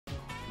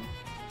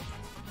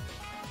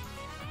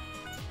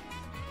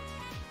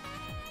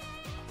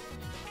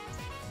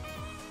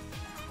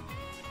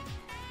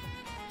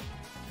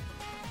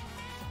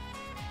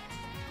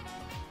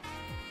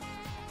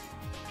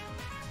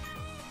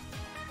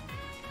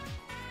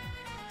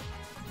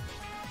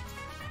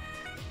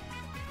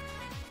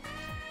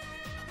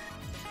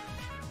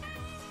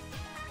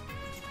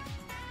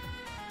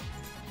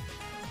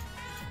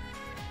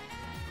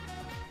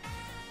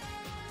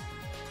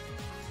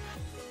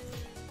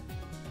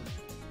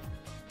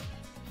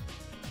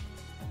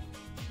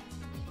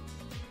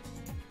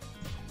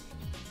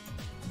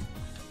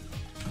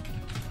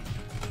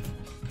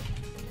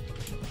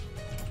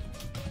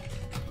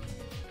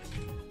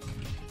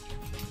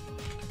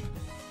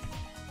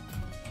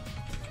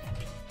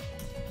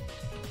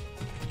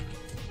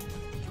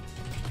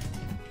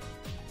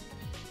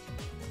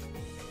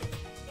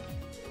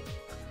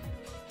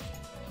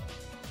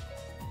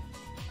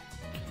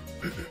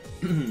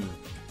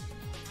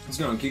What's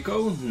going on,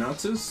 Kiko?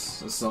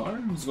 Natus? Asar?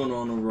 What's going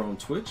on over on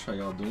Twitch? How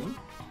y'all doing?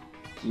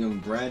 Young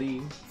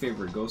Bratty,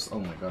 favorite ghost. Oh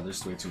my god,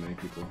 there's way too many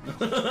people.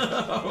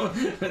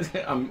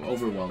 I'm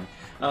overwhelmed.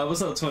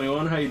 What's up,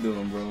 21? How you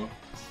doing, bro?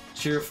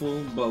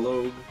 Cheerful,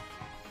 Balog,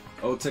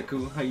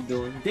 Oteku, how you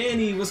doing?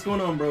 Danny, what's going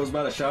on, bro? It's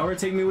about a shower?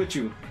 Take me with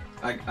you.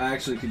 I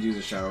actually could use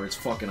a shower. It's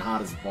fucking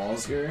hot as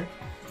balls here.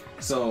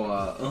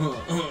 So,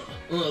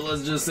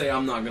 let's just say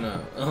I'm not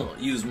gonna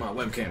use my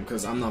webcam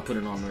because I'm not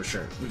putting on no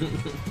shirt.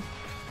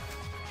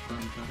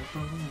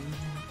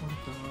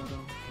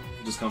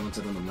 Just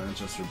commented on the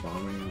Manchester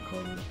bombing and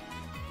called it.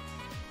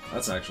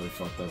 That's actually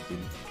fucked up, dude.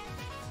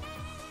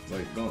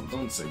 Like,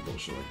 don't say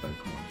bullshit like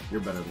that. Come on,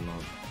 you're better than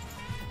that.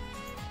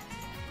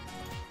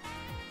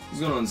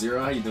 What's going on,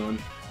 Zero? How you doing?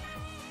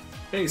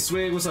 Hey,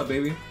 Swig, what's up,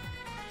 baby?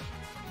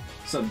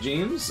 What's up,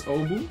 James?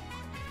 Obu?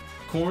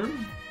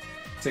 Corn?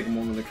 Take a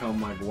moment to count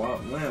my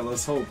guap. Man,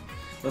 let's hope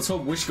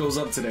Wish goes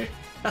up today.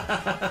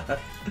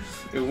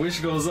 If Wish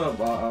goes up,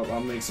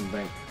 I'll make some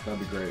bank. That'd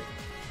be great.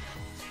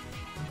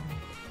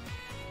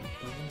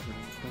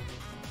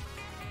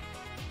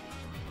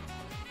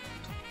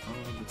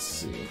 Let's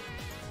see.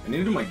 I need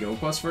to do my guild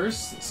quest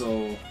first,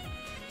 so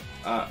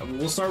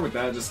we'll start with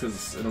that just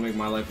because it'll make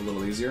my life a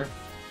little easier.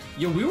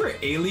 Yo, we were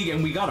A-League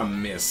and we got a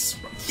miss.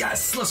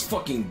 Yes, let's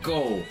fucking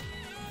go.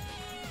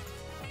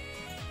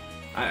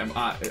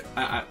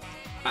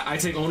 I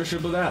take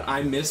ownership of that.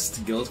 I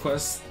missed guild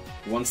quest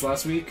once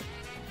last week.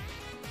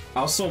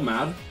 I was so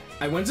mad.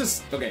 I went to...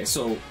 Okay,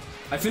 so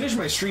I finished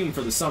my stream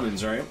for the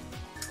summons, right?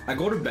 I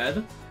go to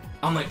bed.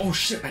 I'm like, oh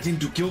shit, I didn't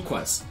do guild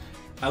quest.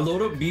 I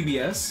load up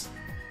BBS,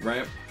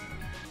 right?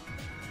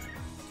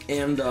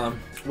 And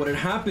what had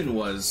happened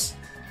was...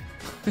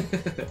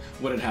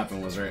 what had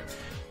happened was, right?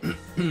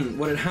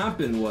 What had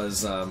happened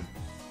was...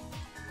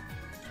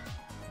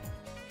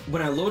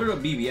 when I loaded up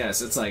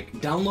BBS, it's like,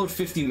 download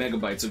 50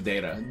 megabytes of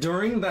data.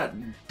 During that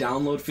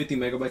download 50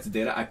 megabytes of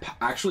data, I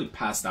actually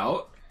passed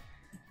out.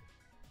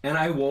 And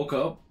I woke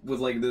up with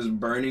like this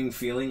burning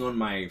feeling on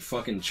my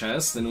fucking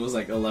chest, and it was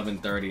like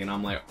 11:30, and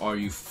I'm like, are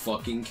you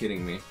fucking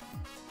kidding me?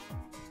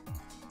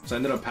 So I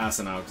ended up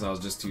passing out because I was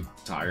just too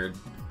tired.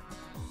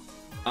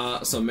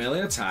 So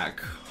melee attack,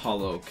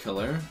 hollow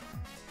killer.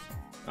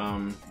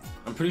 I'm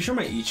pretty sure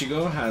my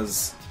Ichigo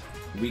has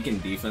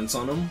weakened defense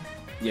on him.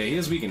 Yeah, he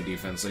has weakened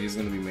defense, so he's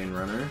gonna be main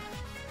runner.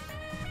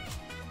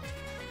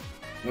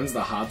 When's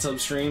the hot tub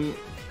stream?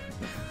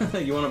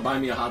 You wanna buy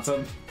me a hot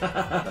tub?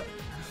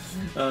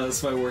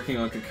 That's why working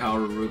on Cacao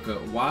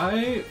Ruruka.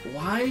 Why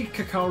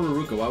Cacao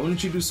Ruruka? Why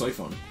wouldn't you do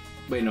Soifon?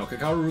 Wait, no,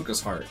 Cacao Ruruka's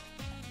heart.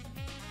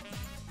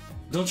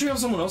 Don't you have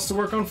someone else to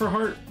work on for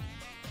heart?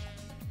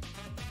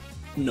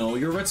 No,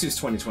 your Retsu's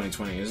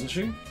 2020, isn't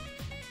she?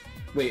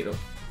 Wait,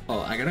 oh,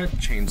 I gotta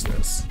change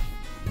this.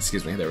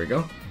 Excuse me, there we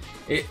go.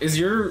 Is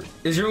your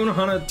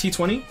Unohana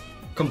T20?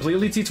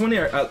 Completely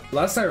T20?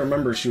 Last I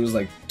remember, she was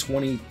like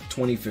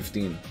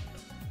 2015,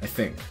 I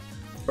think,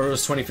 or it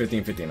was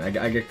 2015. I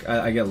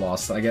get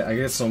lost. I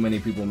get so many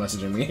people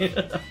messaging me.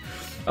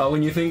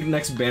 When you think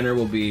next banner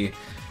will be,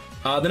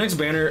 the next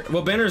banner.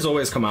 Well, banners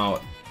always come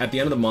out at the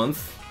end of the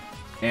month,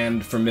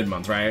 and for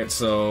mid-month, right?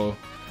 So,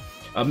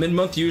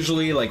 mid-month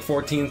usually like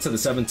 14th to the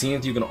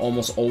 17th. You can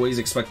almost always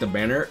expect a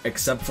banner,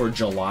 except for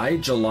July.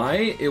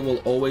 July, it will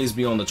always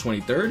be on the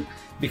 23rd.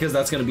 Because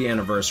that's going to be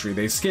anniversary.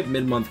 They skip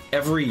mid-month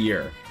every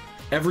year.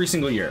 Every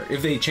single year.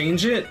 If they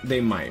change it, they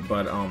might,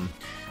 but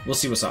we'll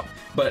see what's up.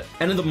 But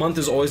end of the month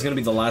is always going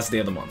to be the last day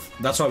of the month.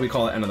 That's why we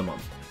call it end of the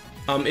month.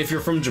 If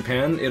you're from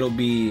Japan, it'll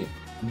be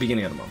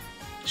beginning of the month.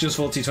 She was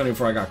full T20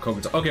 before I got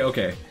COVID.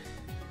 Okay.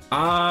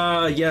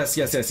 Yes,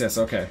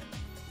 okay.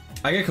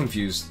 I get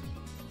confused.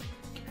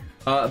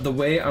 The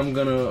way I'm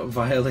gonna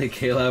violate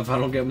Kayla if I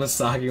don't get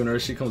Masaki whenever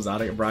she comes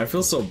out of it, bro, I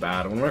feel so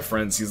bad. One of my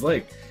friends, he's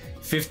like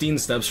 15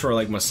 steps for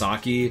like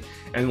Masaki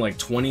and like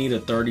 20 to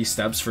 30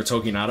 steps for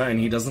Tokinata, and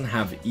he doesn't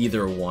have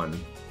either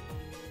one.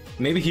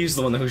 Maybe he's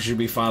the one who should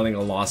be filing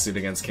a lawsuit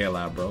against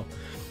K-Lab, bro.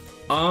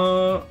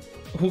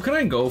 Who can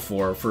I go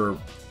for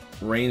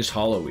ranged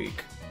Hollow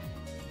Week?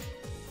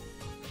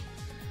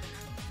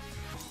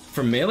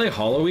 For melee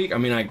Hollow Week, I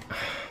mean,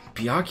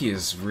 Byakuya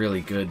is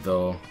really good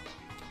though.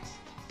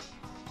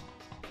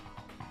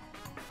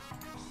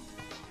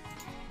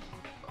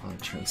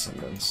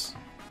 Transcendence.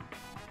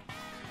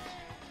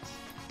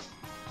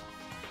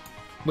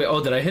 Wait,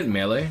 oh, did I hit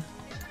melee?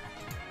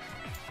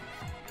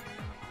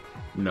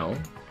 No.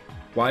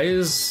 Why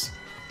is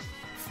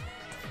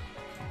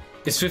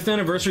 5th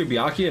anniversary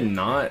Byakuya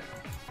not...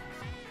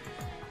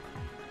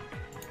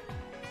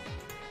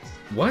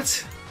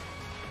 What?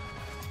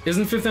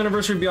 Isn't 5th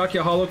anniversary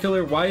Byakuya Hollow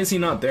Killer? Why is he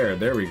not there?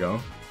 There we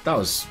go. That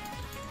was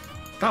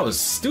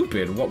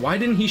stupid. Why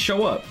didn't he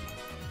show up?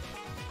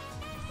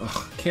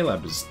 Ugh,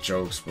 K-Lab is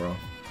jokes, bro.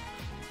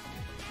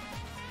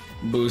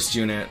 Boost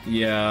unit,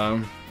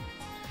 yeah.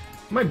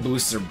 My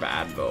boosts are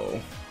bad, though.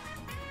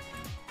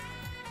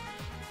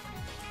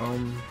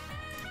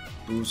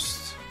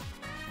 Boost.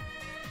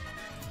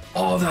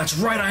 Oh, that's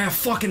right, I have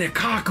fucking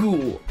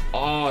Ikaku!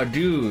 Oh,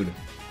 dude.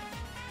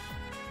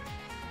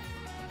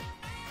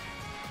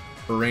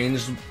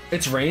 Ranged.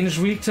 It's ranged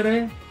week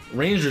today?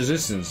 Range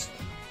resistance.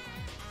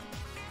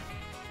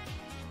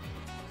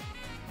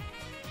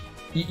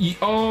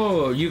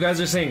 Oh, you guys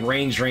are saying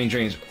range.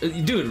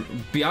 Dude,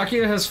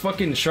 Byakuya has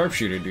fucking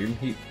sharpshooter, dude.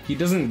 He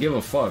doesn't give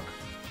a fuck.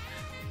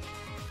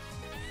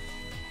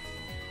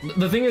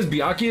 The thing is,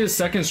 Byakuya's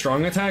second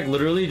strong attack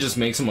literally just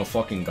makes him a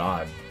fucking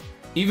god.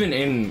 Even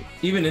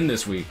in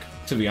this week,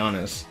 to be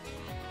honest.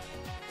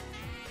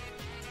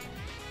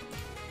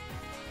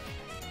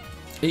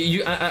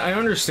 I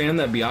understand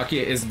that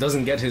Byakuya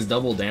doesn't get his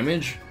double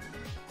damage,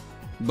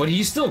 but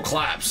he still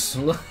claps.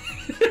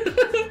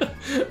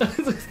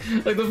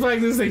 Like the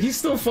fact is that he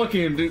still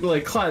fucking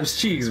like claps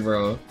cheeks,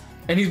 bro.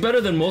 And he's better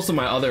than most of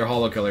my other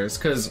holo killers,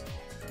 cause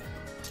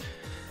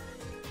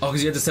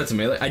you had to set to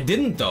melee. I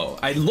didn't though.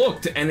 I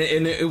looked and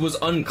it was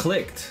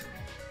unclicked.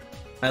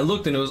 I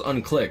looked and it was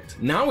unclicked.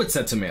 Now it's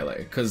set to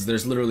melee, cause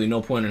there's literally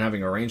no point in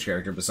having a range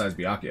character besides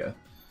Byakuya.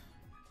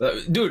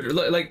 Dude,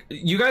 like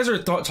you guys are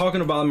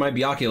talking about my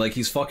Byakuya like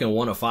he's fucking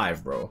 1 of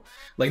 5, bro.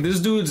 Like this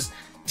dude's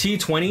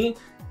T20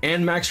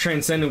 and max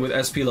transcendent with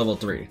SP level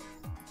 3.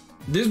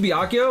 This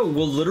Byakuya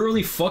will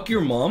literally fuck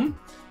your mom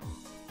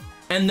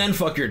and then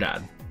fuck your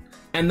dad.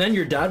 And then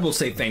your dad will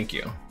say thank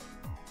you.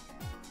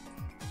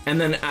 And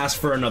then ask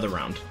for another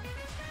round.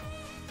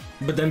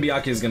 But then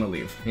Byakuya is gonna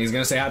leave. He's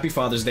gonna say Happy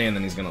Father's Day and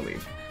then he's gonna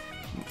leave.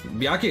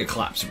 Byakuya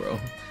claps, bro.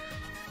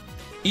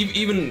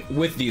 Even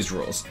with these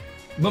rules.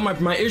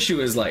 But my issue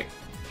is like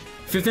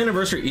 5th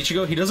anniversary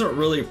Ichigo, he doesn't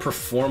really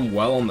perform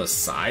well on the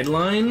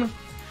sideline.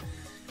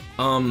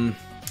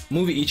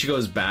 Movie Ichigo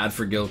is bad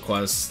for Guild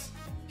Quest.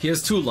 He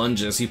has 2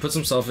 lunges. He puts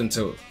himself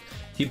into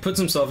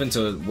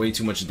way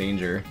too much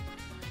danger.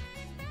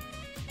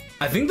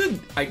 I think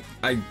that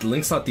I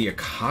link slot the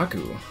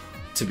Akaku,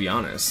 to be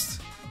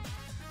honest.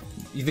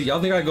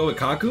 Y'all think I go with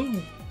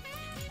Kaku?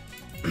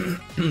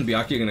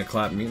 Byakuya gonna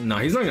clap me? Nah,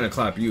 he's not gonna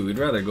clap you. We'd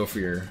rather go for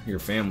your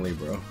family,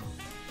 bro.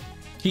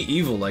 He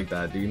evil like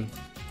that, dude.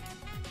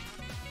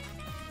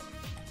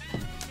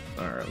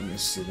 Alright, let me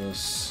see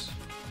this.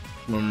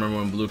 Remember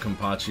when Blue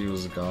Kenpachi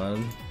was a god?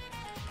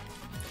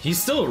 He's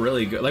still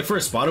really good. Like for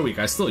a spot a week,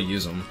 I still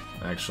use him,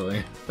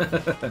 actually.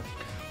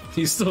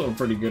 He's still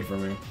pretty good for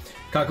me.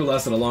 Kaku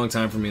lasted a long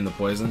time for me in the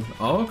poison.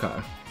 Oh,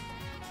 okay.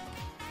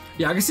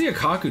 Yeah, I can see a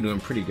Kaku doing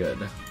pretty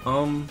good.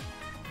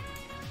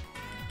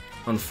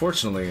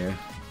 Unfortunately,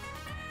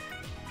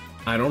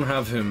 I don't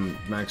have him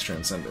max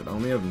transcended. I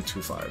only have him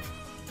 2-5.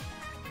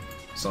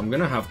 So I'm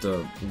gonna have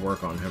to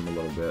work on him a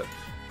little bit.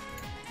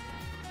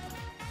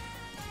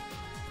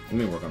 Let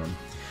me work on him.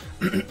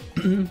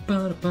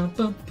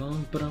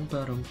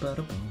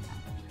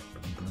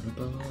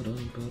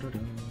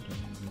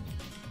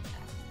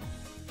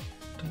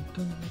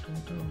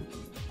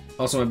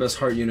 Also, my best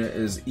heart unit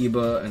is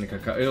Iba and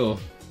Kakao. Ew.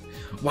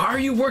 Why are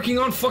you working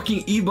on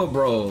fucking Iba,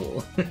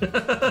 bro?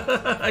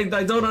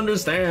 I don't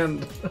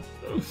understand.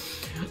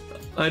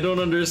 I don't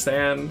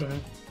understand.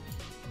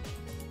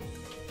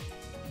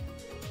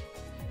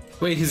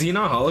 Wait, is he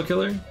not Holo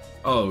Killer?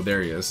 Oh,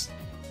 there he is.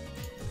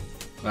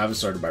 I haven't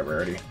started by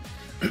rarity.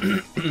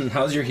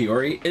 How's your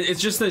Hiyori? It's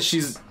just that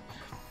she's...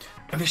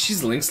 I mean,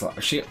 she's Link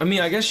Slot. I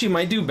mean, I guess she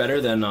might do better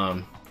than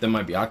my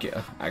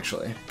Byakuya,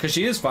 actually. Because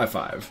she is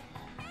 5-5.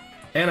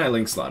 And I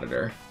Link Slotted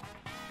her.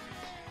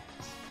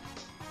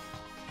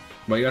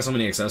 But you got so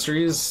many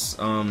accessories?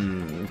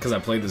 Because I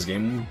played this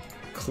game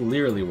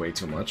clearly way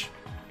too much.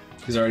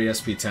 He's already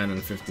SP 10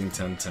 and 15,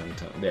 10, 10,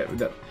 10.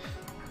 Yeah,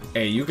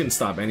 hey, you can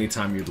stop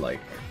anytime you'd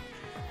like.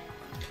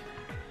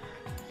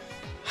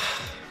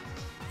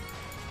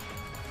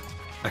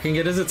 I can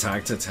get his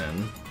attack to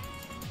 10.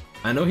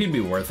 I know he'd be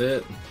worth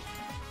it.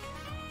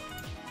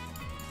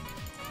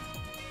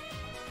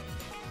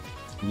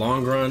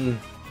 Long run.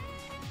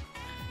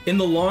 In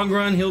the long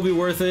run, he'll be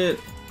worth it.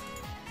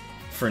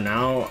 For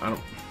now, I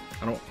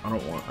don't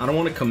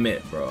want to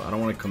commit, bro. I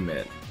don't want to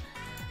commit.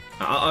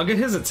 I'll get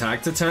his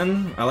attack to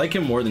 10. I like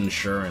him more than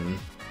Shuren.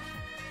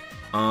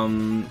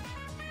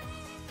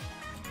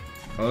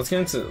 Let's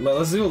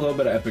do a little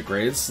bit of epic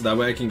raids, so that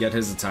way I can get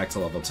his attack to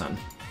level 10.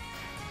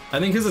 I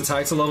think his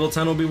attack to level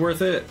 10 will be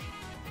worth it.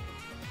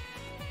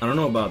 I don't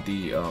know about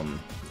the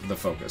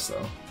focus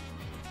though.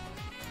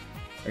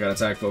 I got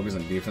attack, focus,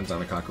 and defense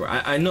on Akaku.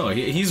 I know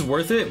he's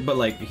worth it, but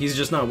like he's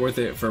just not worth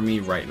it for me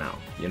right now,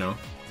 you know?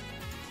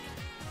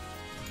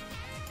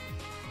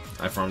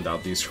 I farmed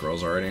out these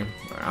scrolls already.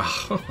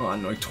 Oh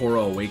no,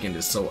 Toro Awakened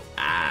is so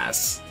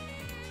ass.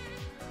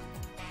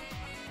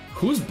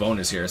 Whose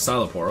bonus here?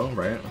 Silaporo,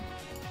 right?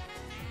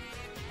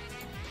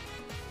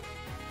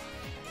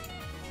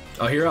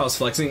 Oh, here I was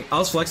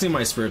flexing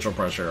my spiritual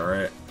pressure,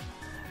 alright?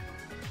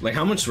 Like,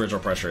 how much spiritual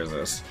pressure is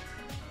this?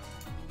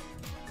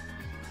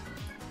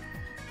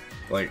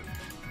 Like,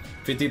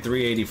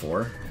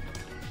 5384?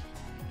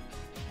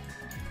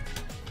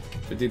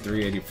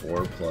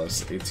 5384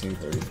 plus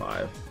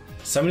 1835.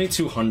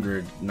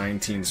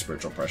 7219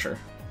 spiritual pressure.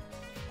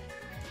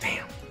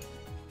 Damn.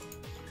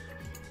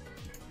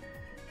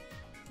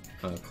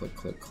 Click,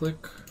 click,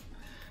 click.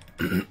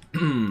 Give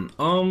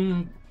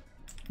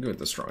it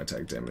the strong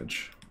attack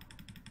damage.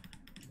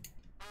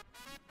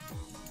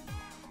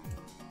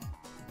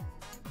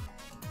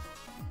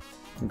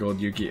 Gold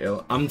Yuki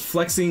ill. I'm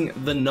flexing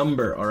the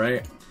number,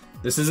 alright?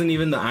 This isn't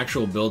even the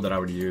actual build that I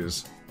would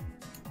use.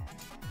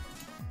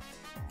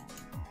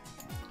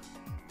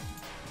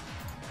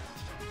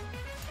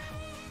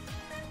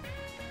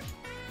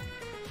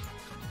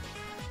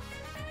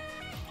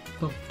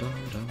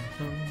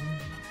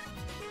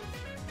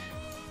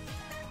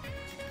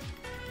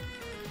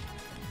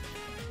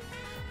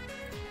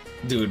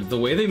 Dude, the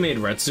way they made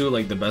Retsu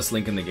like the best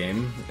Link in the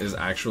game is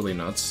actually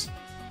nuts.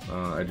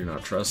 I do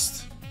not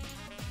trust.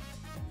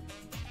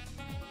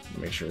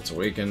 Make sure it's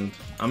awakened.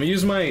 I'm gonna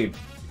use my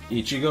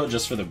Ichigo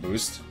just for the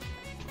boost.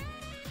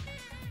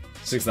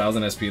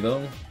 6,000 SP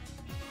though.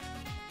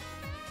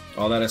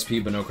 All that SP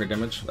but no crit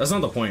damage. That's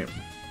not the point.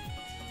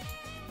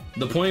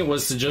 The point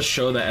was to just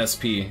show the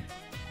SP.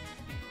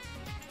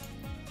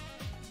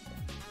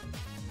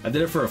 I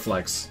did it for a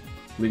flex.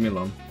 Leave me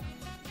alone.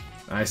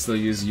 I still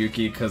use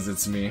Yuki because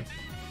it's me.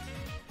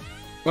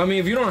 Well, I mean,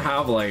 if you don't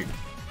have, like,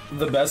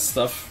 the best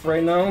stuff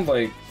right now,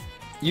 like,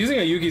 using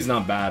a Yuki's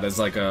not bad as,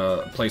 like,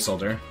 a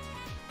placeholder.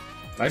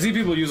 I see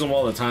people use them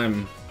all the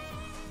time.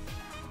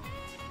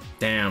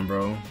 Damn,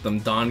 bro. Them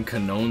Don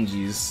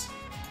Kanonjis.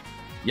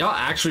 Y'all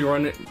actually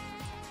running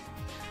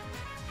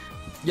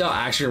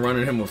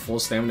him with full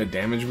stamina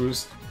damage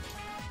boost?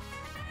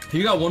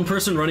 You got one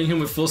person running him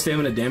with full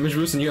stamina damage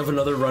boost, and you have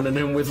another running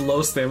him with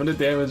low stamina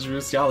damage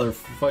boost. Y'all are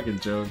fucking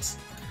jokes.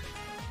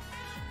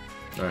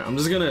 Alright, I'm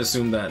just gonna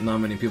assume that not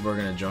many people are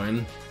gonna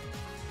join.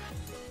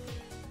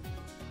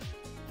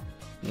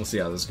 We'll see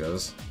how this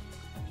goes.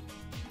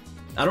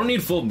 I don't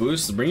need full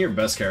boost. Bring your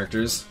best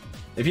characters.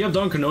 If you have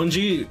Don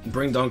Kanonji,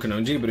 bring Don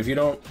Kanonji. But if you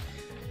don't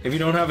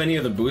have any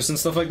of the boosts and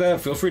stuff like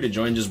that, feel free to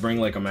join. Just bring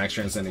like a max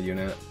transcended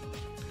unit.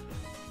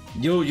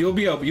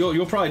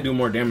 You'll probably do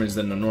more damage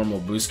than a normal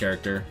boost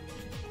character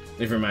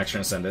if you're max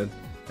transcended.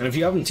 And if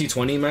you have him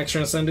T20 max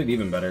transcended,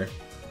 even better.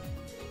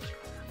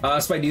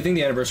 Spike, do you think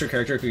the anniversary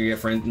character could get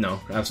friend?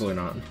 No,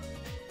 absolutely not.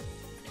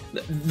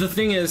 The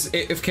thing is,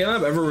 if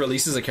Caleb ever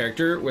releases a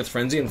character with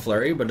Frenzy and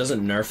Flurry but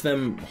doesn't nerf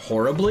them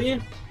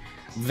horribly,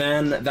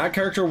 then that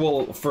character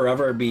will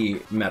forever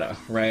be meta,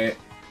 right?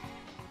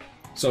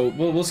 So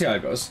we'll see how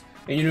it goes.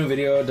 In your new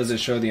video, does it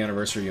show the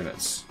anniversary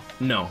units?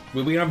 No,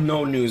 we have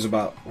no news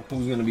about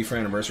who's going to be for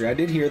anniversary. I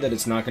did hear that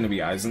it's not going to be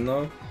Aizen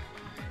though,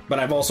 but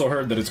I've also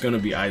heard that it's going to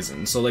be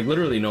Aizen. So like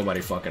literally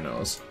nobody fucking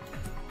knows.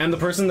 And the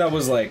person that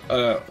was like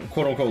a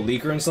quote-unquote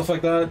leaker and stuff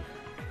like that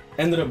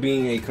ended up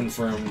being a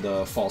confirmed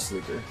false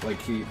leaker.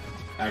 Like he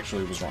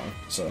actually was wrong.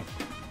 So.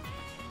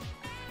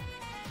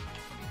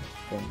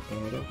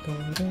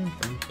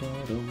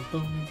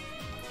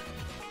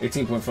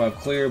 18.5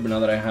 clear, but now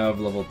that I have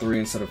level 3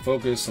 instead of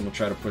focus, I'm gonna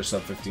try to push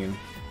sub 15.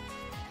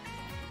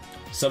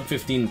 Sub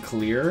 15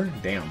 clear?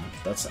 Damn,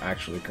 that's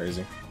actually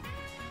crazy.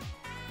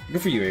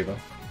 Good for you, Ava.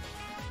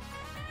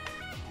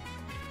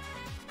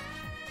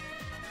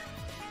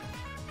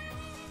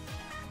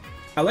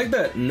 I like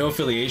that no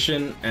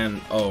affiliation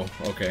and oh,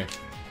 okay.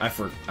 I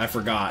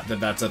forgot that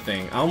that's a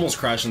thing. I almost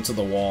crashed into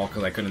the wall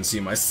because I couldn't see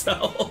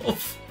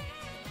myself.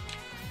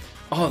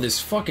 Oh, this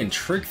fucking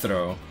trick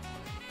throw.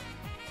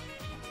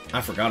 I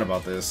forgot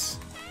about this.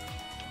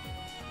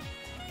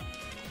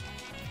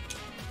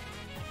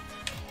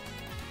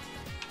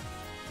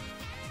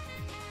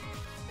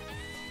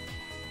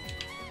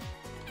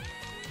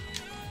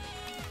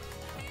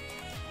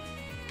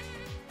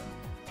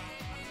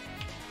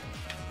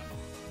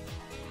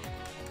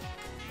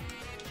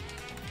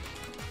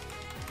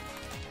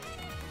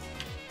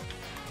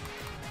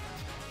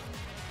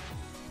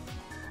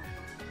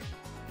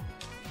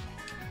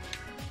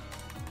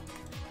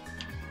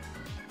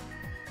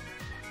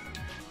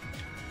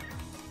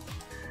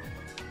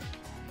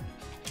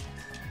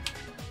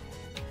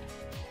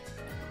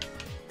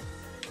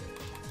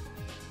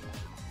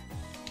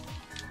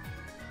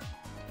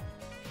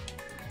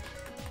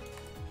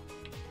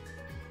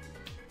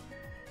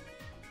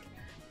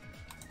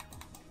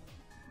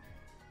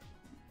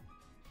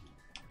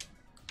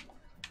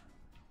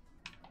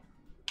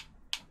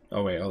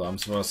 Oh wait, hold on, I'm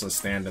supposed to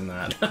stand in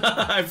that.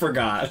 I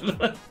forgot.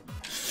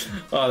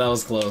 Oh, that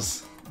was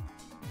close.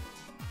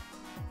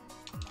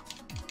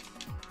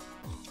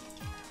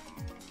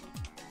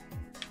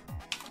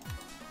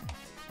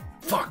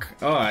 Fuck!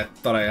 Oh, I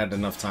thought I had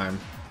enough time.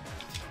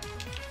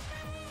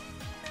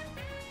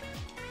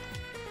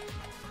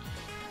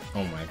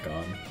 Oh my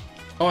god.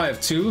 Oh, I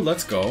have 2?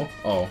 Let's go.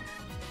 Oh.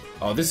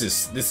 Oh, this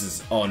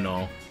is, oh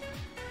no.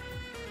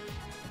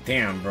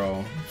 Damn, bro.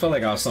 I felt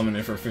like I was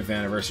summoning for 5th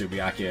anniversary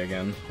Byakuya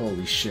again.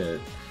 Holy shit.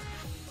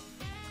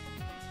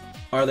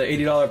 Are the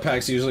 $80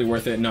 packs usually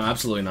worth it? No,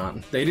 absolutely not.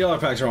 The $80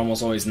 packs are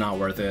almost always not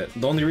worth it.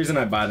 The only reason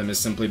I buy them is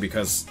simply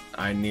because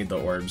I need the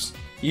orbs.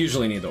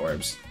 Usually need the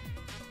orbs.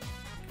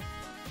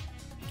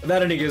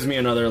 That and it gives me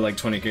another, like,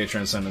 20k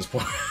Transcendence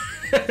point.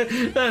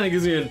 That and it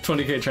gives me a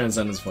 20k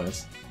Transcendence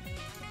points.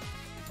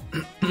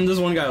 This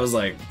one guy was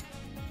like...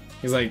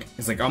 He's like,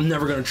 I'm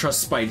never gonna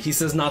trust Spite. He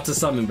says not to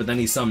summon, but then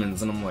he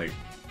summons, and I'm like...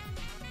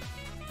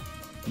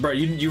 Bro,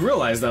 you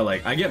realize that,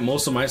 like, I get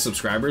most of my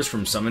subscribers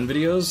from summon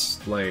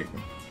videos? Like...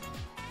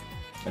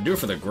 I do it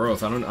for the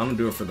growth. I don't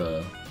do it for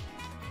the...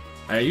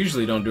 I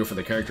usually don't do it for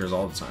the characters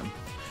all the time.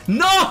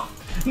 No!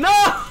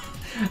 No!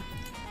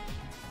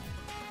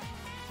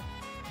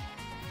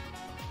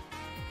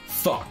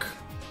 Fuck.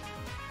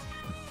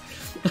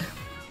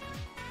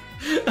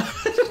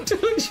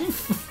 Dude, you...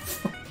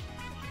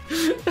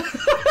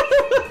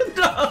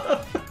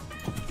 No!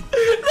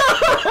 No!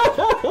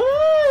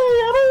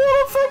 I don't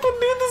wanna fucking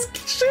do this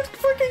shit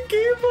fucking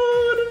game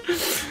mode!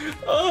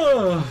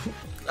 Oh.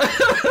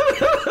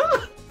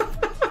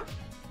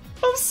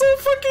 I'm so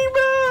fucking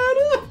mad!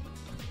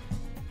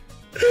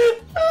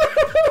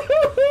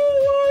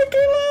 I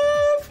can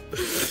laugh!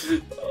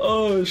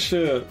 Oh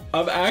shit.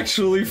 I'm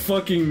actually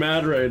fucking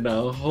mad right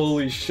now.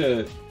 Holy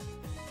shit.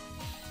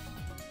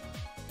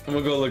 I'm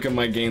gonna go look at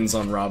my gains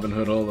on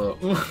Robinhood, hold up.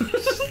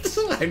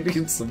 I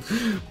need some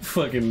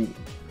fucking...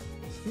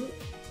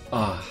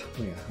 Ah,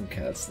 yeah,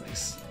 okay, that's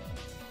nice.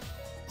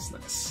 That's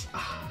nice.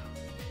 Ah.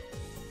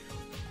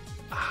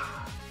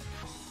 Ah.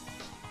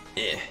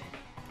 Eh.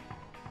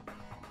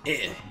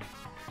 Eh.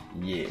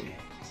 Yeah.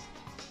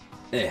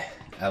 Eh.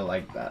 I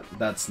like that.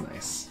 That's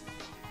nice.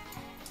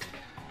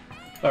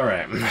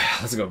 Alright,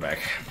 let's go back.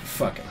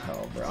 Fucking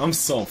hell, bro. I'm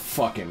so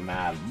fucking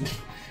mad.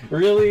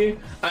 Really?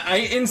 I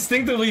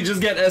instinctively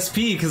just get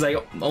SP because I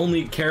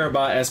only care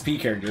about SP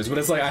characters, but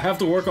it's like I have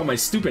to work on my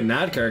stupid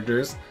NAD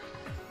characters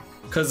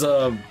because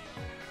I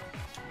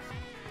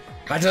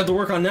just have to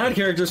work on NAD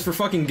characters for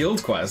fucking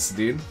guild quests,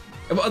 dude.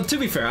 Well, to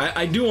be fair,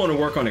 I do want to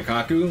work on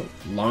Ikaku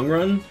long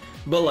run,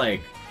 but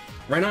like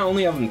right now I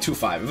only have them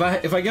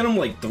 2-5. If I get them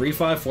like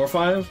 3-5,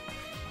 4-5,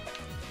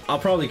 I'll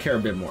probably care a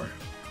bit more.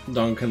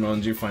 Duncan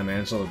Onju,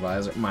 financial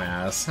advisor, my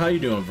ass. How you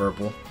doing,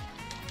 Verpal?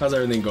 How's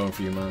everything going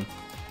for you, man?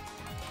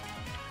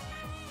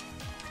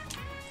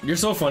 You're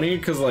so funny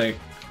because like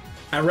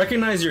I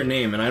recognize your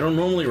name and I don't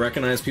normally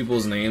recognize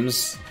people's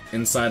names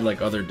inside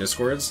like other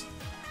discords.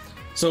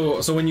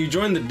 So when you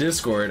join the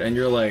Discord and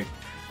you're like,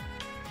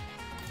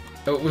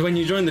 when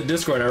you join the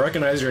Discord, I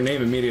recognize your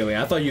name immediately.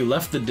 I thought you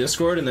left the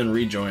Discord and then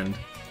rejoined.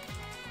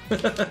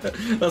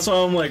 That's why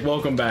I'm like,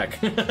 welcome back.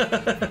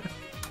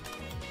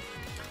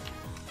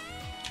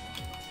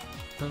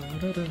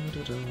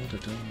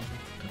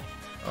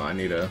 Oh, I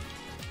need a...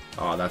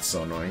 Oh, that's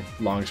so annoying.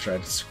 Long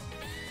strides.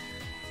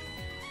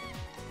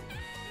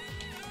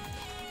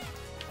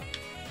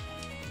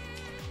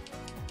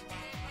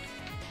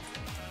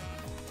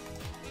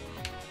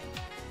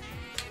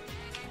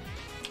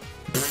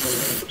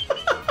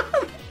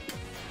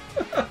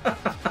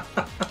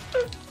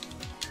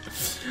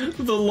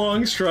 The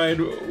long stride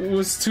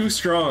was too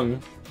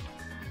strong.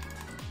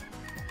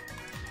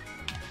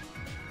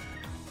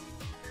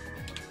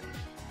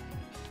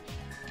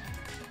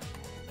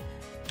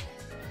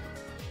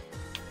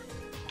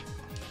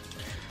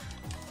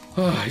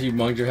 Oh, you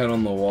bumped your head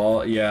on the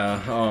wall?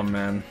 Yeah, oh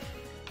man.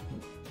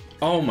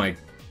 Oh my...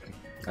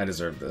 I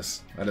deserve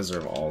this. I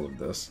deserve all of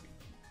this.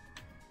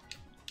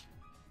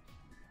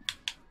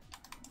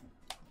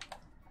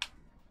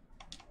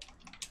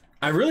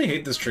 I really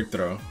hate this trick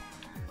throw.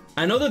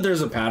 I know that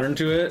there's a pattern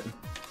to it,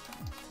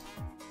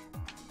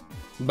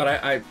 but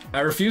I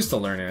refuse to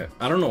learn it.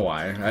 I don't know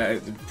why.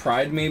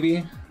 Pride,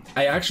 maybe?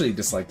 I actually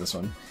dislike this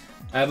one.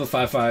 I have a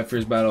 5-5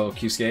 first battle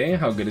Kyusuke.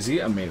 How good is he?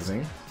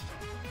 Amazing.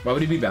 Why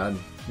would he be bad?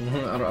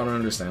 I don't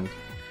understand.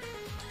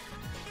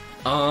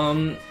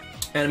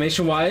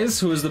 Animation-wise,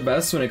 who is the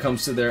best when it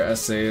comes to their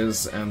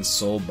essays and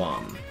soul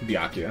bomb?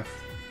 Byakuya.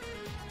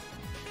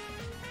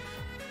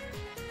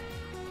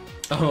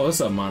 Oh,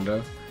 what's up,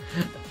 Mondo?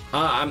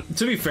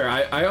 To be fair,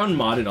 I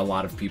unmodded a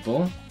lot of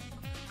people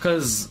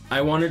because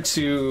I wanted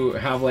to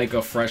have like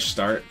a fresh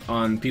start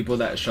on people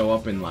that show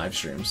up in live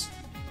streams.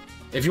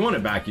 If you want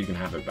it back, you can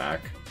have it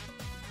back.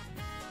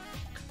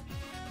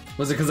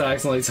 Was it because I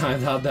accidentally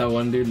timed out that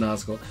one dude? No,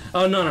 it's cool.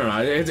 Oh,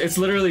 no. It's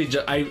literally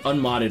just, I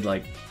unmodded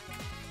like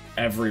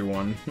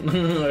everyone.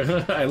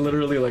 I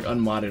literally like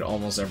unmodded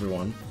almost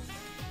everyone.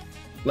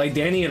 Like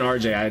Danny and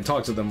RJ, I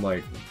talk to them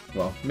like,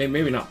 well,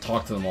 maybe not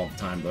talk to them all the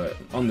time, but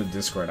on the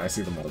Discord, I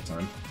see them all the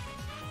time.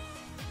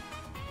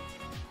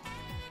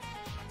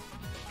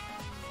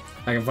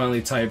 I can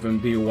finally type and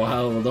be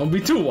wild. Don't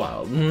be too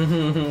wild.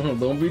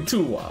 Don't be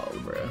too wild,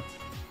 bruh.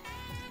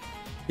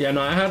 Yeah,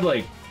 no, I had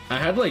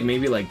like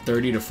maybe like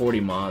 30 to 40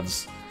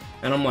 mods,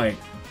 and I'm like,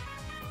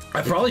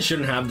 I probably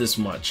shouldn't have this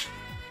much.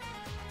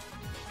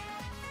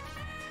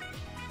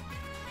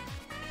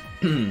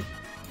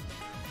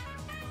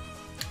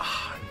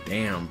 Ah,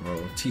 damn, bro.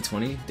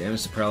 T20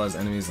 damage to paralyzed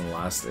enemies in the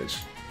last stage.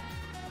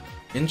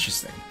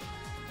 Interesting.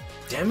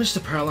 Damage to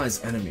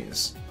paralyzed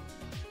enemies.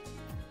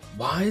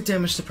 Why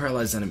damage to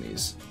paralyzed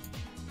enemies?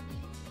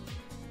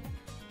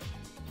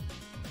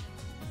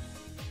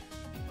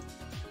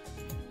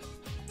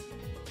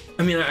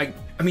 I mean,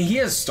 he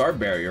has start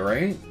barrier,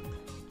 right?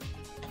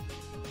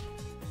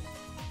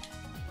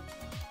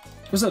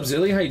 What's up,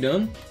 Zilly? How you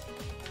doing?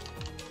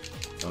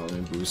 Oh, let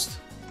me boost.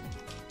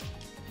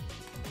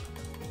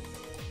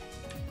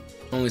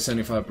 Only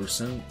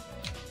 75%.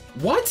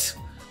 What?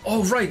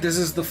 Oh, right. This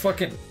is the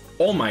fucking.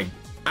 Oh my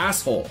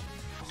asshole.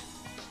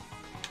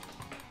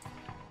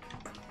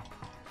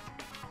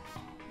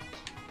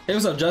 Hey,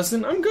 what's up,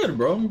 Justin? I'm good,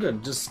 bro. I'm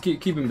good. Just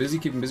keep him busy,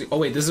 keep him busy. Oh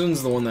wait, this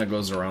one's the one that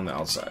goes around the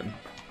outside.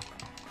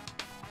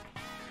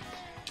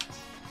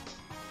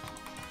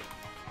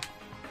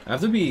 I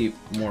have to be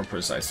more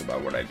precise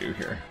about what I do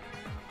here.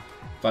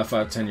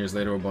 10 years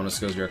later, what bonus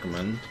skills you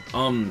recommend?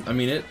 I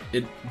mean,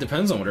 it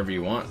depends on whatever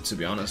you want, to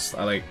be honest.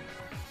 I like...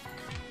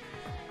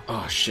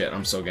 Oh shit,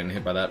 I'm so getting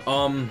hit by that.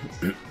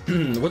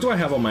 What do I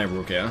have on my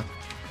Rukia?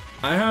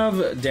 I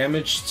have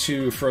damage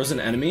to frozen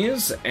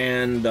enemies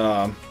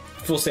and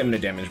full stamina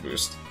damage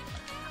boost.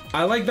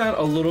 I like that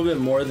a little bit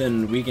more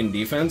than weakened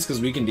defense,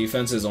 because weakened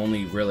defense is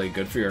only really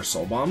good for your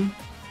soul bomb.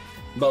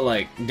 But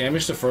like,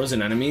 damage to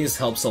frozen enemies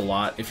helps a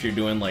lot if you're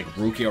doing like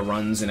Rukia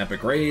runs and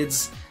epic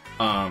raids.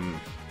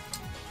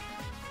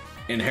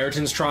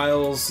 Inheritance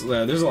trials,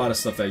 there's a lot of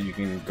stuff that you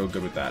can go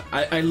good with that.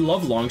 I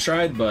love long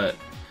stride, but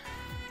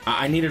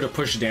I needed to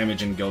push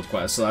damage in guild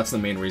quest, so that's the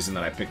main reason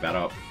that I picked that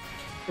up.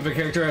 If a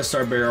character has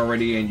star barrier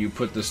already and you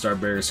put the star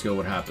barrier skill,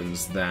 what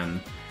happens then?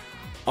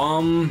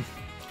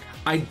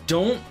 I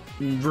don't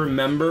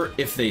remember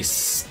if they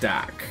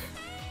stack.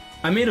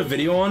 I made a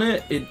video on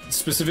it. It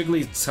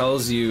specifically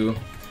tells you,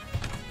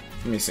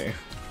 let me see,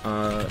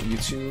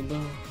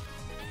 YouTube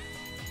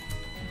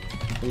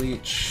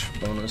Bleach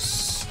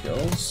bonus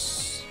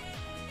skills.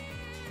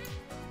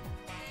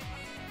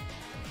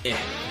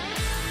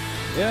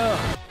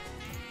 Yeah.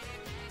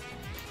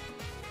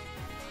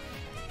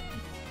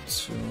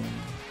 2, 3.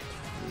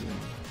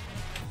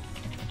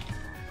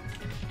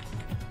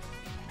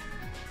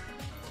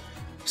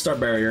 Star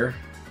barrier,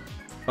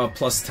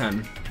 plus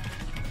 10.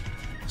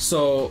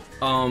 So,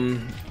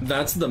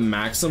 that's the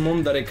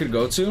maximum that it could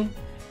go to.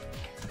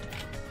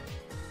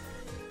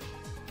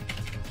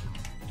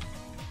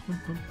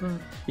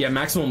 Yeah,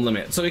 maximum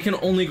limit. So it can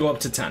only go up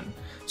to 10.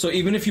 So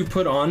even if you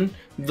put on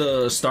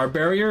the star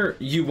barrier,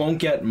 you won't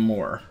get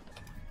more.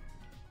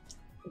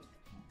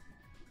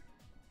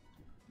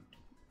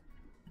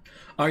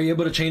 Are you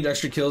able to change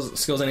extra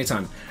skills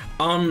anytime?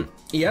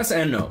 Yes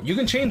and no. You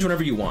can change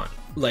whenever you want.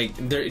 Like,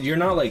 you're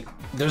not like,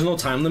 there's no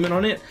time limit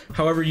on it.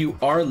 However, you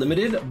are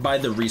limited by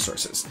the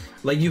resources.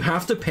 Like, you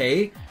have to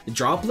pay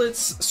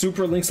droplets,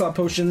 super link slot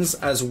potions,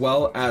 as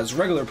well as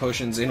regular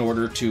potions in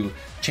order to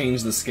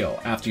change the skill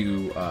after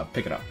you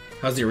pick it up.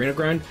 How's the arena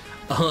grind?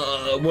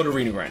 What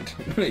arena grind?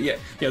 yeah,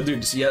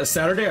 dude. Yeah,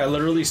 Saturday I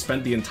literally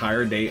spent the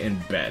entire day in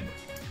bed.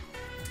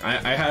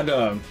 I had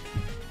well,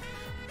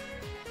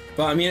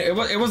 I mean, it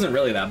wasn't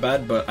really that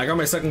bad, but I got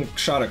my second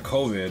shot of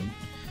COVID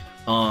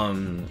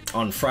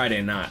on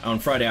Friday night, on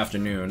Friday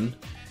afternoon.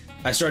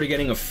 I started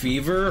getting a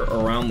fever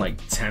around like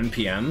 10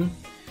 p.m.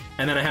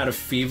 and then I had a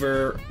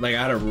fever, like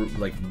I had a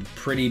like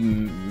pretty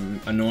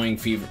annoying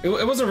fever.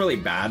 It wasn't really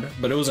bad,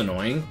 but it was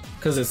annoying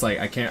because it's like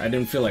I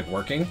didn't feel like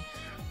working.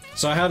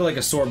 So I had like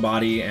a sore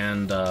body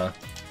and a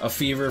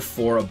fever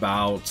for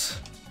about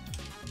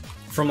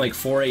from like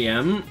 4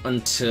 a.m.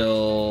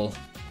 until...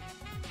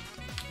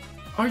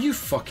 Are you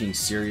fucking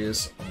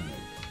serious? Oh my...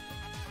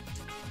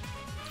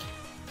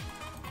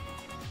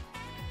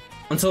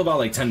 Until about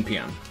like 10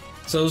 p.m.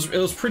 So it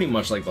was pretty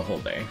much like the whole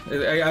day.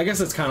 I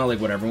guess it's kind of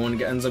like what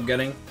everyone ends up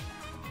getting.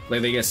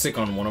 Like they get sick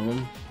on one of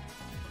them.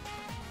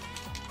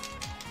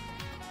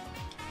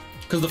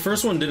 Because the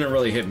first one didn't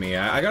really hit me.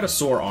 I got a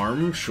sore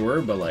arm,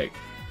 sure, but like,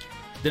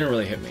 didn't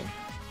really hit me.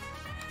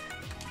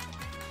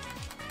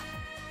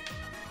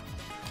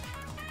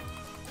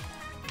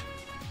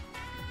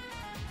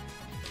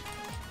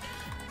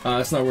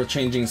 It's not worth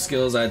changing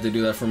skills. I had to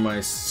do that for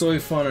my soy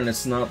fun, and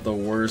it's not the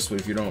worst, but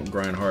if you don't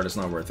grind hard, it's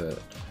not worth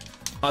it.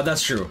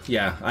 That's true.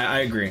 Yeah, I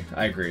agree.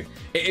 I agree.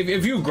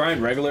 If you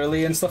grind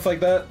regularly and stuff like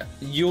that,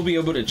 you'll be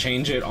able to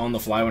change it on the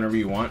fly whenever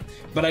you want.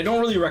 But I don't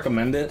really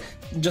recommend it,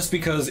 just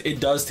because it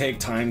does take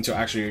time to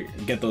actually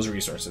get those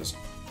resources.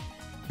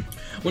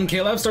 When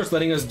Caleb starts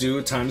letting us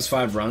do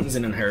 ×5 runs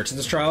in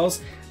inheritance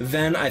trials,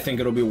 then I think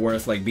it'll be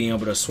worth like being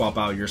able to swap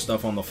out your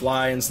stuff on the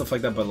fly and stuff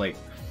like that. But like,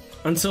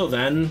 until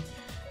then,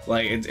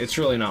 like it's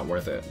really not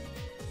worth it.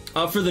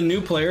 For the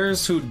new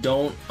players who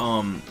don't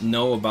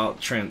know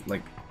about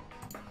like,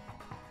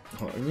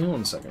 hold on, give me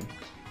 1 second,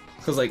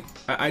 because like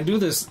I do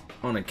this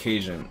on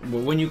occasion.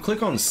 But when you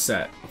click on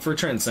set for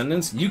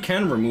Transcendence, you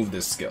can remove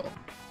this skill.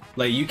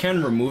 Like you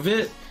can remove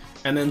it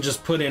and then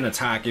just put in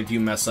attack if you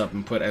mess up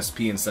and put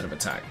SP instead of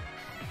attack.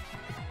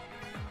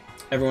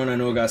 Everyone I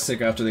know got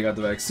sick after they got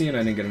the vaccine. I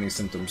didn't get any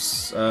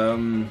symptoms.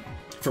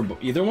 For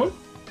either one?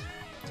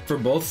 For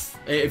both?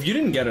 If you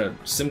didn't get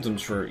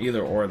symptoms for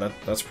either or,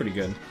 that's pretty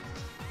good.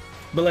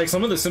 But like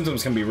some of the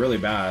symptoms can be really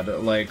bad.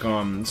 Like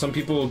some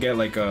people get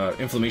like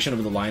inflammation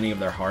of the lining of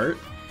their heart,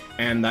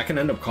 and that can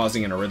end up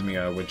causing an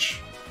arrhythmia,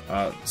 which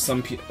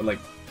some people, like,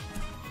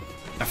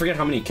 I forget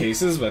how many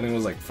cases, but I think it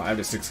was like 5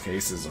 to 6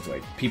 cases of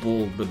like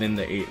people within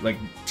the like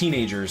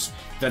teenagers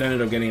that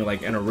ended up getting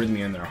like an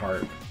arrhythmia in their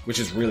heart, which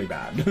is really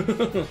bad.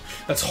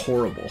 That's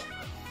horrible.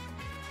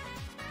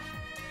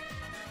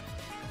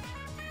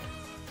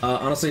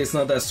 Honestly, it's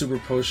not that super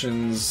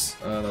potions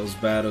that was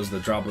bad. It was the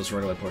dropless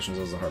regular potions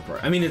that was the hard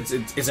part. I mean,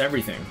 it's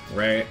everything,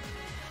 right?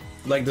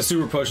 Like the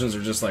super potions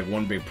are just like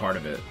one big part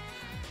of it.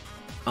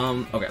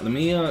 Okay, let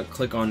me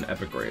click on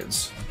epic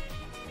raids.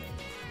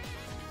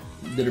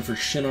 Did it for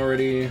Shin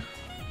already.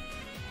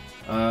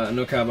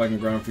 No cap, I can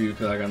grind for you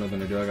because I got nothing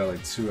to do. I got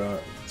like 2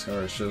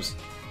 hour shifts.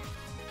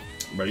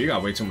 But you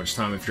got way too much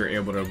time if you're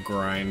able to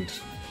grind.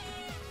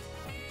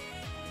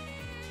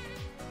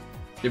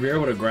 If you're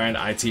able to grind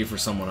IT for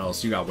someone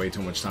else, you got way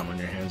too much time on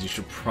your hands. You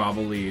should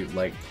probably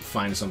like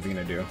find something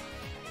to do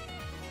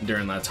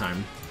during that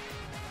time.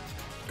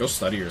 Go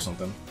study or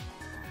something.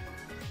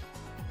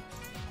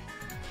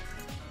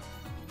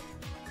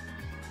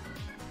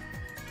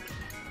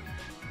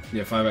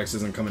 Yeah, 5X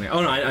isn't coming in.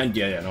 Oh no,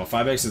 yeah, no,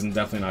 5X isn't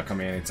definitely not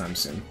coming anytime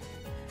soon.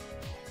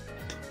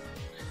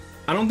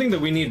 I don't think that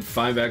we need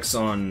 5X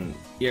on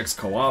EX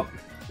co-op.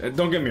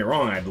 Don't get me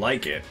wrong, I'd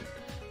like it,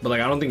 but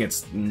like I don't think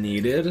it's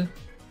needed.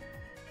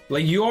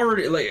 Like you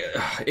already like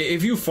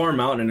if you farm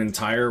out an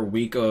entire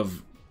week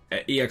of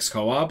EX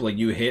co-op, like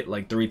you hit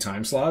like 3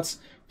 time slots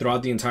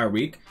throughout the entire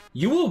week,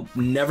 you will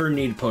never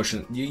need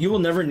potion. You will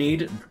never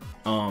need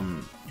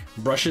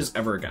brushes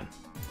ever again.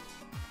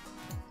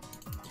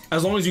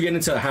 As long as you get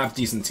into a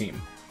half-decent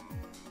team.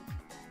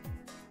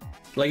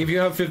 Like, if you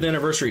have 5th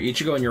anniversary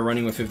Ichigo and you're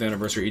running with 5th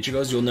anniversary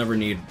Ichigos, you'll never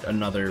need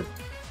another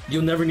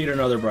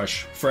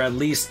brush for at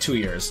least 2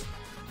 years.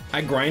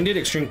 I grinded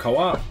Extreme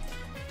Co-op,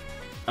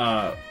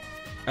 I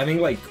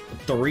think like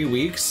 3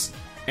 weeks,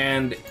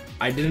 and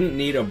I didn't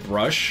need a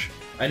brush.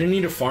 I didn't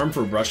need to farm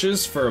for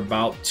brushes for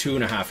about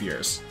 2.5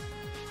 years.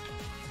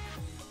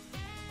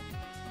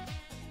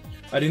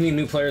 I do think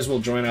new players will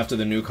join after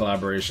the new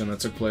collaboration that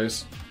took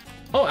place.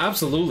 Oh,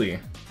 absolutely.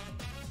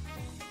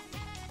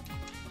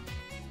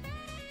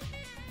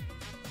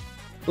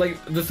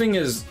 Like, the thing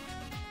is,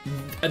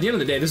 at the end of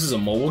the day, this is a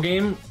mobile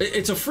game.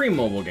 It's a free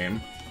mobile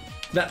game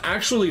that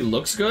actually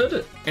looks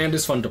good and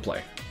is fun to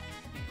play.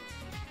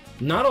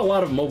 Not a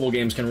lot of mobile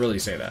games can really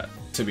say that,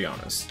 to be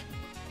honest.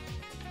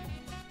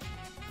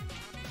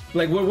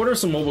 Like, what are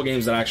some mobile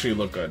games that actually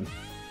look good?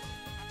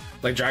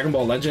 Like Dragon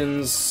Ball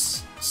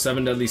Legends,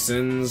 7 Deadly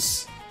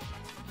Sins,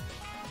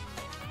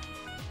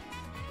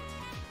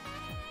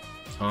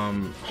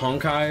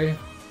 Honkai.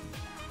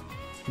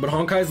 But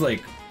Honkai's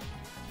like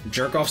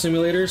jerk-off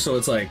simulator, so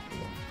it's like,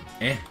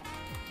 eh.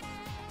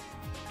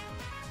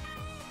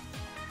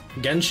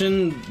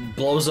 Genshin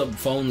blows up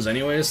phones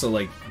anyway, so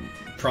like,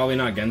 probably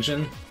not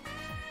Genshin.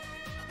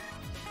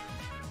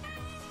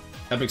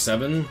 Epic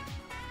 7?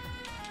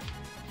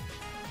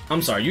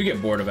 I'm sorry, you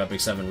get bored of Epic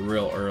 7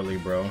 real early,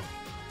 bro.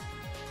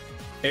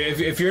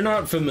 If you're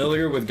not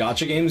familiar with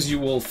gacha games, you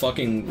will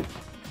fucking...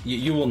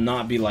 You will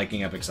not be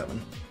liking Epic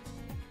 7.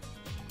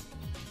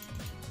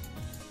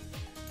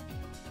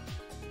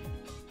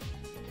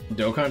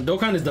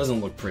 Dokkan just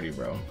doesn't look pretty,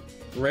 bro.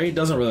 Raid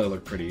doesn't really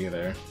look pretty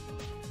either.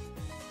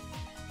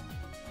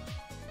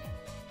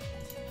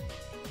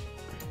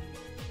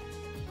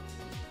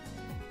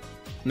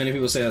 Many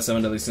people say that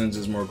 7 Deadly Sins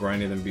is more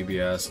grindy than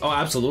BBS. Oh,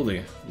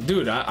 absolutely.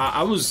 Dude,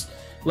 I was...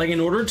 Like,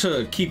 in order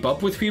to keep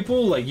up with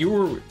people, like,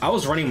 I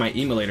was running my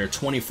emulator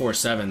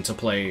 24/7 to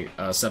play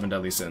 7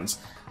 Deadly Sins.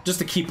 Just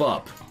to keep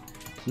up.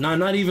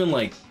 Not even,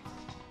 like,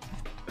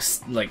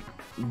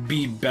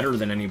 be better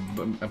than any...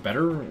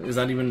 Better? Is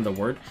that even the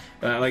word?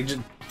 Like,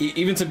 just,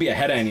 even to be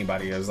ahead of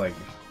anybody is, like...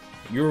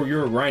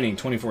 You're grinding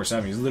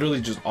 24/7. He's literally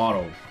just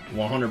auto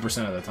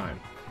 100% of the time.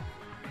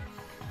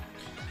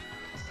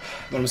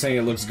 But I'm saying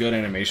it looks good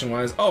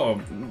animation-wise.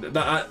 Oh,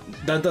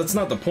 that's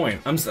not the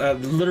point. I'm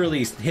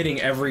literally hitting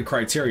every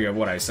criteria of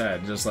what I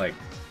said. Just like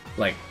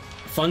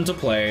fun to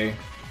play,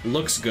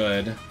 looks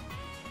good,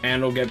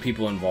 and will get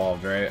people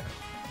involved, right?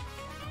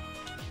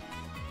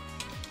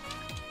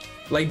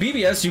 Like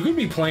BBS, you could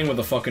be playing with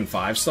a fucking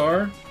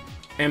 5-star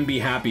and be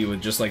happy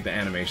with just like the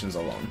animations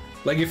alone.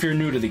 Like if you're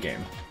new to the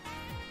game.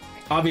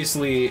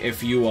 Obviously,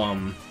 if you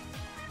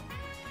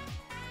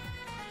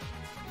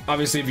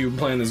Obviously, if you've been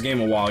playing this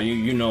game a while,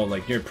 you know,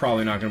 like, you're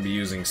probably not going to be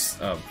using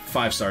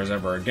 5 stars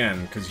ever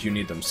again, because you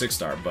need them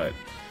 6-star, but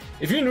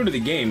if you're new to the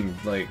game,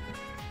 like,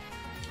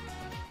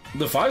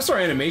 the 5-star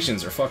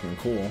animations are fucking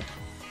cool.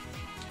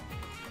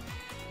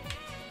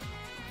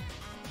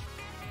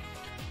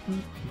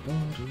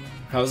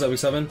 How's Epic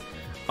 7?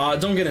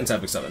 Don't get into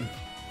Epic 7.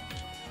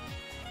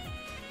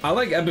 I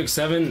like Epic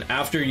 7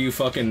 after you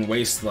fucking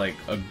waste, like,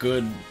 a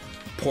good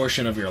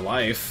portion of your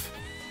life.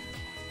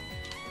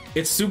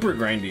 It's super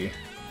grindy.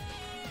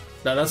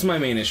 That's my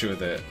main issue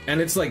with it.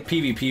 And it's like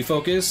PvP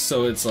focused,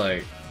 so it's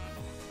like...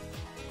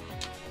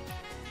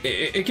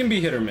 It can be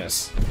hit or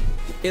miss.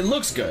 It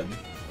looks good.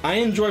 I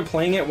enjoy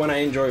playing it when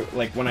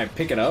I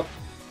pick it up,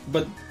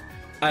 but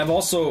I've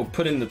also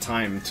put in the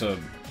time to...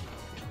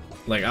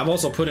 Like, I've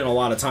also put in a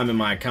lot of time in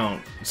my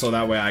account, so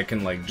that way I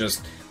can, like,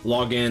 just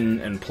log in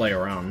and play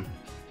around.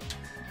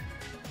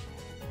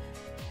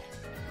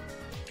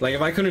 Like,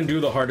 if I couldn't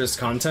do the hardest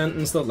content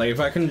and stuff, like, if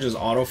I couldn't just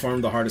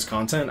auto-farm the hardest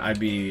content, I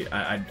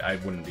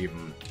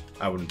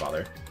wouldn't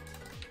bother.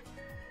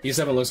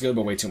 E7 looks good,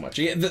 but way too much.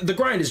 Yeah, the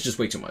grind is just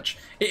way too much.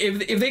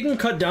 If they can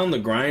cut down the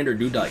grind or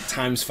do, like,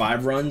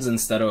 ×5 runs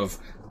instead of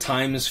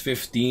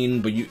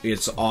 ×15, but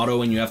it's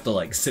auto and you have to,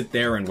 like, sit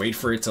there and wait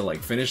for it to, like,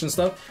 finish and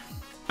stuff,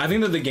 I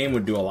think that the game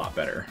would do a lot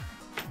better.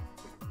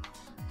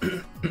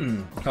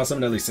 How 7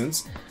 Deadly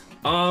Sins?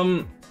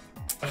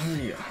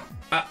 Yeah.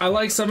 I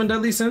like 7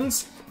 Deadly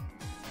Sins,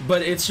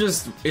 but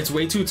it's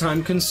way too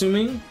time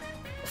consuming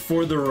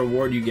for the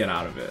reward you get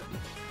out of it.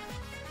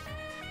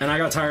 And I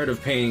got tired of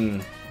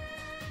paying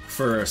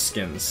for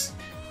skins.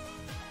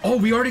 Oh,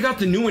 we already got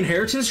the new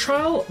inheritance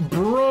trial?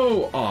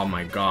 Bro, oh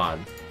my god.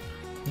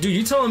 Dude,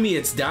 you telling me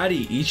it's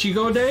Daddy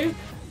Ichigo Day?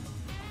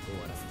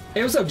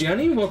 Hey, what's up,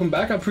 Gianni? Welcome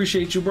back. I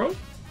appreciate you, bro.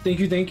 Thank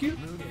you, thank you.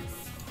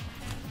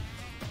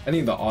 I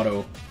think the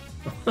auto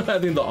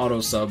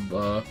sub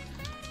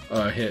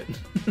hit.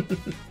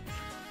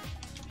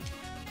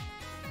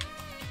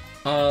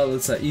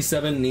 Let's say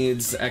E7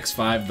 needs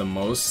X5 the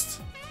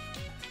most.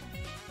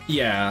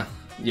 Yeah,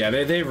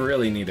 they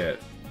really need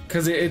it.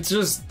 Cause it's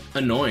just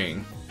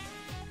annoying.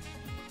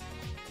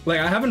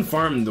 Like, I haven't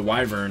farmed the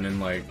Wyvern in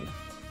like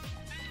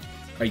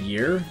a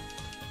year.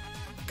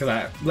 Cause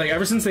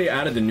ever since they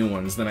added the new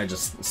ones, then I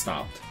just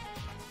stopped.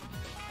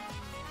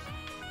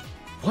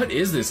 What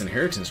is this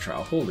inheritance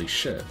trial? Holy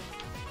shit.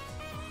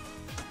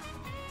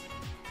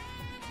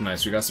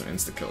 Nice, we got some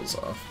insta kills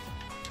off.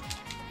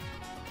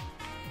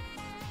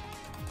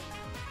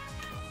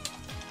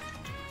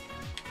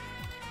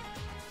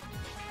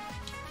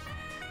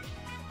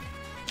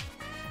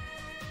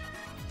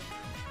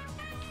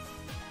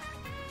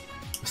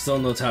 Still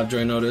no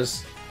Tapjoy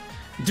notice.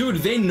 Dude,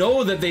 they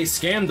know that they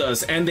scammed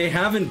us and they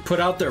haven't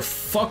put out their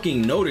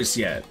fucking notice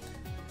yet.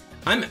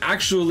 I'm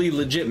actually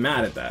legit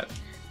mad at that.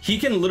 He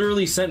can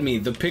literally send me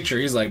the picture.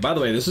 He's like, by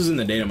the way, this is in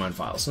the data mine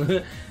files.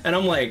 And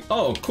I'm like,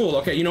 oh, cool.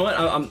 Okay, you know what?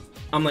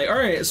 I'm like, all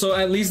right, so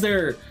at least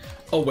they're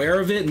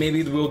aware of it.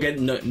 Maybe we'll get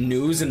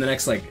news in the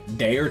next like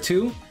day or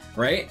two,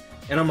 right?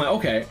 And I'm like,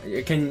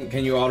 okay,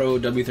 can you auto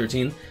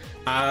W13?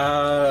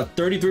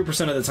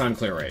 33% of the time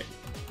clear rate.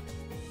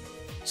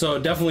 So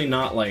definitely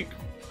not like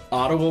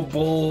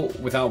autoable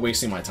without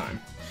wasting my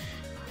time.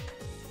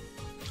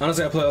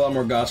 Honestly, I play a lot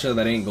more gacha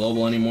that ain't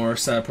global anymore.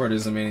 Sad part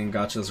is the main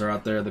gachas are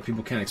out there that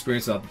people can't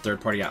experience without the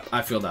third-party app.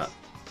 I feel that.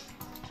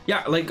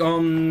 Yeah, like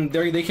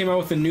they came out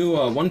with a new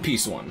One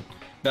Piece one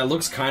that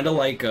looks kind of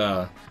like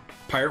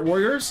Pirate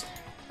Warriors,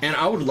 and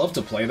I would love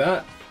to play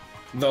that.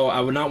 Though I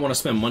would not want to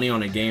spend money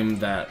on a game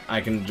that I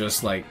can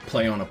just like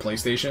play on a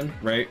PlayStation,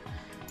 right?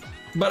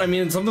 But I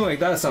mean, something like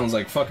that sounds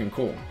like fucking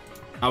cool.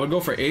 I would go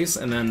for Ace,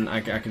 and then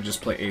I could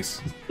just play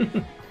Ace.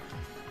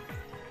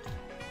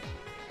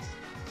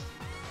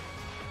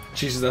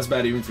 Jesus, that's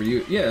bad even for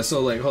you. Yeah,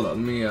 so like, hold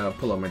on, let me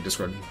pull up my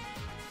Discord.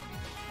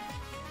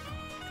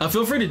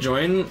 Feel free to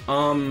join.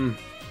 I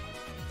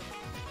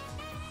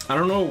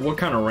don't know what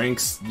kind of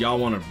ranks y'all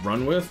want to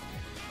run with.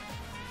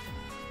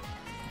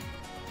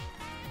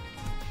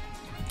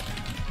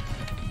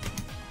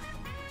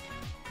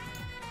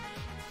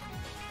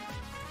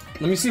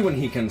 Let me see when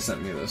he can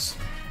send me this.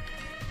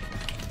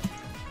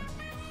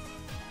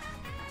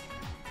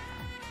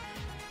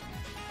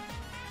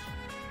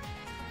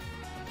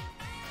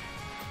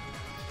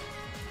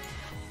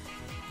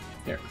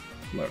 Here,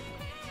 look.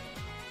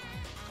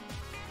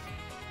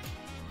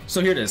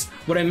 So here it is.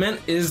 What I meant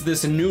is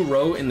this new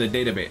row in the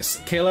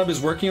database. Caleb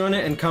is working on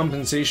it and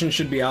compensation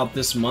should be out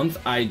this month,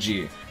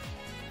 IG.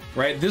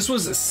 Right? This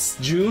was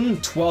June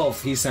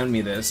 12th he sent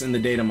me this in the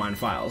data mine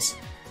files.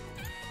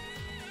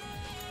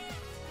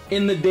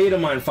 In the data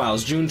mine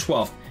files, June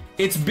 12th.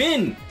 It's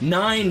been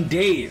 9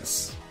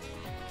 days.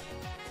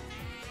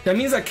 That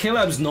means that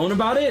Caleb's known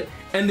about it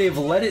and they've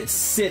let it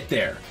sit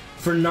there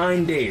for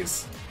 9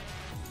 days.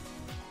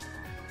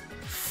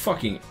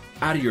 Fucking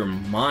out of your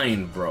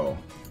mind, bro.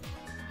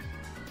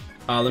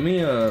 Let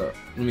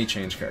me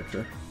change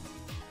character.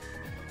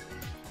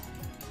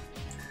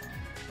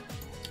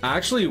 I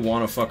actually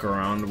want to fuck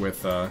around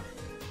with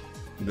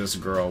this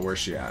girl. Where's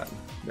she at?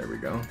 There we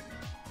go.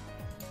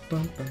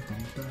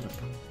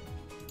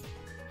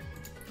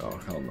 Oh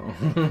hell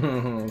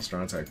no!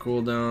 Strong attack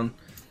cooldown.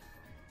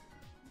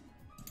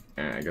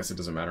 And I guess it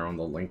doesn't matter on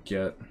the link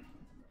yet.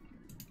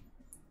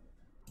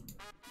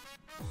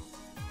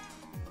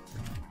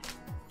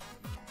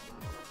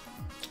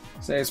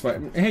 Say,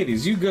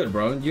 Hades, you good,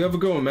 bro? You have a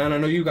good one, man. I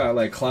know you got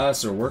like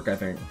class or work, I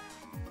think.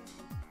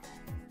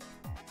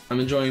 I'm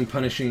enjoying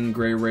punishing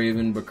Grey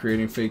Raven, but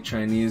creating fake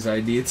Chinese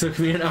ID. It took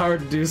me an hour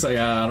to do so.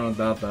 Yeah, I don't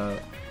doubt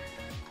that.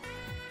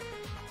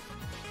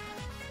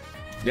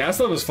 Yeah, I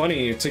thought it was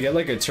funny to get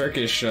like a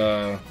Turkish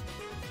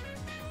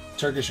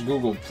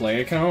Google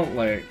Play account.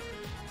 Like,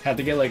 had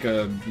to get like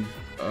a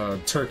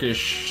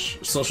Turkish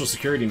social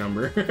security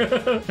number.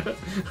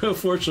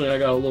 Unfortunately, I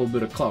got a little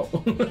bit of clout.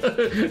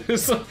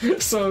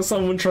 so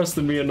someone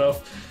trusted me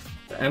enough,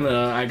 and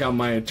I got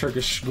my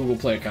Turkish Google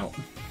Play account.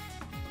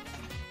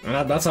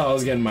 And that's how I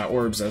was getting my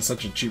orbs at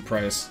such a cheap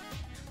price.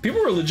 People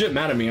were legit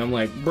mad at me. I'm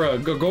like,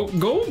 bruh,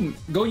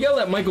 go yell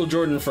at Michael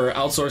Jordan for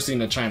outsourcing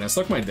to China.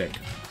 Suck my dick.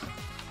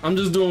 I'm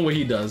just doing what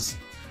he does.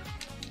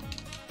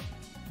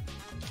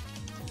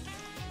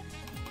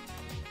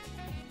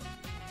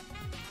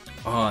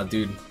 Aw, oh,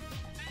 dude.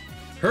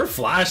 Her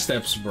flash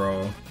steps,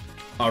 bro.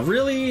 Oh,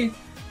 really?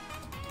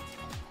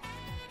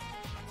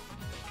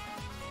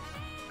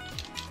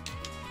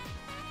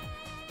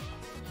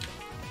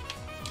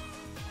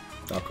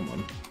 Oh, come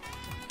on.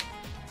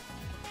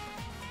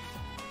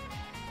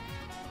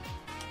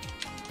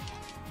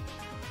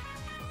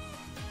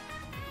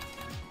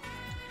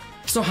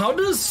 So how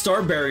does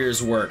star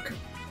barriers work?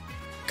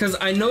 Because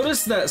I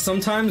noticed that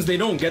sometimes they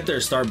don't get their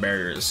star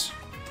barriers.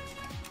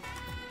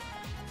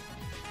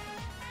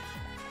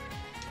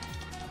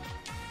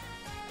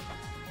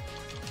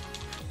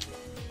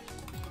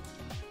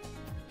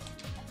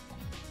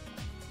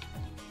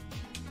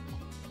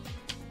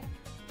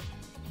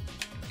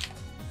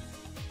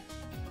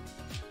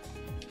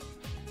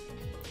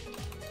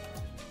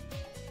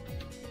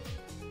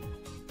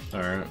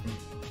 Alright.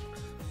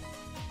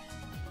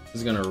 This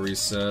is gonna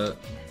reset.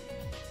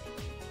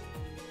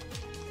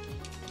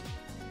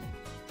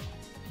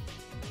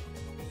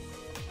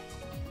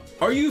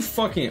 Are you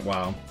fucking...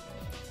 Wow.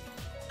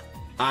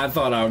 I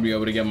thought I would be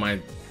able to get my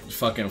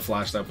fucking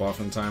flash step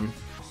off in time.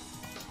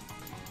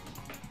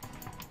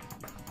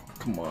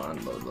 Come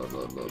on, load, load,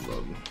 load, load,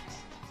 load.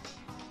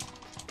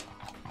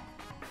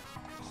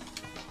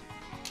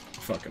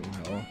 Fucking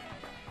hell.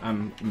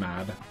 I'm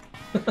mad.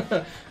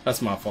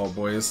 That's my fault,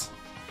 boys.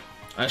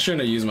 I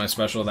shouldn't have used my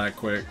special that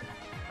quick.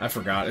 I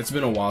forgot. It's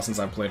been a while since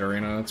I played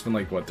Arena. It's been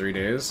like, what, 3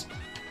 days?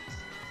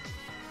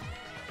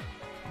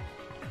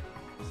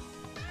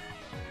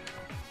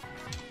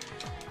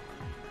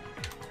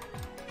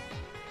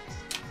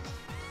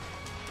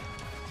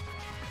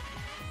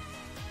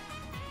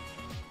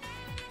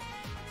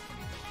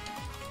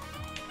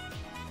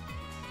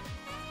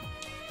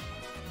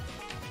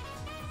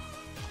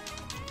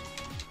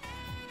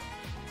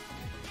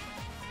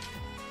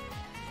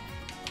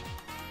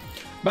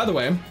 By the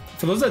way,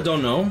 for those that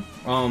don't know,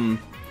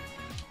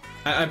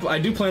 I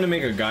do plan to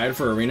make a guide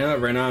for Arena.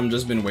 Right now, I'm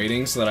just been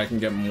waiting so that I can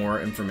get more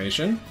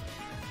information.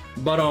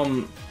 But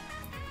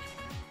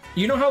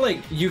you know how like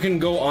you can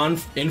go on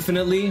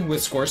infinitely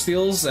with score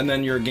steals and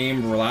then your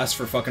game will last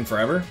for fucking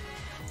forever?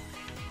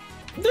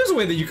 There's a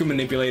way that you can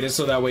manipulate it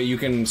so that way you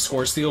can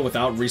score steal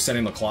without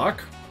resetting the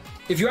clock.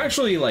 If you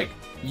actually like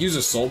use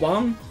a soul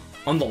bomb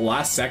on the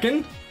last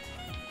second,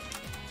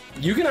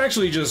 you can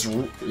actually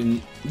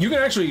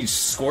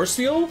score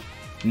steal,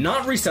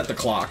 not reset the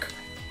clock,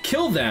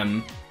 kill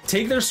them,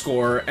 take their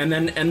score, and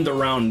then end the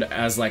round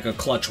as like a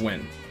clutch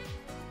win.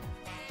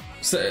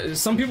 So,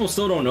 some people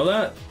still don't know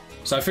that,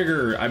 so I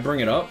figure I bring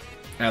it up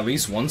at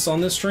least once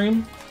on this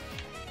stream.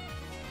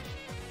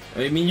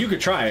 I mean, you could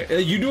try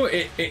it. You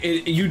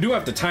do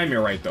have to time it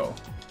right though.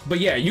 But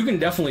yeah, you can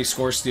definitely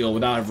score steal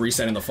without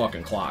resetting the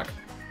fucking clock.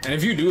 And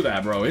if you do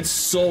that, bro, it's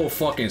so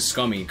fucking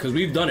scummy, because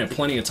we've done it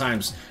plenty of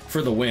times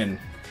for the win.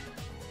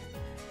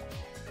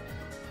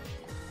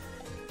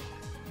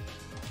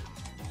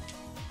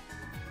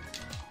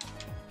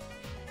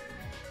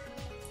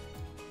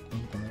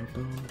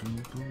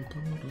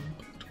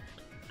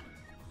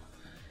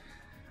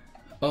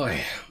 Oh,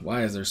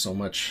 why is there so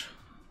much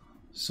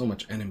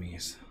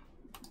enemies?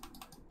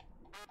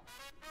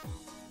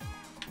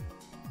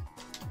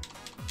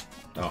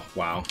 Oh,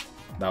 wow.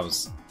 That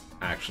was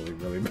actually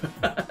really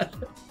bad.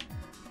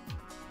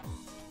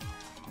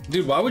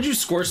 Dude, why would you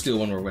score steal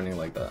when we're winning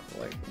like that?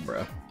 Like,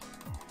 bruh.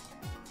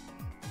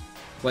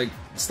 Like,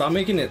 stop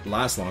making it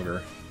last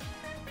longer.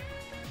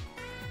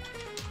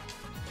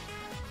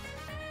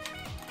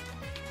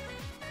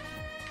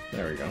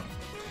 There we go.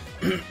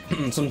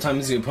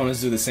 Sometimes the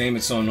opponents do the same,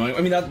 it's so annoying.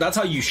 I mean, that's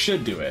how you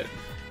should do it,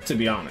 to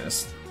be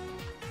honest.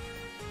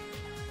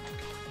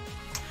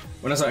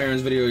 When I saw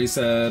Aaron's video, he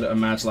said a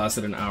match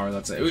lasted an hour,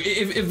 that's it.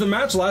 If the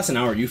match lasts an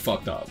hour, you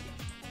fucked up.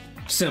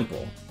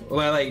 Simple.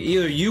 Like,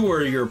 either you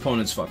or your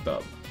opponent's fucked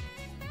up.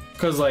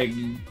 Cause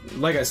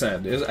like I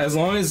said, as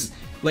long as,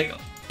 like,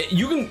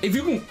 you can, if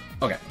you can,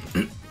 okay.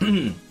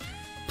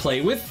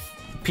 Play with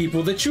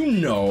people that you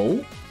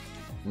know,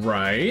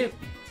 right?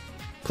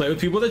 Play with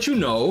people that you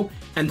know,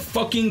 and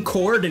fucking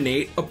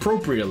coordinate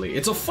appropriately.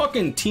 It's a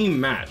fucking team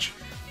match.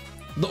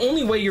 The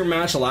only way your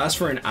match lasts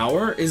for an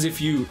hour is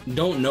if you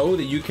don't know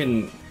that you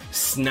can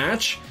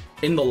snatch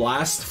in the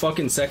last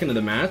fucking second of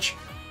the match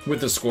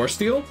with a score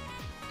steal,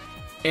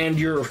 and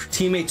your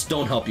teammates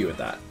don't help you with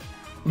that.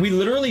 We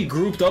literally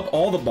grouped up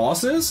all the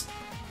bosses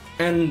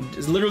and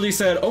literally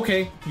said,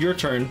 okay, your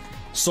turn.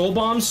 Soul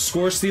bombs,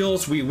 score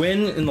steals, we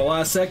win in the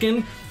last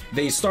second.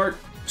 They start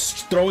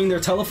throwing their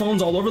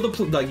telephones all over the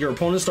place, like your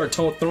opponents start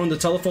throwing the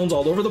telephones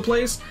all over the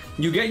place.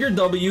 You get your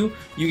W,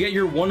 you get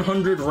your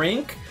 100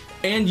 rank,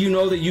 and you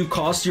know that you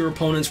cost your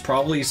opponents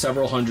probably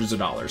several hundreds of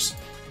dollars.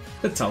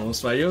 Tell them,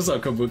 Spidey. What's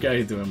up, Kabuki? How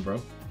you doing,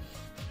 bro?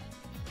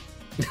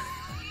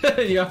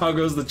 Yeah, how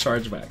goes the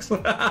chargebacks?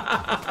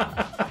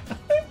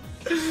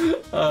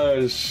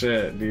 Oh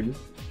shit, dude.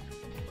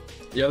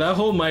 Yeah, that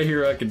whole My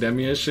Hero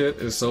Academia shit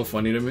is so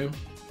funny to me.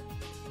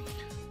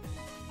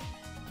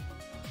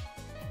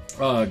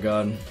 Oh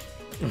god,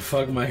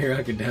 fuck My Hero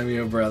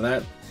Academia, bro.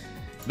 That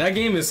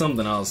game is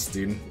something else,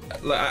 dude.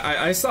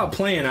 I stopped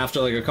playing after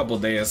like a couple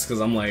days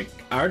because I'm like,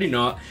 I already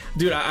know,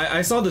 dude.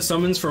 I saw the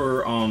summons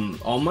for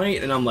All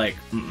Might and I'm like,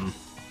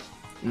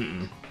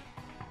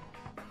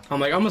 I'm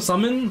like, I'm a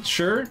summon,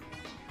 sure,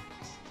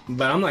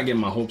 but I'm not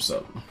getting my hopes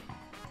up.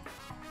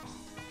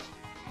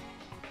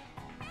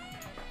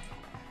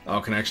 Oh,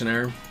 connection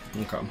error?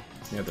 Okay.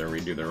 You have to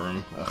redo the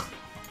room. Ugh.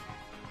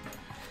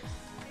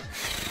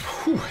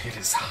 Whew, it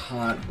is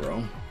hot,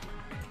 bro.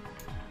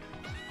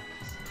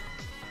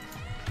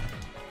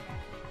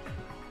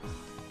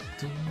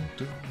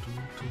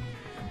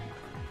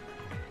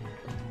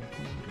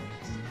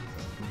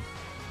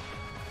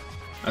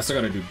 I still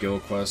gotta do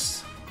guild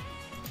quests.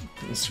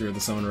 Screw the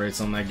summon rates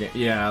on that game.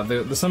 Yeah,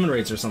 the summon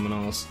rates are something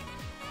else.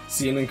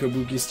 Cien and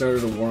Kabuki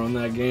started a war on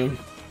that game.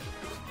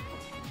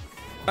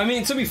 I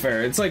mean, to be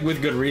fair, it's like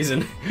with good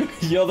reason.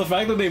 Yo, the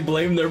fact that they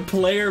blamed their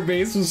player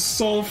base was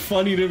so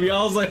funny to me.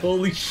 I was like,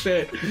 holy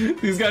shit.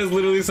 These guys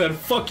literally said,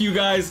 fuck you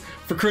guys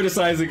for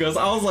criticizing us.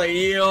 I was like,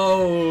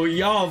 yo,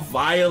 y'all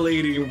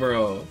violating,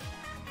 bro.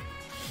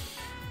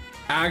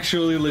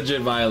 Actually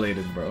legit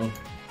violated, bro.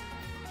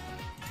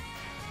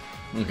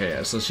 Okay,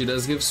 yeah, so she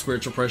does give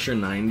spiritual pressure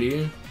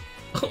 90.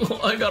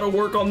 I gotta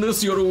work on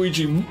this,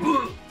 Yoruichi.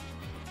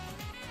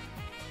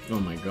 Oh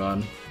my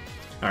god.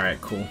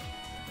 Alright, cool.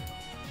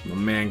 My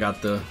man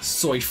got the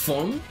soy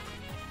phone.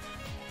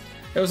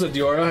 Hey, what's up,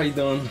 Diora? How you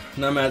doing?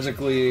 Not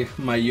magically,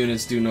 my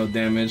units do no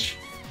damage.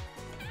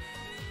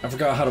 I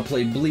forgot how to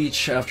play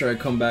Bleach after I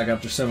come back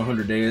after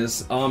 700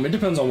 days. It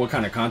depends on what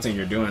kind of content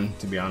you're doing,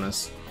 to be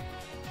honest.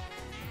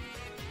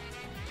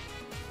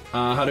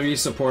 How do you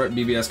support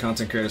BBS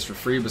content creators for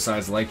free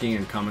besides liking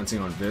and commenting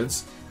on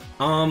vids?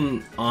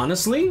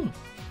 Honestly,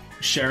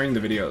 sharing the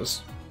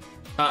videos.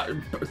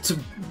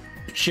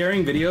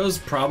 Sharing videos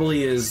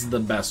probably is the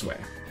best way.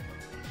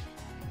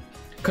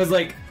 Cause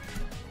like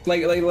put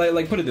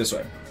it this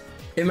way.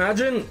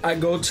 Imagine I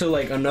go to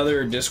like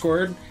another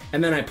Discord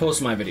and then I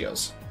post my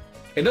videos.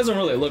 It doesn't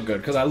really look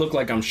good because I look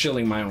like I'm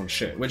shilling my own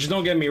shit. Which,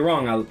 don't get me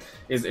wrong,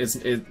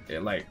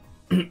 like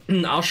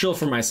I'll shill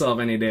for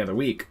myself any day of the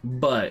week,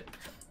 but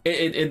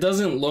it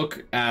doesn't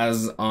look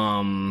as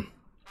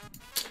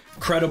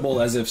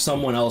credible as if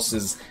someone else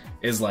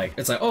is like,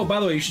 it's like, oh, by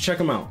the way, you should check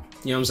them out.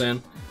 You know what I'm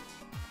saying?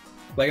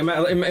 Like,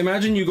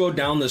 imagine you go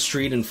down the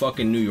street in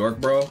fucking New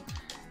York, bro,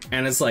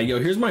 and it's like, yo,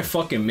 here's my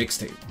fucking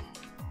mixtape. You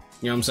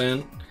know what I'm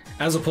saying?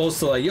 As opposed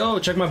to like, yo,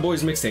 check my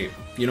boy's mixtape.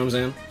 You know what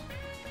I'm saying?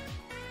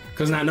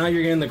 Because now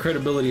you're getting the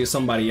credibility of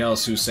somebody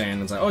else who's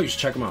saying, it's like, oh, you should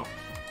check them out.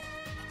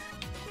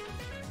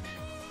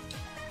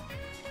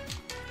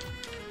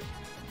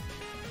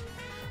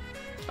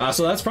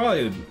 So that's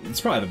probably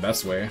the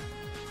best way.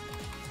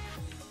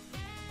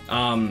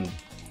 And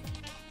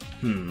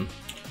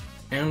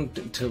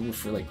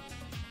for like,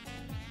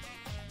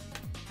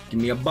 give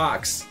me a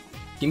box.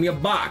 Give me a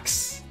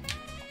box.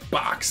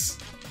 Box.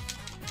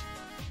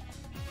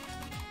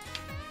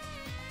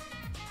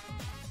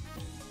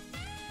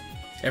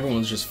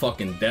 Everyone's just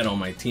fucking dead on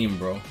my team,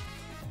 bro.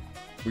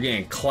 We're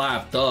getting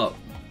clapped up.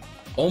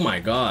 Oh my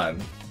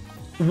god.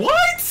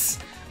 What?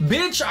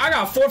 Bitch, I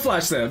got 4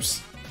 flash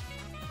steps.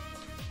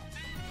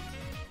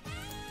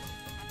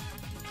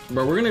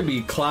 But we're gonna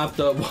be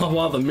clapped up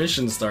while the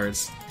mission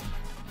starts.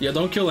 Yeah,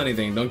 don't kill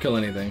anything. Don't kill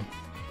anything.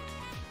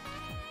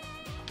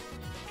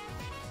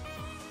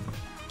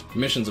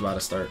 Mission's about to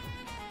start.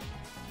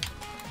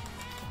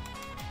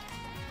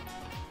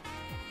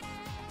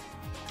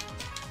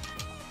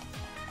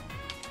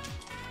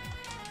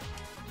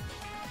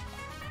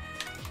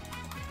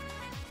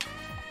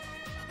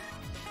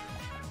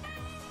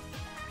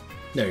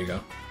 There you go.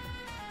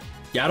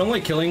 Yeah, I don't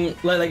like killing.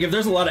 Like if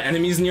there's a lot of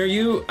enemies near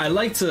you, I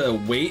like to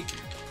wait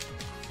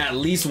at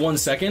least 1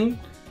 second,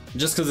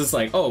 just because it's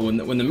like, oh,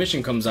 when the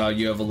mission comes out,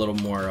 you have a little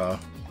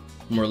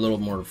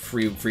more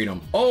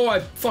freedom. Oh, I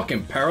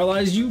fucking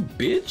paralyzed you,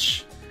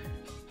 bitch.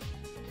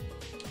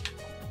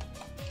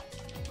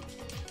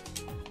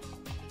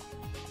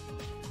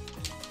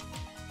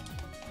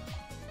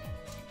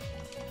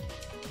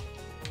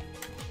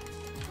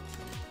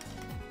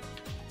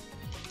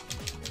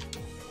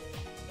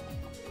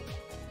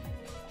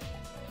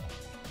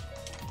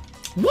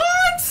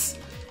 What?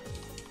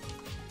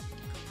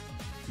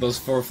 Those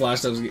 4 flash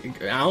steps,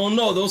 I don't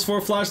know, those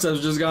 4 flash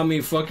steps just got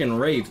me fucking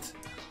raped.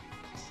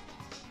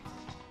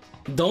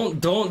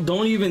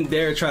 Don't even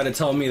dare try to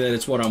tell me that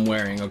it's what I'm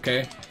wearing,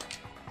 okay?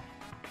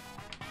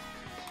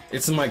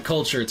 It's in my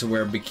culture to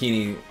wear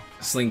bikini,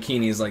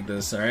 slinkinis like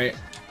this, alright?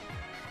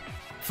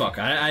 Fuck,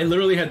 I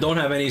literally don't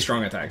have any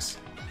strong attacks.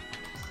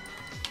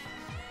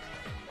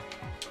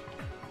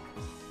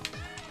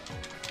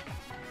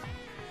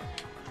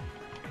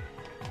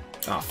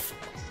 Oh,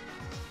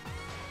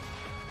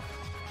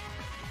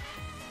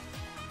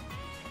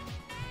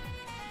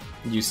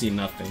 you see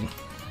nothing.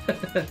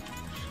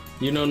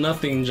 You know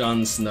nothing,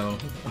 Jon Snow.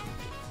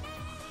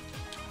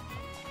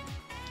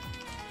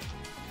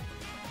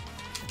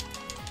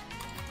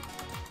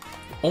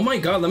 Oh my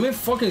god, let me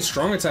fucking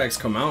strong attacks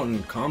come out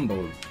and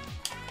combo.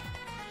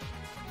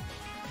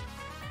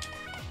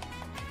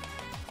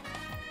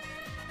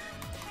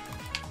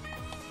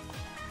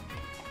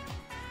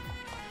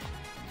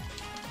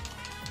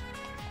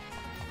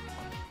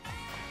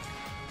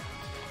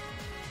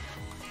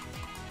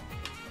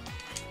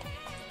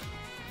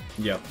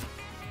 Yep.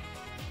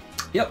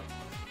 Yep.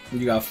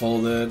 You got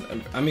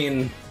folded. I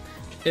mean,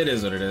 it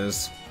is what it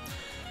is.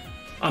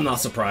 I'm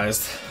not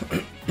surprised.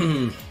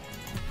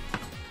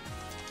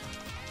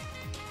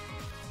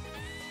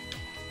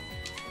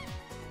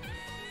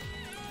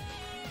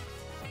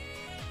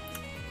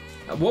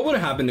 What would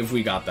have happened if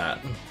we got that?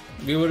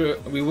 We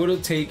would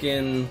have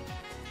taken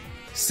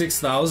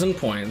 6,000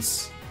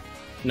 points.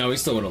 No, we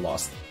still would have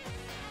lost.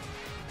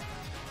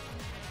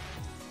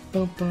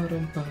 Do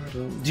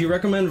you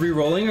recommend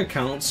re-rolling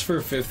accounts for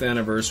 5th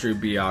anniversary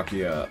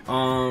Byakuya?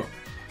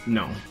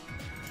 No.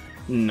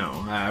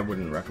 No, I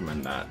wouldn't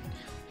recommend that.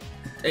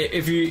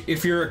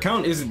 If your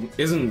account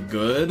isn't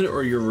good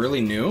or you're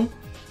really new,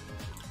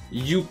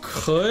 you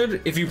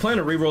could, if you plan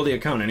to re-roll the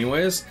account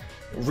anyways,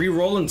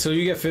 re-roll until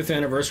you get 5th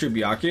anniversary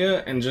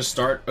Byakuya and just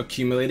start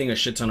accumulating a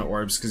shit ton of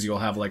orbs, because you'll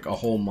have like a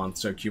whole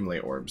month to accumulate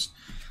orbs.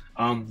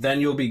 Then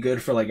you'll be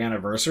good for like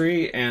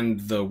anniversary and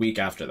the week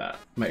after that.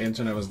 My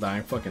internet was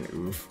dying, fucking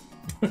oof.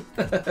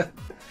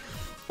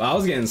 I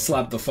was getting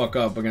slapped the fuck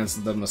up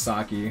against the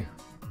Masaki.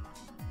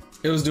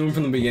 It was doomed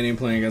from the beginning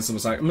playing against the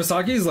Masaki.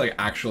 Masaki's like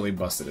actually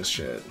busted as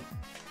shit.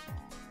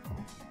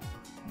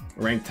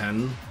 Rank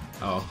 10?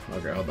 Oh,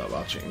 okay, hold up,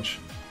 I'll change.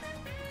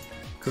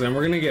 Cause then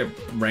we're gonna get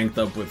ranked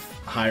up with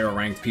higher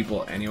ranked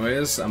people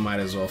anyways. I might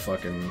as well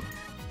fucking...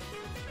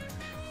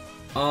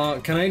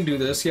 can I do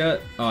this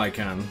yet? Oh, I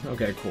can.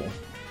 Okay, cool.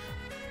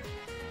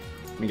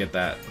 Let me get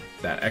that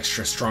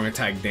extra strong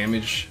attack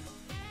damage.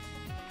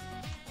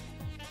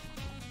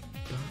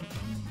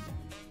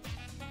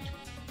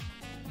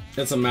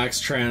 It's a max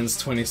trans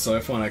 20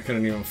 Soifo and I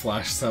couldn't even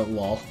flash that,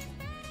 lol.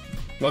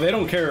 Well, they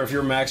don't care if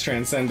you're max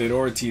transcended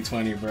or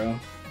T20, bro.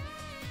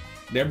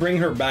 They bring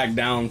her back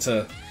down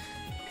to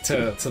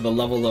the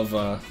level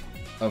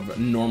of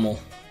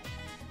normal.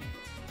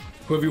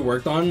 Who have you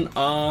worked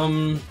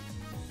on?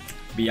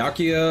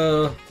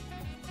 Byakuya,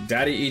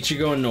 Daddy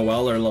Ichigo, and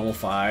Noelle are level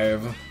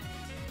 5.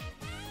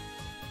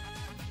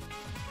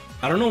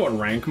 I don't know what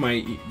rank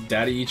my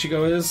Daddy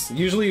Ichigo is.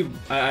 Usually,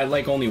 I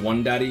like only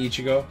one Daddy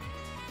Ichigo,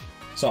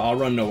 so I'll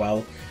run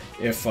Noelle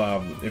if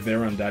they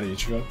run Daddy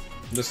Ichigo,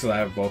 just because I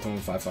have both of them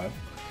 5/5.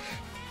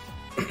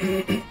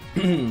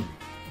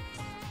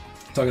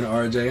 Talking to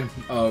RJ.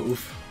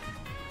 Oof.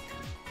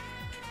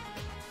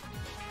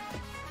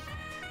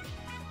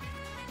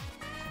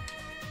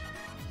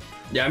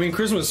 Yeah, I mean,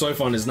 Christmas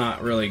Soifon is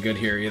not really good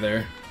here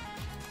either.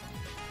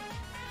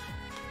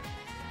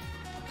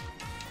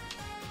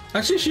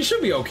 Actually, she should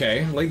be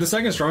okay. Like, the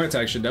second strong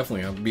attack should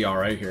definitely be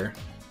alright here.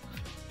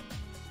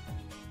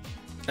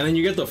 And then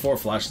you get the 4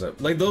 flash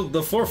step. Like,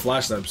 the 4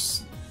 flash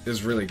steps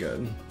is really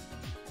good.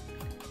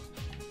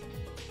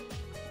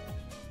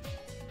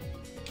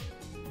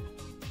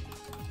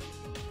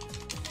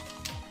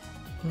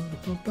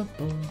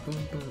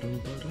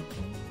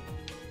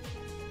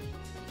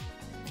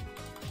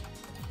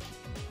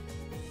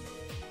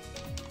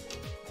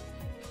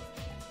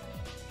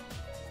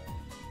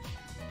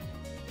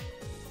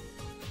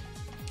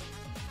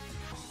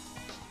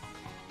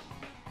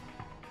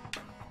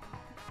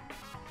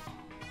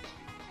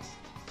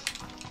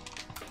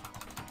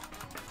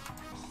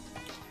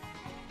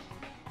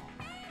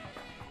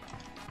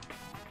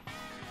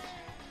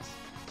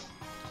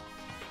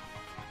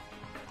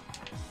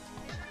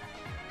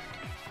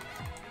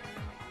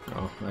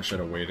 Oh, I should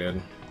have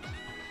waited.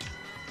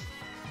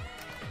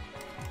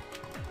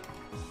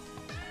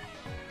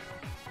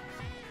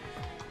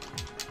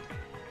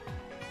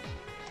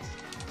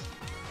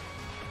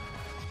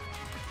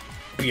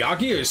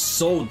 Byakuya is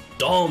so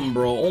dumb,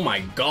 bro. Oh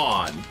my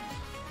god.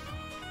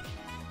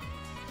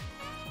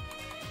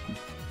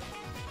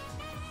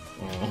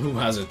 Oh, who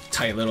has a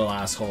tight little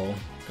asshole?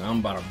 I'm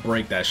about to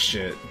break that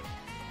shit.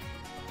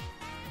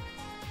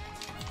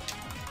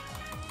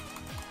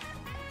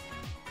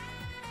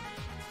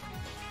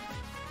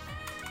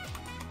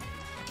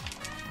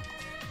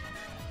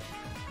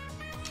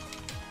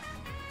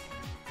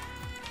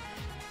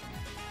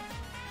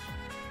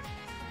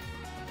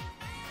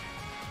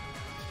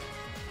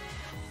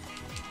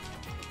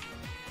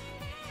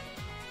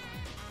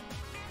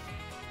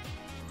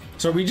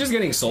 So are we just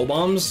getting soul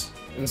bombs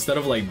instead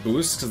of like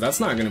boosts? Because that's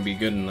not going to be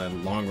good in the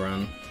long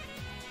run.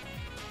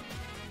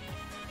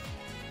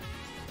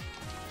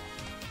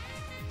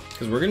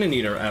 Because we're going to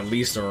need at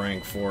least a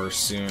rank 4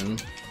 soon.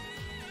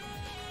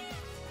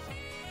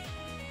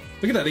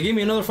 Look at that, they gave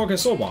me another fucking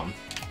soul bomb.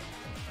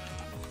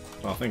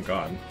 Oh, thank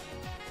god.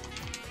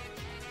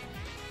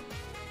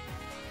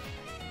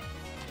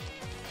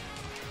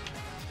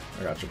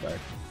 I got your back.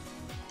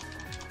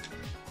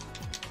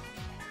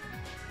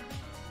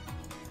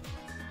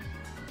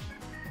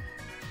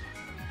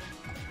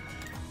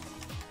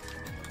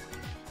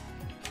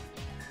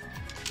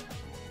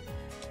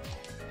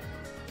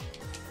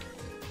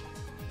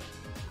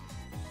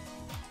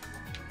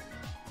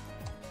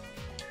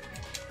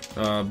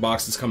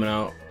 Box is coming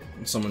out.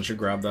 Someone should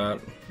grab that.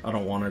 I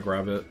don't want to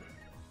grab it.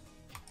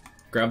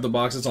 Grab the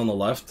box that's on the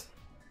left.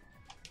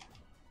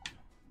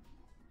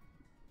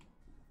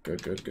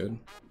 Good, good, good.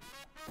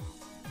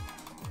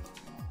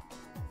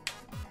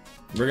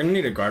 We're gonna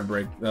need a guard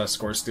break,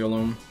 score steal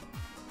loom.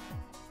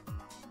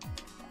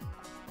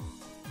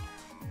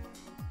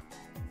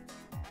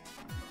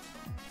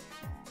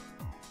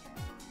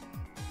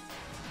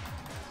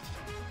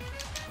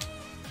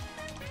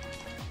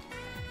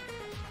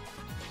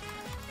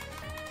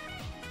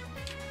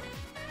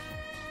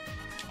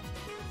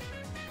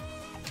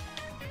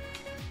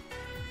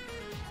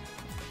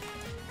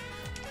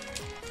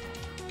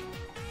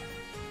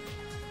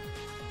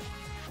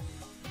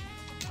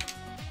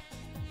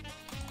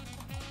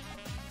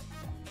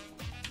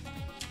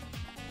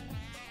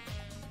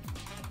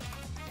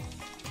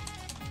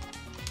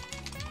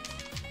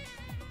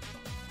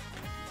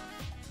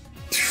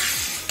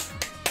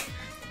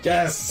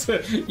 Yes!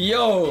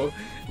 Yo!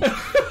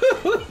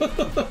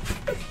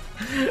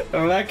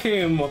 That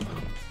came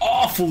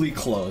awfully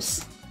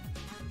close.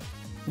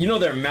 You know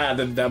they're mad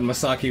that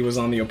Masaki was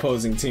on the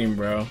opposing team,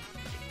 bro.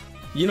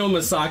 You know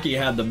Masaki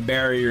had the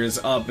barriers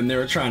up and they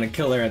were trying to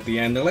kill her at the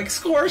end. They're like,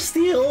 score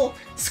steal!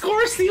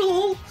 Score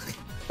steal!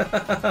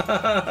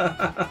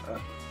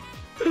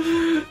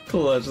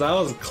 Clutch, that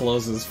was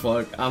close as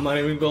fuck. I'm not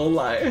even gonna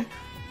lie.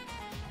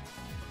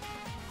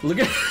 Look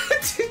at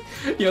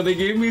yo, they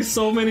gave me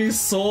so many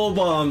soul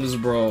bombs,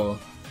 bro.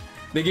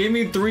 They gave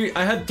me 3.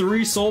 I had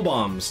 3 soul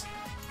bombs.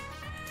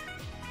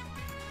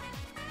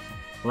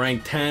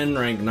 Rank 10,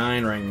 rank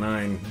 9, rank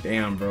 9.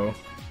 Damn, bro.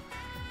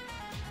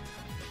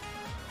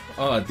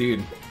 Oh,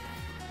 dude.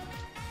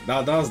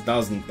 That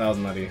was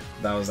nutty.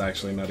 That was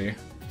actually nutty.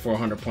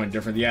 400-point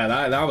difference. Yeah,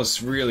 that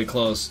was really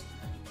close.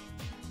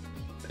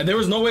 And there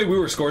was no way we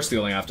were score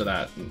stealing after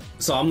that.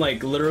 So I'm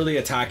like literally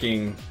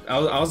attacking.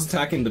 I was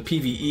attacking the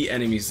PvE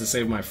enemies to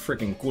save my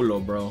freaking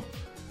culo, bro.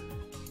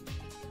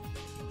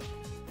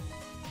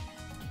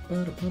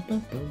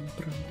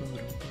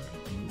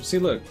 See,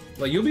 look,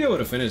 like you'll be able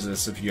to finish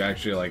this if you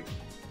actually like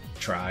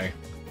try.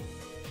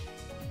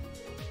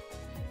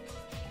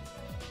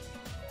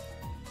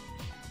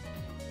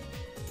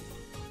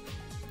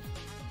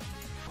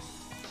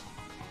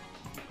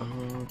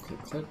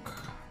 Click, click.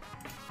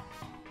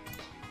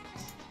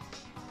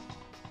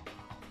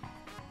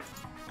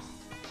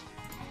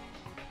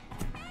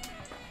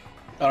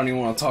 I don't even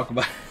want to talk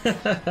about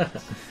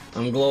it.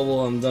 I'm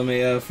global, I'm dumb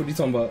AF. What are you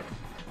talking about?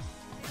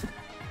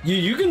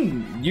 You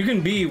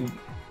can be,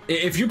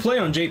 if you play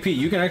on JP,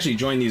 you can actually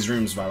join these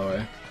rooms, by the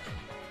way.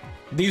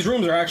 These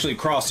rooms are actually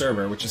cross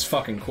server, which is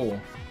fucking cool.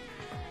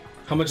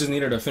 How much is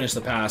needed to finish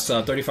the pass?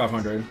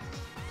 3,500.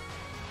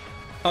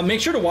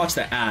 Make sure to watch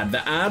the ad.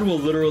 The ad will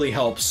literally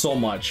help so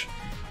much.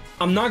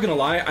 I'm not gonna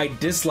lie, I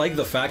dislike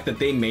the fact that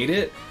they made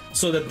it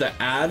so that the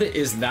ad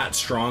is that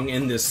strong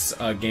in this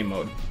game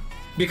mode.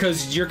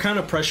 Because you're kind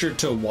of pressured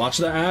to watch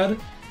the ad.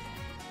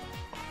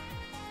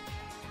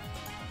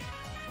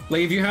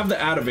 Like, if you have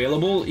the ad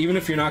available, even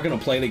if you're not going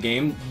to play the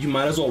game, you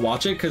might as well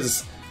watch it,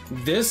 because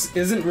this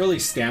isn't really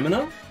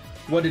stamina.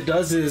 What it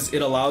does is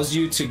it allows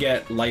you to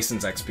get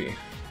license XP.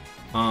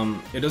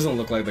 It doesn't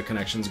look like the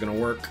connection's going to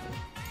work.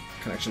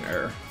 Connection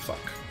error. Fuck.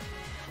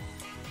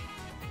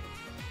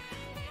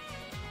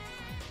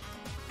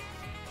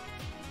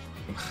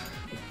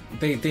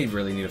 They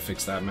really need to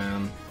fix that,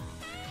 man.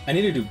 I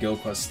need to do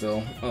guild quest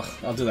still. Ugh,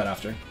 I'll do that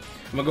after. I'm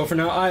gonna go for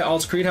now. Alright,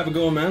 Alts Creed, have a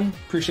go, man.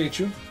 Appreciate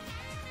you.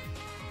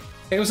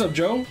 Hey, what's up,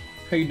 Joe?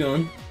 How you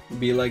doing?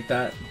 Be like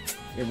that.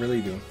 You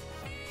really do.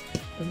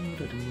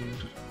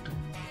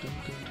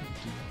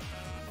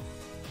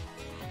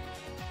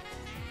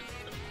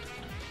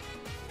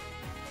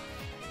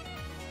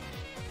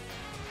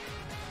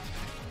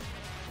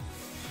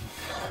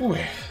 Ooh.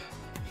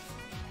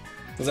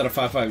 Was that a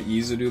 5.5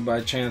 Izudu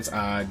by chance?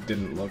 I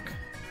didn't look.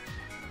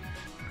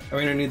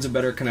 Arena needs a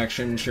better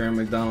connection. Sharing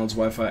McDonald's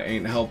Wi-Fi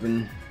ain't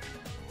helping.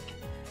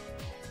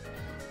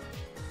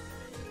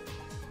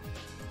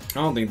 I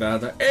don't think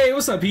that. Hey,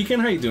 what's up,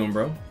 Pekin? How you doing,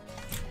 bro?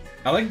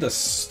 I like the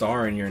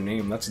star in your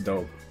name. That's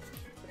dope.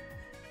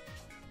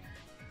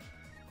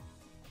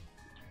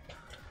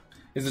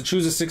 Is the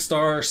Choose a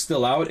 6-star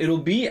still out? It'll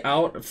be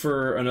out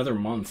for another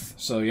month.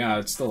 So yeah,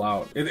 it's still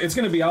out. It's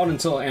gonna be out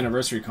until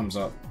anniversary comes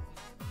up.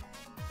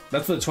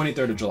 That's the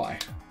 23rd of July.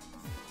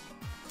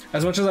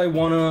 As much as I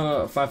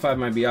wanna 5.5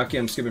 my Byakuya,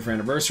 I'm skipping for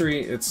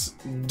anniversary. It's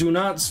do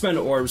not spend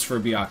orbs for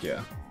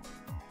Byakuya.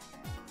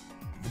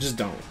 Just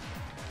don't.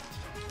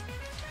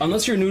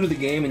 Unless you're new to the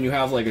game and you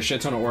have like a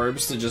shit ton of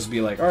orbs to just be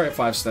like, alright,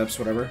 5 steps,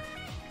 whatever.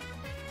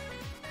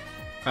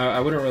 I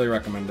wouldn't really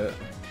recommend it.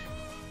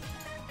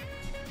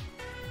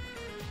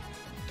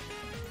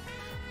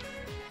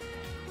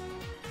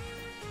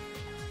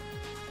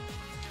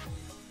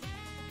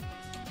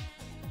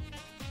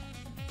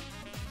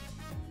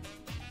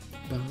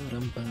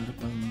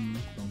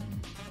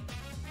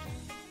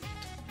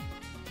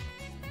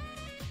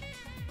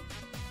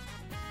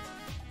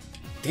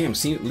 Damn,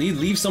 see,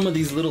 leave some of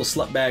these little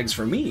slut bags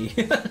for me.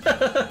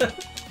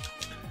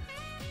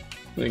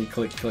 Then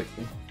click.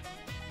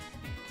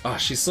 Ah, oh,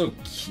 she's so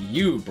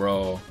cute,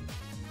 bro.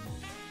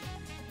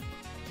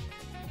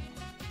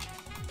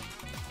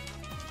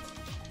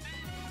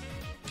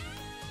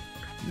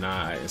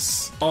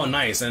 Nice. Oh,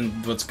 nice.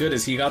 And what's good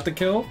is he got the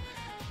kill.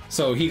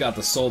 So he got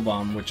the soul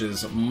bomb, which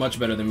is much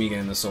better than me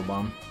getting the soul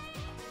bomb.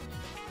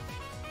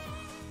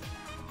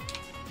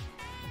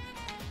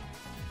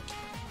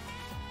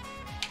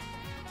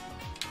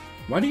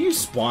 Why do you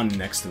spawn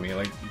next to me?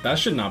 Like, that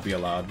should not be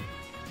allowed.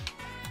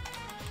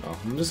 Oh,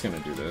 I'm just gonna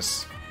do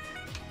this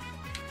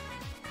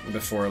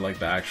before, like,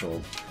 the actual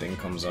thing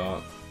comes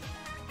out.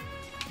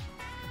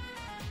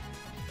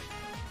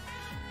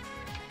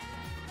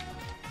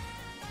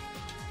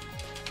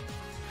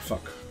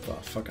 Fuck.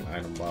 Fucking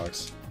item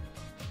box.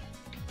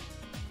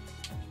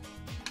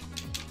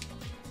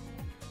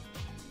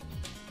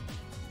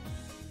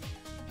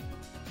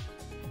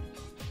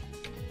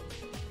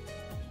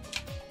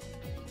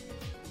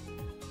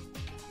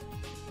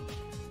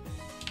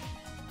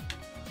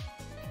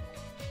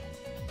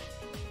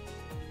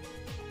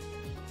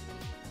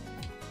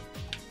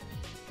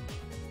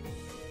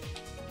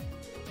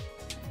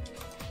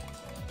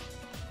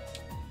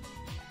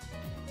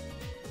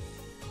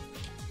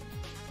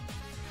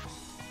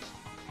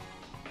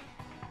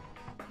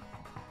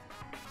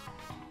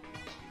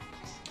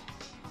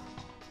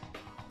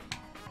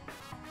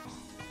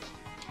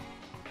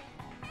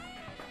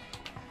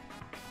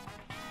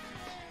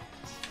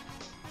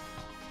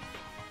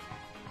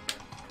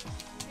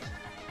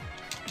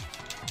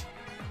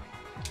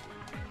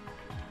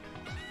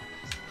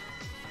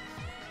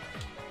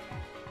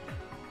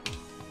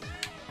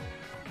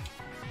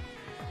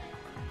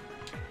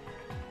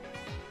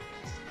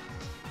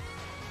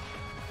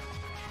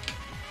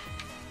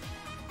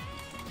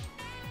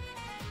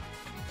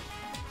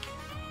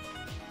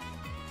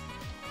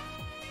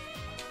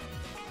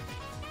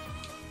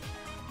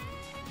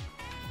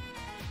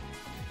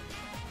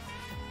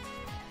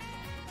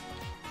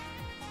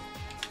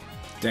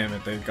 Damn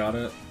it, they got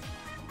it.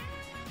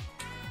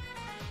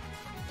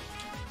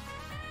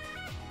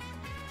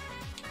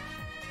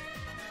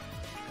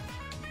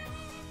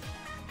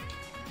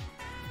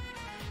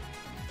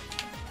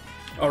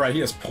 Alright,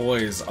 he has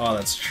poise. Oh,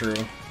 that's true.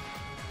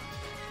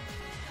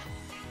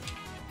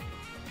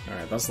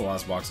 Alright, that's the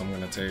last box I'm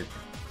gonna take.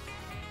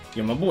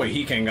 Yeah, my boy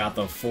Hekan got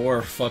the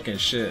 4 fucking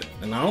shit.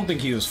 And I don't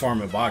think he was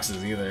farming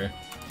boxes either.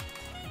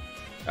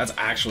 That's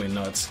actually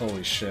nuts.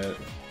 Holy shit.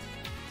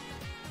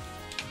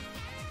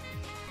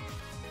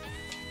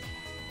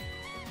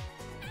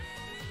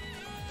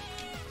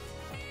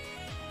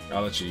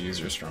 I'll let you use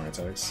your strong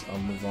attacks. I'll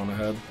move on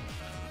ahead.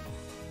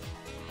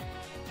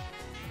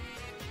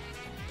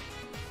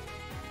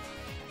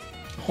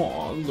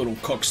 Aw, little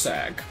cuck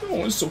sack.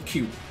 Oh, it's so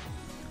cute.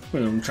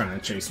 When I'm trying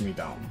to chase me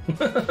down.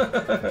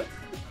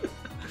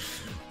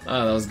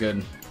 Oh, that was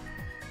good.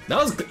 That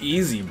was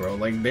easy, bro.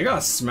 Like, they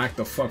got smacked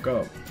the fuck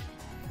up.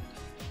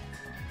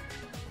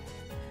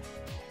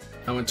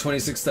 I went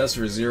 26 steps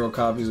for 0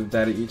 copies of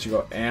Daddy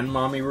Ichigo and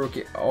Mommy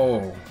Rookie.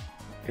 Oh.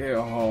 Ew,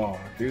 oh,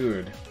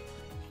 dude.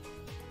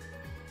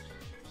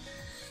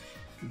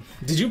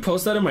 Did you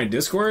post that in my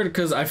Discord?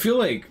 Because I feel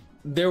like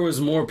there was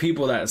more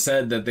people that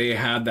said that they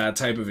had that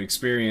type of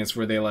experience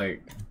where they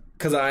like...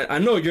 Because I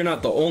know you're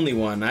not the only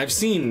one. I've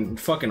seen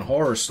fucking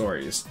horror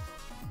stories.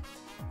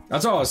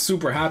 That's why I was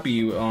super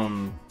happy,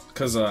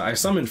 because I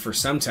summoned for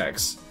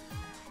Semtex.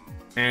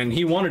 And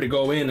he wanted to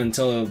go in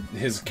until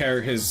his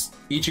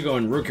Ichigo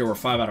and Rukia were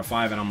 5 out of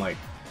 5, and I'm like,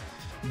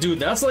 dude,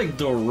 that's like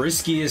the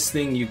riskiest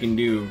thing you can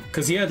do.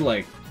 Because he had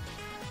like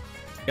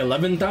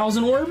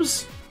 11,000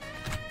 orbs?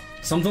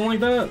 Something like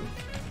that?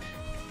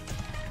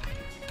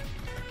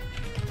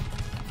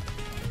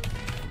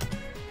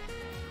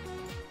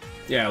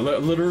 Yeah,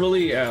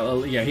 literally,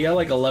 yeah, he had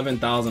like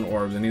 11,000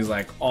 orbs, and he's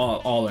like,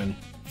 all in.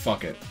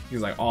 Fuck it.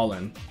 He's like, all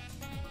in.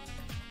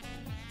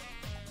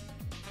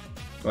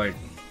 Like,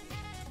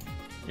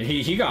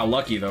 he got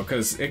lucky though,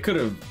 because it could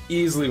have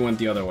easily went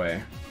the other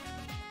way.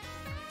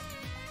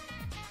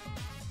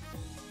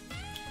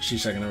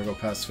 Sheesh, I can never go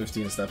past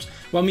 15 steps.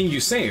 Well, I mean, you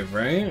save,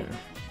 right?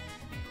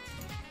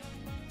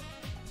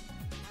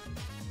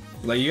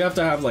 Like, you have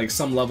to have like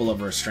some level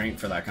of restraint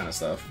for that kind of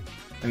stuff.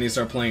 And you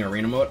start playing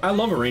arena mode. I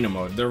love arena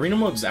mode. The arena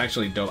mode is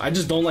actually dope. I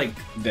just don't like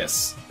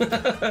this.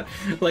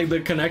 Like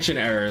the connection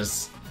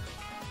errors.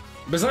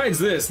 Besides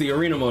this, the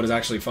arena mode is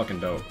actually fucking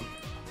dope.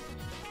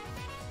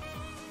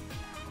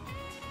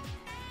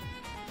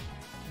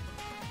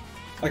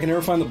 I can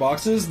never find the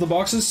boxes. The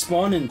boxes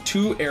spawn in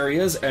 2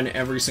 areas in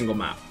every single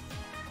map.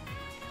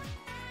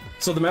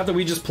 So the map that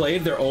we just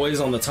played, they're always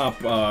on the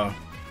top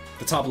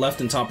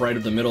left and top right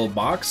of the middle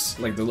box,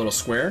 like the little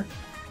square.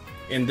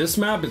 In this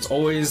map, it's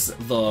always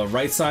the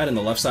right side and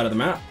the left side of the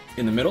map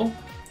in the middle.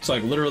 So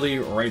like literally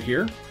right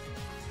here.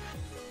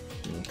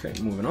 Okay,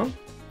 moving on.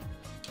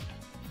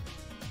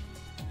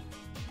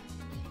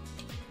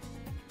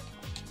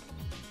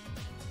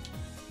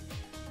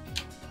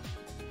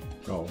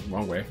 Oh,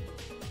 wrong way.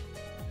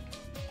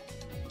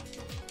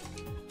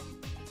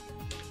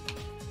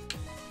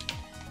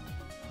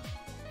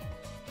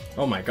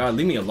 Oh my god,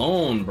 leave me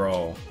alone,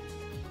 bro.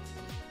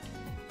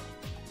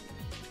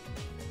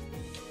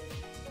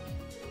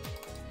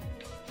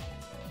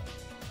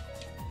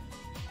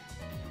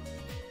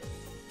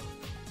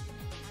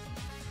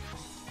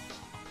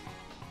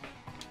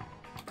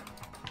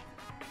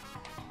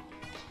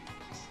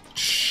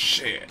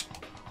 Shit.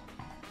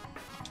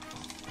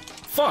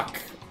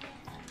 Fuck.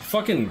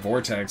 Fucking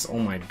Vortex, oh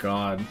my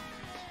god.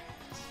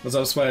 What's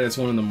up, Spite? It's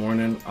 1 in the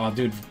morning. Oh,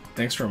 dude,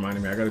 thanks for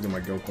reminding me. I gotta do my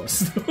guild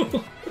quest.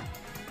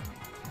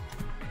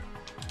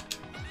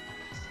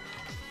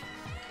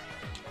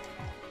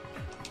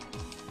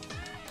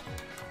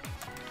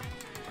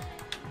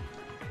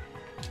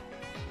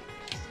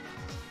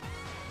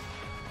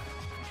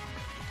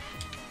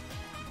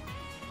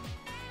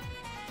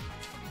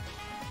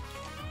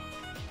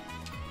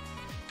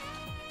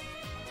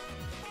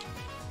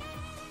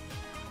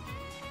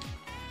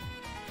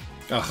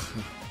 Ugh,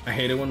 I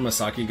hate it when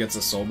Masaki gets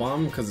a soul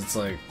bomb, because it's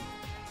like...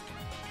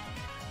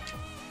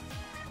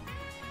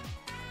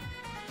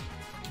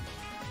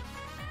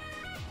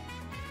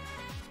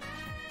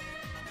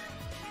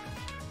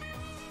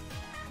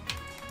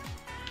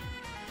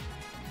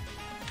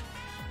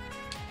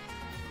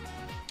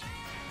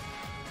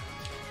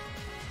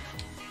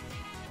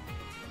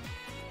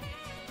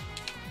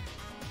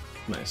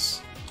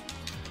 Nice.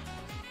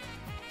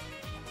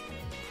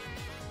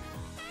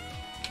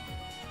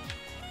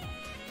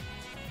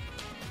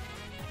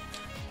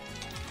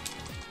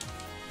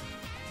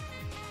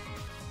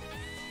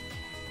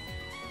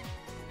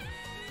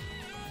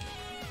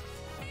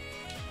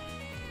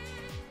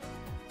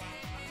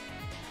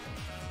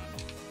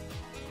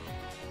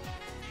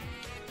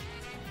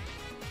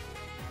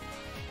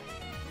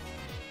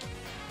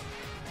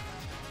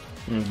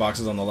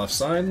 Boxes on the left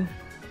side.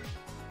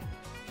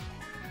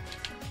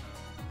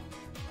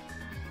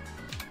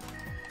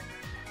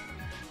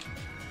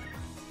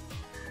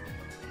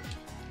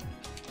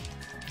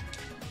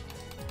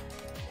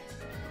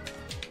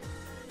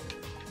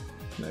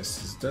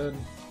 Nice, he's dead.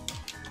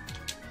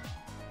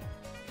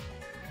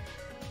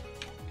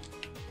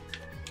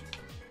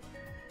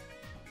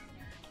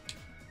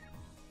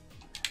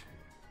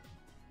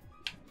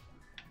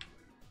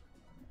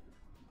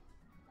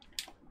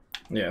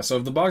 Yeah, so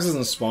if the box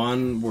doesn't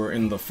spawn, we're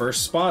in the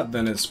first spot,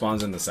 then it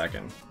spawns in the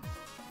second.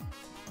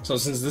 So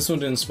since this one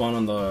didn't spawn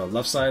on the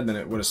left side, then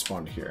it would have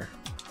spawned here.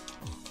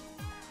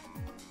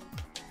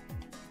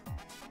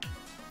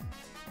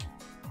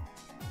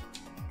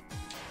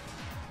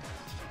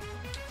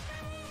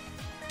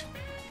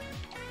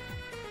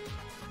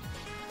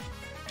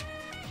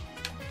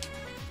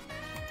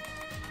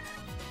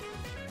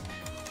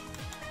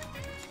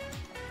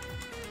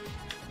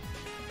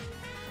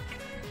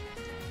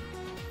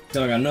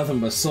 I got nothing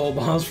but soul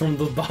bombs from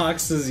the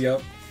boxes,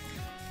 yep.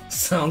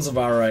 Sounds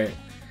about right.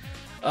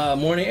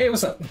 Morning, hey,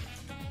 what's up?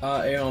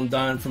 Hey, I'm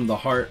dying from the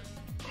heart.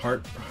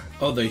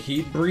 Oh, the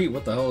heat brie?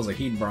 What the hell is a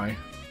heat brie?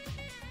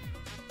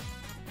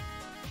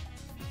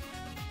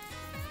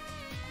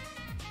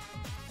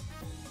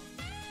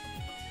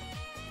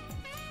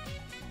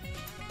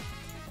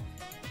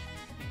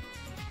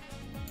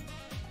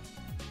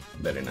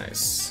 Very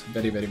nice.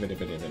 Very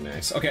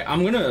nice. Okay,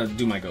 I'm gonna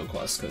do my guild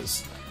quest,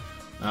 because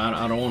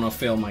I don't want to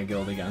fail my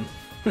guild again.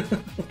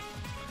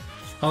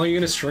 How long are you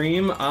gonna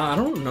stream? I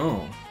don't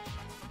know.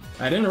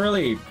 I didn't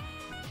really...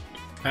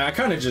 I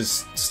kind of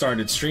just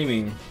started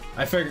streaming.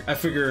 I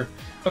figure,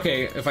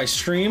 okay, if I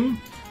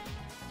stream,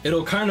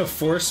 it'll kind of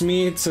force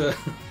me to...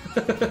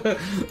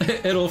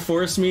 it'll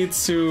force me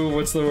to...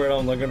 What's the word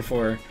I'm looking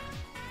for?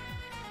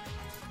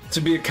 To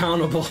be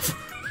accountable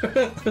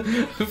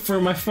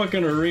for my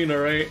fucking arena,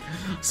 right?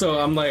 So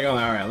I'm like, oh,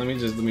 alright, let me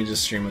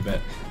just stream a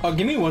bit. Oh,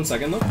 give me 1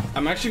 second though.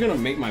 I'm actually gonna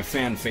make my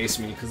fan face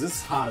me, because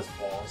it's hot as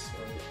balls.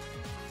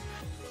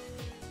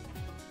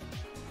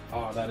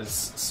 Oh, that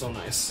is so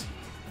nice.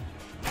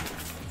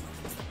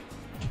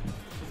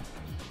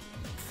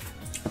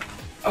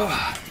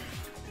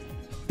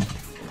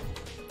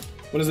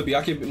 What is it,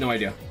 Byakuya? No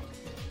idea.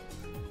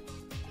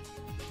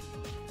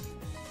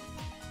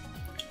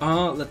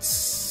 Let's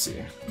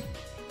see.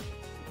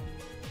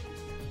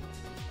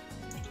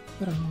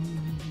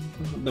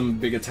 Them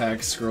big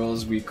attack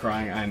scrolls be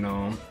crying, I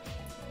know.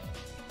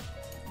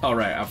 Oh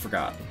right, I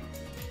forgot.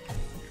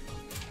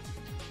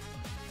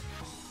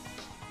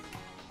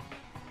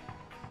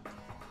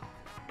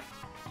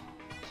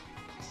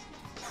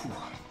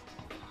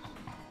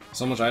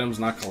 So much items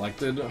not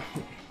collected.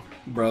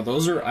 Bro,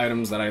 those are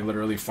items that I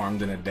literally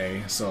farmed in a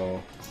day,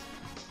 so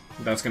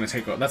that's gonna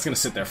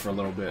sit there for a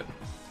little bit.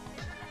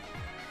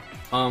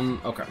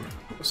 Okay.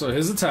 So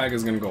his attack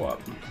is gonna go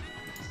up.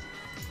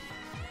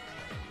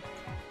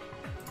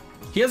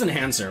 He has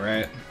Enhancer,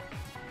 right?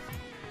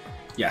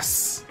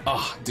 Yes.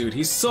 Oh, dude,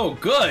 he's so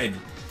good!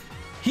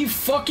 He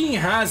fucking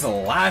has a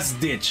Last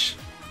Ditch.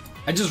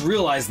 I just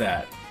realized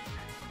that.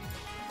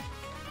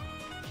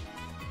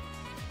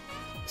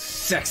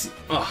 Sexy.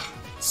 Oh,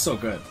 so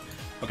good.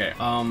 Okay,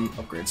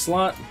 upgrade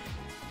slot.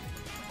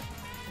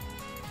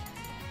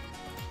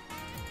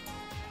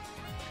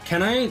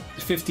 Can I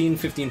 15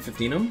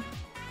 him?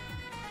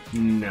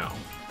 No.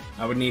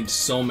 I would need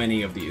so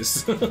many of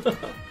these.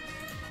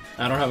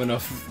 I don't have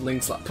enough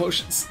link slot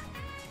potions.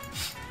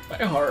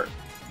 My heart.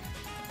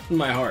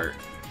 My heart.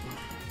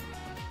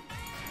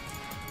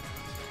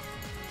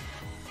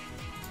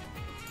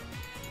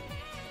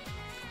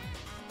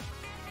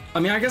 I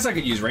mean, I guess I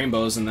could use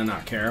rainbows and then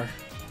not care.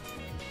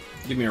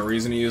 Give me a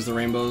reason to use the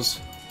rainbows.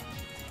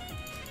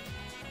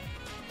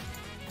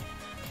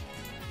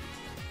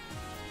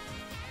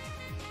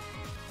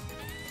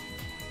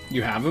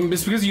 You have them?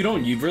 It's because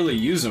you really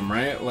use them,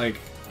 right? Like...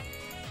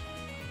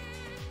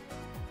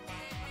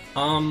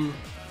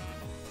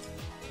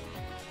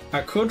 I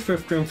could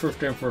 15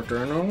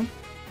 them,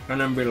 and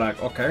then be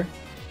like, okay.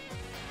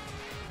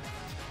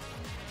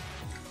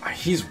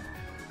 He's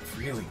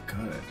really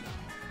good.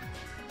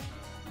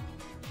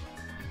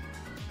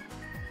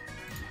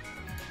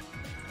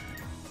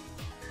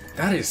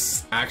 That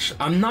is actually,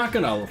 I'm not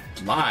gonna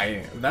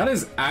lie, that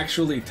is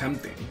actually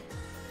tempting.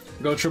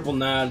 Go triple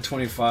nad,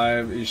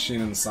 25,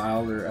 Ishin and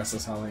Sile, or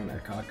SS Howling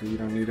and Akaku, you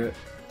don't need it.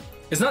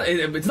 It's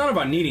not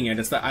about needing it,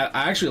 it's that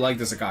I actually like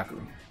this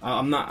Akaku.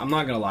 I'm not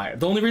gonna lie.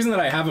 The only reason that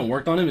I haven't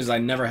worked on him is I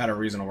never had a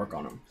reason to work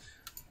on him.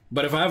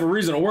 But if I have a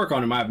reason to work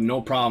on him, I have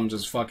no problem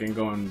just fucking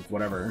going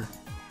whatever.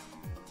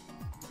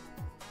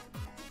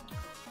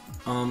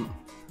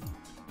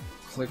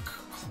 Click.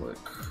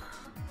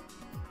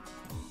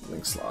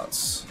 Link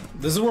slots.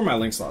 This is where my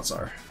link slots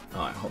are.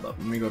 Alright, hold up.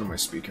 Let me go to my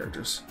speed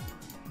characters.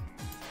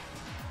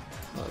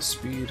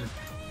 Speed.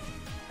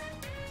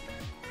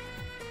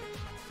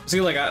 See,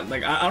 like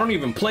I don't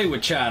even play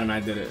with chat, and I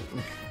did it.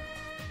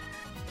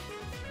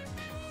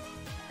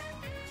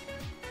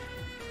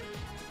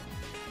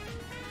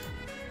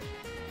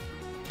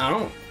 I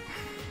don't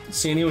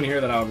see anyone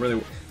here that I would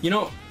really, you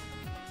know,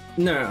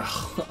 no.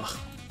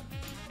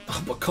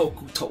 But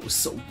Kokuto is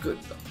so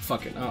good though.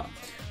 Fucking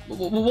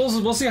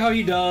we'll see how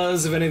he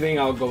does. If anything,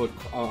 I'll go with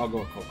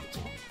Kokuto.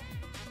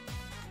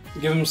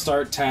 Give him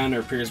start 10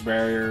 or pierce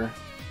barrier.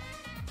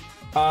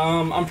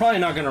 I'm probably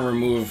not gonna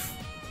remove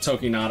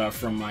Tokinata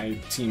from my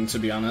team, to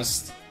be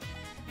honest.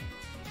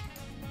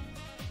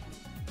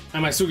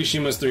 And my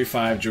Tsukishima's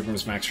 3-5,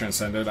 Jukum's Max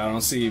Transcended. I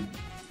don't see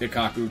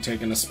Ikaku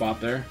taking a spot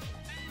there.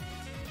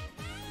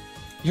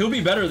 He'll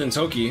be better than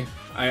Toki,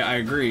 I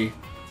agree,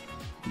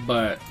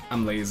 but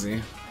I'm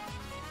lazy.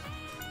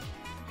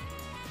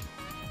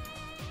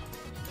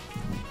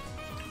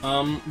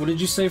 What did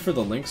you say for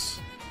the links?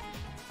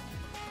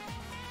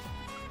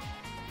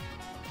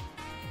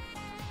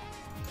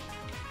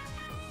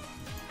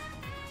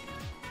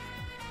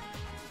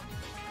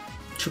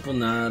 Triple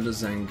Nada,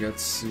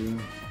 Zangetsu,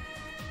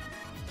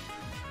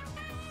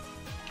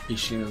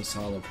 Ishin and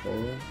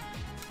Salaporo.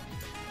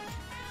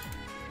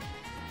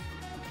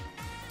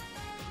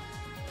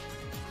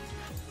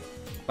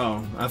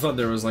 Oh, I thought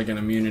there was like an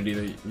immunity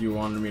that you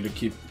wanted me to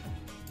keep.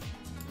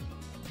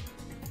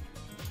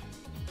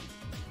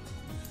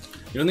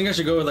 You don't think I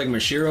should go with like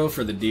Mashiro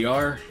for the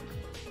DR?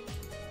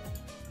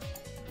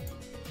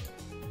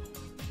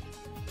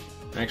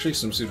 Actually,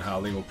 Swimsuit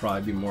Howley will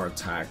probably be more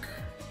attack.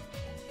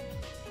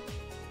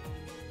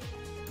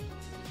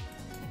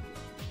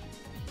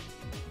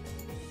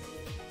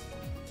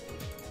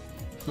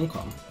 Okay.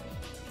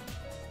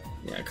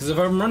 Yeah, because if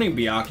I'm running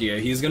Byakuya,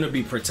 he's gonna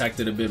be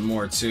protected a bit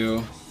more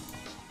too.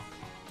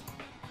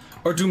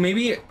 Or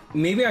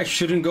maybe I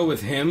shouldn't go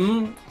with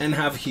him and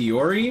have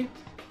Hiyori?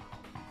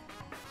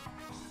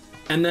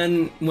 And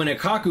then when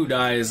Ikaku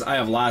dies, I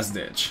have Last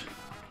Ditch.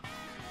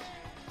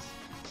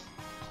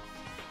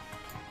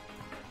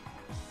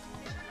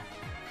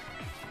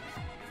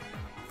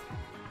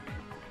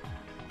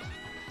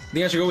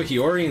 Think I should go with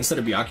Hiyori instead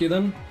of Byakuya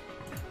then?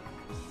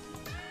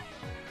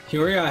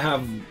 Hiyori I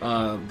have,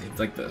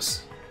 like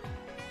this.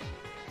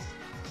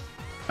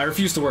 I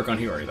refuse to work on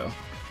Hiyori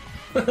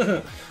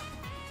though.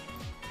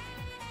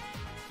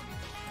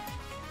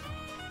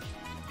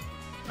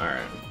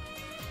 Alright.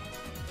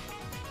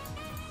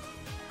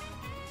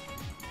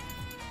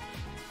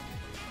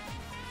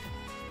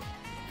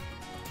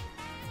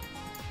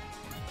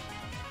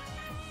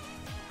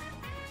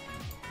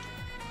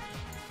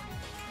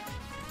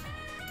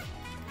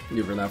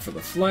 Give her that for the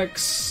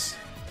flex.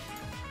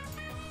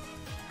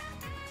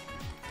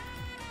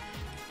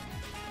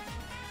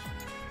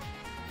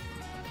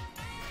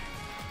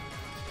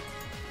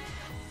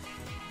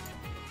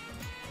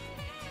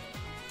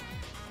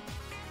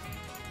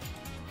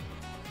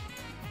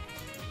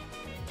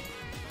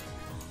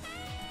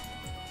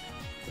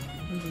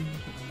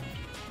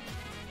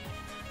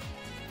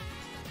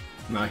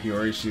 Not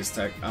Hiyori, she's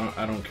tech.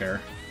 I don't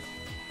care.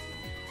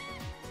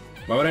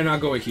 Why would I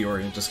not go with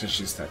Hiyori just because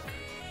she's tech?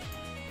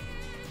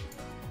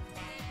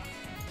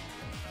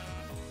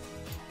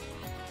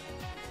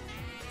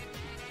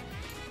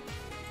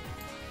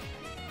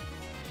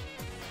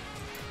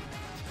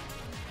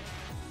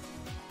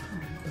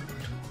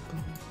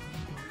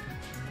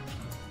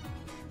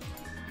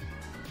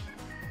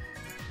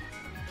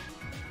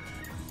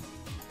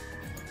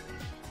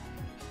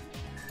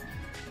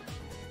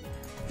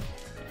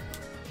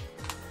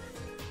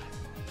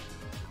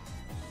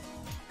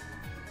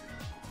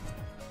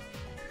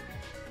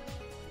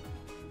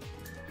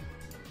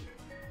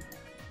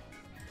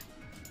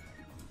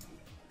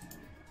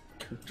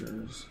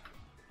 Characters.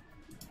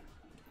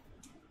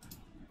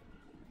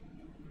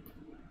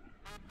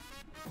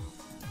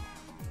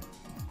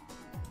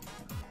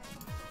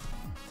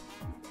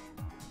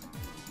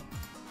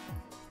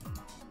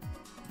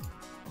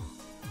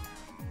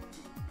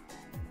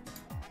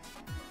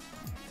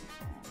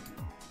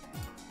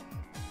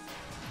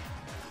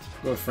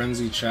 Go with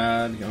Frenzy,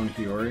 Chad, Yon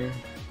Hiyori.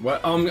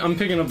 What? I'm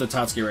picking up the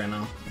Tatsuki right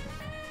now.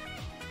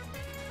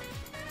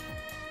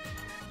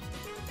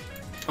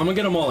 I'm gonna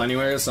get them all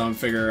anyway, so I'm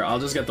figure I'll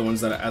just get the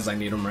ones that as I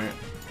need them, right?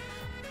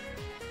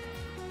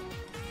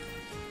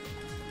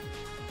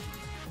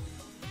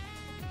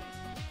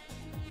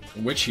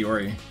 Which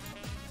Hiyori?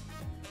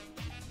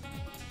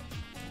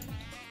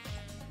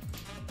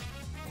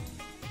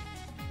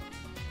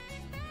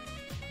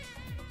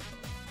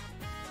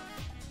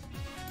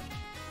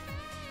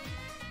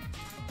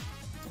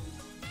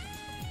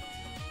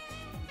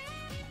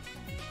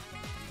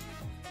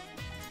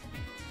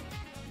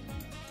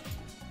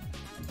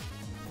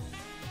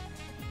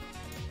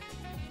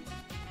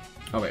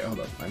 Oh wait, hold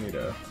up. I need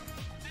a...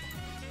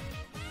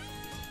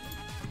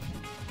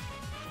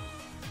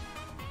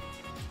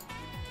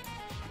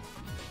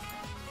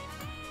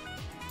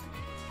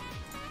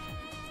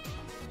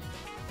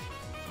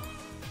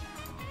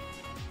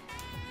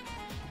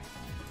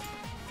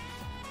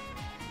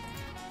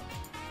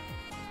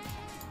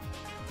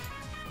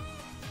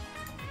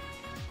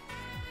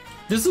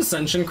 This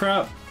Ascension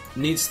crap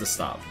needs to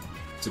stop,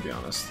 to be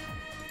honest.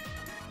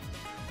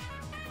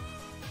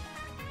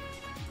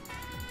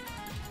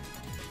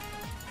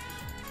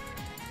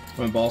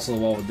 Went balls to the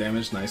wall with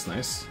damage, nice,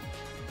 nice.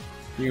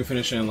 You can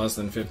finish it in less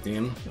than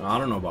 15. I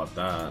don't know about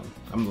that.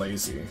 I'm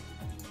lazy.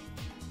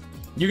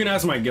 You can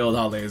ask my guild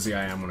how lazy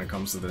I am when it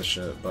comes to this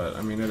shit, but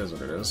I mean, it is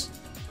what it is.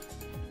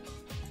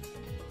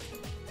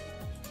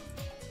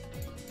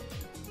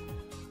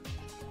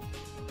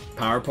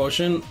 Power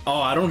Potion? Oh,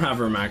 I don't have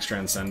her max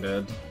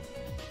transcended.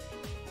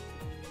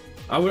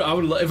 I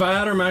would if I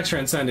had her max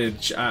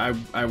transcended,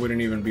 I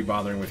wouldn't even be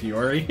bothering with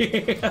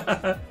Yori.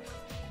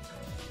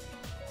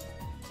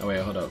 Oh wait,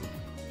 hold up.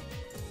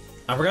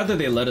 I forgot that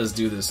they let us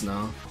do this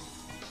now.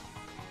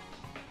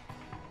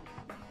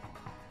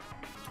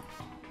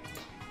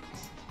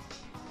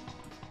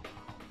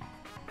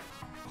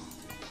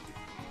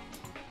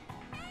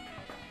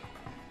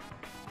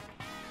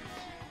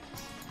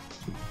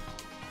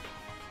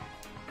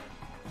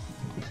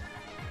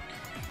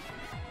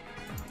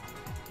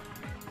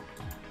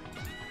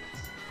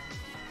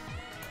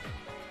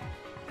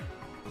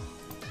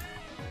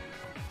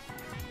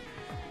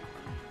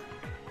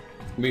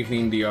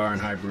 Weakening DR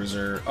and High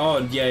Bruiser. Oh,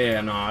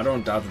 yeah, no, I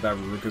don't doubt that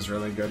Ruruka's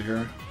really good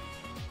here.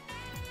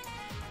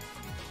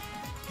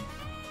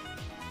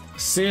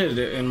 Sid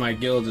in my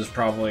guild is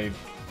probably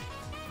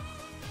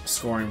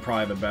scoring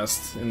the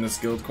best in this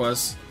guild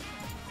quest.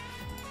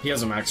 He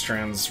has a max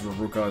trans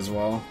Ruruka as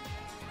well.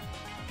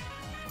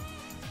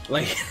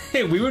 Like,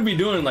 we would be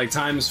doing like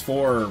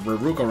 ×4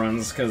 Ruruka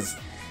runs because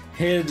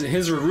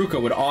his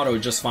Ruruka would auto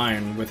just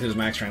fine with his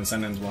max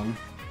transcendence one.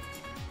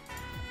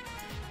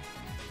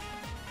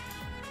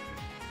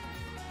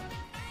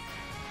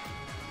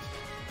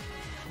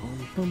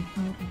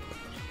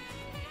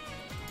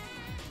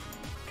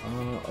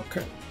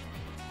 Okay.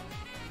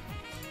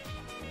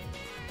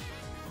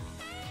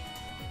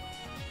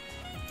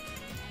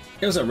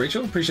 Hey, what's up,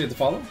 Rachel? Appreciate the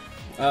follow.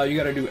 You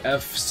gotta do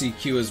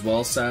FCQ as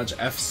well, Sag.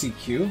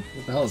 FCQ?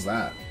 What the hell is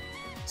that?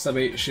 Sub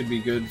 8 should be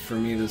good for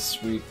me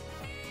this week.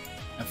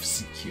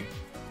 FCQ.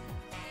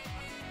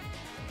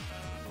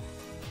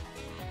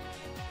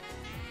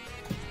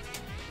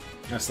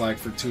 That's like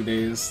for 2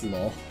 days,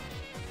 lol.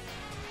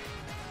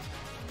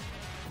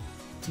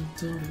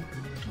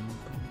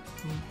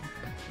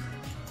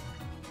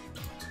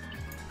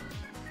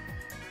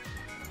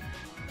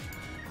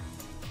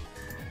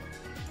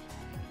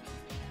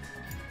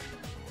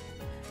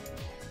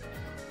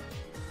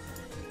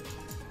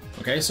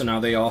 Okay, so now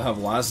they all have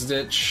Last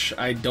Ditch.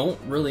 I don't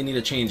really need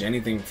to change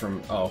anything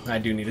from... Oh, I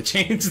do need to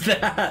change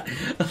that.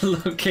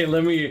 Okay,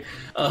 let me...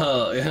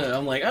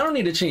 I'm like, I don't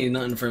need to change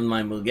nothing from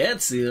my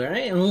Mugetsu,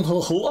 right?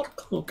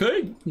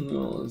 Okay.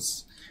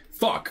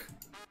 Fuck.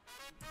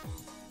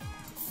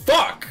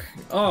 Fuck!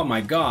 Oh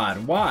my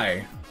god,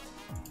 why?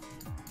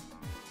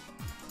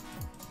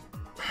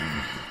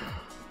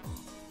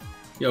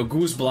 Yo,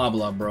 Goose blah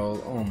blah,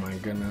 bro. Oh my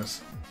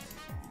goodness.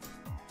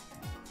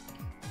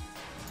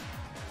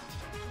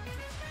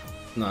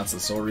 No, it's a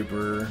Soul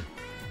Reaper.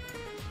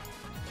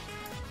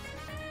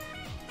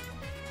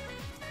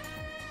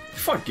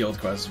 Fuck guild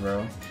quests,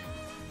 bro.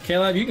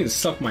 Caleb, you can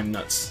suck my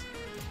nuts.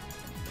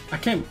 I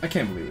can't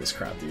believe this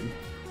crap, dude.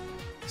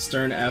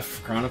 Stern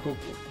F Chronicle.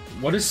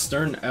 What is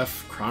Stern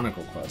F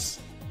Chronicle quest?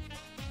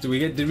 Did we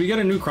get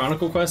a new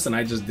Chronicle quest and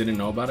I just didn't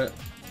know about it?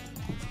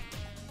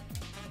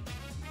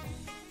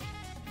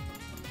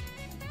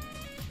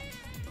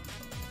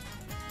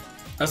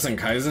 That's in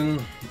Kaizen?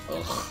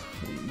 Ugh.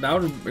 That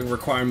would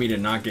require me to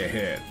not get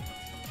hit.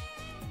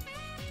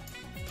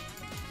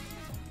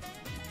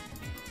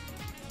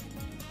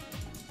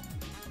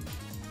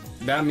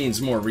 That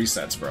means more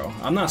resets, bro.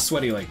 I'm not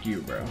sweaty like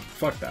you, bro.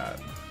 Fuck that.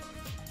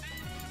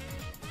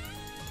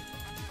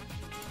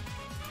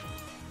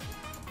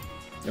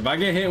 If I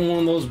get hit in one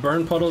of those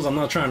burn puddles, I'm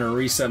not trying to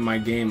reset my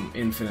game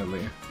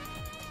infinitely.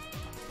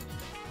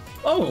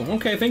 Oh,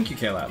 okay, thank you,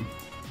 Caleb.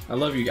 I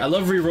love you. I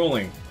love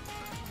re-rolling.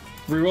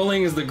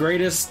 Re-rolling is the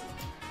greatest,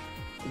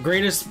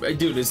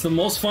 dude, it's the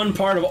most fun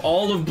part of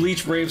all of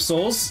Bleach Brave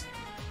Souls.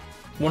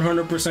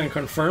 100%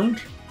 confirmed.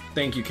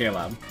 Thank you,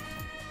 Caleb.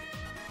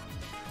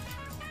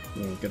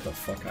 Get the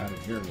fuck out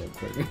of here real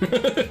quick.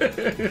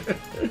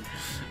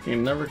 You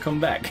never come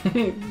back.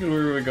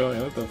 Where are we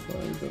going? What the fuck?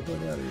 Get the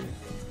fuck out of here.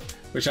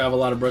 Wish I have a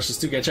lot of brushes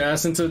to get your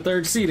ass into the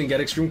 3rd seed and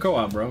get extreme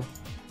co-op, bro.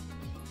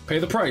 Pay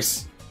the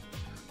price.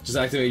 Just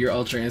activate your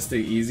ultra and stay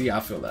easy. I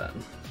feel that.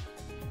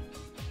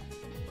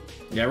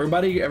 Yeah,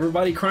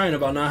 everybody crying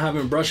about not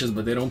having brushes,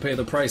 but they don't pay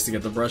the price to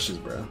get the brushes,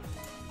 bro.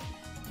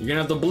 You're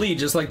gonna have to bleed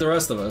just like the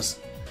rest of us.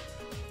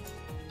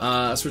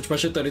 Switch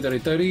pressure 30, 30,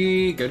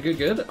 30. Good, good,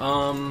 good.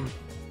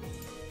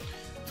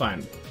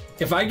 Fine.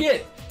 If I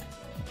get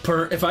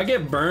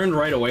burned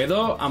right away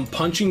though, I'm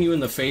punching you in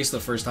the face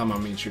the first time I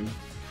meet you.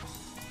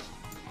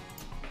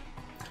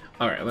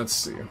 Alright, let's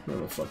see. Where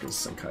the fuck is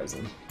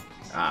Senkaizen?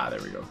 Ah, there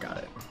we go. Got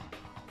it.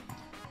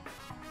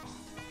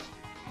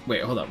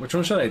 Wait, hold up. Which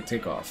one should I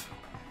take off?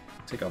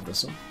 Take off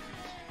this one.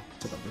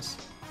 Take off this.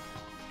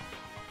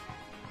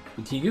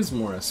 But he gives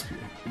more SP.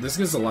 This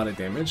gives a lot of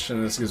damage,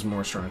 and this gives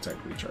more strong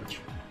attack recharge.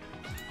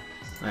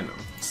 I know.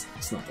 It's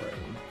not the right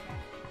one.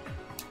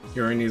 He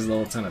already needs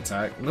level 10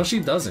 attack. No, she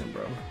doesn't,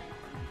 bro.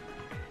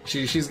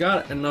 She's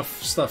got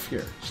enough stuff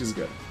here. She's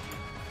good.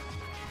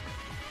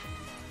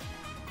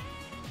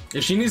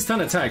 If she needs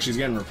 10 attack, she's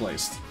getting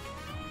replaced.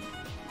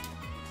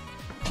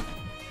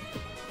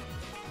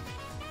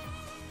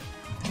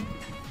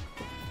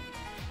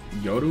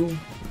 Yoru?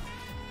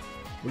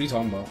 What are you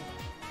talking about?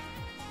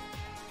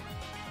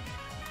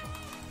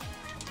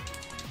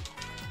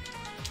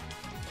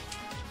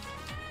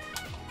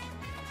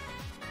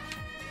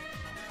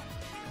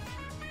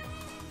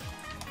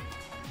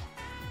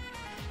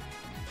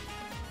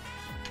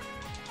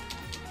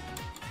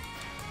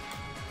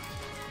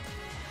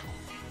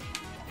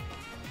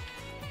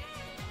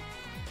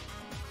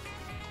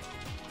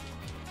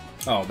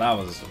 Oh, that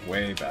was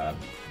way bad.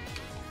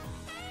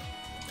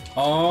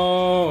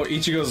 Oh,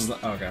 Ichigo's the,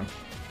 okay.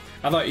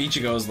 I thought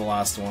Ichigo was the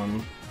last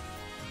one.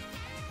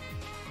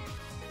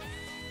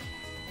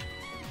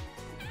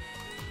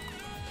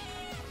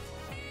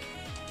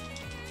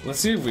 Let's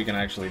see if we can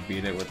actually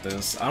beat it with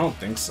this. I don't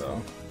think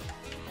so.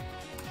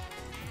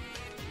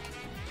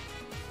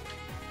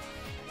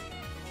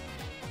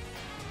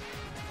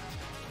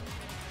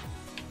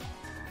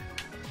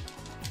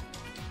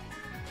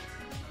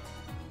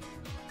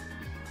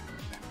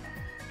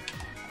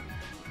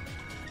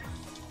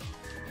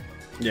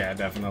 Yeah,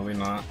 definitely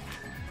not.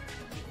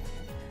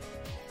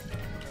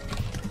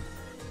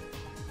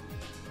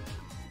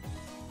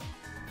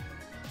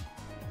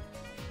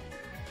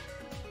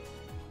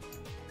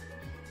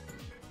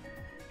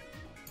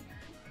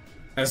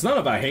 It's not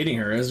about hating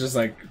her, it's just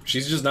like,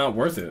 she's just not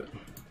worth it.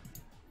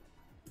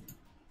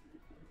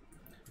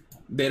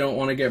 They don't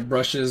want to get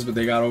brushes, but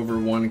they got over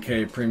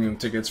 1K premium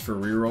tickets for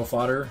reroll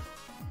fodder.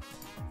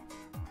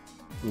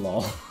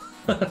 Lol.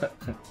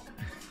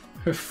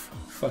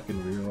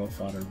 Fucking reroll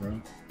fodder,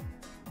 bro.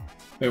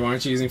 Wait, why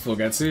aren't you using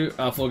Fulgetsu?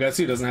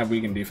 Fulgetsu doesn't have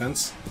weakened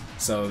defense,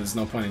 so there's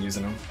no point in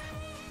using him.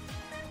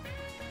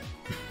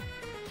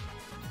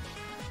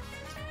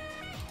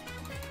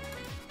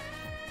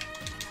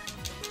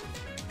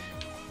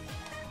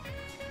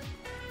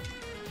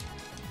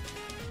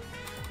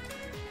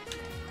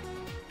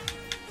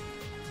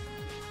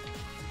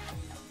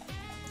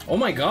 Oh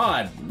my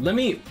god, let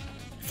me...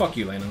 Fuck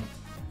you, Lena.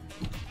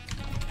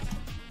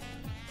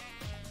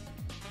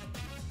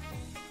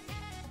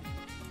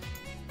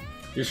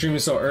 You're streaming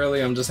so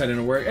early, I'm just heading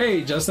to work.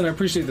 Hey, Justin, I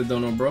appreciate the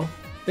dono, bro.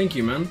 Thank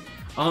you, man.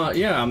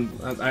 Yeah,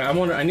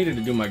 I needed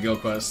to do my guild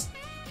quest.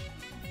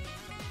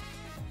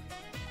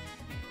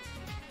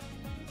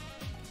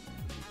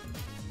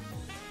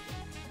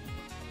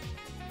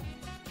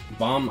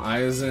 Bomb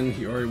Aizen,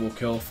 Hiyori will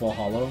kill Full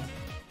Hollow.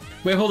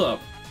 Wait, hold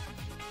up.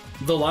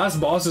 The last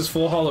boss is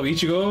Full Hollow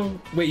Ichigo?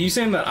 Wait, you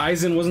saying that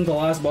Aizen wasn't the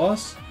last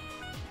boss?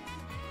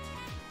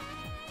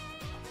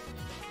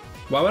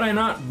 Why would I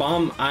not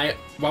bomb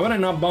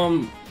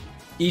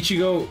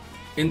Ichigo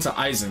into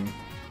Aizen?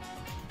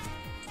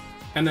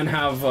 And then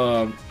have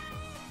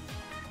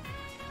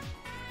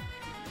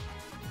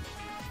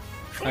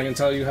I can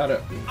tell you how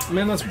to...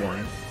 Man, that's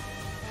boring.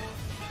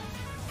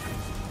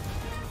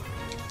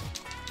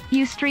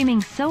 You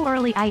streaming so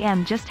early, I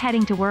am just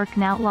heading to work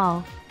now,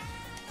 lol.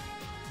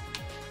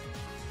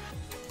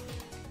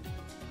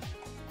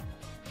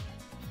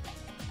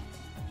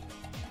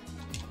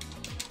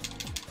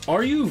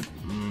 Are you...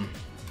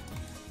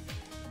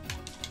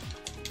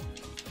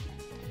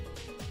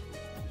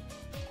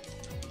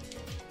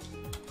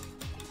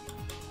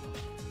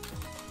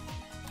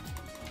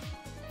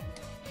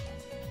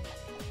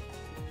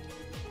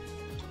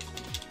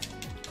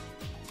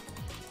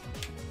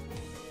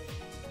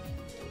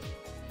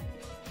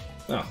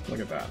 Oh, look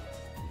at that.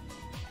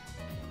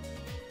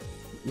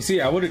 You see,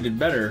 I would've did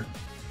better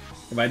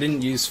if I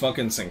didn't use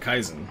fucking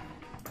Senkaizen.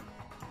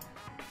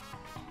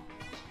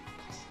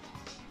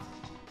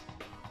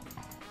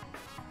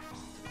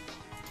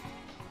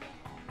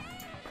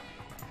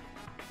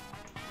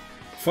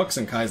 Fuck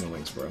Senkaizen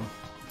links, bro.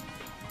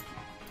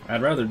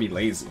 I'd rather be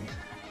lazy.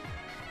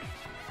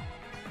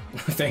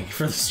 Thank you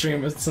for the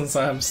stream since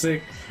I'm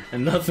sick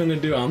and nothing to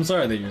do. I'm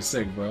sorry that you're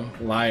sick, bro.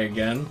 Lie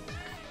again.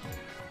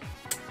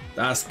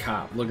 That's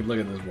cop. Look at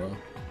this, bro.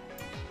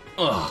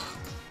 Ugh.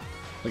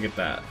 Look at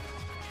that.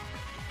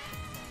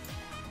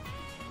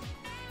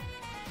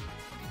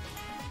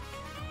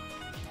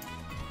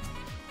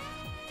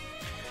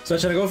 So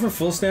should I go for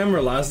full stam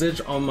or last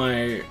ditch on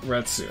my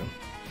Retsu?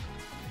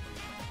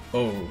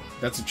 Oh,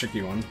 that's a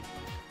tricky one.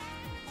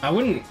 I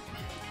wouldn't...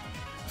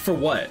 For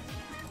what?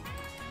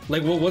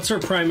 Like, what's her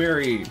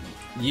primary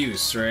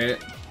use, right?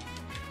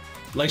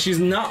 Like, she's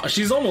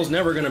almost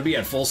never gonna be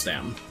at full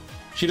stam.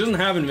 She doesn't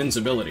have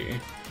invincibility.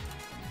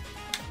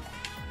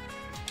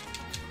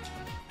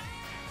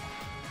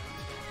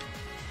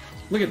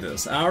 Look at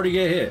this. I already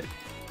get hit.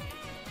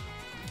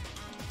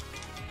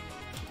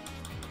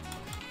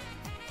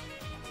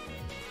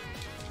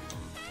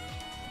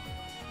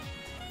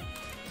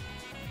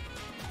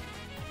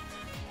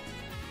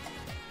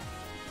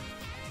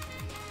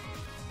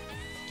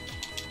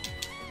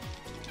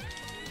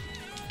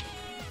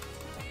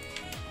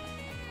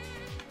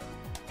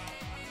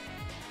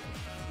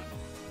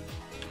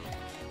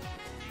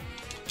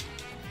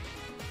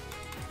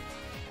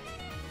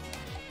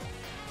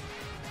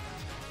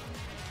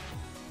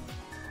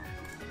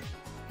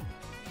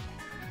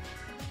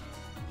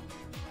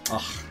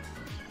 Oh,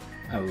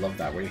 I love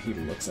that way he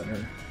looks at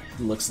her.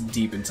 He looks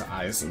deep into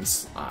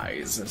Aizen's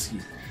eyes as he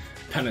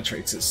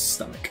penetrates his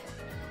stomach.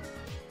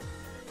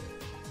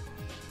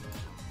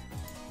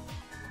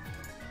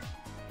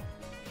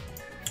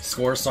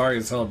 Score sorry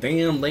as hell.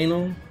 Damn,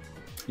 Leno.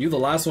 You the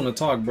last one to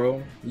talk,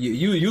 bro.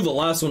 You the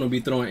last one to be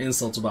throwing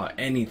insults about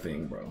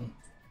anything, bro.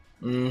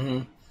 Mm-hmm.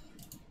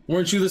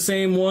 Weren't you the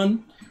same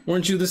one?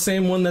 Weren't you the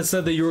same one that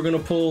said that you were gonna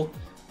pull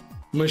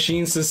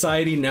Machine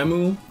Society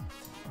Nemu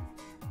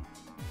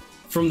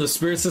From the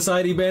Spirit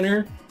Society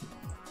banner?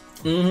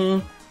 Yeah,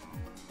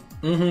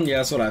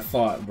 that's what I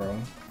thought, bro.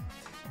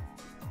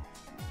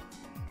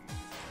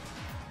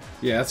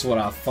 Yeah, that's what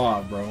I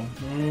thought, bro.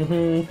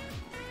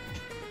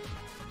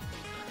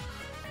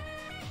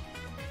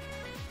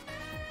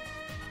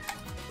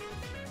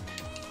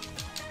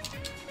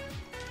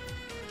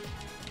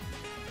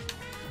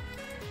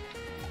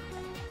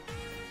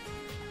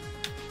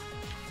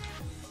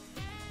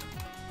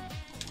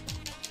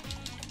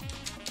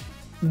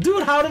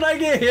 Dude, how did I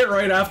get hit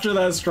right after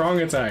that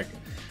strong attack?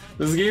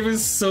 This game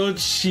is so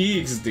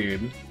cheeks,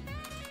 dude.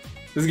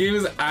 This game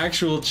is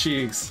actual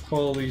cheeks.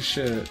 Holy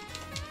shit.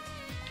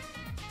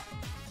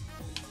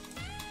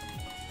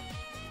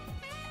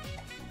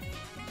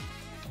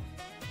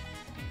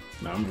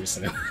 No, I'm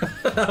resetting.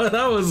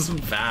 That was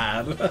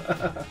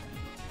bad.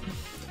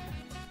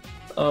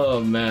 Oh,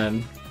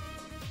 man.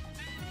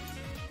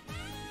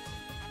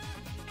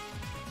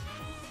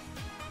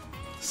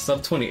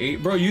 Sub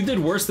 28? Bro, you did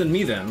worse than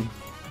me then.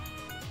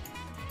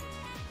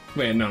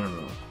 Wait, no.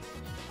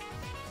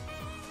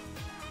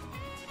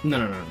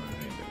 No.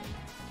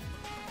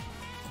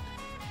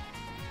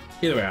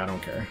 Either way, I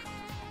don't care.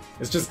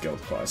 It's just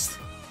Guild Quest.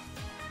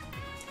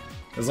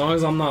 As long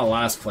as I'm not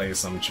last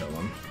place, I'm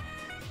chilling.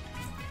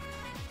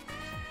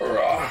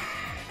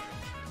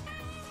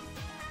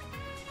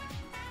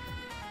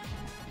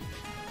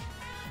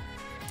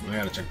 I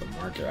gotta check the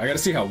market. I gotta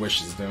see how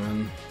Wish is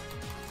doing.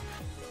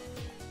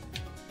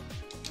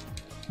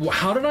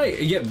 How did I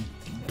get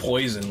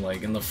poisoned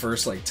like in the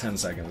first like 10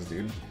 seconds,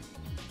 dude?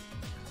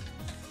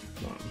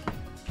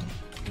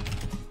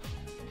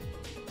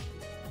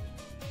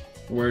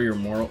 Where are your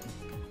moral?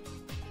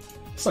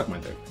 Suck my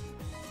dick.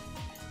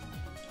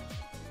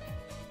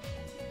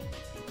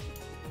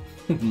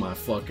 My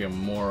fucking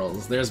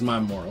morals. There's my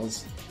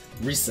morals.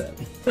 Reset.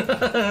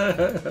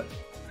 I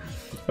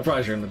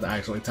probably shouldn't have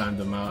actually timed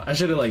him out. I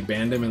should have like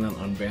banned him and then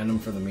unbanned him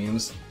for the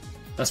memes.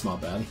 That's my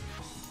bad.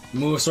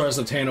 Move source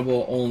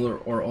obtainable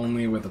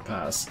only with a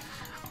pass.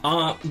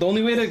 The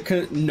only way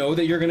to know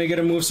that you're gonna get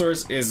a move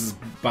source is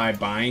by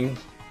buying,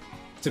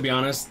 to be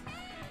honest.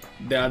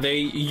 They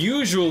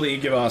usually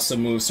give us a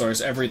move source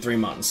every 3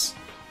 months.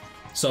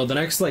 So the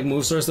next like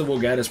move source that we'll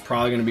get is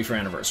probably gonna be for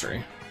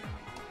anniversary.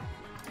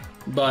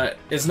 But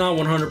it's not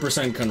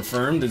 100%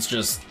 confirmed, it's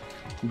just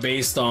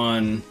based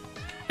on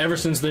ever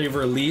since they've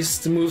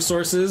released move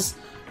sources,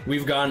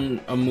 we've gotten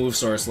a move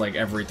source like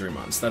every 3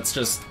 months. That's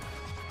just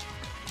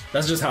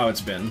how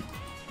it's been.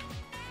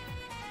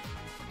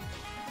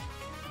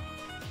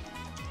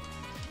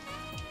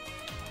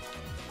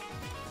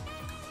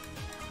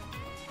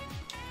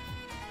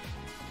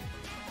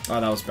 Oh,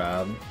 that was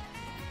bad.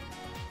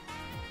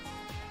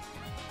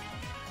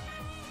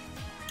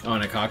 Oh,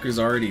 Nikaku's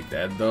already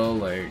dead though,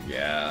 like,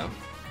 yeah.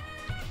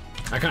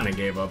 I kinda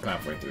gave up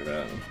halfway through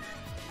that.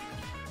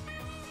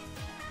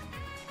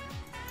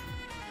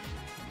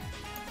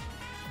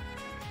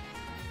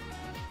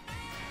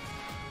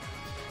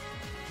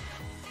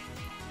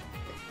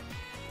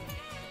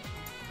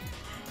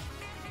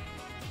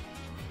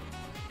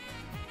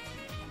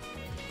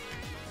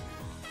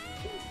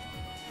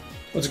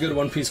 What's a good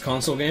One Piece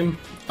console game?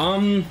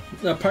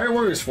 Pirate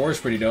Warriors 4 is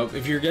pretty dope.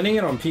 If you're getting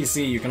it on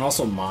PC, you can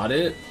also mod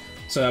it,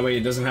 so that way it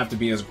doesn't have to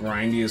be as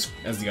grindy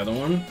as the other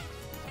one.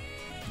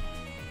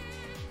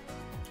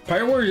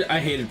 Pirate Warriors, I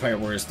hated Pirate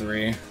Warriors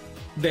 3.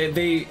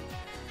 The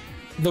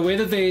way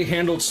that they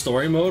handled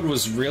story mode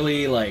was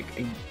really like,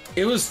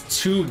 it was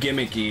too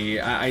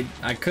gimmicky.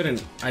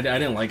 I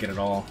didn't like it at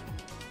all.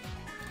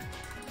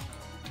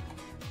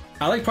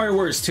 I like Pirate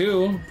Warriors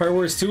 2. Pirate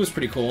Warriors 2 was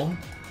pretty cool.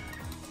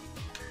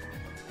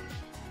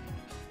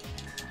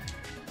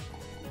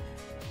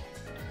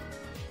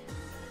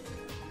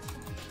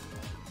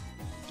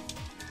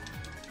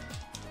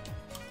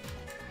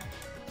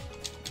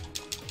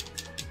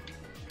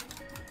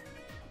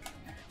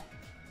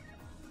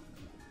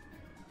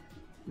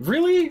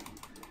 Really?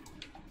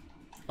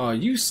 Oh,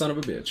 you son of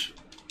a bitch.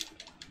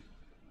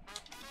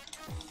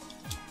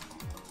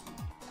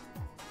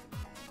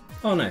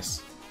 Oh,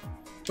 nice.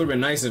 Would've been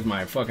nice if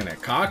my fucking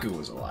Ikaku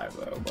was alive,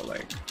 though, but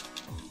like...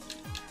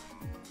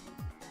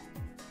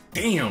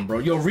 Damn, bro.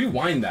 Yo,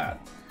 rewind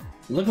that.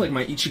 It looked like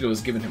my Ichigo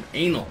was giving him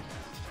anal.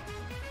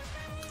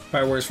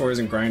 Pirate Warriors 4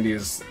 isn't grindy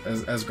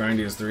as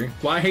grindy as 3.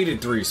 Well, I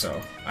hated 3, so...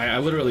 I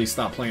literally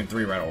stopped playing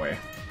 3 right away.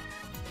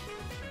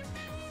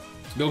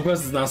 Guild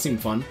Quest does not seem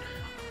fun.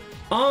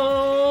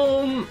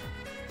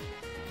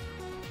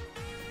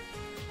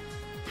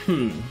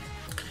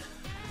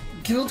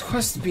 Guild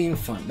Quest being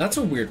fun. That's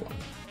a weird one.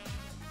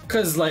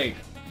 Cause like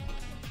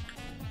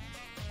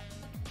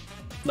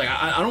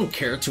I don't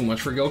care too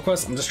much for Guild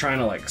Quest. I'm just trying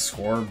to like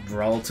score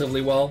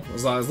relatively well.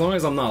 As long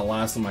as I'm not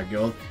last in my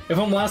guild. If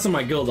I'm last in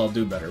my guild, I'll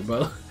do better.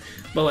 But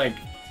like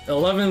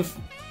 11th,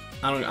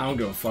 I don't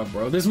give a fuck,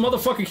 bro. This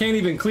motherfucker can't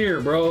even clear,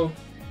 bro.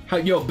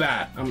 Yo,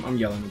 Bat, I'm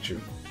yelling at you.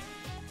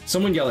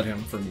 Someone yell at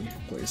him for me,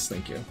 please.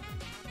 Thank you.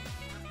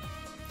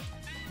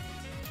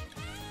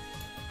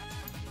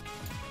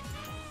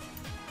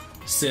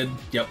 Sid,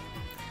 yep.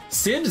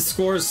 Sid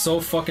scores so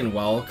fucking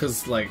well,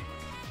 because, like,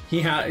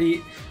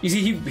 You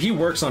see, he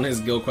works on his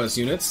guild quest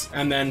units,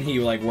 and then he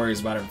like worries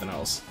about everything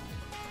else.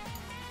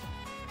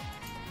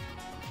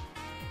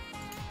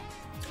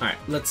 All right,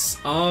 let's.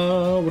 What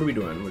are we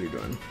doing? What are you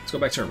doing? Let's go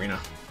back to arena.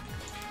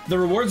 The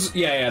rewards,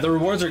 yeah, the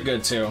rewards are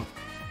good too.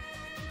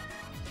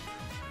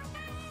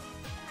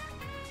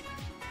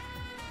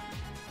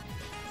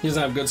 He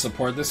doesn't have good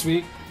support this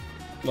week.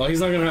 Well, he's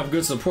not gonna have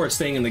good support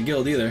staying in the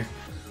guild either.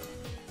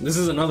 This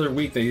is another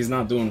week that he's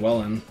not doing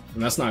well in,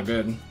 and that's not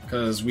good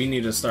because we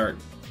need to start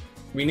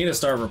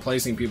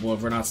replacing people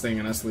if we're not staying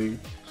in S League.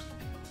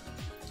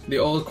 The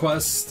old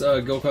quest,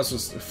 guild quest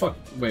was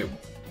wait,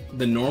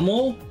 the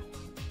normal.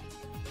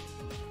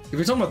 If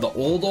you're talking about the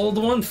old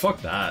one,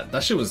 fuck that.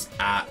 That shit was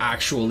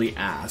actually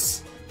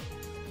ass.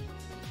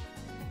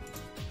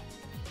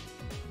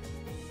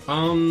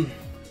 Let's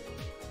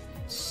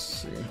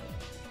see.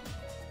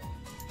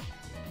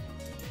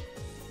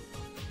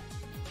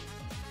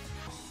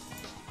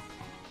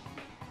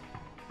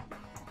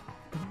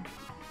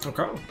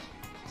 Okay.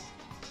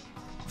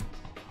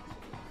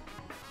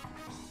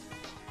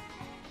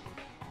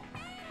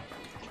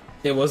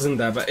 It wasn't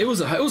that bad. It was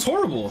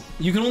horrible.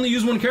 You can only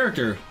use one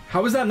character.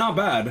 How is that not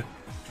bad?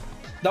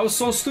 That was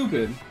so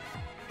stupid.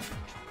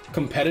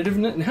 Competitive?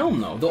 Hell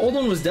no. The old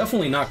one was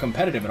definitely not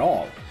competitive at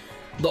all.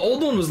 The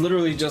old one was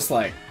literally just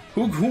like,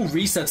 who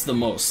resets the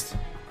most?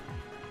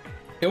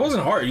 It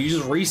wasn't hard. You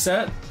just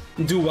reset,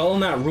 do well in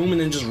that room,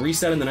 and then just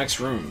reset in the next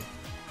room.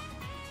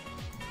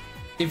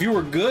 If you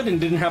were good and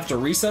didn't have to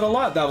reset a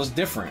lot, that was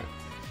different.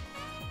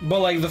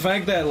 But like the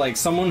fact that like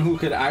someone who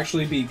could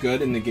actually be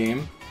good in the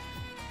game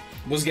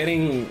was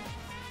getting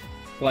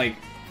like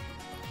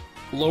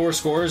lower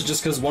scores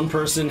just because one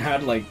person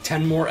had like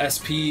 10 more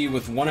SP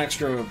with one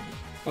extra, well,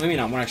 maybe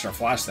not one extra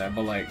flash stat,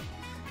 but like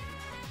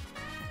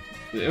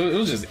it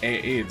was just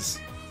AIDS.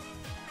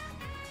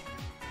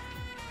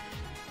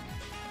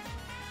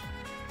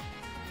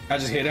 I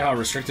just hated how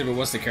restrictive it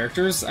was to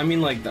characters. I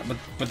mean, like,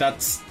 but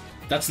that's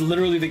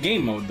literally the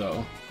game mode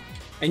though,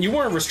 and you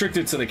weren't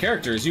restricted to the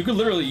characters. You could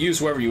literally use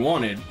whoever you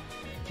wanted.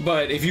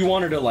 But if you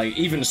wanted to like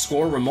even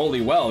score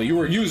remotely well, you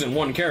were using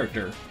one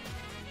character.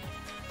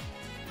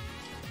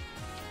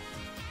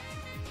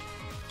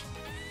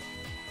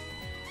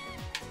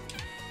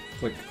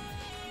 Click.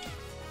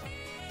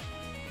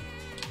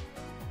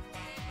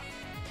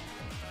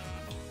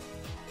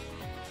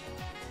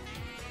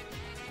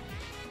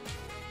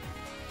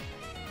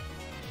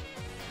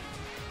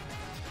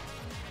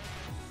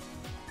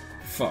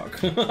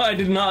 Fuck. I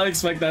did not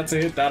expect that to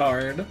hit that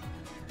hard.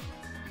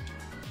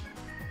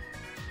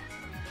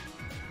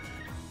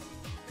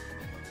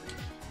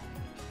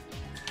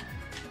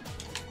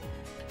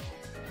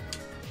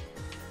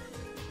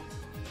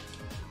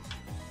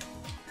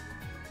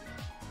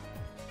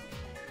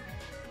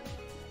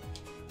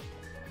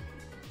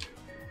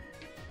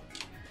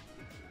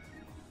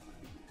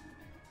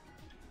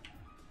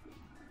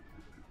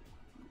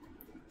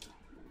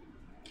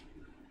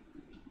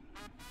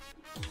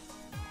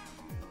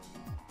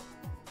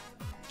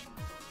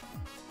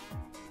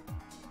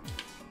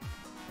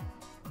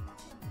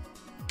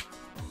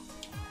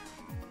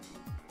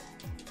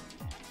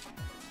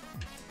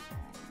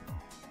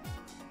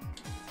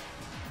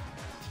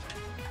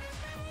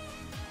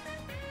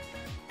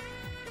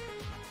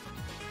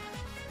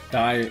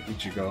 Die,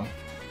 Ichigo.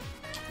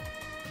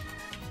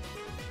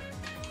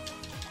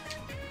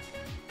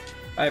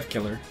 I have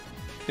killer.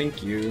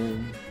 Thank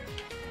you.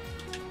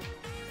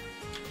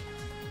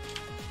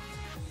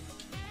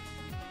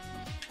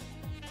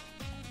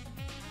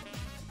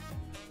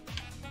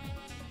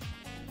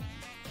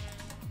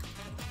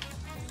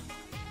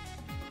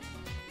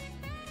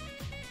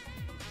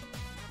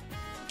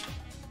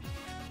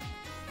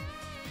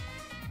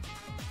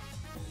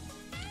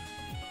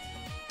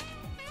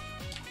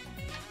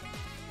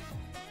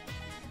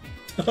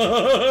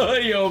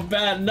 Yo,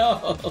 bad,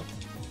 no.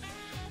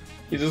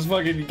 You just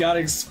fucking got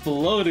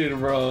exploded,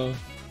 bro.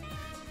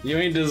 You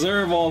ain't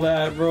deserve all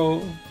that,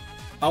 bro.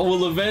 I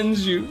will avenge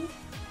you.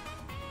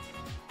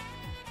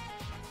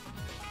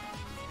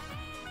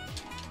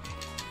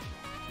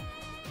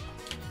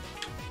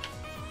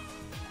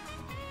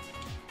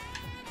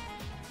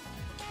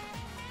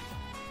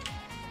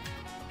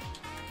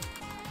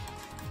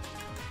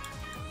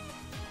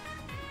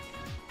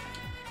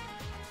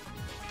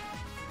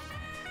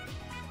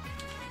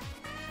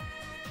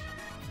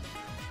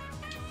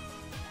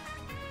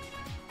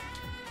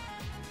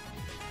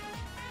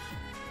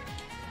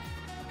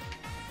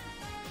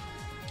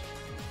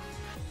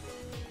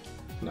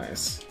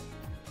 Nice.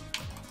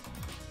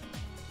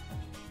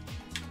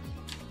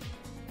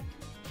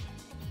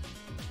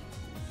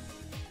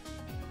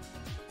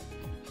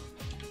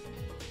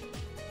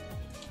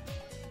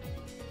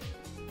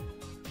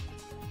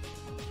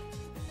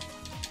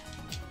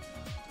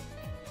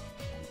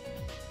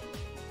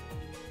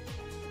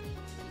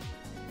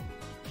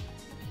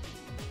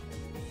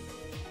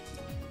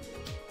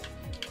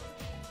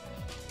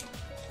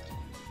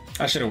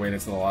 I should have waited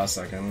till the last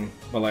second,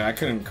 but like I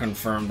couldn't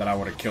confirm that I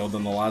would have killed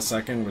in the last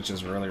second, which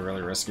is really,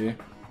 really risky.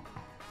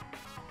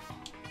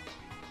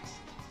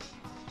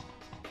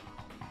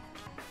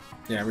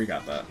 Yeah, we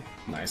got that.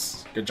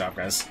 Nice. Good job,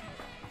 guys.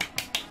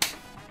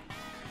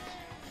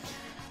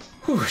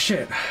 Whew,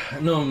 shit.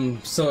 No,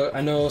 I'm so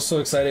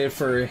excited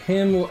for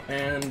him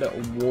and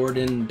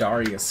Warden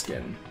Darius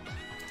skin.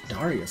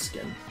 Darius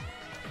skin.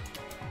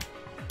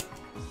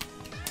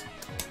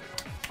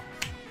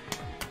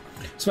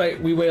 So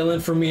we wailing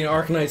for me and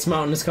Arcanite's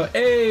Mountain is coming.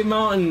 Hey,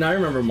 Mountain! I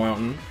remember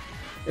Mountain.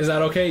 Is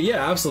that okay?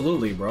 Yeah,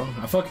 absolutely, bro.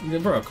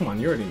 Bro, come on,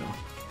 you already know.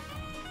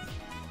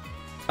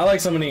 I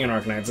like summoning in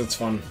Arcanites, it's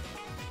fun.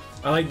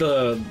 I like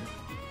the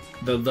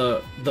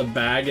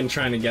bag and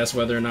trying to guess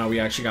whether or not we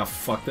actually got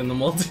fucked in the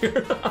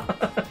multi-tier.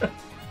 I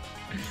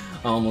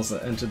almost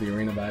entered the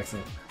arena by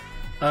accident.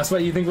 So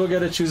you think we'll get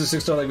to choose a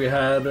 6-star like we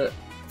had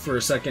for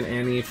second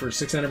Annie for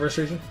 6th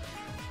anniversary?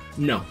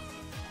 No.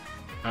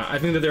 I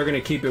think that they're going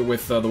to keep it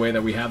with the way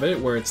that we have it,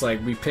 where it's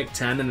like we pick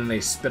 10 and then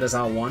they spit us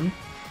out 1.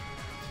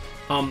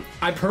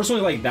 I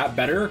personally like that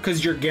better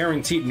because you're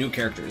guaranteed new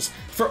characters.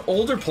 For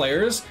older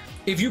players,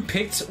 if you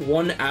picked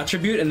one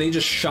attribute and they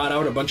just shot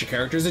out a bunch of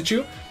characters at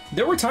you,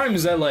 there were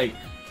times that like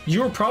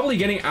you were probably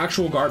getting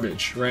actual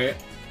garbage, right?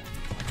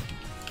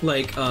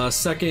 Like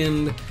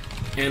second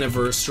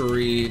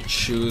anniversary,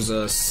 choose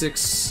a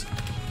 6-star.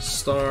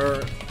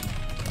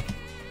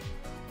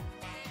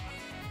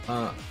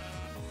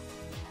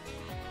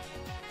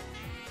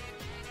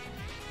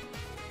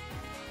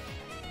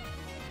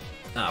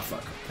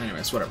 Fuck.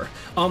 Anyways, whatever.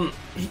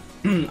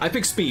 I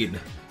picked speed,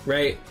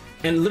 right?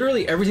 And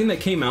literally everything that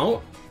came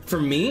out for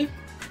me,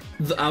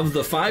 of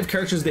the 5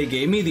 characters they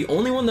gave me, the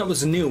only one that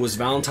was new was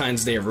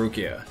Valentine's Day of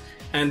Rukia.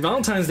 And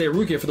Valentine's Day of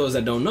Rukia, for those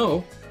that don't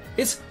know,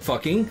 it's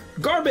fucking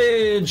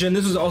garbage! And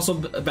this was also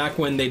back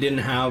when they didn't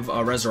have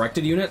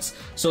resurrected units,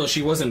 so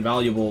she wasn't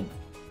valuable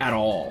at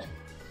all.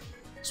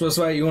 So that's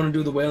why you want to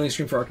do the whaling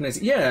stream for Arcanites?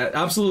 Yeah,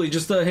 absolutely.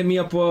 Just hit me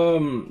up.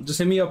 Just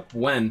hit me up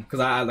when, because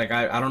I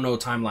don't know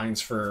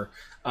timelines for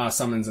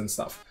summons and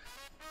stuff.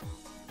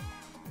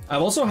 I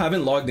also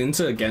haven't logged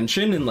into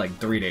Genshin in like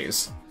 3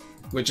 days,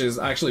 which is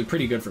actually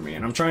pretty good for me.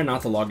 And I'm trying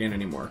not to log in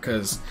anymore,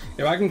 because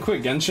if I can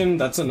quit Genshin,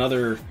 that's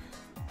another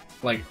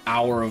like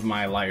hour of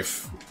my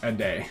life a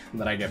day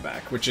that I get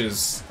back, which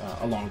is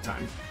a long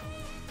time.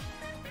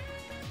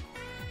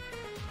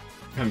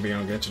 Haven't been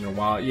on Genshin in a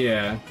while.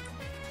 Yeah.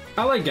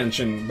 I like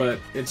Genshin, but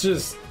it's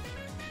just,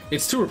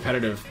 it's too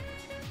repetitive.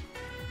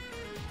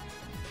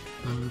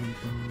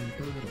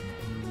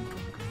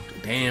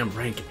 Damn,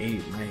 rank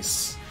 8,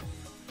 nice.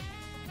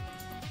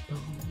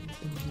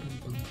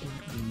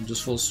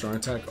 Just full strong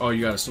attack. Oh,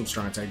 you got some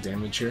strong attack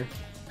damage here.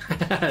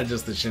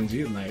 Just the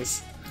Shinji,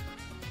 nice.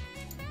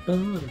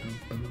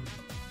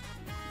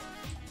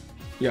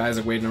 Yeah,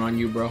 Isaac waiting on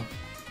you, bro.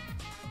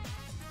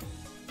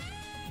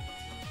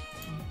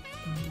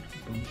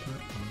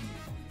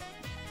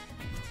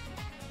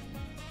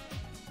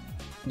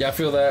 Yeah, I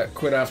feel that.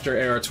 Quit after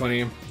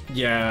AR20.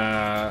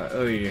 Yeah.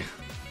 Ugh.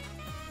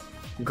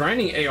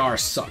 Grinding AR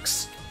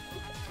sucks.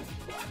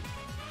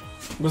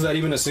 Was that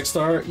even a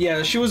 6-star?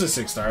 Yeah, she was a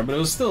 6-star, but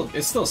it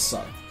still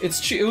sucked.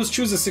 It was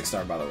choose a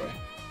 6-star, by the way.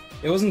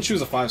 It wasn't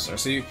choose a 5-star,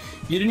 so you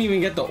didn't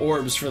even get the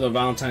orbs for the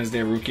Valentine's Day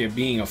Rukia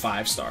being a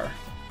 5-star.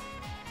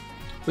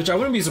 Which I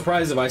wouldn't be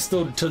surprised if I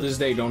still, to this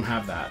day, don't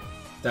have that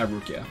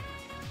Rukia.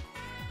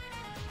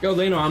 Yo,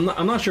 Leno, I'm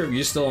not sure if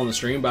you're still on the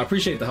stream, but I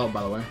appreciate the help,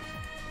 by the way.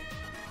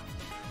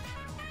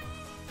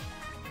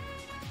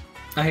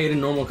 I hated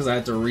normal because I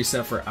had to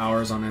reset for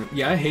hours on it.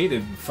 Yeah, I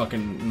hated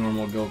fucking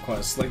normal guild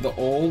quests. Like the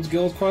old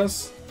guild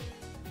quests,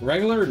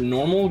 regular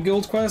normal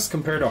guild quests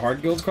compared to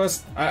hard guild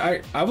quests,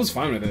 I was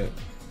fine with it.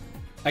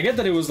 I get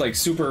that it was like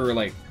super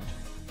like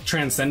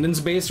transcendence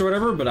based or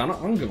whatever, but I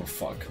don't give a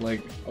fuck.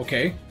 Like,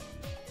 okay,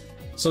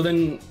 so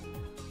then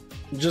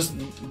just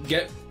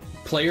get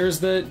players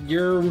that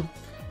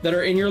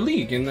are in your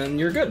league, and then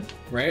you're good,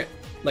 right?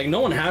 Like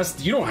no one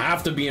has. You don't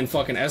have to be in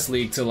fucking S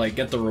League to like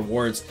get the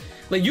rewards.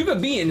 Like, you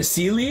could be in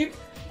C League,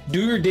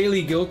 do your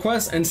daily guild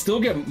quests, and still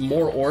get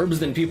more orbs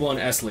than people in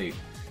S League.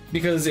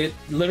 Because it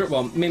literally,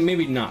 well,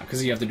 maybe not,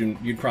 because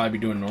you'd probably be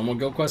doing normal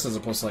guild quests as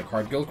opposed to, like,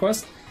 hard guild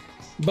quests.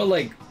 But,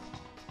 like,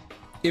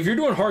 if you're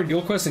doing hard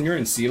guild quests and you're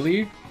in C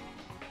League,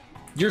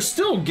 you're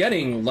still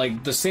getting,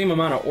 like, the same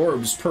amount of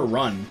orbs per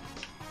run.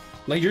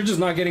 Like, you're just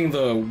not getting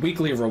the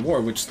weekly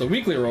reward, which the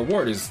weekly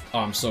reward is, oh,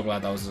 I'm so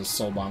glad that was a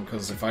soul bomb,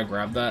 because if I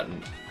grabbed that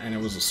and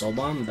it was a soul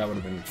bomb, that would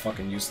have been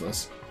fucking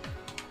useless.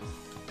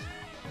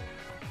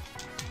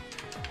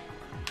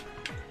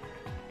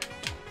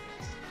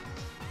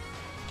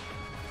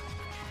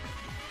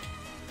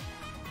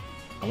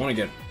 I want to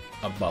get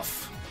a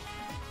buff.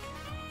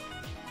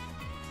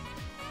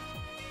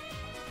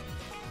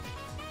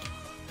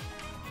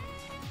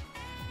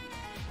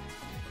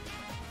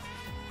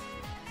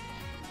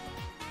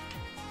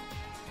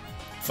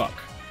 Fuck.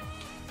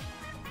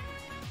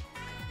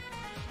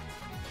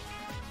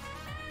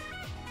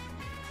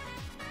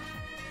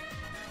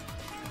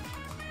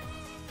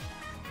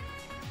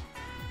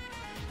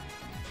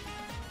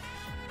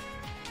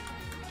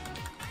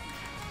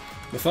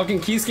 The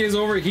fucking Kisuke's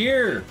over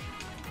here!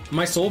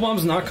 My soul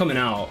bomb's not coming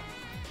out.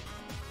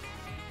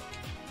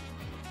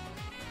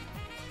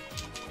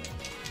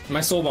 My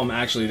soul bomb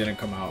actually didn't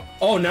come out.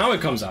 Oh, now it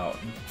comes out.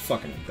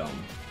 Fucking dumb.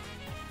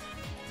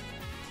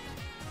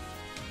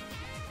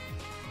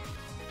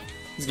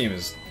 This game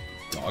is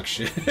dog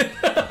shit. Give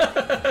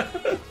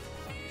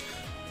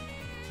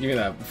me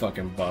that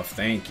fucking buff,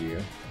 thank you.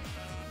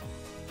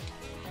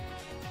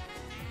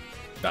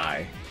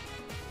 Die.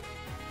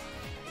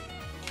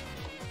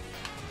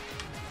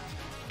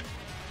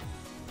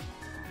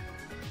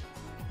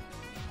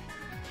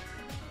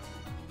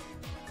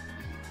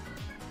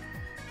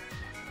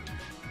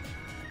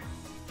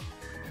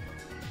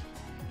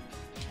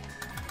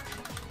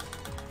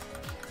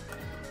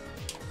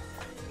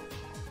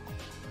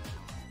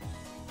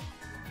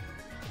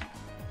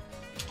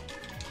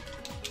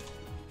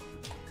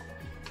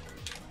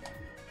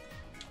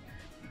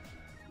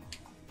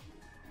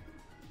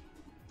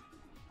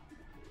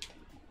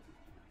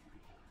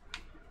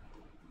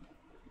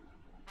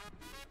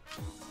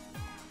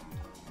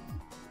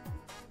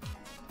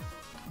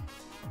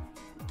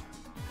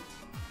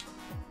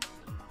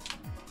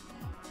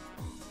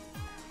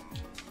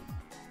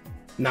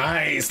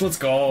 Nice, let's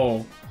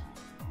go.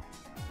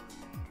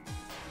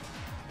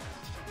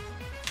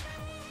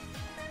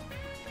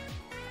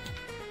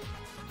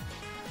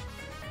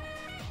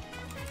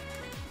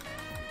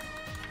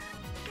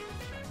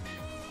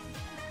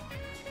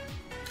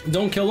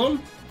 Don't kill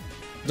him.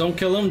 Don't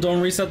kill him.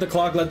 Don't reset the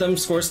clock. Let them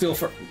score steal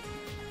for.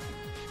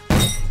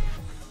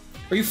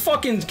 Are you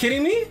fucking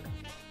kidding me?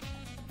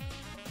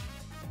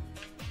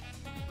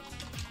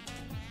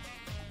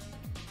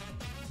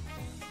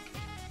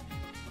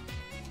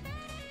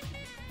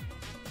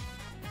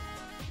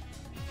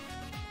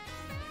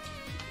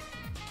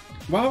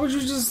 Why would you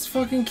just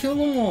fucking kill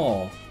them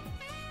all?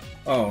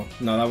 Oh,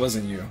 no, that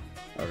wasn't you.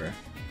 Okay.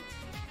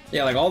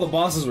 Yeah, like all the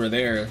bosses were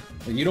there.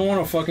 Like, you don't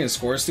want to fucking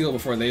score steal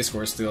before they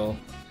score steal.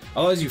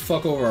 Otherwise you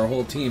fuck over our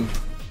whole team.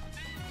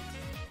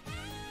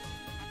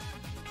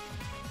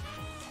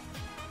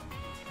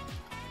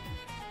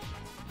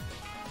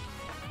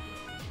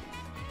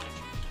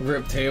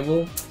 Rip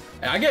table.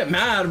 I get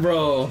mad,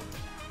 bro.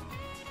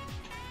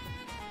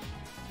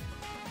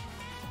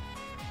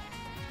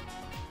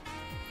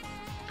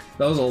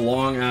 That was a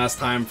long ass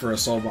time for a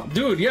soul bomb.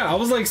 Dude, yeah, I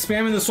was like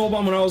spamming the soul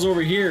bomb when I was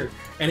over here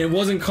and it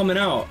wasn't coming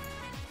out.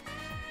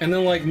 And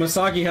then like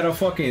Masaki had a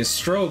fucking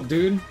stroke,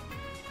 dude.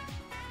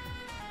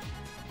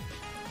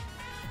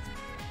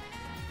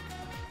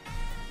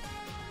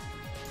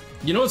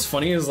 You know what's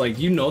funny is like,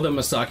 you know that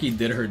Masaki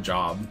did her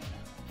job.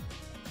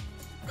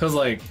 Cause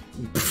like,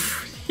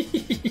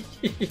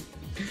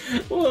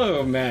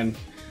 whoa man.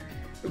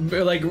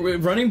 Like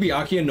running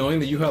Byakuya and knowing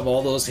that you have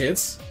all those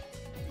hits,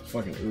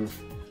 fucking oof.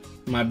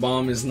 My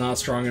bomb is not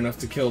strong enough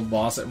to kill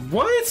boss.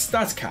 What?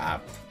 That's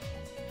cap.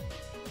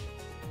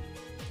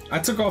 I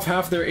took off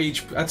half their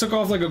HP. I took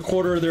off like a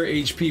quarter of their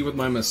HP with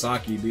my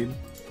Masaki, dude.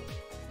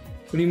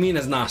 What do you mean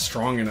it's not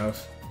strong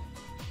enough?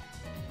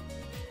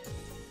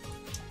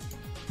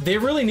 They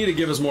really need to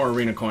give us more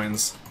arena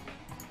coins.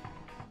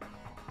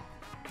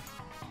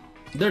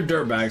 They're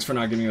dirtbags for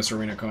not giving us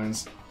arena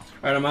coins.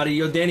 Alright, I'm out of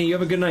here. Yo, Danny, you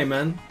have a good night,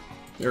 man.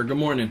 Or good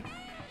morning.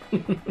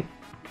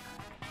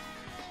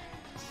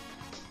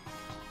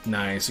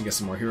 Nice, you get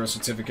some more hero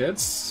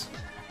certificates.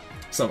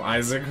 What's up,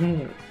 Isaac?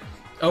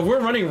 Oh,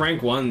 we're running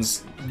rank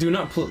 1s. Do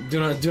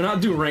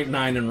not do rank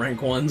 9 and rank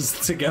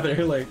 1s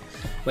together.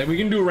 Like we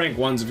can do rank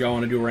 1s if y'all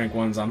want to do rank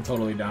 1s. I'm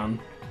totally down.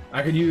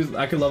 I could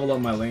level up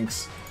my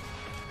links.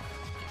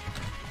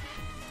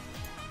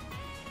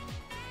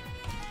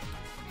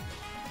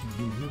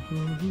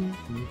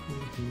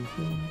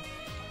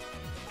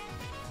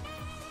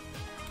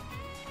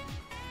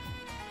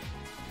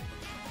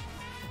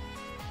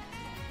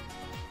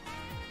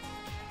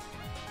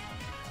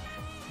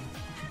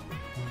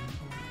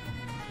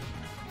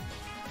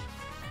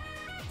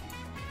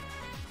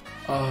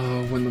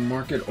 When the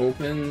market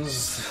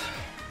opens,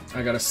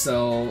 I gotta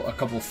sell a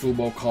couple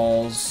Fubo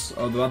calls.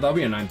 Oh, that'll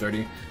be at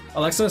 9:30.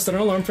 Alexa, set an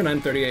alarm for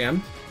 9:30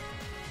 a.m.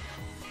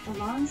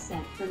 Alarm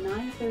set for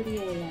 9:30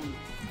 a.m.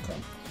 Okay.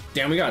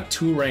 Damn, we got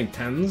 2 rank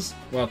 10s.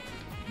 Well,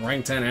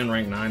 rank 10 and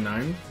rank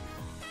 9.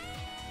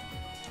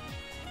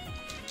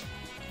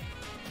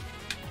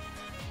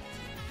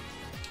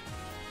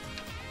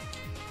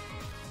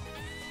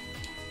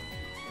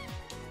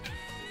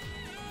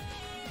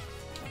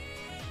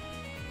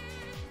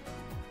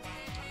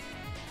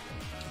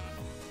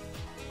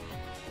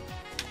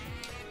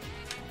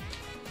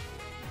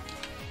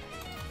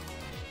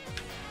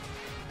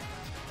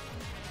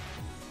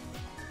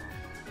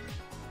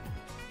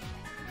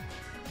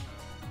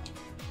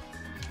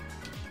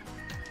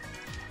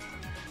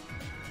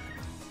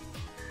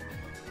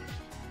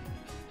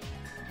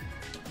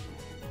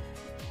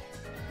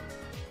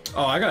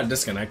 Oh, I got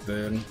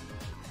disconnected.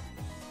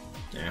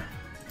 Yeah,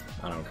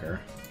 I don't care.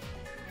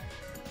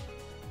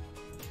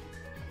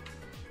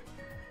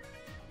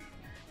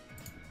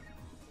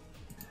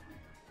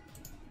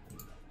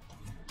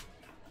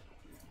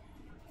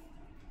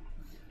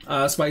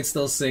 Spite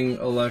still sing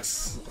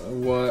Alex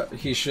what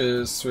he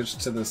should switch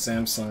to the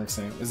Samsung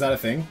sing. Is that a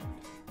thing?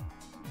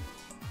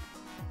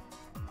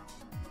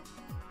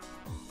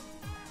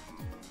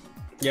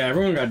 Yeah,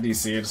 everyone got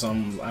DC'd, so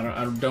I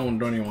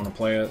don't even want to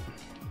play it.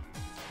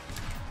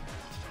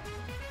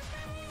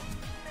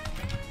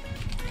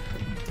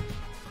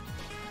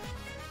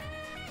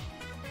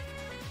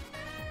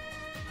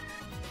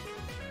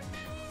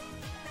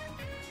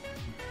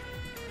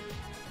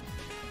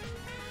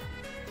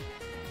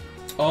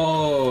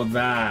 Oh,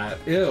 that.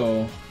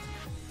 Ew.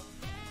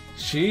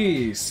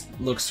 Jeez.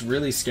 Looks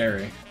really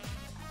scary.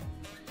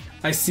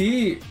 I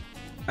see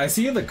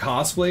the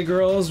cosplay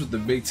girls with the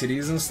big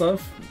titties and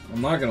stuff. I'm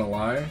not gonna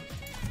lie.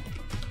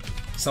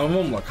 Some of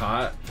them look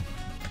hot.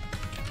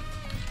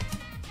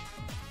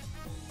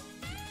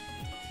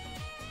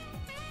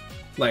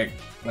 Like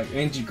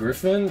Angie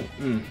Griffin?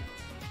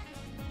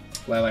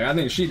 Like I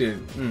think she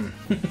did.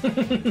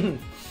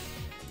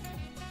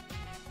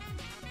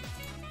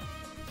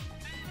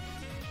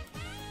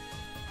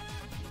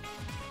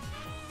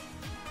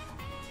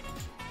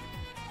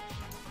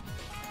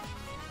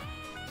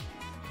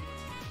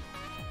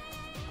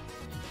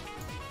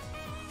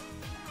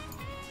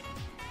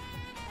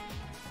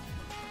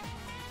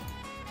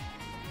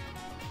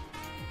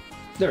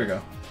 There we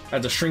go. I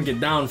had to shrink it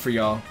down for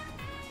y'all.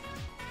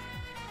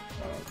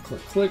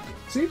 Click, click.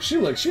 See, she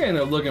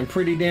ended up looking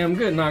pretty damn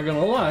good, not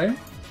gonna lie.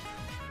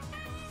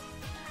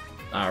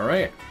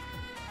 Alright.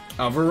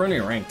 We're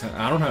running ranked.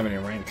 I don't have any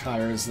ranked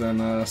higher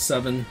than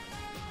 7.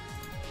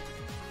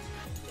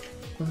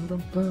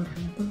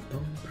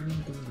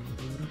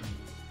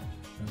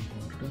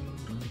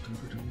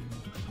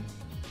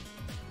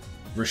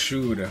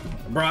 Rashud.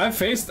 Bro,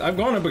 I've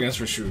gone up against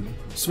Rashud.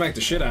 Smacked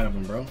the shit out of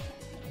him, bro.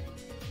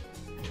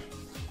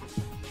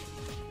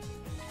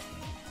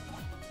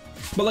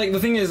 But like the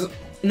thing is,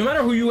 no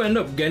matter who you end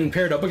up getting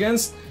paired up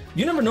against,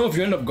 you never know if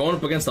you end up going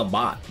up against a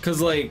bot.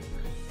 Cause like,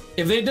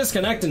 if they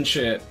disconnect and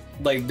shit,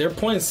 like their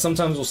points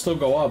sometimes will still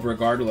go up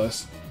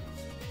regardless.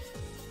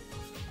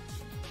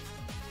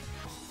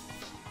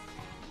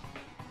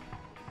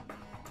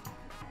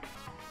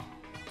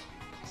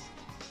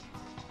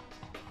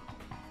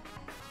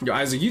 Yo,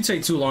 Isaac, you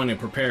take too long to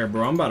prepare,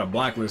 bro. I'm about to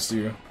blacklist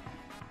you.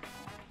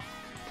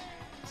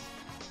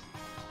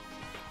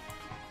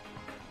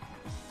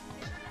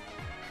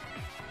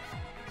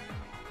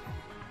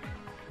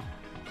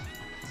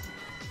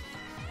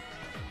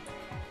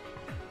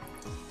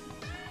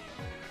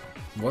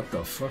 What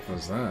the fuck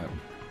was that?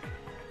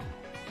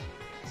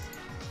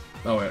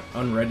 Oh, it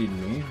unreadied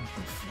me? What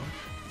the fuck?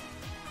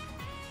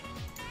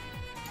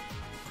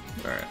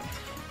 Alright.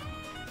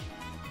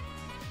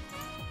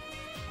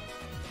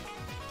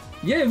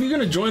 Yeah, if you're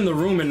gonna join the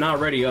room and not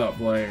ready up,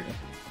 like...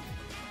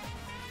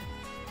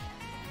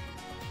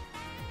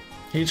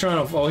 He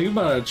trying to... Oh, he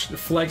about to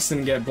flex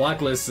and get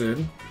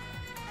blacklisted.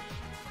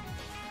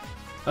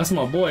 That's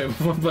my boy,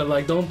 but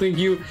like, don't think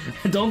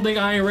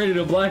I ain't ready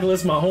to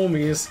blacklist my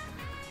homies.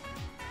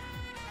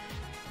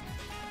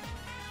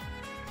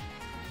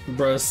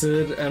 Bro,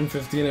 Sid,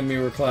 M15 and me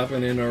were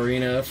clapping in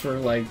arena for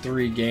like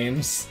 3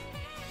 games.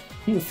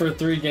 For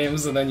 3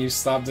 games and then you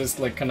stopped just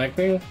like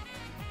connecting.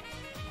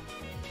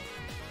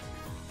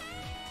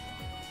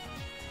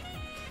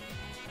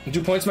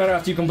 Do points matter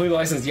after you complete the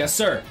license? Yes,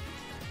 sir.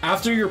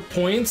 After your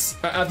points,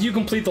 after you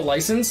complete the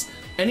license,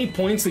 any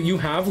points that you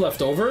have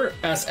left over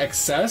as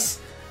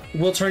excess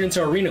will turn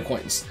into arena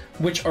coins.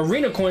 Which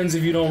arena coins,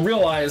 if you don't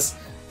realize,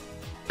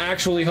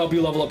 actually help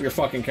you level up your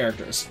fucking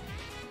characters.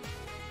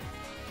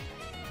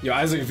 Yo,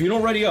 Isaac, if you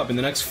don't ready up in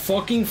the next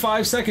fucking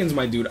 5 seconds,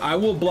 my dude, I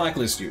will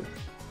blacklist you.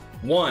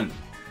 1,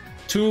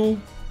 2,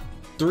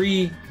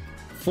 3,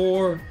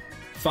 4,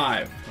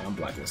 5. I'm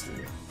blacklisting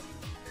you.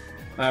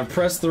 I've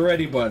pressed the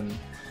ready button.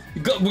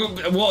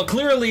 Well,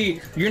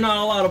 clearly, you're not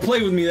allowed to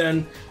play with me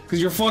then,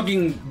 because you're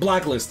fucking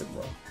blacklisted,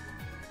 bro.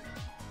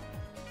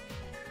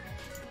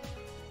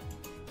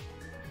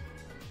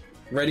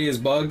 Ready is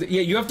bugged.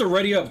 Yeah, you have to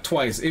ready up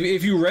twice.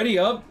 If you ready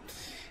up...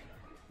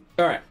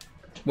 Alright.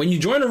 When you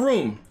join a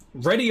room...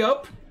 Ready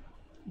up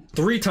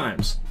 3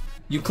 times.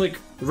 You click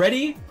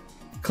ready,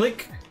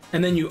 click,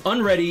 and then you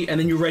unready, and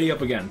then you ready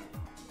up again.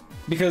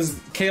 Because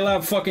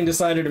K-Lab fucking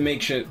decided to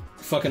make shit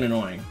fucking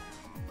annoying.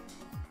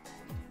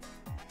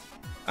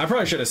 I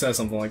probably should have said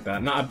something like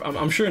that.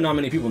 I'm sure not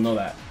many people know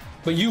that.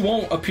 But you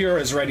won't appear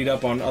as readied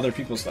up on other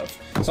people's stuff.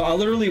 So I'll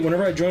literally,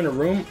 whenever I join a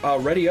room,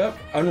 I'll ready up,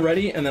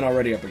 unready, and then I'll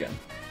ready up again.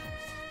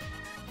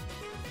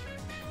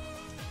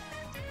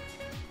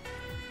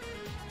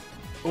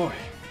 Boy.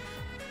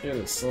 It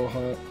is so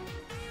hot.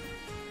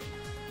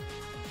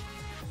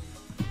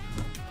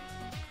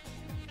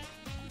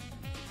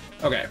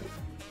 Okay.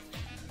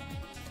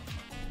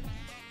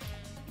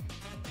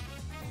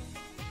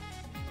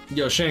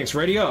 Yo, Shanks,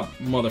 ready up,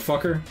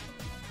 motherfucker.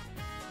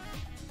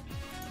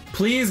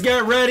 Please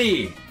get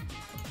ready!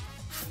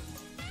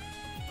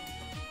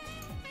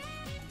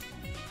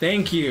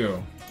 Thank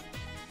you.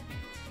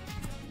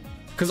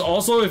 Because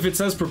also, if it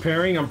says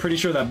preparing, I'm pretty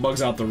sure that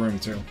bugs out the room,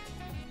 too.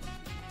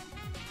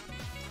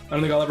 I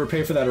don't think I'll ever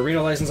pay for that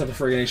arena license. I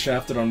prefer getting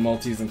shafted on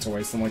multis than to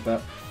waste them like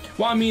that.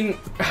 Well, I mean,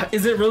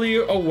 is it really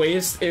a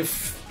waste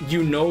if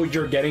you know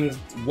you're getting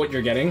what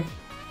you're getting?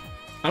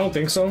 I don't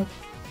think so.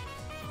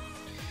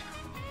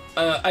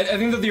 I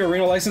think that the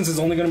arena license is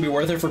only going to be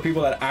worth it for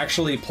people that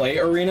actually play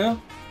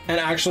arena and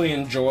actually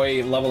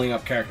enjoy leveling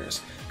up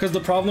characters. Because the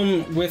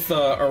problem with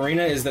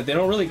arena is that they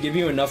don't really give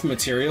you enough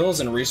materials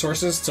and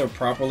resources to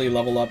properly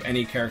level up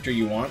any character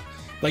you want.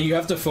 Like, you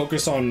have to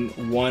focus on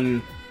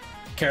one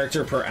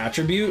character per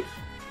attribute.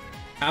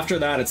 After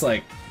that, it's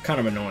like kind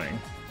of annoying.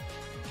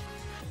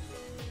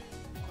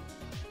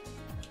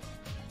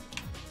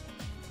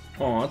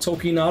 Aw,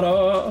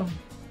 Tokinata.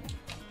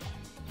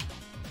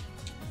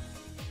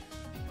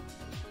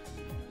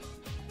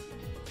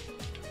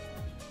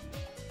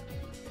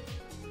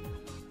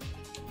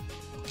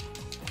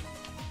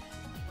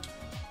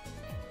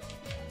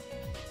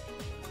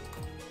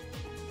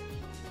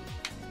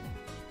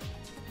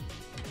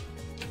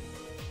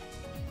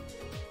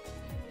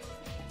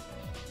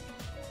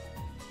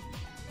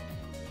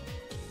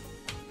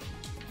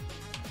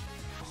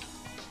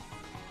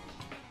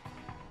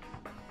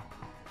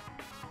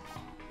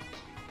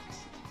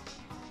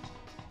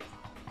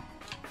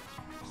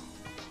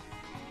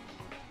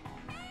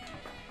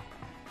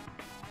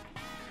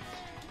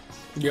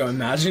 Yo,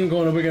 imagine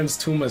going up against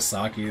two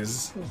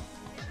Masakis.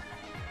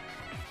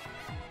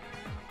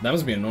 That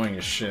must be annoying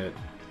as shit.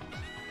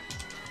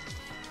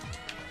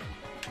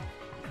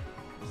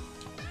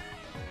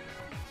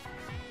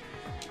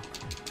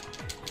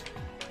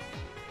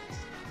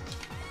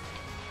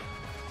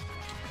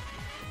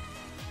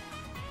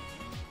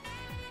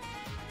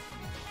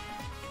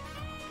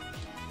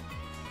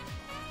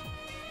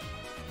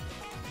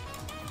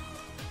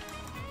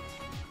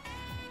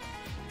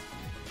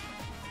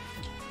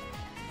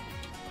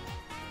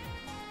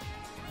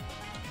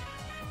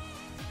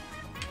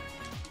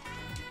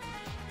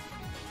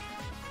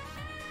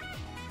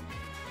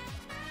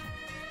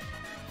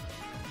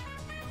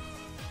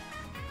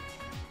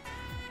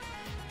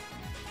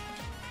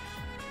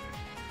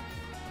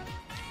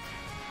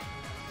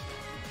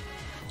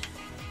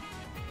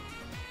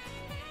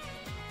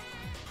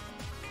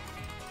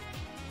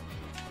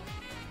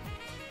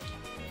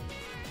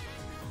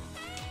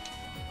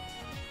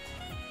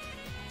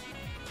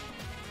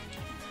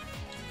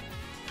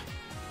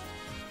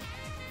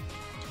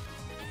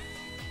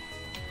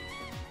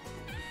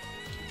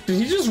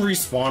 Did he just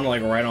respawn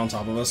like right on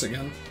top of us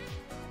again?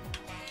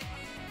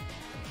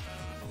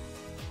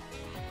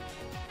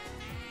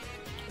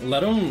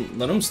 Let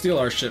him steal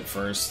our shit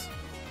first.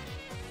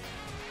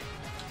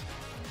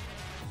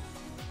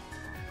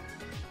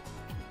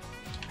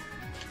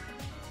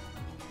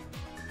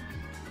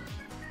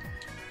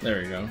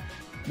 There you go.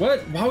 What?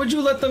 Why would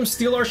you let them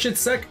steal our shit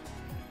sec?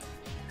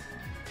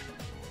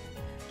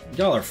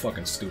 Y'all are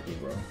fucking stupid,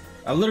 bro.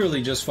 I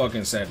literally just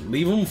fucking said,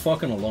 leave them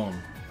fucking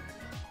alone.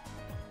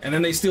 And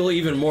then they steal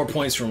even more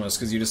points from us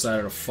because you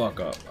decided to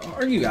fuck up.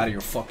 Are you out of your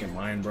fucking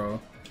mind,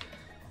 bro?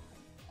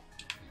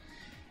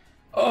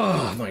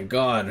 Oh my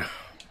god.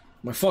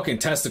 My fucking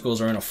testicles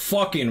are in a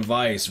fucking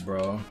vice,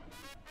 bro.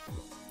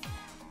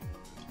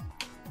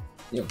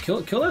 Yo,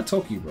 kill that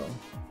Toki, bro.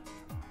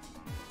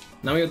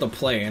 Now we have to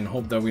play and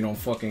hope that we don't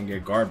fucking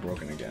get guard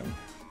broken again.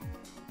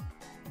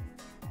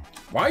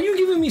 Why are you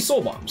giving me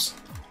soul bombs?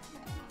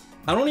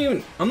 I'm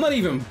not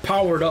even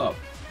powered up.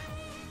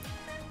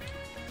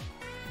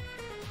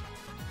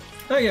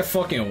 I get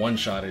fucking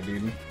one-shotted,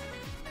 dude.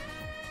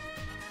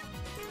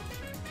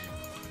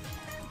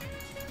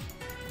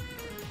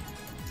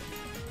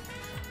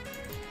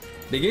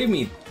 They gave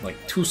me, like,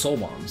 2 soul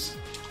bombs.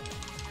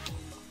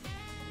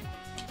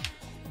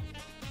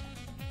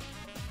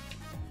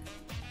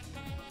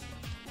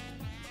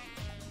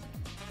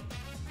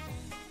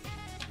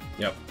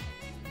 Yep.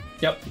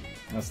 Yep.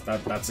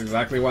 That's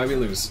exactly why we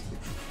lose.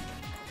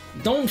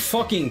 Don't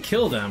fucking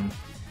kill them.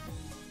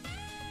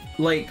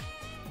 Like...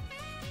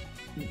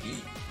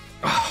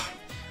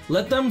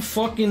 let them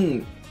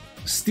fucking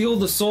steal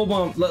the soul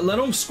bomb. Let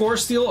them score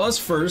steal us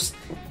first,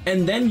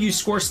 and then you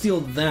score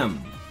steal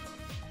them.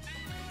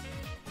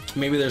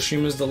 Maybe their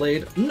stream is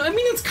delayed. I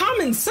mean, it's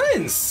common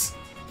sense.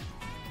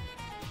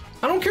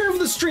 I don't care if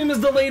the stream is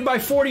delayed by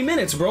 40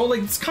 minutes, bro.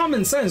 Like, it's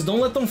common sense. Don't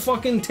let them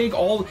fucking take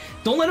all...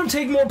 Don't let them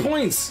take more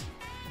points.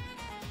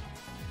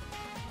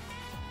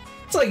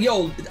 It's like,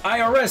 yo,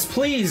 IRS,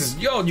 please.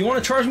 Yo, you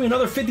want to charge me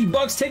another 50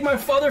 bucks? Take my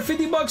other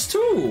 50 bucks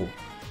too.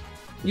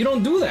 You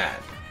don't do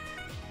that.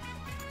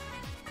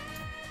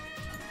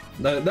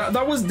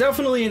 That was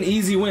definitely an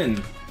easy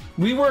win.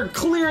 We were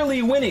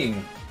clearly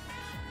winning.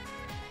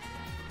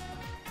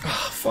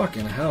 Oh,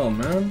 fucking hell,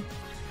 man.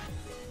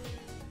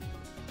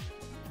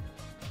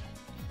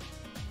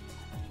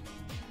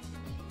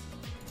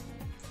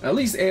 At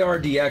least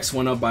ARDX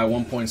went up by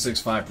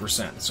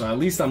 1.65%, so at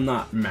least I'm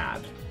not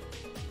mad.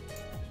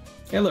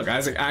 Hey, look,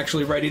 Isaac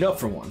actually readied up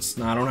for once.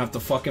 Now I don't have to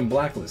fucking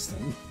blacklist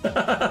him.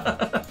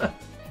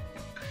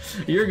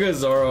 You're good,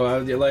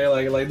 Zoro.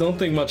 Like, don't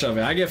think much of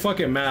it. I get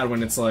fucking mad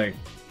when it's like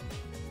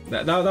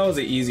that was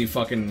an easy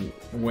fucking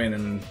win,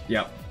 and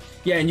yep.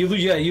 Yeah, and you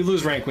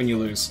lose rank when you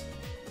lose.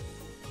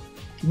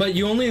 But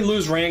you only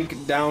lose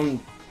rank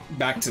down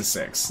back to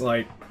 6.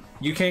 Like,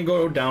 you can't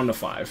go down to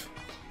 5.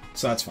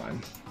 So that's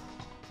fine.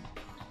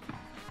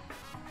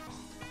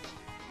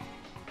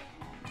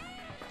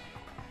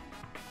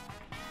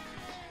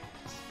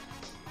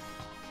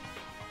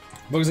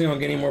 Focusing on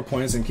getting more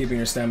points and keeping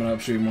your stamina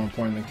up should be more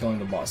important than killing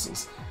the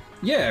bosses.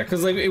 Yeah,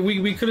 because like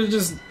we could have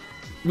just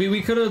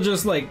we could have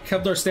just like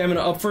kept our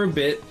stamina up for a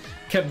bit,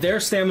 kept their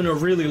stamina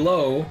really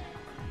low,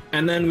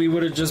 and then we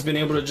would have just been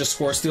able to just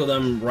score steal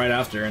them right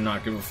after and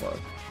not give a fuck.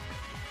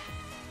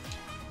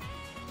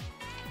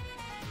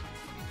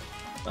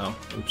 Oh,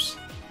 oops.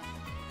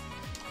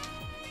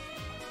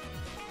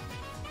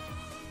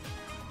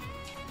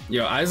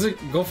 Yo, Isaac,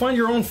 go find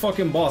your own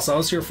fucking boss. I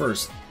was here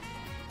first.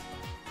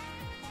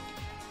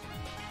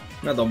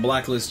 Not to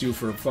blacklist you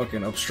for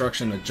fucking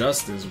obstruction of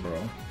justice, bro.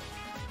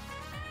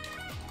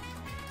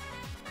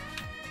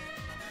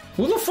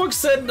 Who the fuck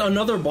said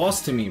another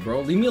boss to me,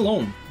 bro? Leave me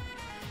alone.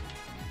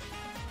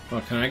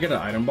 Oh, can I get an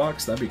item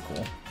box? That'd be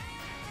cool.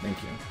 Thank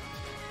you.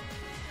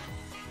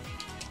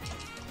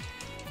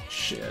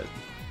 Shit.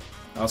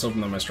 I was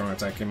hoping that my strong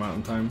attack came out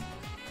in time.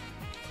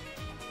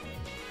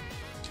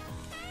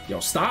 Yo,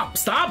 stop!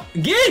 Stop!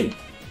 Gin!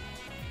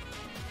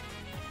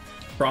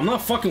 Bro, I'm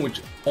not fucking with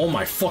you. Oh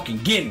my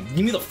fucking Gin!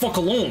 Leave me the fuck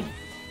alone!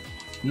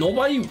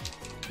 Nobody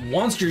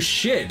wants your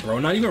shit, bro.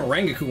 Not even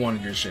Rangaku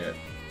wanted your shit.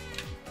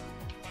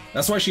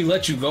 That's why she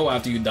let you go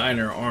after you died in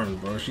her arms,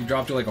 bro. She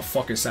dropped you like a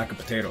fucking sack of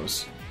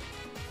potatoes.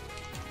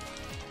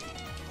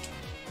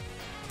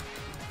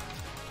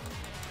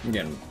 I'm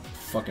getting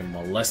fucking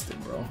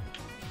molested, bro.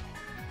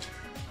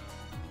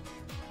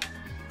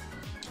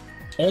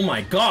 Oh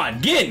my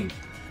god, Gin!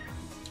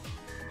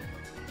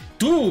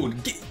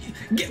 Dude,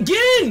 get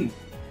in!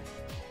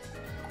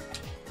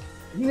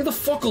 Get the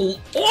fuck alone.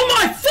 Oh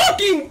my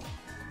fucking!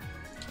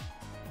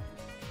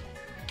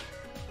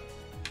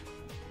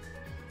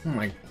 Oh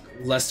my,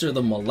 Lester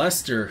the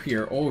molester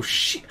here. Oh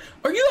shit.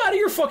 Are you out of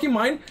your fucking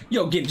mind?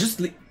 Yo, Gin,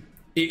 just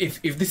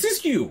if this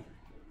is you.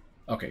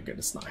 Okay, good,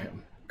 it's not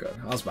him. Good.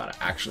 I was about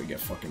to actually get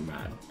fucking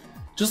mad.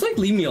 Just like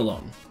leave me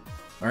alone.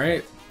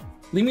 Alright?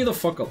 Leave me the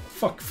fuck alone.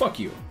 Fuck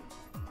you.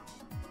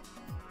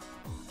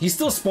 He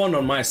still spawned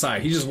on my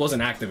side, he just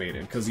wasn't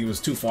activated because he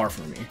was too far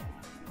from me.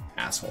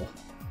 Asshole.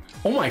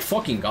 Oh my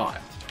fucking god.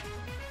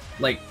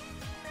 Like...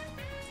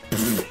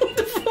 what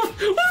the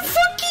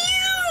fuck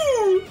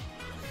you?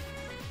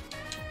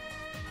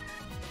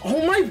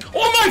 Oh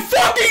my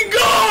fucking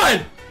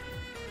god!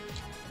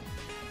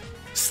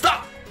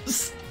 Stop!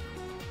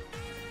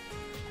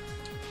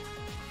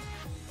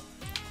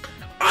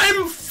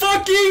 I'm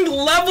fucking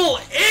level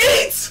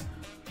 8!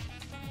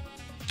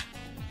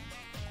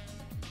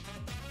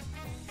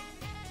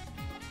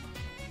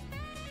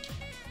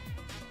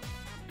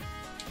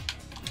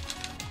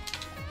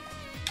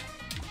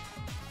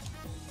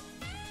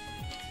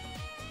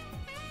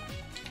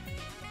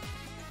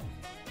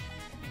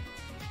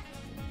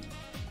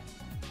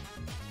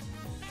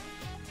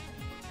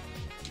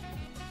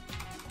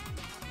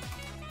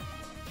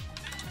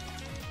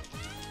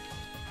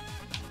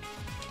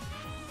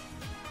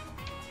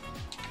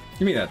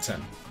 Give me that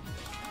 10.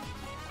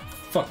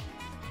 Fuck.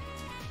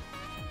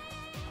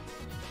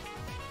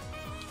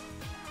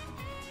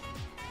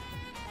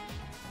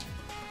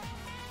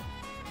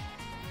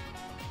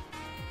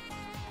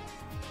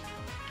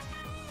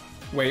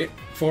 Wait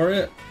for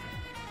it.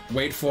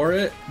 Wait for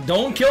it.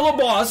 Don't kill a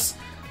boss.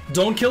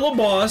 Don't kill a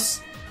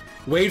boss.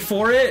 Wait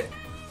for it.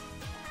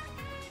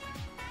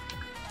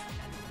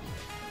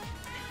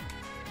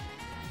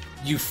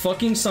 You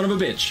fucking son of a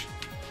bitch.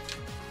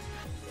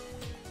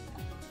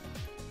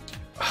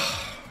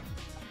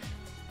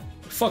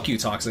 Fuck you,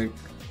 Toxic.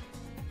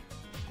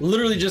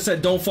 Literally just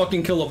said don't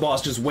fucking kill a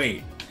boss, just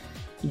wait.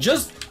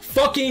 Just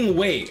fucking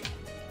wait.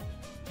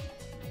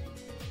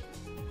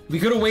 We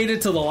could have waited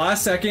till the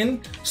last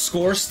second,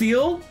 score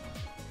steal,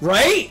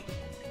 right?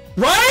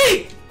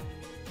 Right?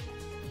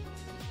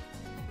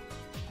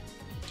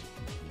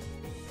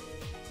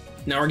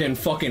 Now we're getting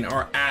fucking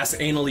our ass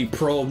anally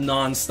probed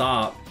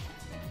non-stop.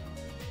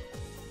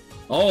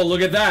 Oh,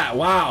 look at that,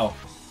 wow.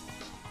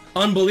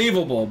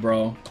 Unbelievable,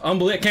 bro.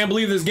 Can't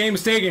believe this game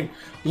is taking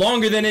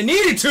longer than it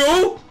needed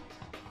to!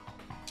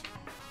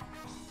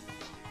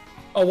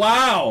 Oh,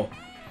 wow.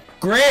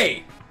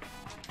 Great.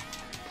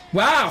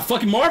 Wow,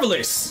 fucking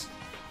marvelous.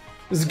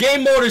 This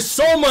game mode is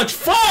so much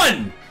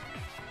fun!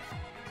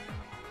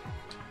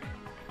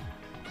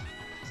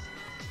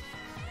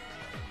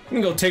 I'm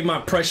gonna go take my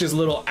precious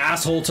little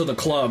asshole to the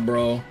club,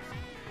 bro.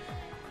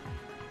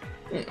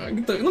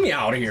 Let me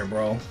out of here,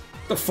 bro. Get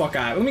the fuck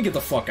out. Let me get the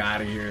fuck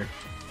out of here.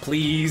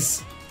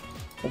 Please.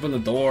 Open the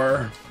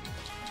door.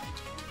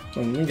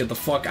 Let me get the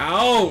fuck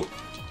out.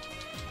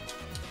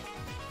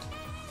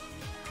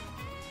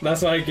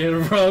 That's why I get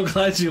it, bro. I'm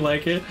glad you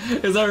like it.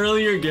 Is that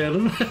really your get?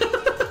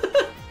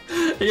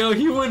 Yo,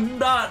 he would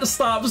not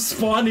stop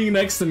spawning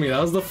next to me. That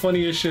was the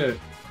funniest shit.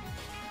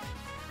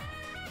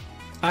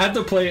 I had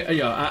to play.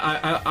 Yo,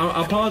 I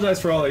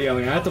apologize for all the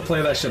yelling. I had to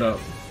play that shit up.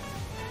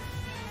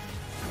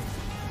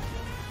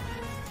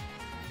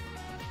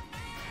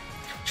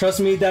 Trust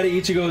me, Daddy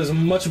Ichigo is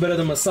much better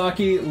than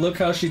Masaki. Look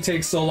how she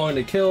takes so long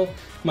to kill.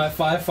 My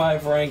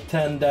 5-5 rank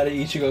 10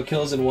 Daddy Ichigo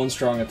kills in one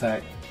strong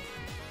attack.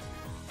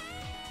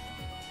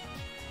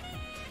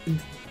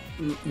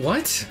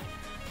 What?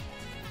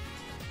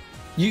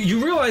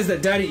 You realize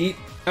that I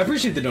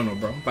appreciate the dono,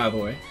 bro, by the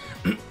way.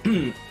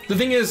 The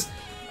thing is,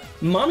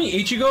 Mommy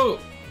Ichigo...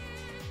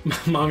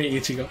 Mommy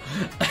Ichigo.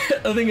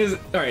 The thing is,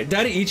 alright,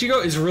 Daddy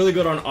Ichigo is really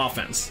good on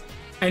offense.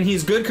 And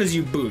he's good because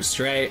you boost,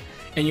 right?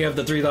 And you have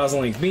the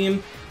 3000 length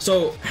beam.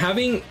 So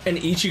having an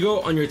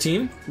Ichigo on your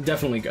team,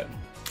 definitely good.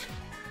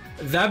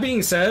 That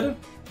being said,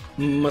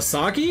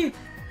 Masaki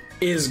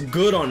is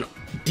good on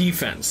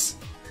defense.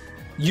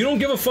 You don't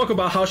give a fuck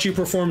about how she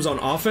performs on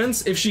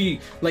offense. If she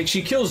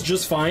kills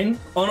just fine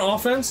on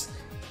offense.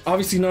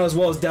 Obviously not as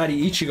well as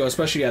Daddy Ichigo,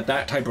 especially at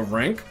that type of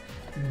rank.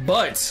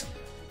 But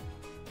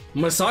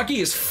Masaki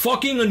is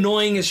fucking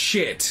annoying as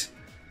shit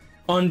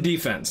on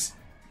defense.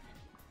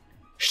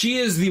 She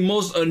is the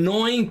most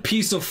annoying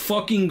piece of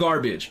fucking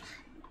garbage.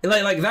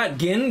 Like that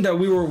Gin that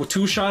we were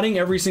two-shotting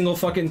every single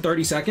fucking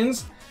 30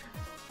 seconds.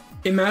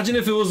 Imagine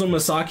if it was a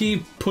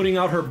Masaki putting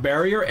out her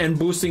barrier and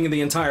boosting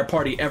the entire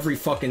party every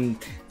fucking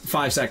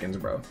 5 seconds,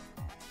 bro.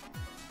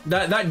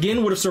 That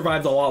Gin would have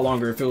survived a lot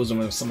longer if it was a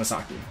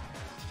Masaki.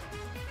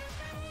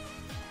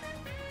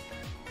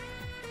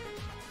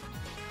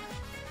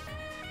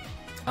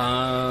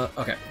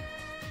 Okay.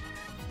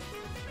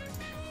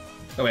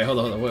 Oh wait, hold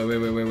on.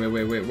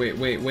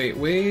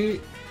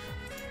 Wait.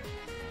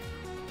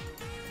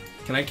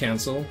 Can I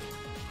cancel?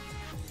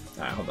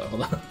 Alright, hold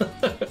on.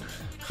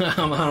 I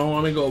don't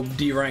want to go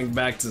D rank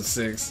back to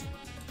 6.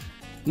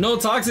 No,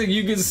 Toxic,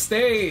 you can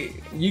stay.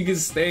 You can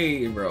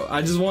stay, bro.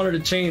 I just wanted to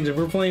change. If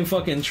we're playing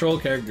fucking troll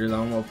characters,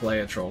 I'm gonna play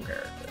a troll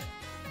character.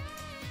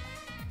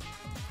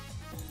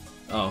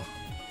 Oh.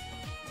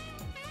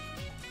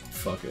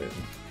 Fuck it.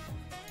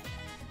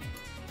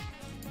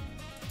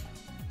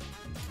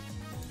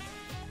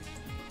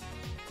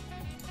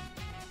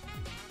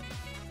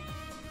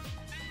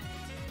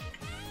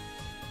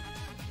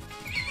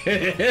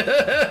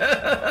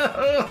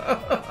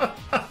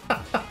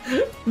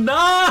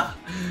 Nah!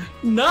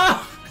 No!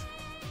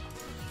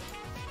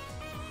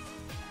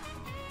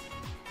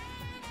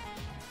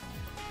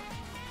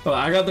 Well,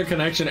 I got the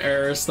connection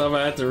error stuff.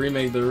 I had to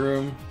remake the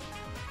room.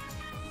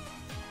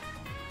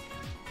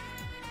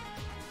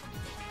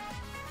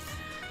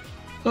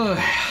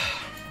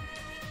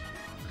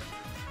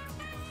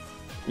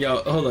 Yo,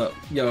 hold up.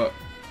 Yo,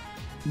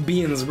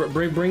 Beans,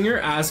 bring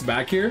your ass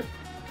back here.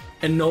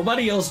 And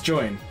nobody else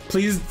join.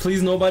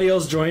 Please nobody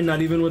else join,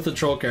 not even with the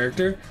troll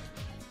character.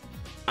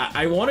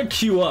 I want to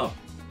queue up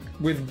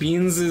with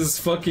Beans'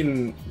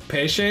 fucking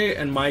Peche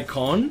and my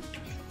con.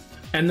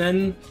 And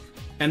then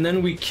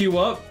we queue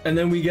up, and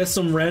then we get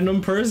some random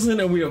person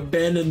and we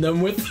abandon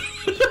them with...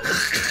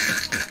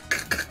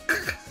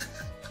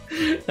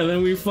 and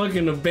then we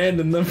fucking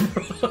abandon them,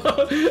 bro.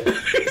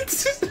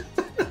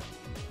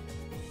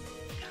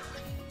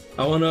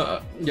 I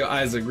wanna... yo,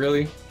 Isaac,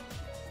 really?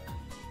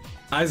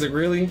 Isaac,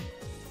 really?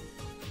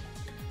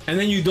 And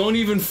then you don't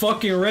even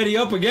fucking ready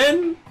up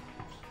again?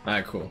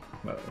 Alright, cool.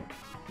 Alright,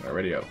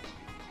 ready up.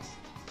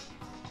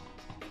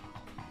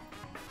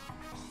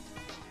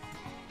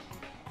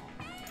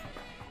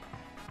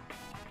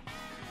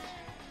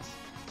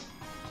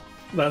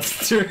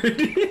 That's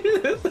dirty.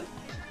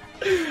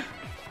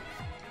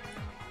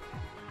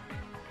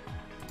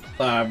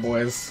 Alright,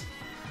 boys.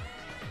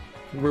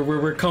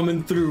 We're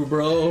coming through,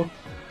 bro.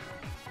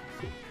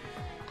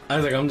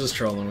 Isaac, I'm just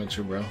trolling with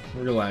you, bro.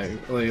 We're like,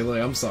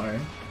 I'm sorry.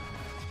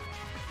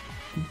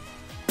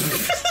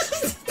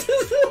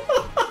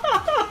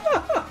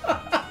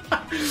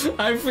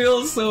 I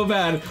feel so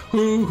bad.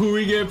 Who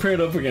we get paired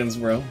up against,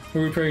 bro?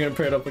 Who we getting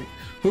paired up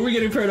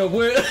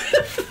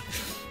with?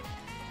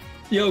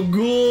 Yo,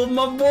 Ghoul,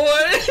 my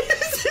boy.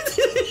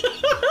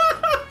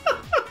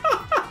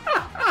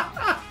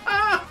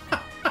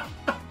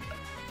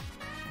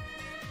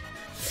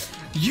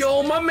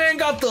 Yo, my man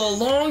got the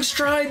long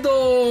stride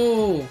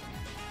though.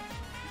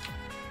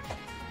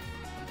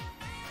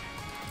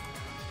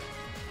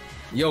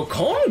 Yo,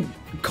 Con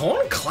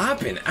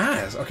clapping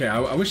ass. Okay,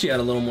 I wish he had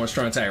a little more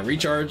strong attack.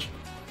 Recharge.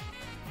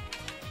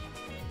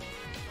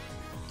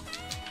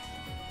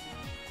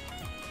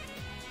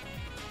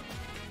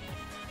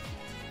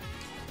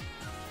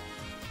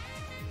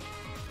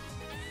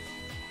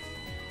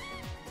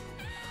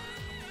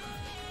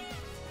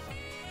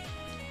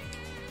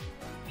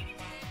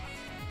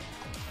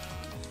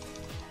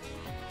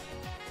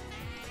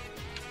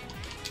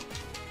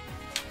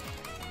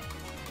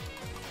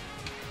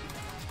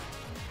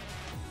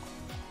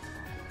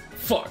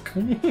 Fuck.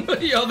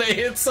 Yo, they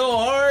hit so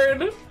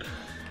hard.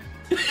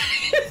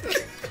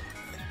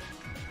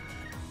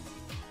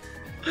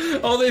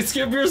 Oh, they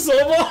skip your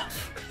soul bomb?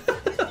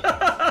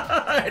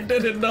 I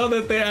didn't know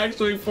that they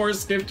actually force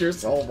skipped your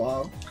soul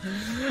bomb.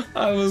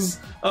 I was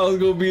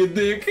gonna be a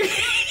dick.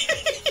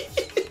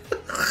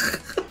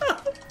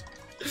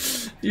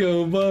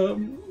 Yo,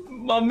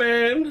 my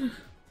man.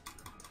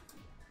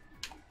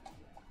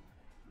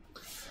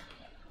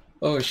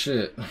 Oh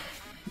shit.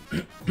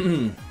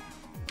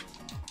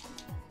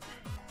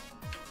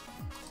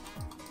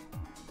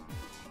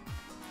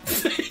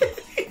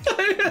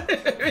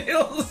 I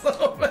feel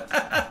so bad.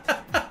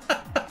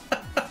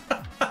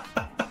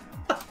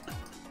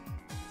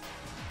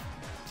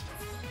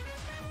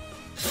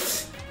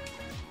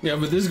 Yeah,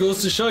 but this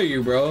goes to show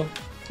you, bro.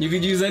 You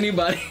could use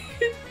anybody.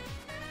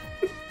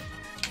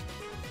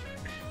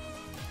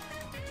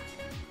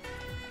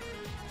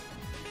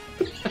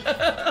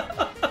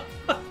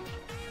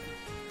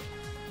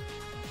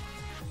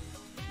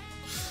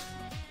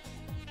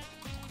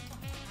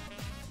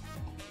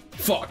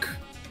 Fuck.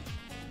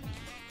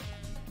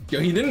 Yo,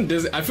 he didn't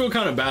I feel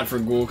kind of bad for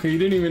Ghoul, because he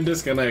didn't even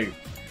disconnect.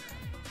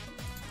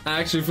 I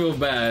actually feel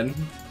bad.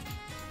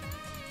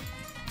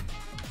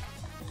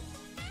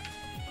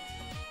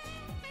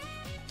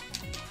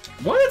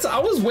 What? I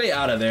was way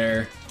out of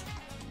there.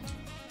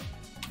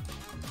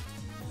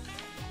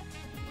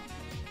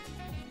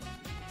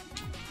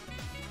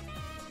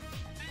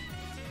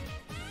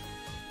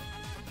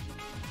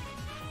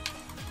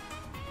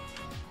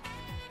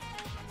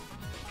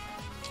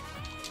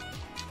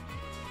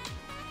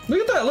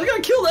 Look at that. Look, I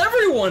killed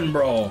everyone,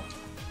 bro.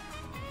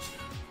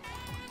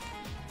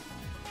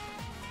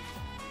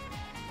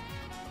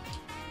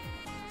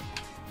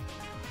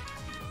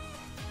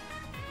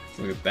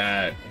 Look at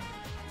that.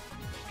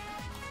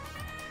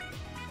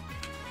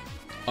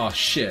 Oh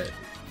shit.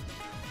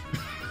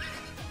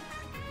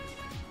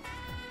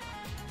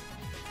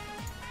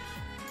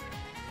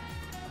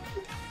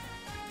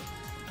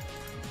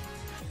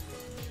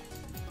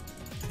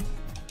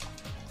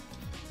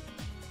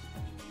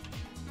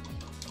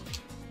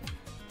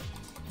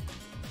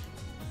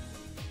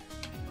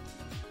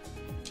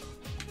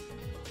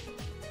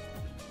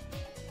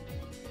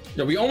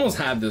 Yo, we almost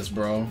had this,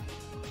 bro.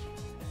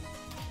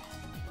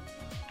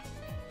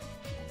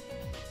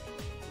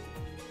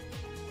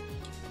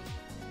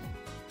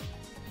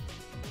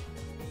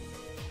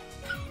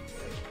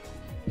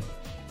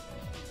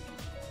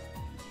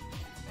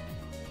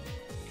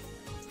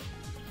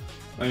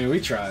 I mean,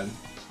 we tried.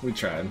 We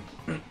tried.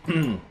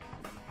 I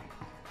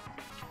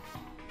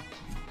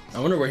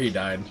wonder where he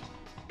died.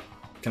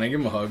 Can I give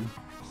him a hug?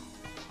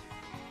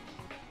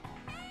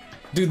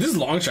 Dude, this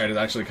long stride is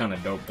actually kind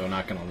of dope, though,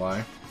 not gonna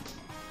lie.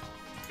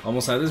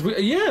 Almost had this.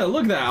 Yeah,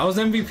 look at that. I was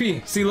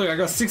MVP. See, look, I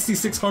got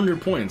 6,600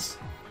 points.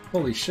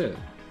 Holy shit.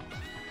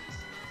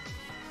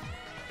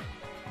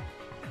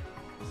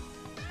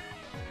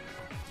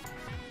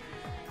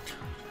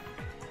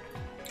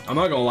 I'm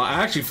not gonna lie,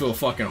 I actually feel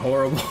fucking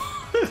horrible.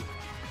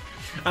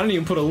 I didn't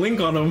even put a link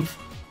on him.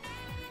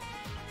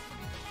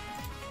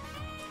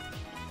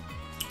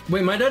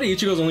 Wait, my Daddy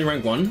Ichigo's only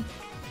rank 1?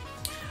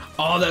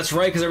 Oh, that's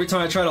right, because every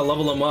time I try to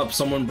level him up,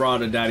 someone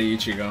brought a Daddy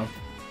Ichigo.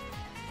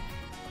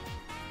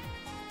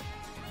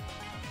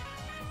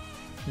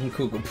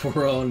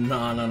 Kukupuro,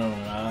 nah.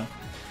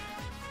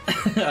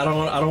 I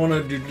don't want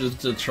to do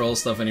just the troll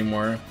stuff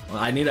anymore.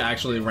 I need to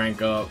actually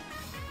rank up.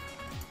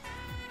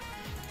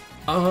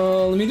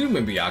 Let me do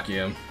my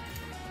Byakuya.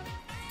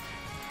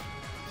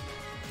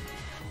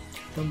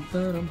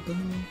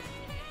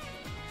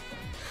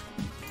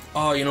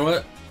 Oh, you know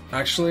what?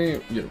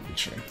 Actually, yeah,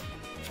 sure.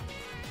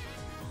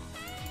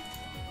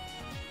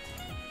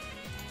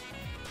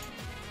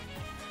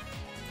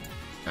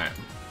 Alright.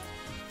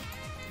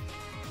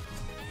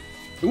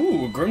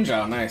 Ooh,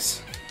 Grimjaw,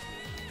 nice.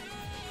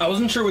 I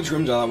wasn't sure which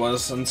Grimjaw that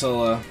was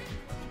until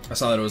I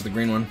saw that it was the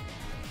green one.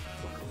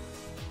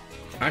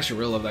 I actually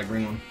really love that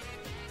green one.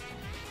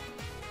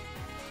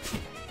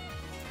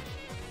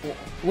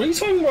 What are you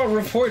talking about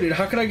reported?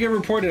 How could I get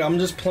reported? I'm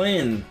just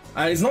playing.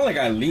 It's not like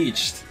I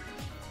leached.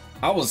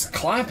 I was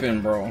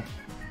clapping, bro.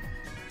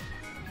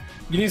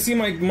 You didn't see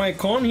my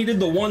con? He did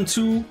the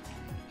 1-2.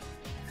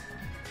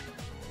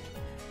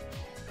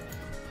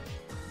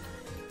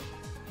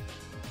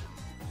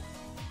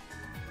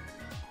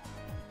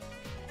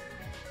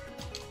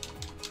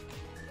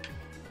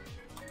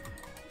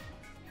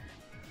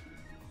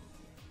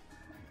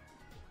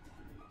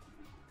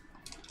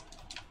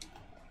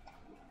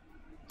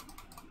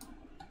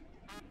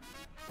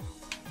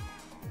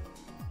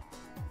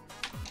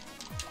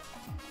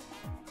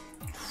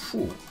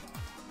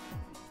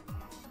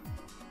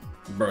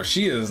 Bro,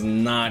 she is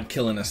not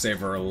killing to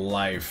save her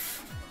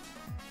life.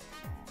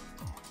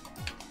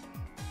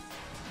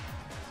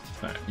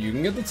 Alright, you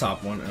can get the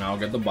top one, and I'll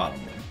get the bottom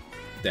one.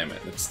 Damn it,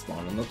 it's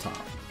spawned on the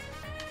top.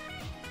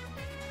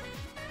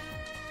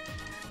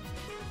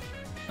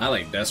 I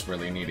like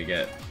desperately need to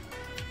get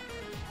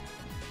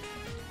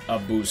a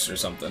boost or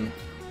something.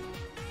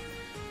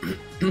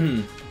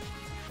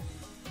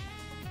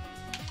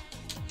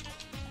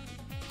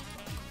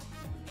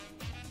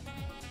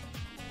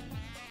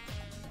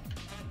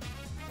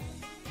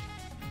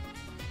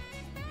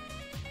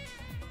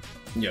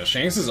 Yo,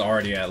 Shanks is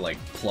already at like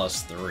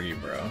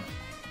 +3, bro.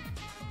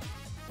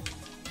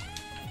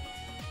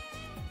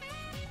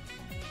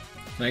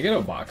 Can I get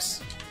a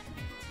box?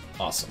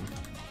 Awesome.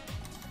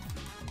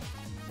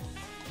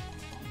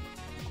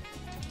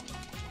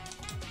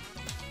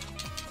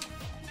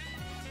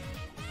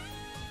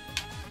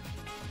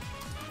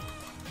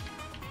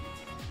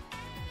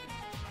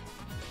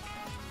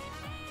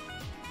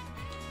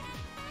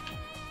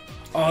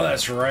 Oh,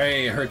 that's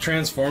right. Her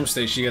transform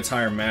state, she gets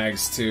higher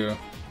mags too.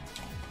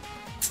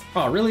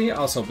 Oh, really? I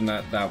was hoping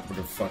that would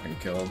have fucking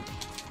killed.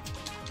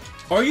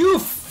 Are you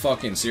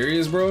fucking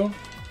serious, bro?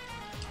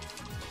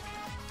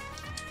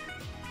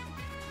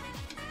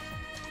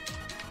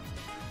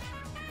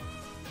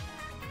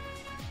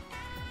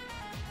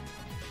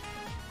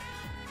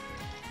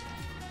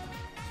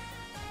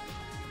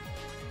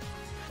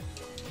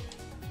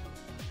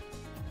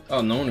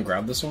 Oh, no one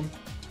grabbed this one?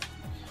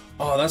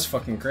 Oh, that's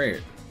fucking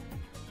great.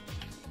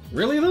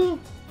 Really though?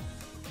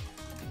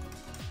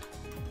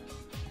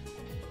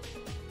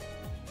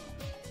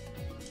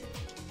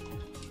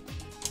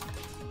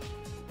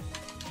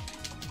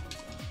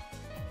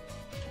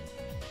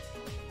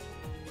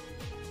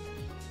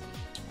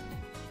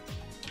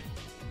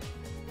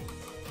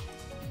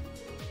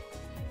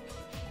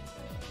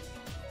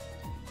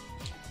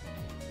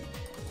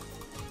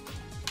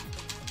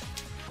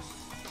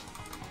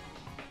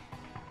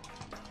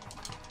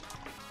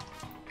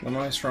 Let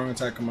my strong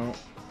attack come out.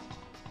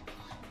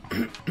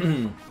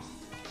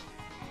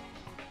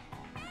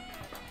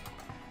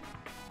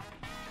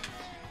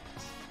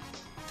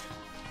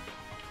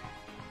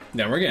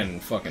 Yeah, we're getting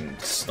fucking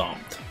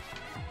stomped.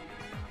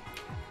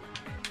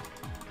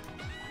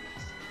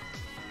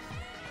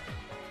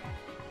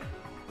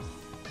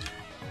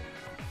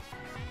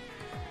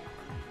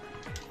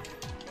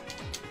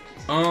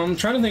 I'm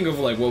trying to think of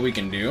like what we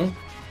can do.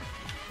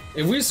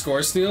 If we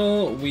score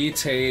steal, we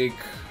take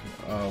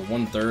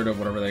 1/3 of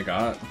whatever they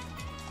got,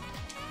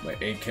 like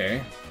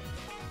 8K.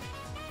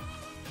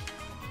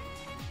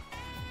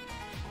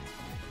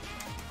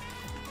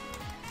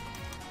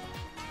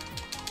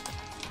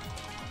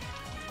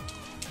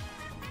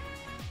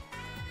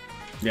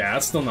 Yeah,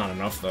 that's still not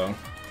enough though.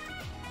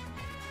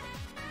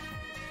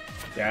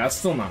 Yeah, that's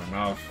still not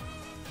enough.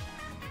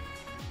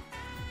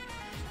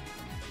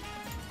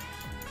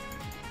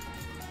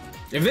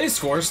 If they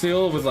score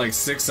steal with like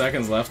 6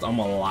 seconds left, I'm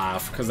gonna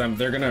laugh, because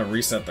they're gonna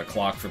reset the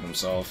clock for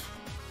themselves.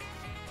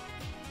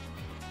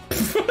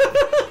 That's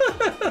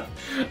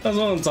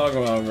what I'm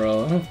talking about,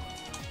 bro.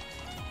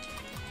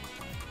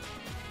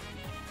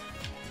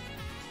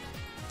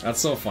 That's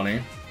so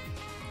funny.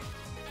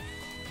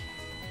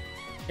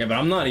 Yeah, but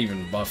I'm not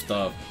even buffed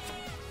up.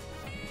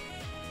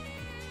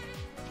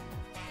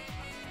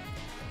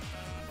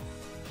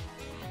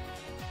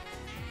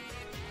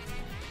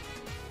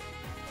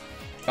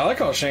 I like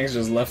how Shanks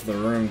just left the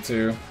room,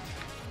 too.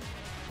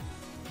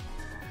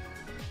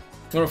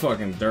 What a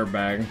fucking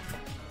dirtbag.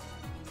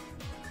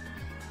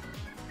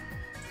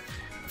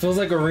 Feels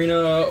like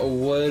Arena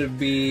would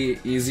be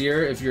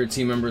easier if your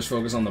team members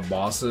focus on the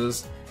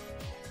bosses.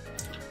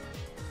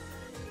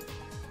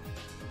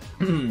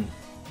 I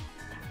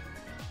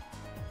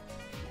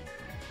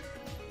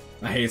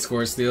hate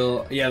score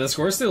steal. Yeah, the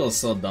score steal is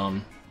so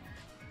dumb.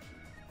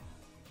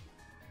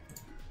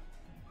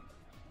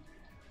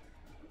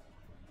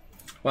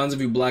 What happens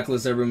if you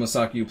blacklist every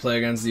Masaki you play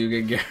against? Do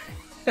you get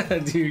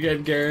do you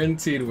get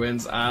guaranteed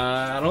wins?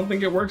 I don't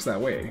think it works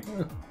that way.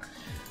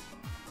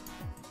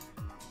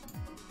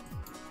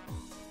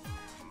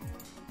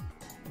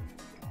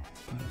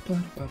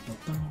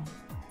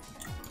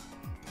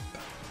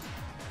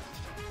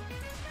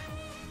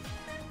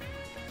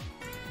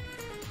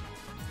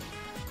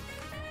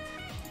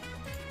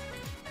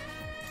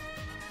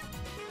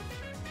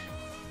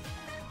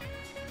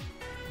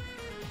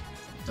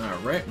 All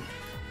right.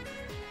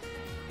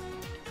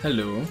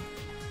 Hello.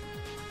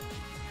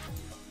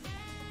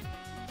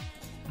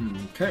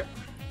 Okay.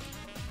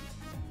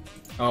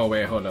 Oh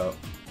wait, hold up.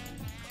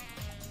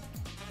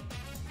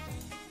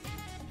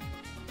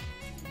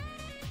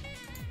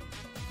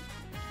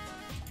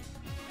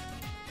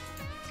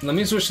 Let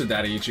me switch to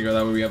Daddy Ichigo,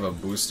 that way we have a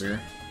booster.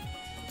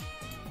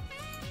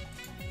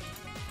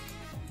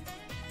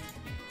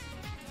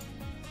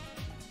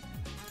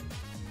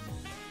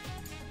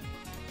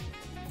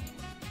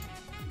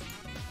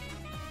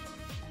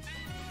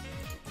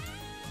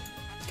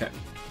 Okay.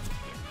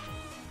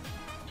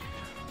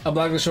 A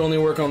blacklist should only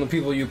work on the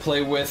people you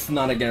play with,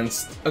 not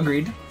against.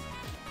 Agreed.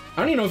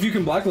 I don't even know if you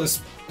can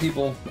blacklist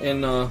people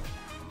in,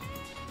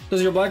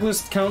 Does your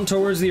blacklist count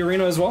towards the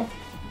arena as well?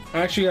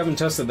 I actually haven't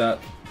tested that.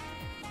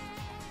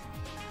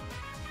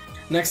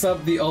 Next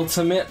up, the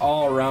ultimate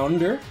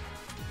all-rounder.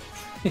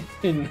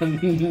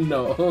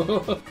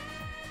 No.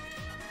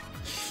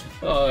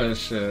 Oh,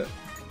 shit.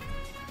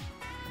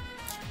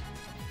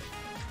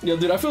 Yo,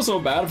 dude, I feel so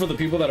bad for the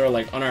people that are,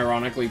 like,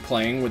 unironically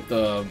playing with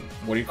the...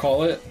 what do you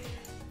call it?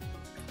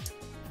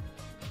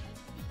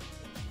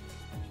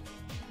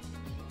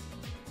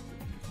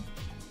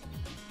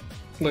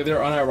 Like, they're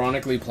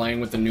unironically playing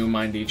with the new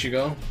Mind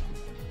Ichigo.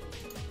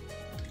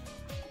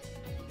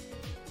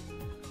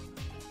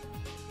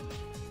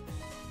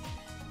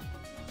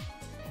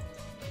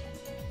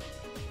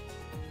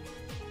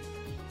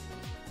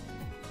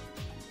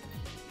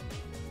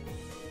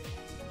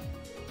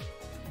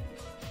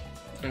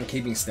 And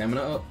keeping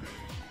stamina up.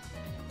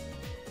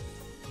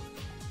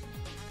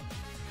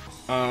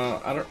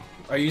 I don't.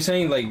 Are you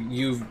saying like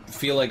you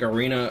feel like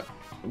arena?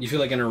 You feel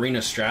like an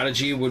arena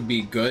strategy would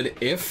be good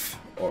if,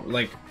 or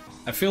like,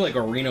 I feel like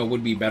arena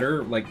would be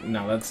better. Like,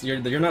 no, that's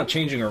you're not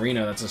changing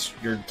arena. That's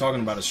you're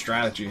talking about a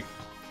strategy.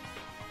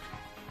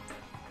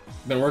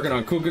 Been working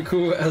on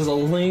Kukaku as a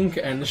Link,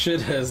 and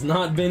shit has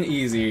not been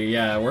easy.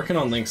 Yeah, working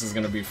on Links is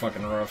gonna be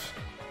fucking rough.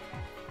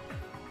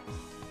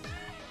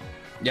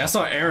 Yeah, I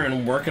saw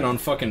Aaron working on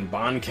fucking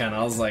Bonken.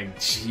 I was like,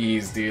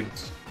 jeez, dude.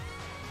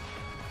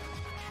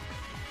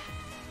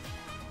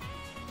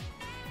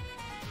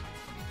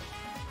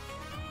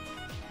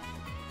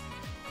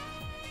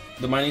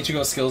 The My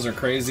Ichigo skills are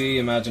crazy.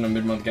 Imagine a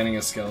mid-month getting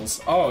his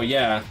skills. Oh,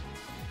 yeah.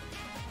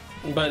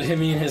 But, I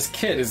mean, his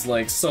kit is,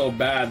 like, so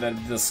bad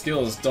that the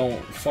skills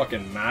don't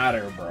fucking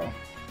matter, bro.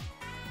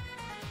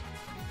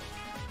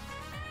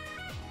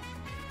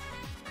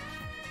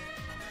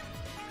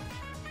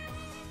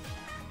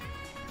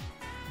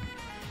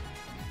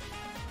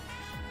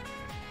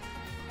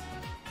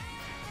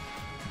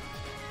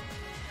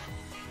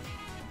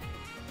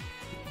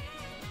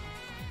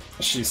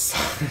 She's...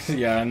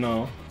 yeah, I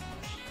know.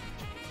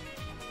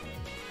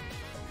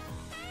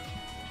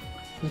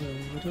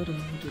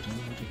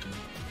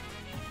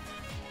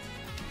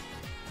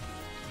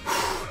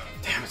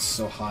 Damn, it's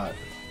so hot.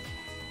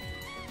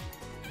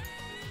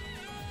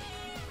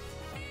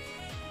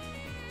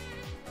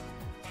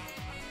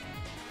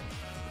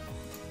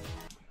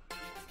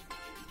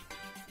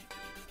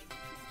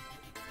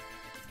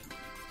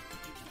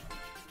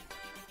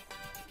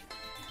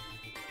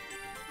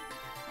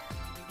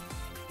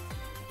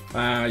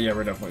 Yeah,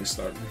 we're definitely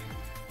starting.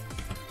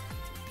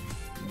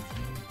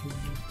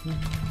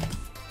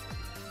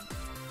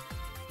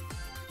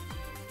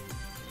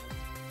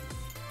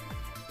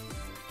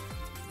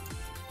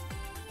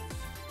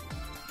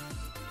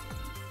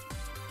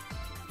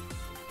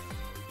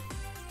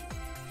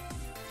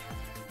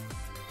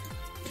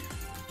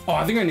 Oh,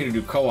 I think I need to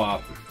do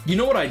co-op. You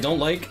know what I don't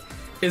like?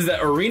 Is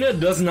that Arena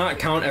does not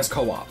count as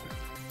co-op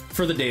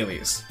for the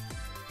dailies.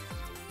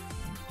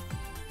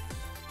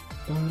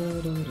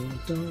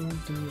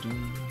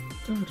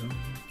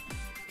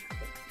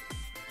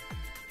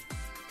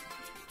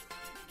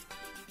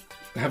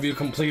 Have you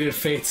completed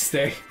Fate's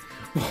Stay?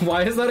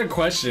 Why is that a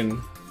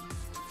question?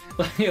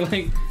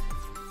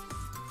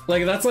 Like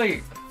that's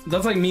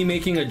like me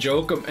making a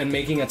joke and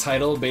making a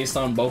title based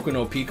on Boku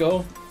no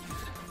Pico.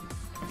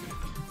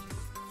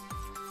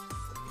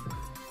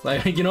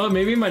 Like, you know what?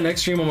 Maybe my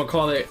next stream I'm gonna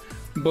call it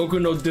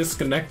Boku no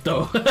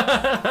Disconnecto.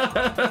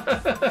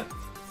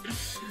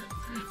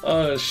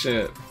 Oh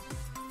shit.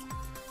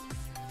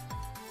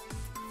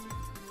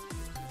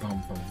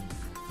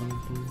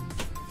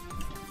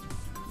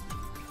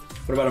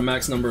 What about a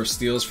max number of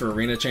steals for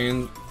Arena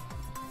Chain?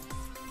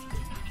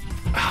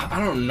 I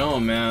don't know,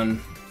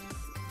 man.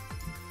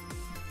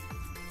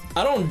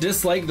 I don't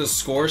dislike the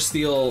score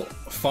steal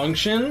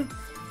function,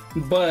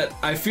 but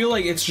I feel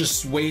like it's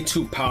just way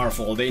too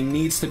powerful. It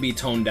needs to be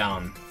toned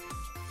down.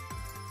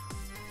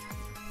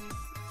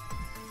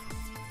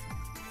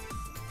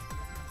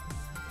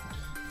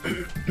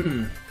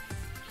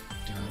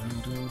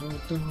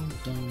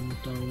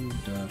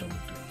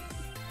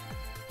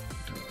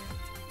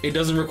 It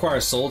doesn't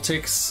require soul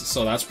ticks,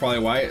 so that's probably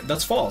why.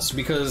 That's false,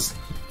 because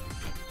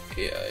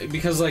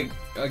like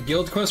a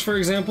guild quest, for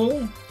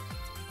example,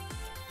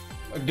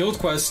 a guild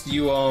quest,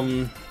 you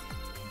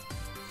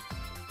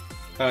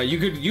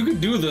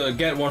could do the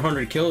get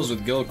 100 kills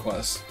with guild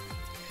quest.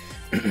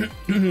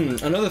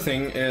 Another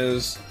thing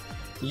is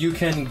you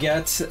can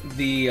get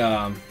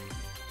the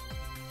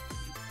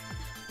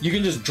you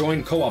can just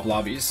join co-op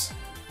lobbies.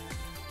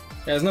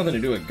 It has nothing to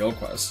do with guild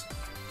quest.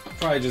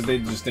 Probably just they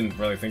just didn't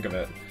really think of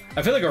it.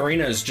 I feel like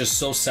Arena is just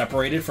so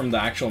separated from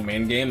the actual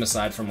main game,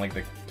 aside from like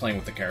the playing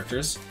with the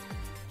characters,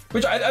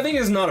 which I think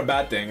is not a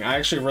bad thing. I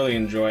actually really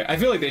enjoy. I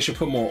feel like they should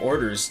put more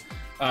orders.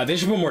 They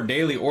should put more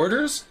daily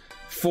orders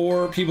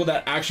for people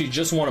that actually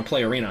just want to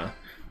play Arena,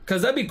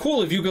 because that'd be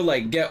cool if you could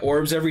like get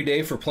orbs every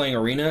day for playing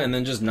Arena and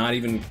then just not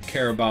even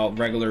care about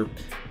regular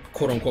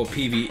quote-unquote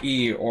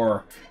PvE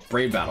or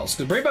Brave Battles,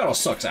 because Brave Battle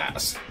sucks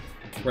ass,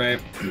 right?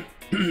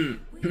 My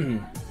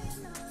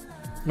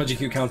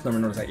GQ counts number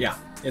notice that. Yeah,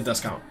 it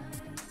does count.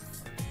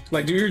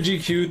 Like, do your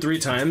GQ 3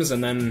 times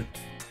and then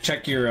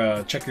check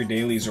your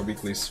dailies or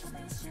weeklies.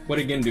 What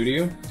did Gin do to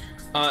you?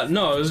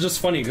 No, it was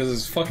just funny because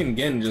his fucking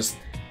Gin just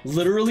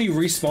literally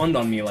respawned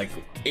on me like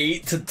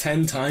 8 to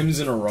 10 times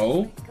in a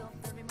row.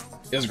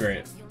 It was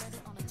great.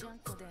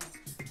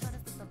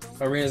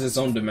 Arena's its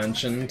own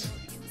dimension.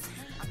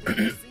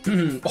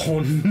 Oh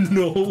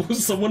no,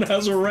 someone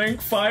has a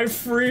rank 5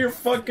 free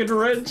fucking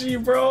Reggie,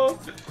 bro.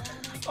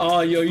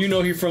 Oh, yo, you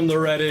know he from the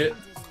Reddit.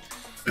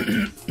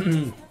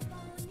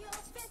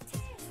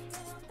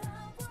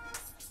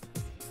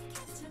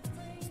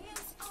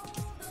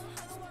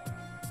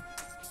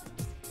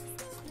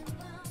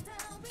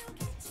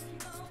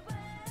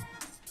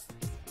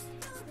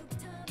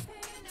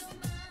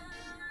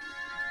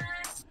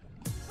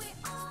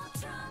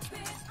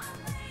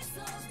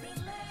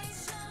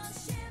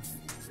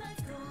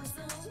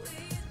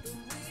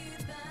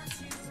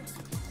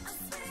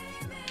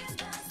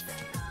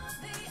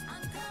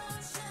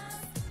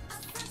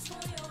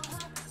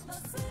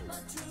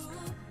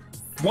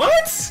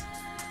 What?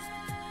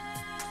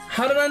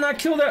 How did I not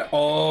kill that?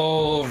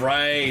 Oh,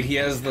 right. He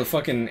has the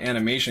fucking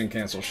animation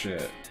cancel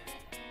shit.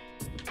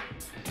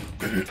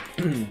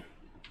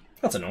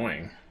 That's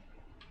annoying.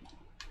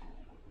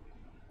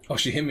 Oh,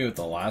 she hit me with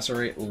the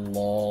lacerate?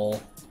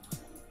 Lol.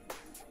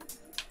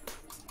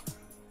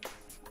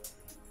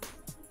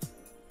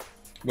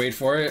 Wait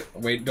for it.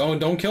 Wait,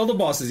 don't kill the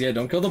bosses yet.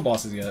 Don't kill the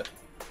bosses yet.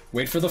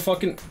 Wait for the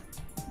fucking...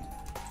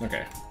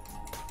 Okay.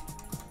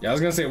 Yeah, I was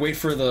gonna say wait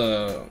for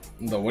the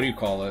what do you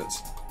call it?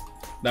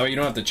 That way you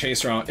don't have to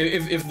chase around.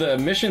 If the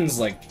missions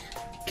like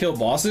kill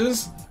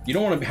bosses, you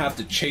don't want to have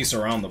to chase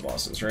around the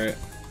bosses, right?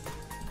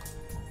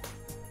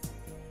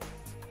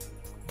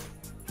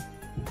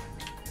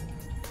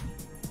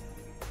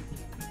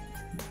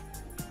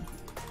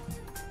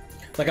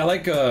 Like I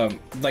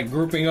like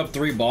grouping up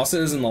 3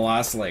 bosses in the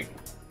last, like,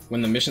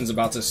 when the mission's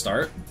about to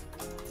start,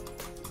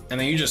 and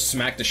then you just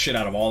smack the shit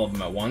out of all of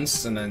them at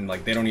once, and then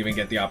like they don't even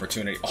get the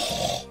opportunity.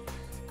 Oh.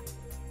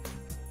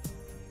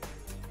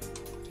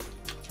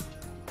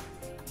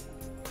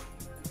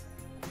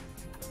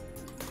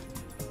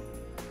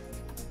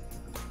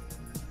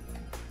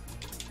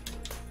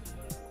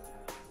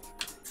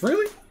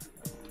 Really?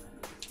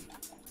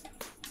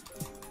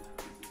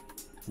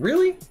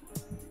 Really?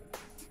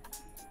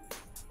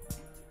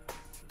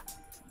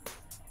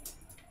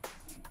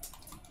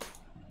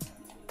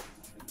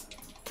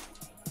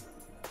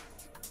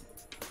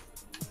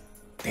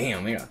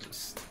 Damn, they got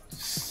just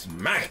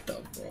smacked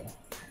up, bro.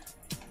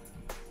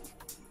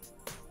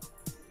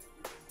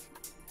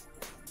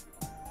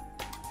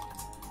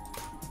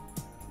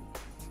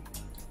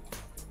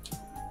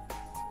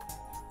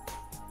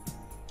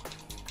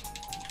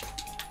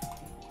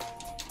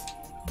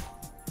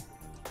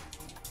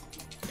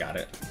 Got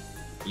it.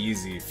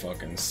 Easy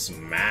fucking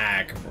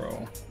smack,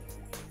 bro.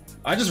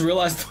 I just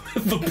realized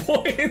the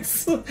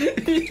points.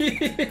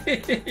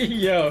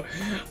 Yo,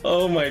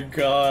 oh my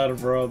god,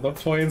 bro. The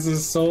points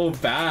is so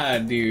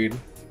bad, dude.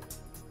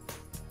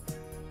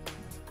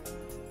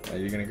 Are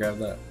you gonna grab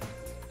that?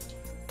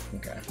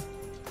 Okay.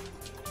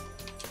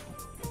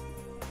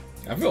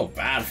 I feel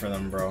bad for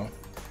them, bro.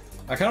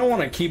 I kind of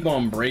want to keep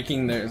on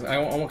breaking their... I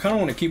kind of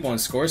want to keep on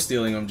score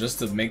stealing them just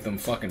to make them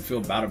fucking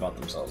feel bad about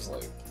themselves,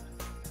 like...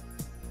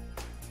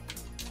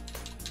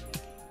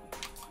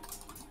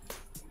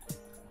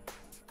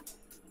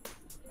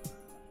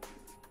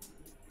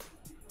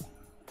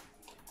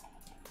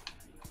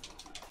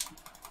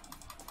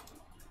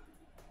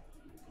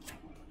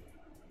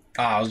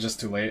 Ah, I was just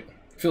too late.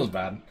 Feels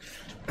bad.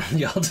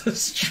 Y'all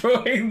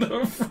destroying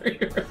the free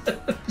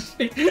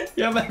Reggie.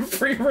 Yeah, that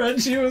free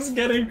Reggie was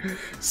getting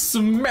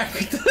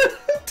smacked.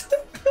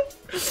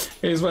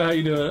 Hey, Sweat, how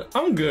you doing?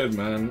 I'm good,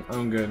 man.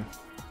 I'm good.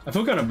 I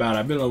feel kind of bad.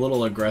 I've been a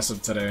little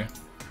aggressive today.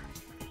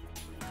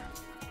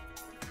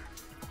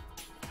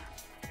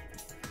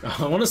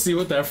 I want to see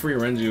what that free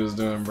Renji was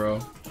doing, bro.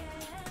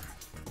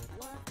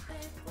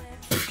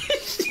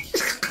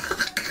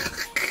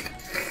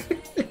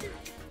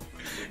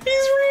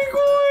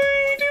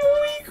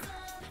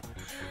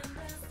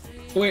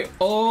 Wait,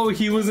 oh,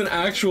 he was an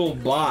actual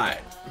bot.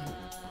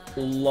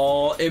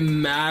 Lol,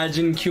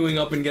 imagine queuing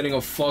up and getting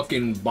a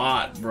fucking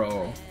bot,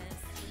 bro.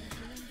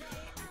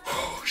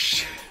 Oh,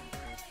 shit.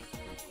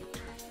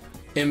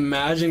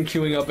 Imagine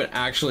queuing up and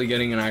actually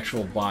getting an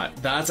actual bot.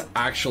 That's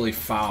actually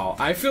foul.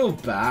 I feel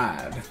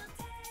bad.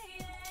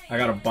 I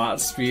got a bot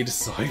speed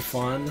soy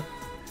fun.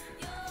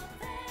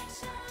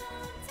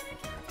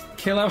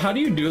 Caleb, how do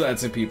you do that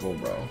to people,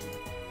 bro?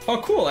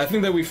 Oh, cool. I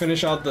think that we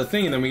finish out the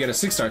thing and then we get a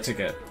 6-star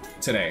ticket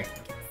today.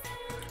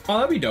 Oh,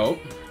 that'd be dope.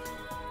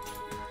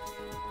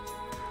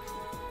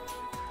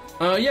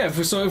 Yeah, if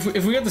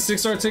we get the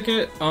 6-star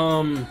ticket,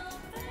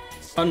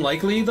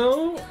 unlikely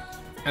though.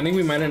 I think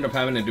we might end up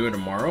having to do it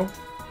tomorrow.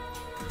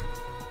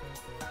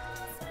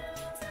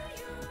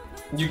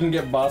 You can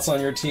get bots on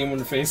your team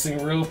when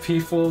facing real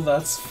people.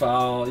 That's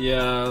foul.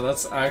 Yeah,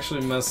 that's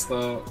actually messed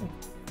up.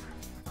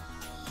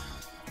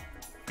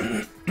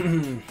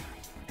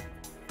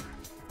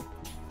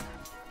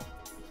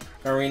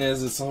 Arena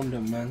is its own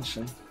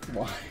dimension.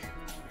 Why?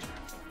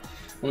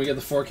 When we get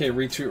the 4K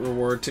retweet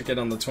reward ticket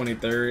on the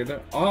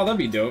 23rd. Oh, that'd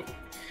be dope.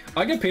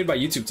 I get paid by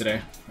YouTube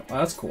today. Oh,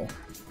 that's cool.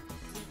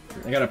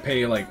 I gotta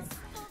pay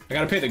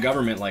the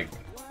government like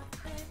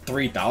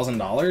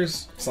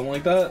 $3,000, something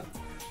like that.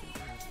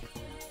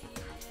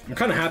 I'm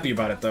kind of happy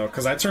about it though,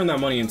 because I turned that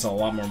money into a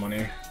lot more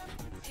money.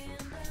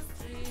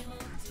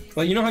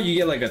 Like, you know how you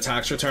get like a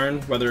tax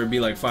return, whether it be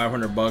like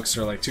 500 bucks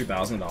or like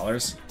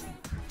 $2,000?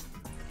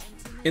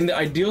 In the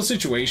ideal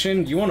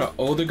situation, you want to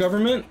owe the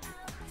government,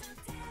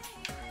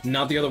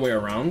 not the other way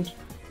around.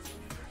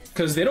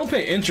 Because they don't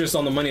pay interest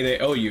on the money they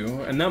owe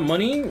you, and that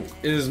money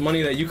is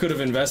money that you could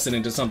have invested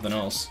into something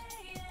else.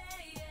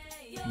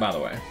 By the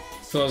way,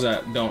 for those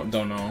that don't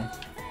know.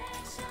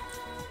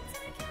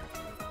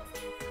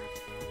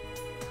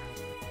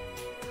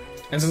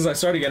 And since I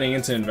started getting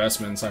into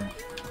investments, I've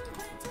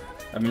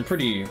been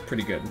pretty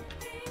good.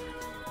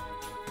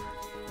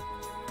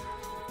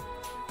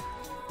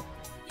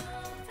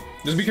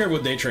 Just be careful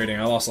with day trading.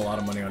 I lost a lot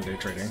of money on day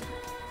trading.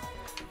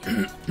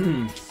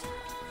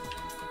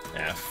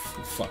 Yeah,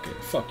 fuck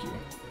it. Fuck you.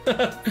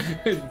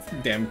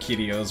 Damn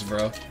Kirios,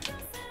 bro.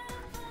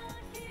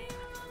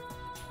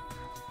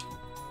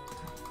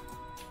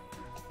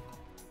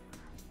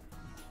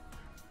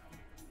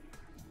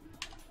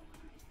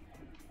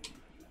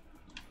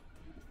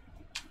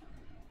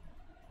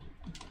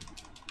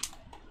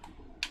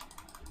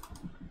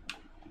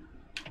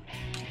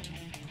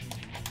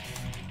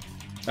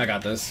 I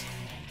got this.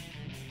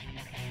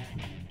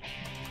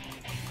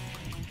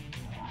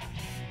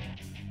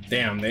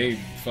 Damn, they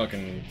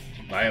fucking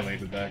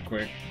violated that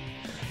quick.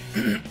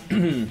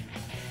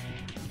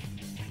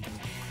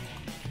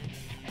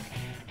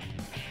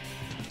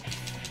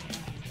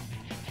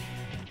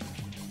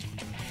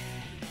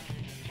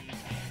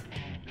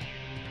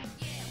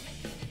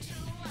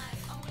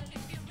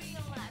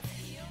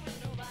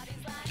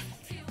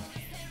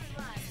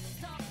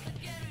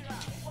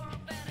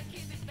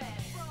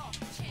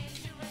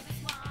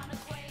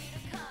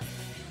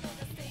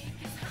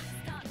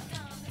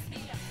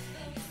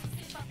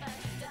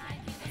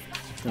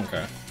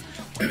 Okay.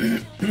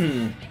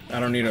 I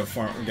don't need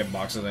to get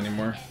boxes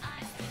anymore.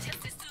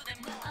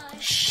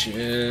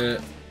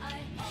 Shit.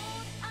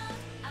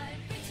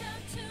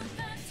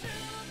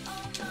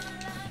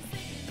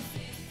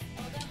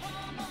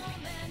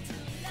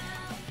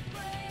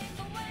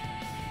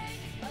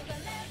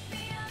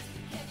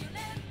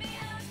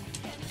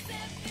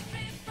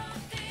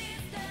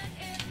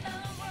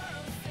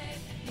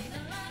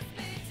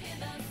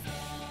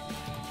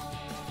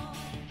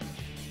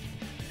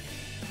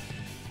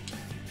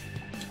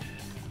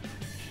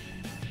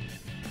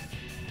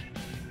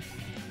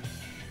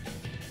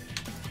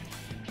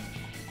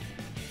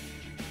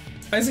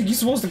 Isaac, you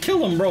supposed to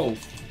kill him, bro.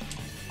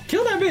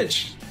 Kill that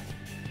bitch.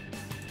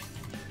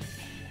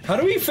 How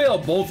do we fail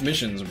both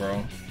missions,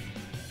 bro?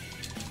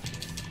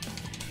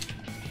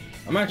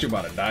 I'm actually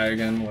about to die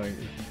again, like...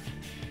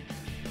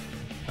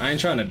 I ain't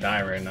trying to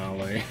die right now,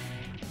 like...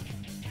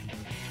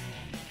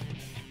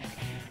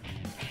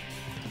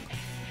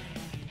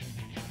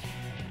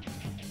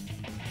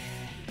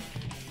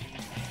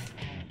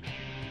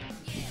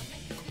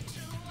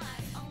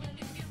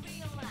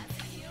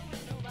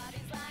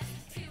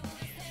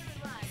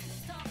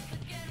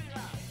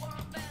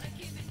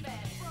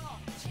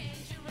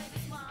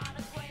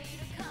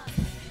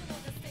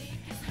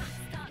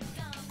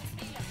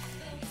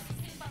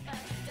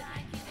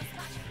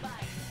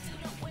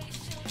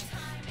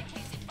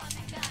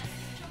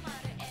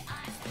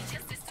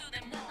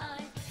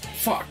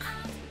 Fuck.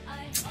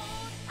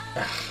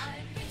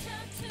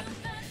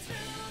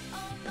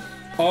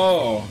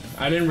 Oh,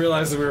 I didn't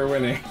realize that we were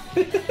winning.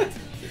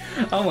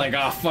 I'm like,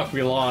 ah, fuck,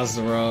 we lost,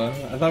 bro.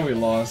 I thought we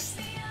lost.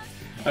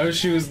 I wish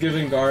she was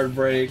giving guard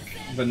break,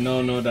 but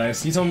no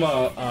dice. You talking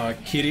about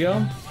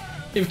Kiryu?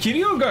 If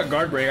Kiryu got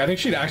guard break, I think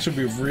she'd actually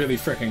be really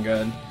freaking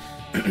good.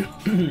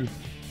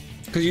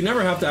 Because you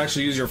never have to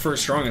actually use your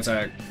first strong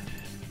attack.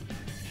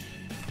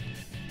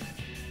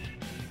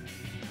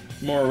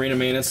 More arena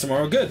maintenance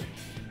tomorrow. Good.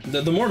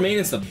 The more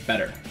maintenance, the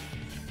better.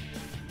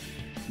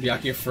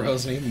 Byakuya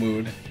froze me.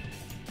 Mood.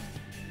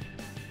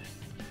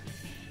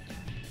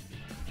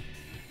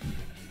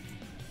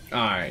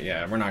 Alright,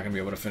 yeah, we're not gonna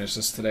be able to finish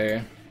this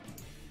today.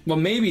 Well,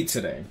 maybe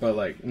today, but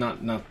like not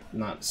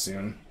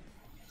soon.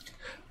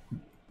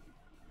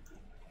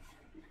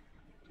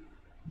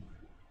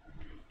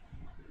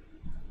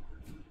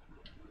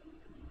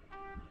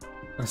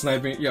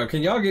 Sniping. Yo,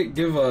 can y'all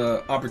give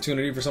a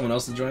opportunity for someone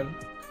else to join?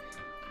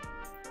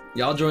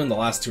 Y'all join the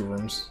last two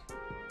rooms.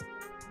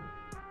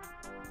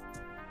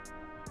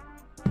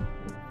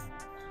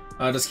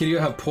 Does Kiryu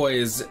have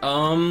poise?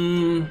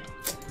 I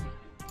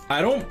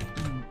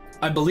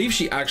believe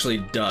she actually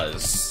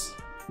does.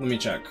 Let me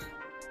check.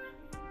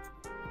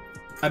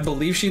 I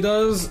believe she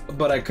does,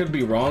 but I could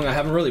be wrong. I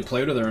haven't really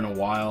played with her in a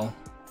while.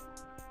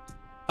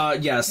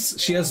 Yes,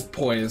 she has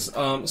poise.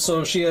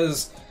 So she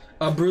has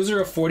a bruiser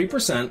of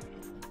 40%,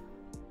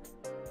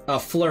 a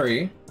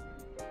flurry,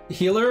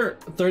 healer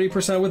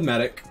 30% with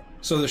medic,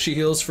 so that she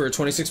heals for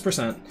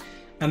 26%,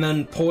 and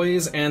then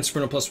poise and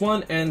sprinter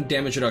 +1 and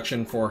damage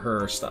reduction for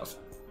her stuff.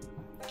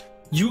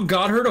 You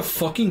got her to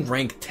fucking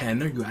rank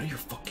 10? Are you out of your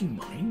fucking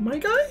mind, my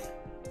guy?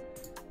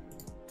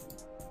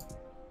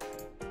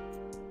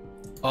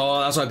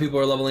 Oh, that's why people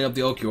are leveling up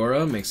the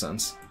Okiura? Makes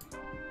sense.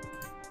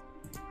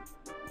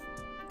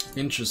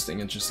 Interesting.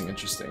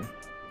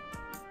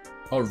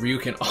 Oh,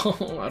 Ryuken.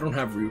 Oh, I don't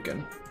have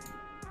Ryuken.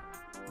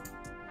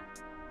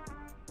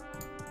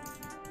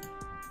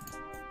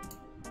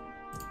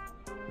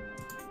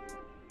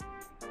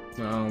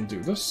 I'll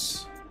do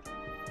this.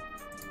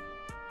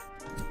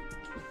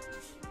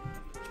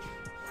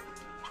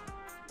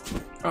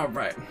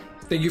 Alright.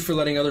 Thank you for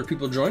letting other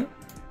people join.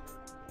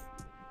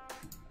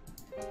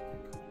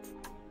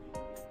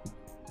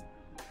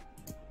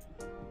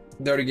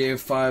 They already gave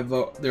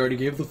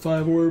the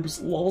 5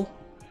 orbs, lol.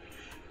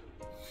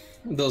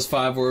 Those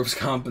 5 orbs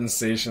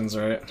compensations,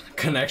 right?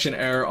 Connection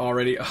error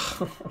already. This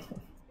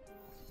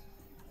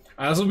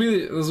will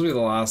be the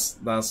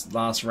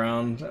last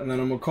round, and then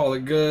I'm gonna call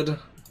it good.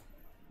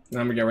 Then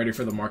I'm gonna get ready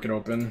for the market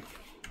open.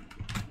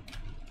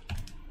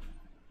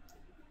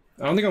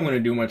 I don't think I'm gonna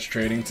do much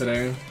trading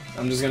today.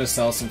 I'm just gonna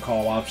sell some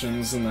call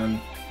options and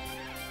then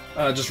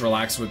just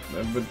relax a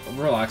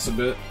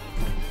bit.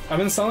 I've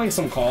been selling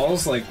some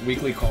calls, like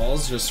weekly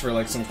calls, just for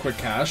like some quick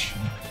cash,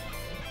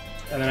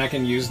 and then I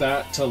can use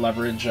that to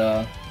leverage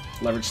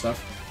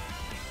stuff.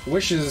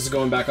 Wish is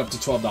going back up to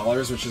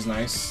 $12, which is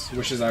nice.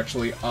 Wish is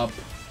actually up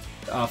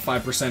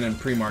 5% in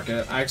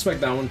pre-market. I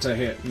expect that one to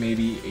hit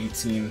maybe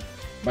 18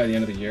 by the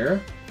end of the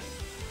year.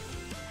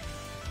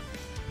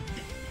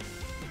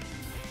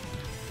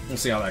 We'll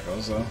see how that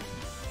goes, though.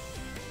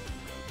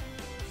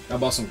 I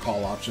bought some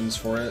call options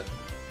for it.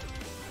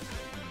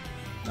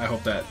 I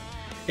hope that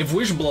if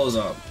Wish blows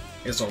up,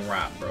 it's a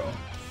wrap, bro.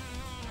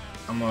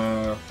 I'm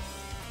gonna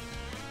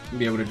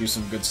be able to do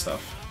some good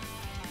stuff.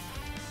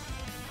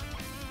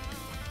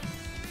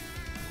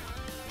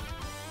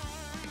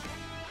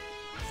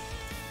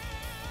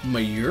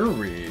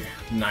 Mayuri,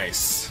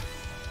 nice.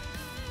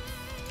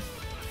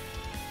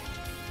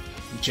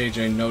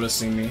 JJ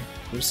noticing me.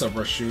 What's up,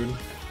 Rashid?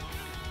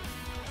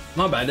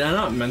 Not bad. Did I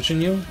not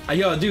mention you?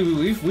 Yo,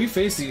 dude, we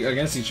faced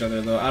against each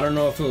other though. I don't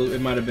know if it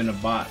might have been a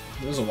bot.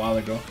 It was a while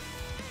ago.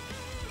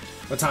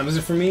 What time is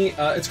it for me?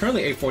 It's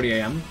currently 8:40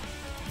 a.m.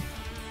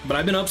 But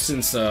I've been up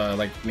since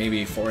like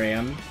maybe 4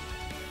 a.m.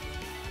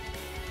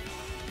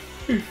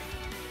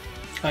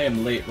 I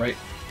am late, right?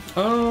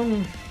 I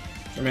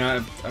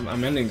mean,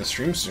 I'm ending the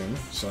stream soon,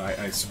 so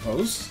I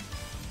suppose.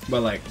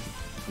 But like,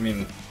 I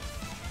mean,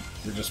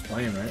 we're just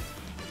playing, right?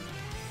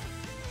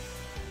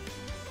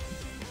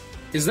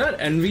 Is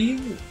that Envy?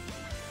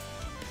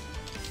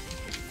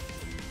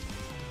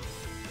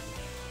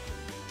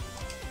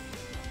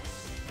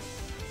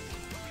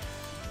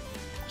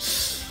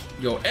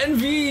 Yo,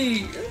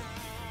 Envy!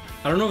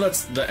 I don't know if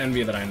that's the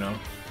Envy that I know.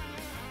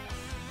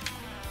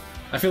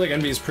 I feel like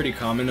Envy is pretty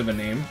common of a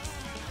name.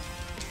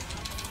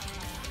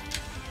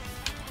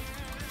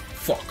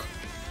 Fuck.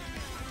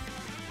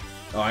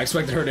 Oh, I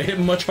expected her to hit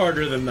much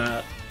harder than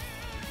that.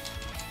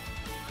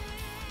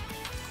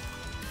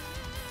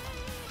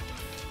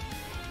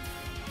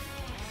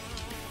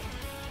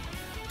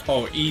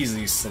 Oh,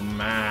 easy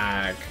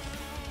smack.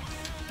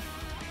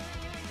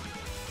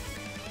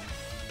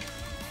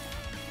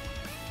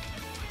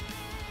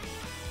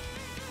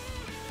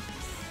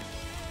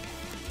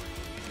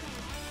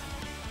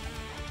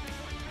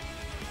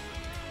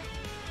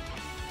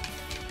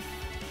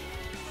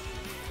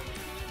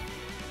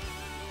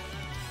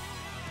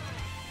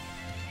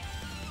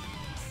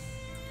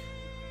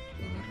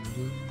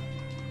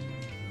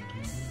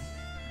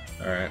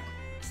 All right,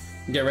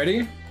 get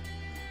ready.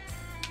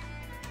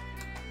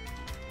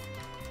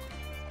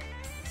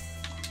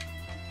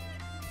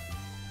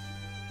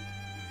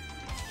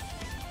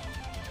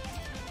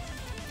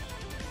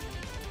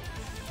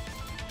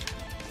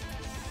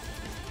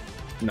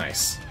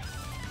 Nice.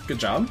 Good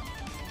job.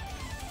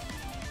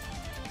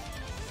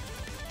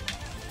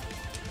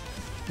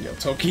 Yo,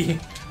 Toki.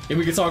 Yeah,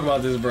 we can talk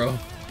about this, bro.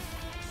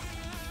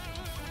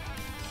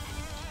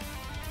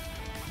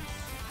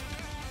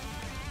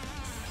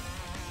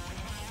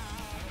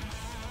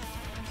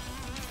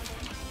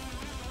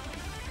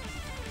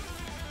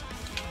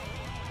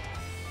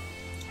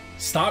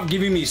 Stop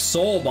giving me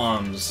soul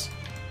bombs.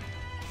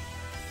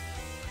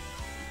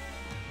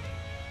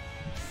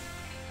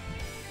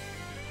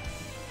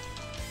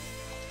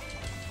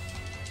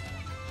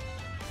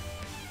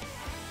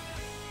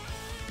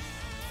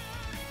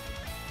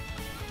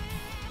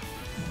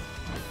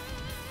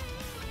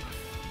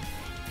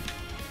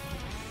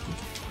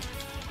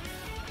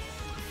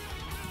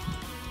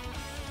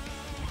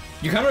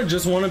 You kind of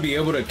just want to be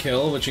able to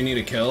kill what you need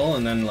to kill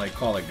and then like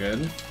call it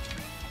good.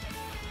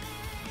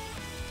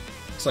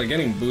 It's like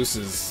getting boosts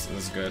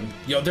is good.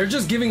 Yo, they're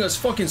just giving us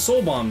fucking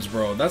soul bombs,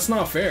 bro. That's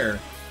not fair.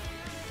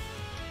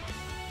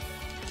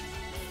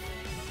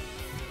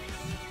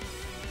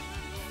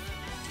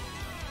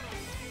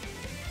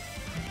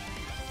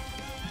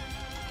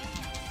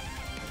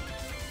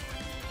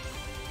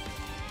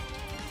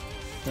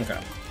 Okay.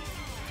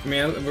 I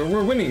mean,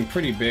 we're winning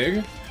pretty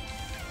big.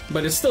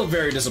 But it's still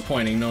very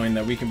disappointing knowing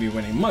that we can be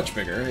winning much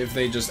bigger if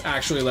they just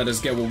actually let us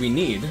get what we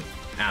need.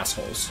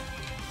 Assholes.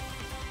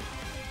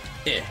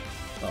 Eh.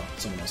 Oh,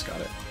 someone else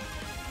got it.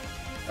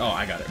 Oh,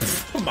 I got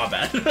it. My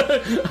bad.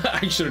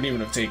 I shouldn't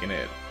even have taken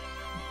it.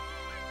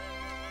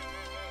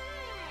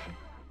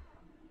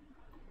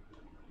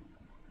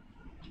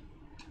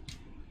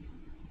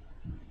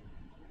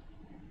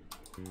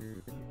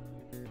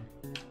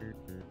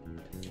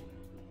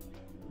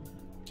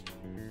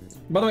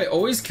 By the way,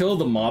 always kill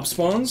the mob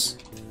spawns.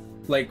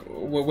 Like,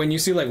 when you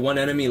see, like, one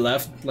enemy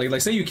left,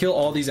 like say you kill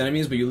all these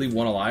enemies, but you leave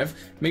one alive,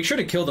 make sure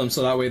to kill them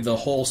so that way the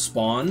whole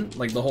spawn,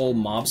 like, the whole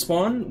mob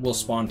spawn, will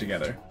spawn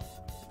together.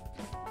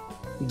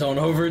 Don't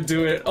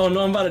overdo it. Oh,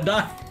 no, I'm about to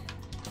die.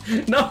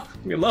 No,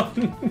 me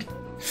alone.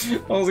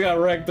 Almost got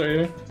wrecked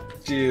there.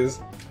 Jeez.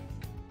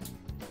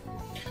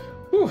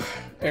 Whew.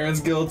 Aaron's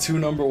Guild 2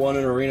 #1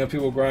 in Arena,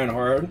 people grind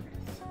hard.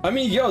 I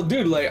mean, yo,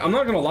 dude, like, I'm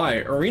not gonna lie,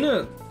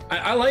 Arena,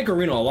 I like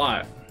Arena a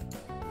lot.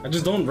 I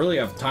just don't really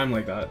have time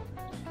like that.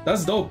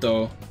 That's dope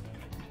though.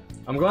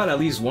 I'm glad at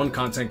least one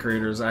content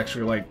creator is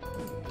actually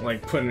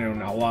like putting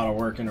in a lot of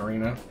work in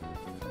Arena.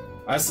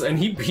 And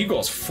he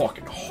goes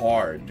fucking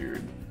hard,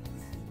 dude.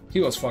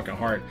 He goes fucking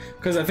hard.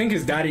 Because I think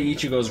his Daddy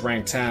Ichigo's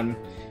rank 10,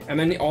 and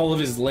then all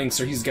of his links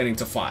he's getting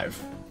to 5.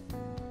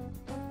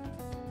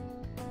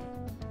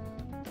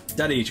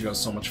 Daddy Ichigo's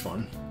so much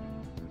fun.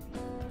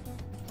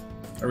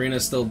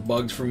 Arena's still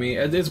bugged for me.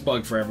 It's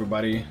bugged for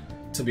everybody,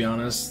 to be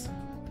honest.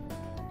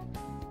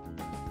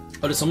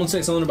 Oh, did someone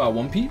say something about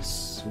One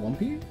Piece? One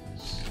Piece?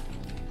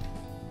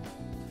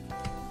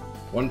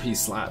 One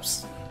Piece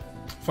slaps.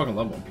 Fucking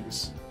love One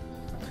Piece.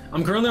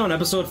 I'm currently on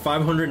episode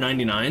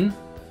 599.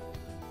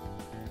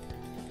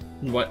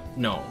 What?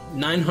 No.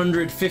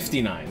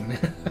 959.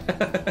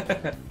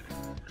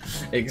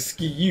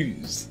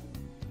 Excuse.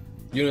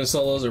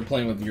 Unisolos are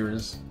playing with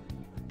viewers.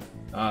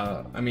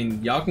 I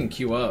mean, y'all can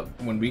queue up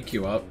when we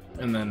queue up,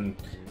 and then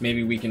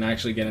maybe we can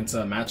actually get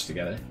into a match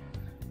together.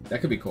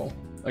 That could be cool.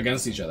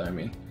 Against each other, I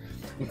mean.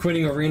 I'm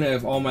quitting Arena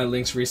if all my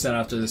links reset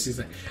after the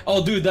season.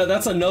 Oh, dude,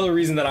 that's another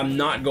reason that I'm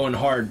not going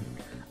hard.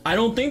 I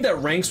don't think that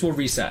ranks will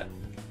reset.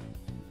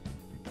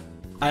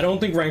 I don't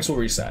think ranks will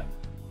reset.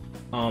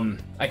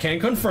 I can't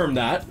confirm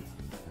that.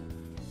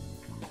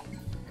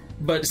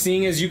 But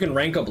seeing as you can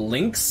rank up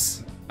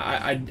links,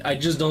 I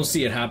just don't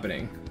see it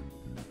happening.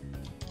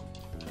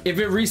 If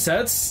it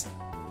resets,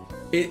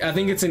 I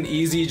think it's an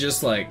easy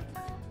just like,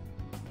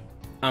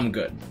 I'm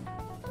good.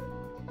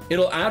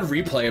 It'll add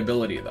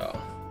replayability though.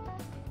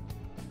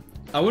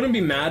 I wouldn't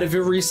be mad if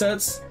it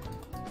resets,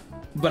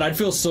 but I'd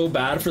feel so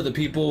bad for the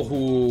people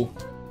who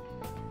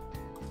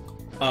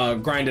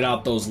grinded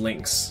out those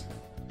links.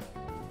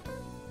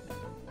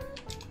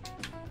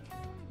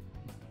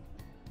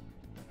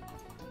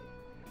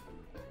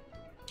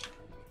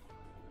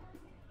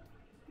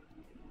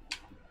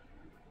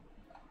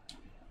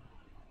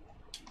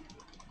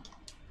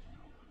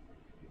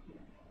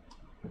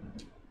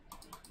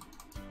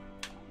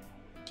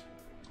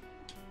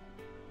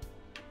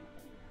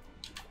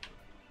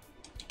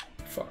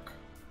 Fuck.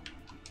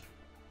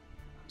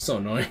 So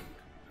annoying.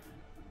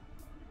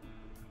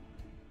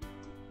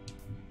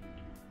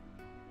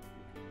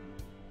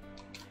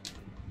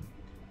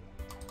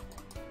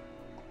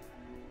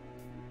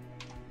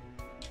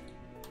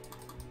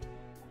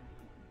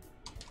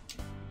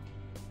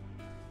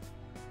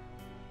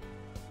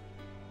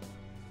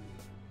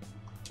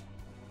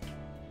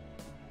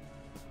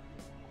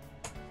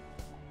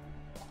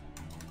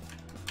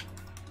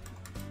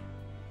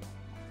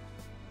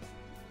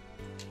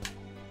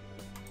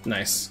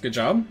 Nice. Good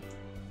job.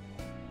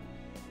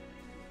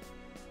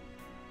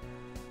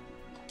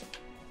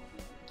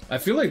 I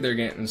feel like they're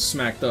getting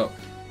smacked up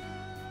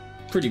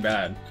pretty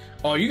bad.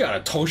 Oh, you got a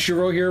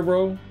Toshiro here,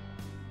 bro?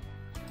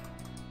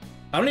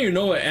 I don't even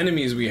know what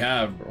enemies we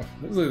have, bro.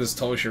 Look at this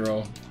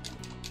Toshiro.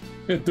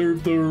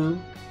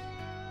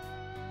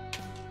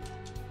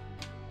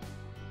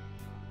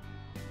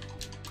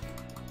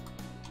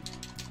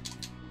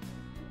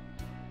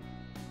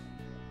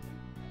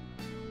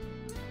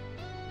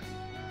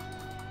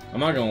 I'm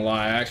not gonna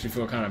lie, I actually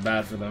feel kind of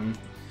bad for them.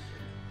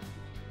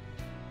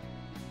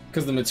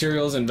 Because the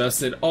materials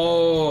invested...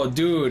 Oh,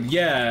 dude,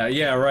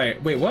 yeah,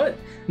 right. Wait, what?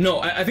 No,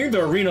 I think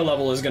the arena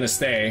level is gonna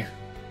stay.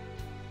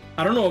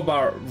 I don't know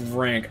about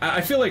rank.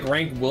 I feel like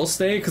rank will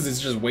stay because it's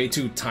just way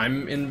too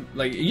time in...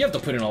 Like, you have to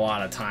put in a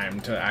lot of time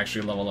to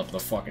actually level up the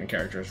fucking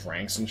characters'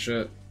 ranks and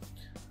shit.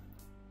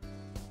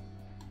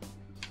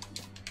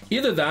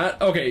 Either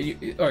that...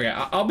 Okay,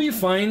 I'll be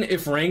fine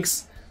if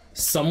ranks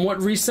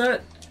somewhat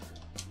reset,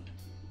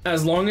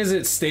 as long as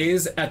it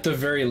stays at the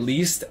very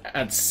least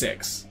at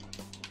 6.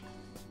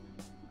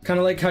 Kind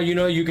of like how, you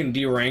know, you can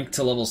de-rank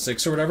to level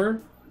 6 or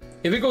whatever.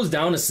 If it goes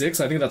down to 6,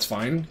 I think that's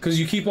fine, because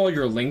you keep all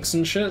your links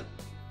and shit.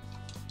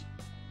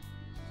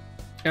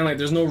 And like,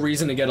 there's no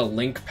reason to get a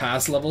link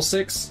past level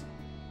 6.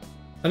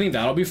 I think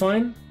that'll be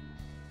fine.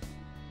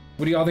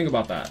 What do y'all think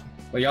about that?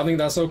 Like, y'all think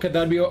that's okay?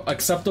 That'd be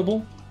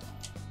acceptable?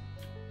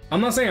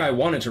 I'm not saying I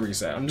want it to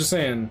reset. I'm just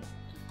saying,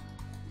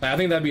 like, I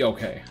think that'd be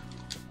okay.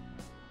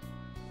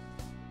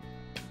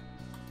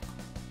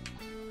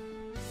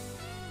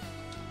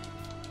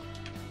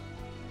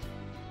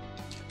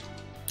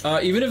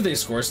 Even if they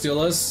score steal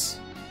us,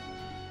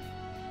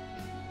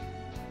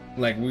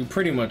 like, we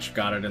pretty much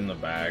got it in the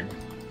bag.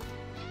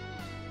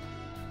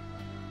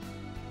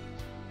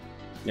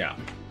 Yeah,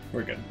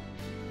 we're good.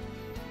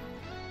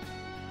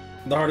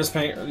 The hardest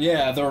paint,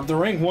 yeah, the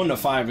rank 1 to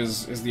 5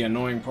 is the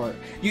annoying part.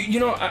 You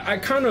know, I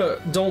kind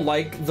of don't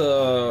like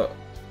the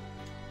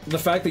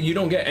fact that you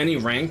don't get any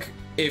rank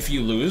if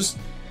you lose.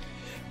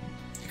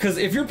 Because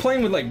if you're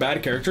playing with like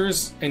bad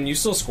characters and you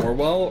still score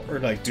well or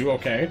like do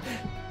okay,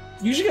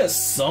 you should get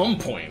some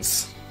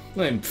points.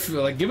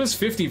 Like give us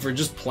 50 for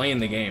just playing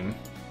the game,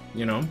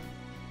 you know?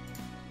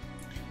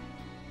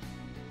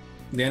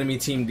 The enemy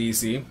team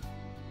DC.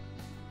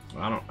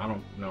 I don't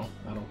know.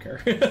 I don't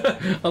care.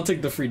 I'll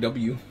take the free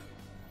W.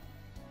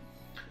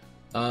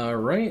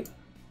 Right.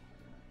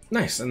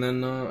 Nice, and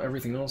then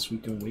everything else we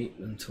can wait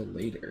until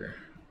later.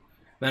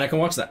 Then I can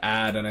watch the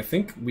ad, and I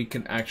think we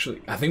can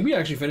actually... I think we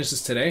actually finished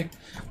this today.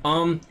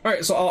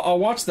 Alright, so I'll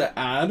watch the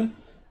ad,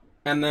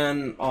 and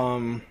then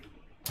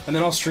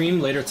I'll stream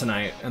later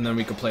tonight, and then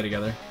we can play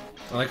together.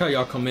 I like how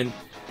y'all come in.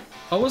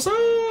 Oh, what's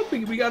up?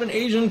 We got an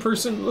Asian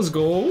person. Let's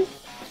go.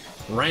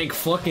 Rank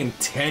fucking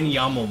 10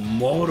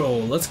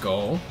 Yamamoto. Let's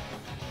go.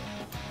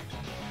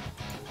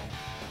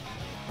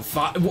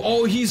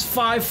 Oh, he's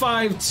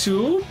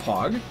 5'5"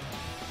 Pog.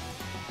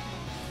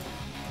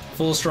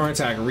 Full strong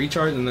attack,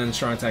 recharge, and then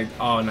strong attack.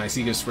 Oh, nice.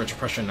 He gets rich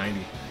pressure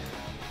 90.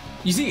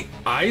 You see,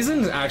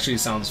 Aizen actually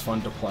sounds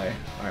fun to play.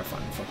 Alright,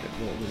 fine, fuck it.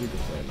 We can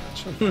play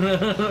a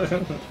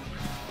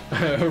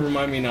match.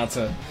 Remind me not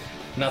to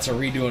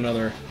redo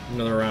another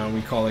round.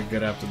 We call it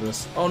good after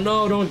this. Oh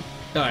no, don't.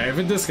 Alright, if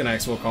it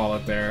disconnects, we'll call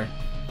it there.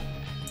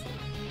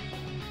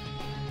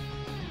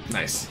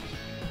 Nice.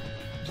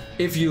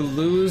 If you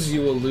lose,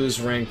 you will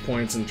lose rank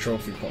points and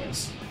trophy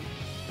points.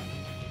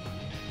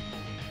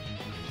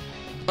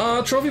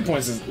 Trophy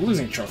points is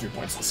losing trophy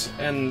points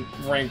and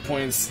rank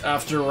points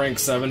after rank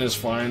 7 is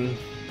fine.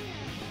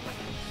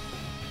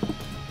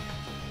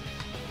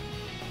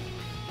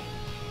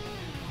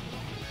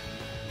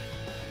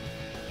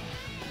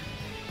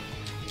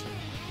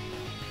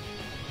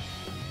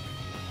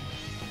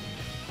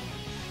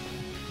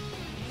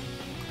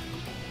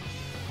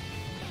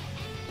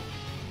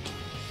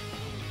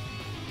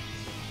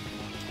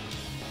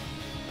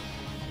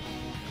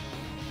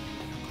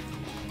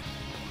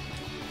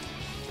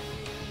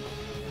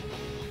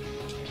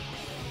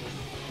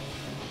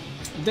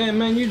 Damn,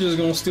 man, you just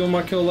gonna steal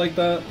my kill like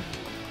that?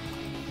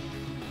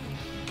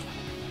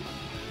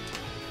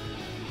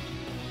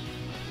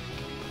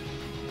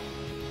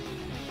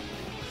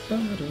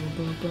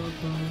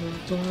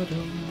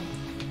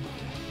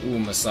 Ooh,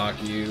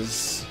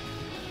 Masaki's.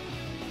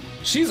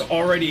 She's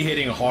already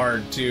hitting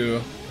hard, too.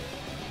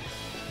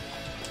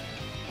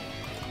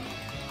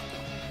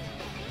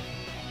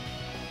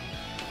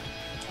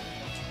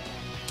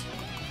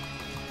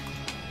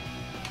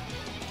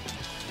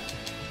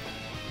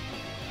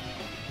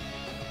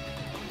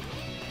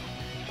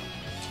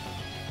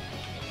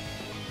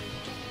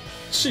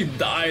 She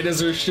died as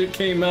her shit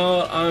came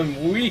out.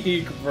 I'm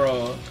weak,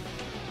 bro.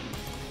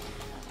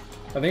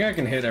 I think I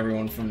can hit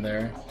everyone from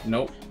there.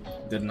 Nope.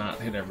 Did not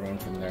hit everyone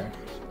from there.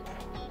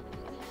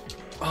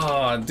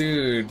 Aw,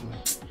 dude.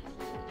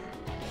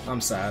 I'm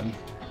sad.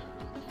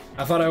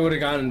 I thought I would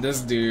have gotten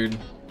this dude.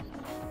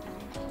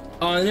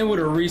 Oh, and it would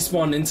have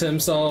respawned into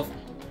himself.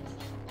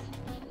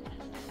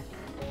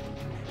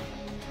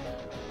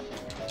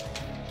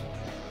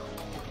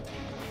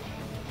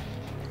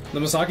 The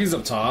Masaki's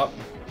up top.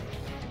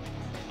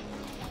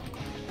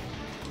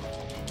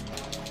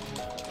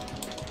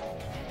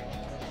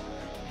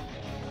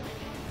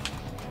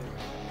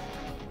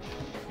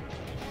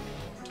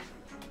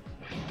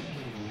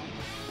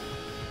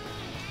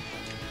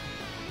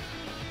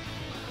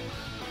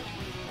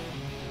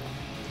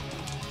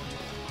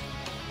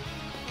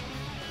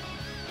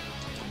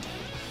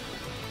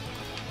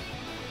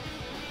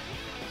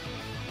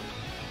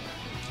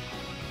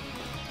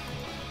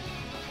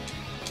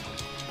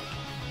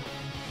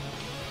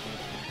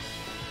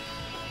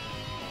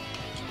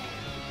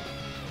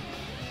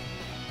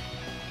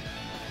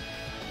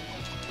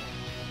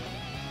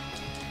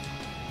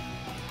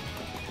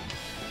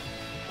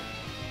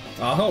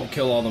 I'll help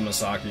kill all the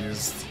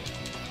Masakis.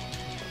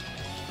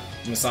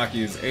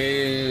 Masaki's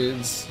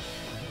AIDS.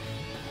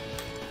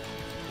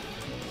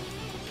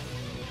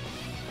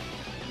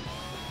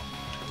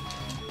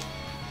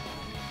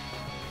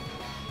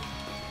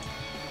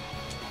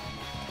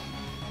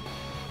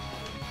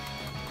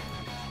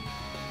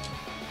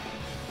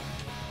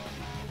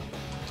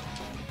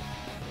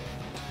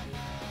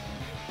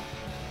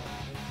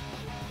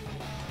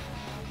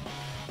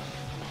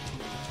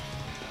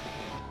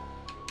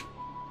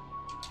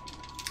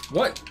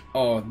 What?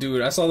 Oh,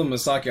 dude, I saw the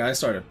Masaki. I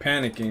started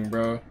panicking,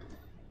 bro.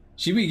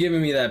 She be giving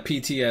me that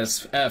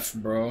PTSF,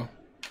 bro.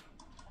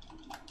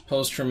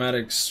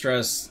 Post-traumatic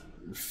stress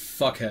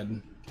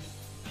fuckhead.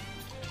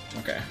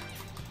 Okay.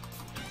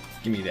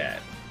 Give me that.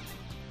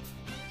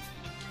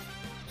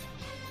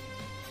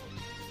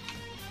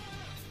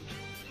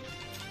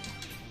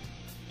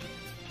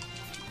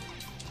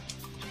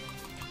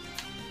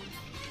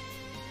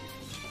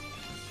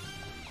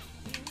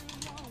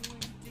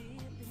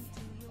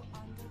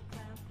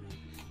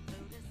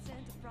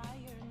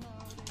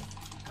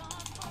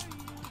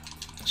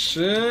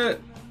 Shit.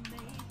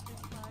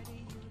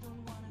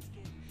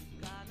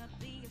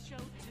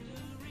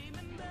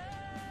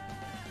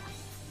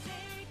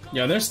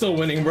 Yeah, they're still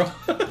winning, bro.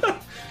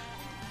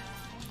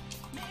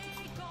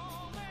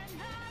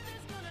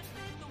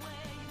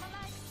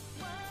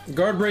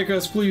 Guard break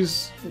us,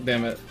 please.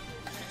 Damn it.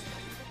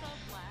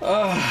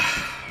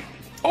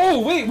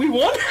 Oh, wait, we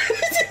won?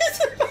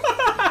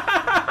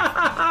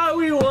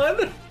 We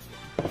won?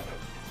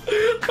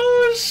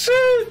 Oh,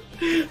 shit.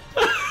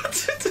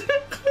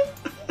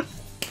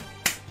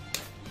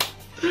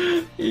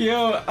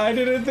 Yo, I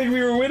didn't think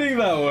we were winning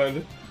that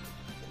one.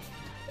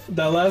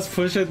 That last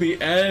push at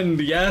the end,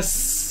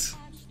 yes.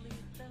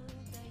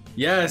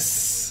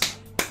 Yes.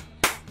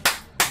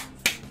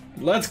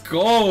 Let's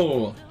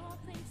go.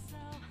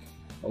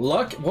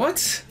 Luck?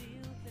 What?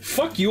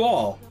 Fuck you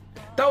all.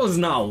 That was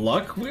not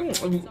luck.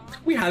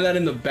 We had that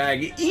in the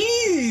bag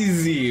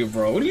easy,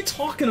 bro. What are you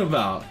talking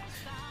about?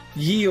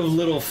 Ye of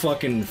little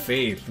fucking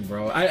faith,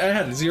 bro. I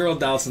had zero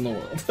doubts in the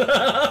world.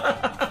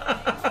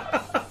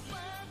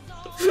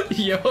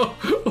 Yo,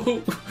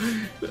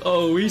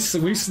 oh, we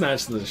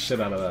snatched the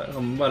shit out of that.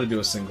 I'm about to do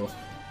a single.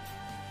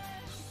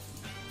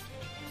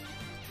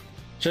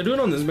 Should I do it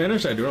on this banner?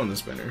 Should I do it on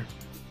this banner?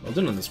 I'll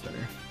do it on this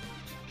banner.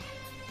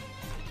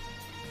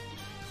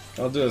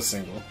 I'll do a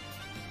single.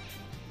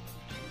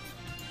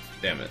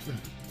 Damn it.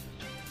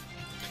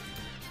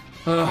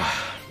 Alright.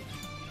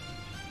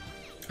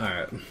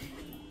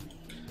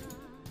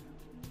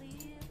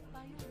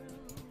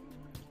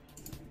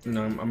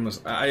 No,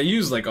 I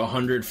use like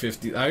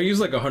 150. I use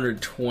like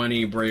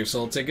 120 Brave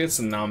Soul tickets,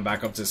 and now I'm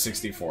back up to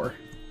 64.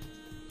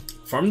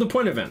 Farm the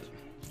point event.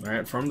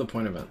 Alright, farm the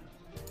point event.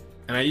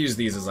 And I use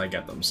these as I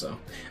get them, so.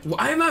 Well,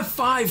 I'm at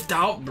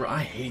 5,000. Bro,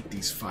 I hate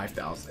these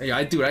 5,000. Yeah,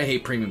 I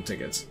hate premium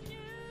tickets.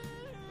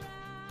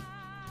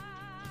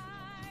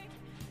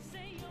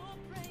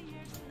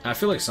 I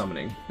feel like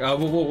summoning. What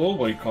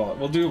do you call it?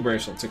 We'll do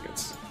Brave Soul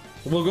tickets.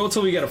 We'll go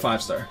till we get a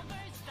 5-star.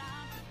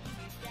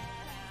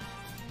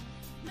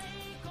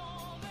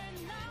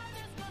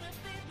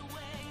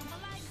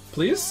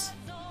 Please?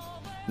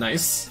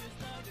 Nice.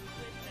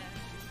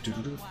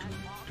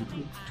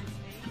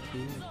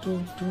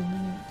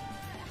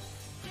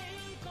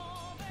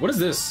 What is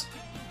this?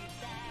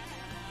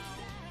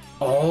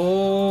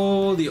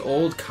 Oh, the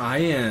old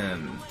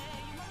Cayenne.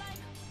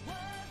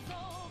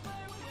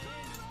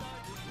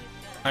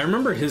 I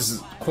remember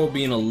his quote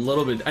being a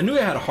little bit... I knew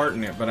it had a heart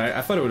in it, but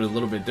I thought it was a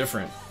little bit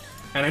different.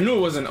 And I knew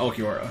it wasn't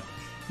Ulquiorra.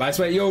 But I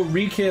swear, yo,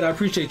 Rekid, I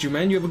appreciate you,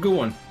 man. You have a good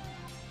one.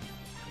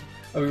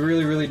 We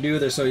really, really do.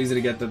 They're so easy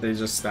to get that they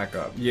just stack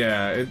up.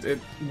 Yeah,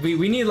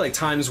 we need like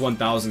times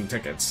 1,000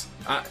 tickets.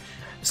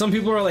 Some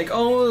people are like,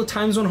 oh,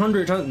 times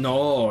 100.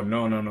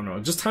 No.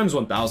 Just times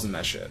 1,000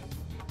 that shit.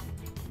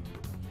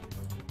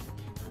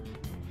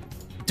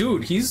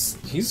 Dude, he's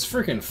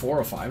freaking 4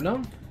 or 5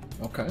 now?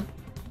 Okay.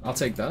 I'll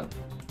take that.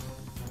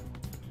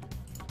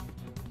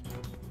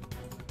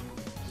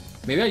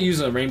 Maybe I use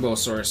a rainbow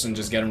source and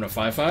just get him to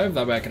 5/5.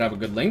 That way I could have a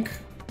good link.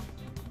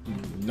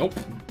 Nope.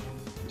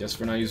 Guess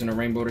we're not using a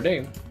rainbow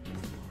today.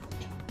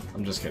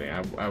 I'm just kidding.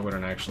 I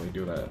wouldn't actually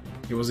do that.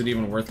 He wasn't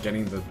even worth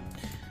getting the...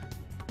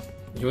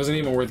 He wasn't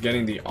even worth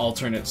getting the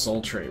alternate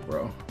soul trait,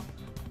 bro.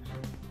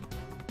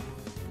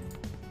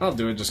 I'll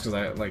do it just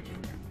because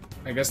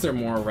I guess they're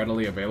more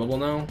readily available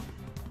now.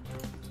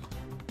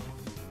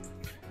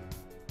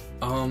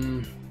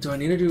 Do I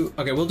need to do...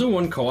 Okay, we'll do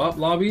one co-op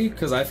lobby,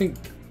 because I think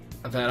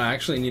that I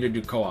actually need to do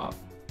co-op.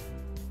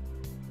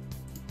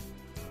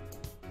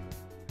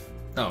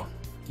 Oh,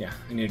 yeah,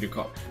 I need to do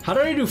co-op. How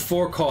did I do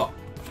 4 co-op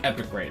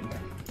epic raid?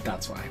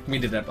 That's why. We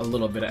did a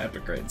little bit of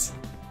epic raids.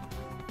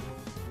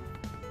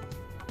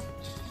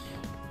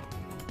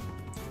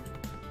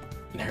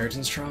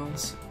 Inheritance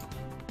Trials?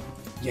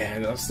 Yeah,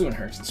 let's do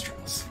Inheritance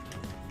Trials.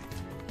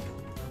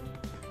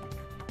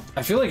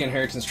 I feel like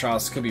Inheritance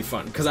Trials could be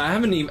fun, because I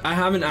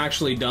haven't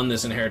actually done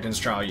this Inheritance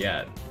Trial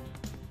yet.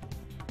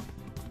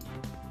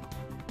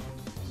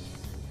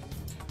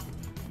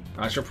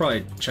 I should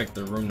probably check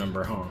the room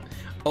number, huh?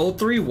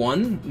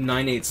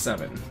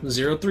 031987.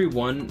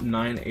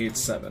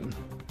 031987.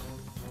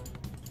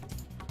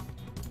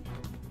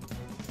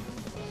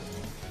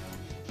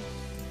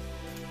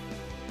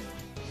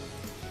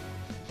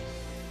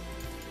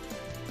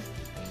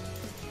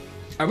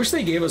 I wish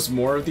they gave us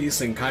more of these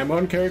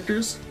Senkaimon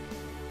characters.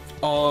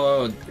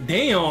 Oh,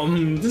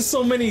 damn! There's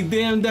so many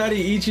damn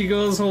Daddy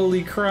Ichigos,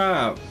 holy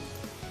crap!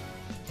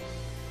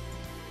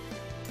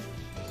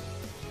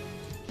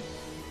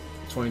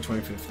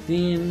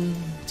 2015,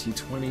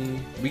 T20,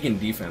 weakened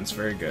defense,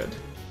 very good.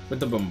 With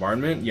the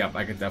bombardment, yep,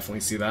 I could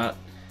definitely see that.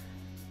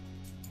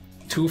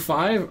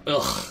 2-5,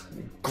 ugh,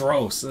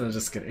 gross.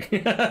 Just kidding.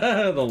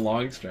 The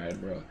long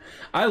stride, bro.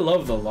 I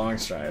love the long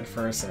stride,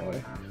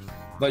 personally.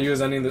 Thought you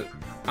was ending the...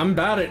 I'm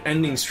bad at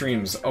ending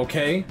streams,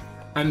 okay?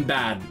 I'm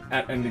bad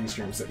at ending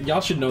streams. Y'all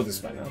should know this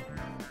by now.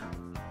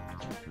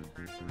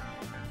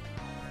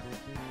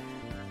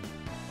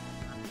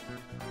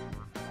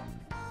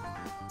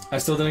 I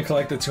still didn't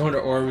collect the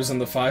 200 orbs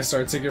and the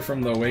 5-star ticket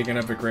from the Awaken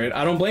Epic Raid.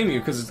 I don't blame you,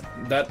 because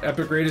that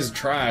Epic Raid is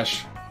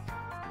trash.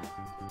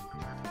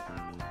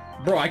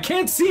 Bro, I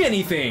can't see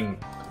anything!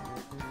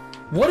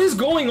 What is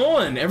going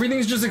on?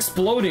 Everything's just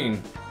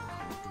exploding.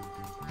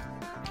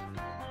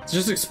 It's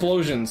just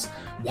explosions.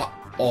 What?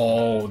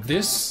 Oh,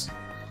 this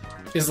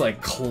is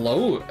like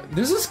close.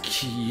 This is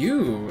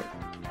cute.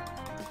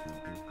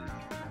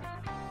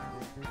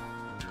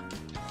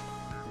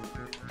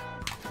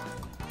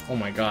 Oh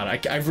my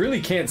god, I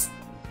really can't...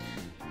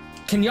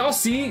 Can y'all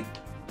see?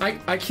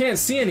 I can't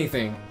see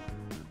anything.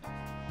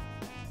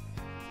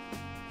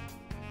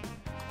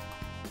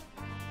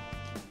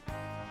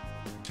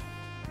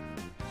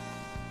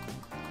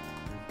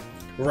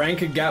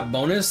 Rank gap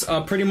bonus?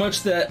 Pretty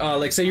much that,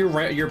 like say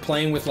you're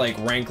playing with like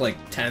rank like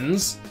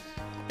 10s,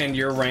 and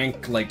you're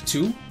rank like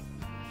 2.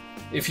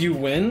 If you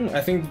win,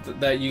 I think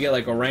that you get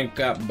like a rank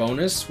gap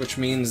bonus, which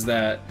means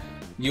that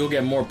you'll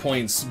get more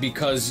points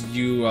because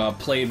you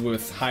played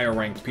with higher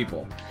ranked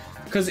people.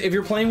 Because if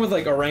you're playing with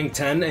like a rank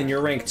 10 and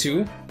you're rank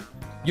 2,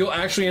 you'll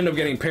actually end up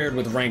getting paired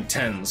with rank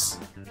 10s.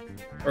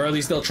 Or at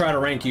least they'll try to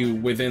rank you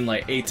within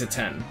like 8 to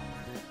 10.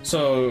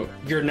 So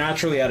you're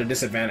naturally at a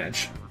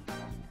disadvantage.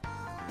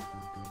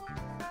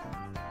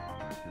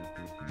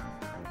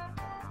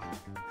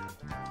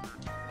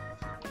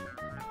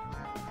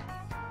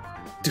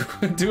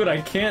 Dude,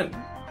 I can't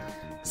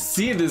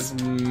see this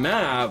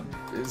map.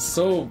 It's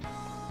so...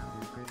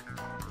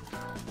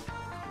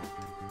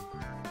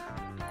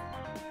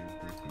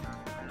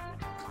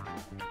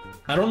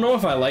 I don't know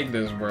if I like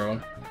this, bro.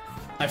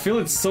 I feel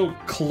it's so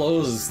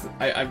closed.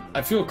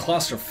 I feel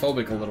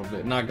claustrophobic a little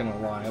bit, not gonna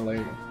lie.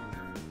 Like...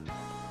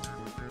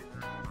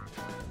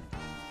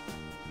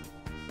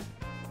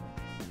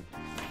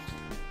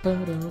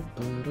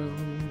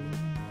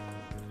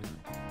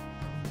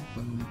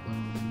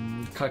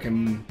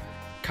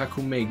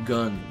 Kakume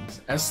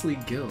Guns.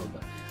 Esley Guild.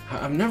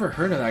 I've never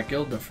heard of that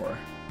guild before.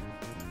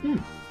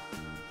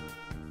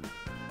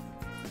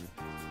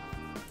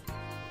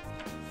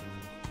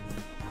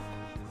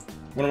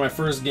 One of my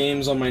first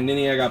games on my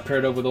Ninny, I got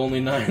paired up with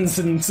only 9s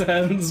and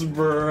 10s,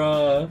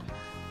 bruh.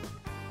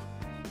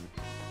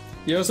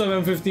 Yo, what's up,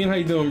 M15? How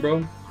you doing,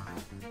 bro?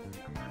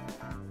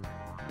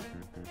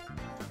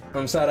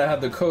 I'm sad I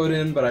had the code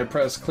in, but I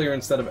pressed clear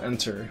instead of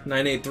enter.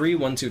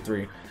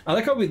 983123. I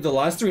like how the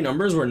last 3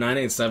 numbers were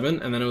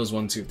 987, and then it was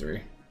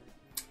 123.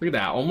 Look at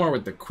that, Omar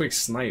with the quick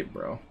snipe,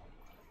 bro.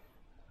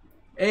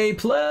 Hey,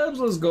 plebs,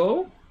 let's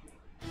go.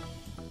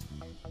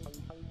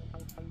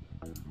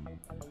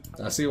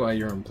 I see why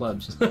you're in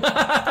plebs.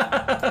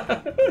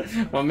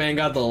 My man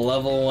got the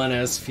level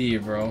 1 SP,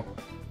 bro.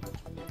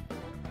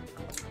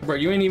 Bro,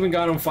 you ain't even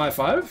got him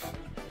 5-5?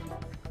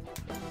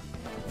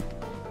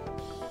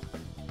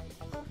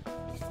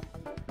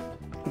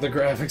 The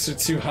graphics are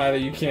too high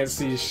that you can't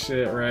see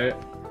shit, right?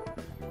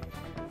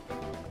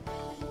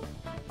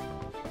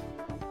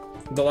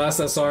 The last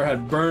SR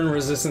had burn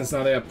resistance,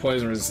 now they have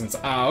poison resistance.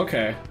 Ah,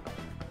 okay.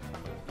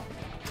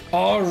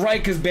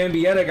 Alright, because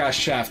Bambietta got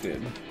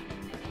shafted.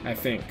 I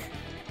think.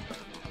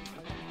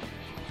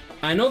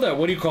 I know that,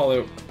 what do you call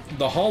it?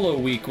 The Hollow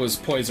Week was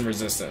poison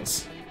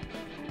resistance.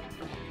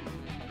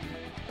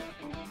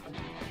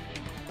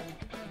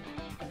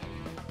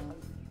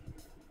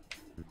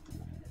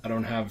 I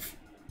don't have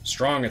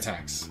strong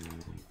attacks.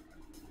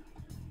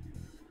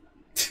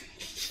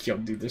 Yo,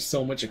 dude, there's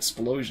so much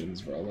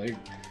explosions, bro. Like...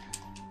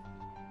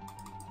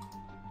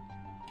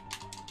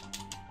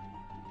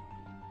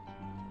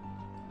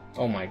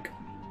 Oh my...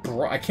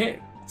 Bro, I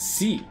can't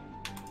see.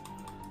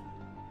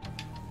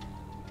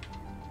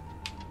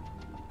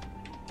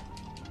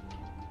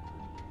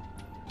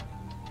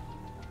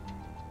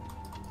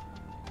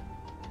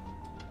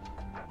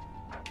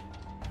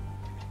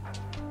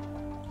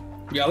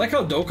 Yeah, I like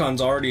how Dokkan's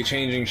already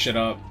changing shit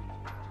up.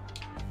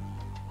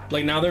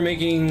 Like, now they're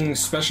making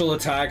special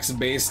attacks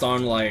based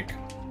on, like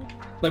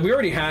we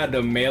already had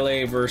a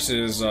melee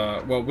versus,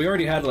 well, we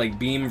already had, like,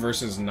 beam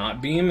versus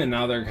not beam, and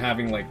now they're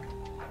having, like,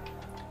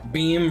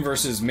 beam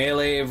versus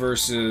melee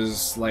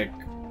versus, like,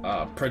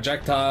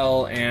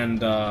 projectile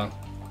and, I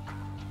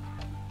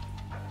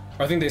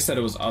think they said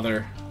it was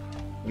other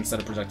instead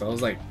of projectile. I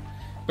was like,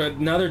 but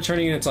now they're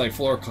turning it into, like,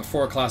 four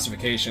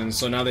classifications,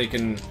 so now they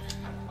can,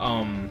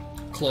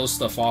 close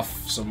stuff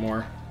off some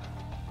more.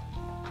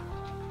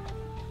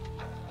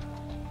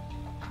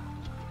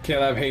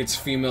 Caleb hates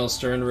female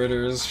Stern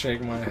Ritters.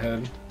 Shake my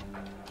head.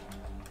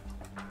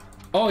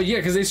 Oh yeah,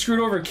 because they screwed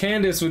over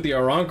Candace with the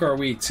Arankar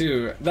week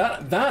too.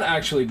 That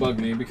actually bugged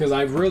me because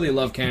I really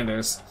love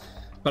Candace,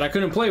 but I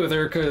couldn't play with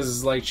her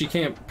because like she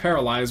can't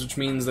paralyze, which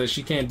means that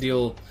she can't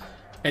deal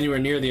anywhere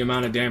near the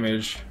amount of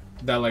damage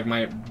that like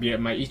my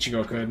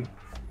Ichigo could.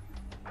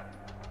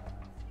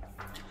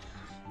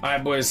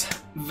 Alright, boys,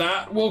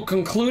 that will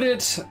conclude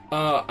it.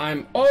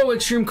 Oh,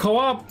 Extreme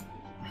Co-op.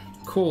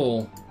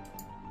 Cool.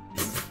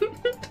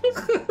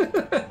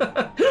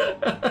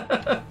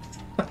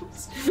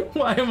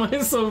 Why am I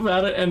so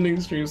bad at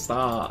ending stream?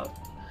 Stop.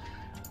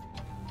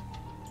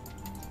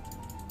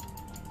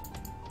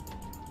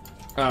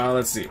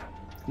 Let's see.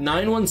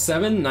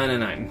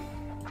 917-999.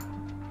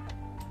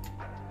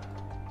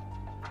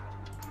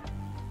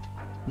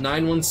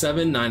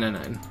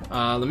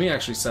 917-999. Let me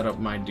actually set up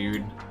my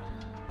dude.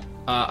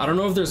 I don't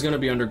know if there's gonna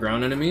be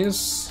underground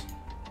enemies.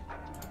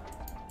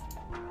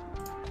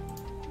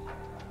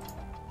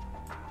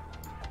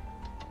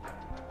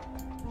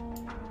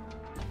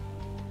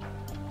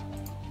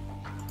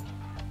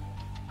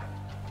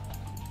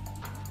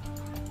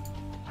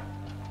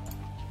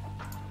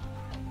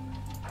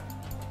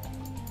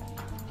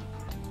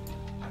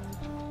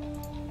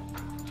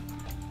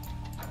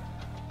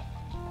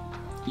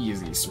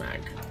 Easy smack.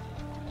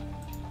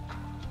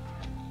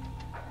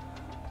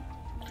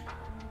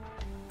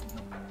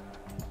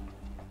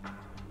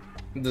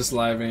 This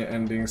live ain't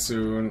ending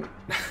soon.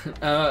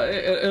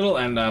 It'll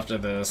end after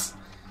this.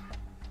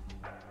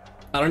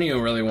 I don't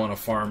even really want to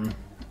farm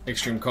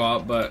Extreme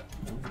Co-op, but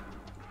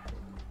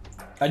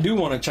I do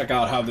want to check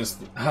out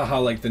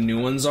how like the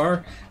new ones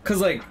are, cause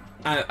like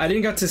I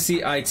didn't get to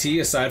see IT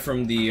aside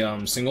from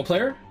the single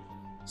player.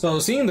 So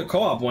seeing the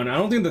co-op one, I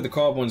don't think that the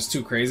co-op one's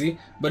too crazy,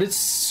 but it's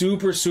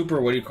super,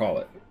 what do you call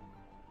it?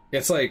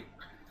 It's like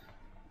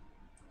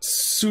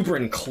super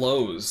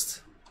enclosed.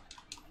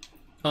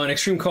 Oh, and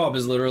Extreme Co-op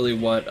is literally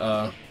what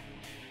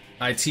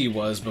IT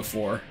was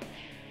before.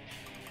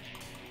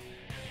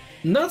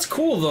 And that's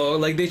cool though,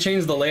 like they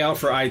changed the layout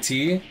for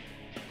IT.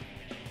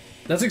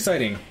 That's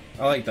exciting.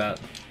 I like that.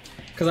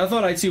 Because I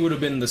thought IT would have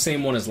been the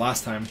same one as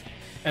last time.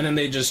 And then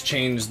they just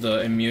changed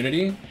the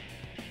immunity.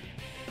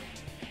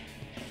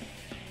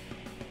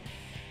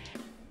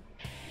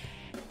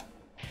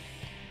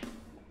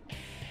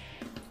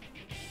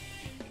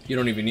 You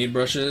don't even need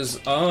brushes.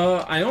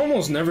 I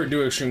almost never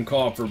do extreme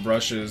co-op for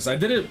brushes. I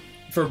did it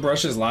for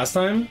brushes last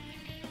time.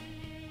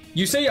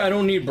 You say I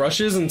don't need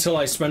brushes until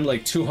I spend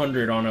like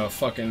 200 on a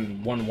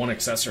fucking one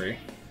accessory.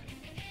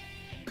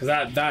 Cause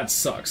that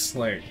sucks.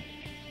 Like,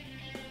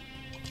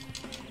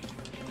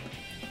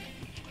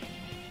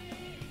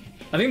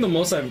 I think the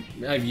most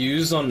I've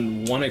used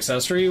on one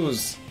accessory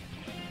was,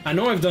 I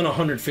know I've done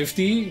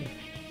 150,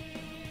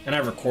 and I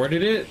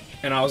recorded it,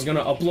 and I was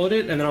gonna upload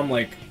it, and then I'm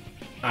like,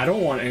 I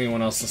don't want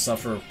anyone else to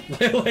suffer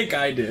like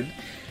I did.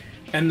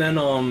 And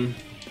then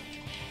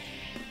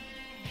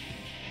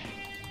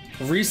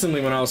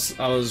recently when I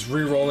was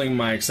re-rolling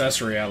my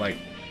accessory at like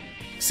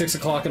 6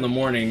 o'clock in the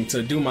morning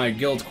to do my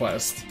guild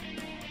quest.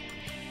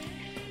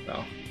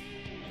 Oh,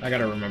 I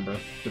gotta remember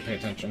to pay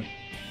attention.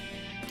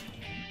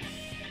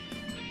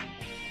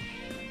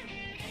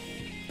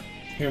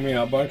 Hear me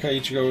out, Bankai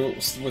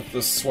Ichigo with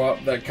the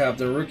swap that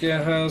Captain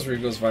Rukia has,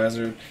 Rigo's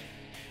visor.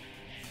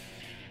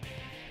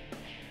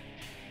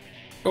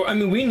 Oh, I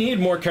mean, we need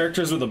more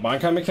characters with the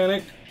Bankai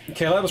mechanic.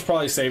 K-Lab was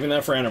probably saving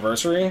that for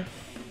Anniversary.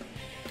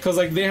 Because,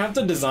 like, they have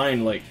to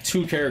design, like,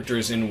 2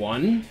 characters in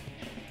one.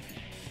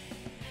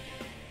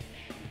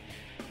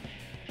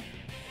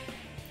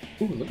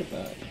 Ooh, look at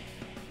that.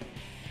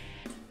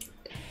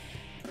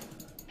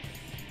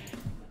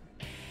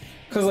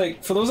 Because,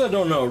 like, for those that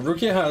don't know,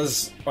 Rukia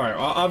has... Alright,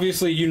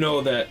 obviously you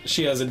know that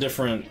she has a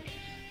different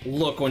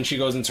look when she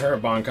goes into her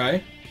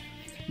Bankai.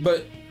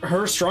 But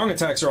her strong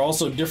attacks are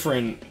also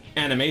different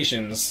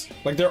animations.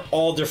 Like, they're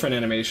all different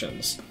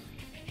animations.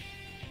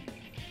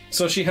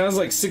 So she has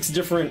like 6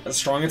 different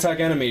strong attack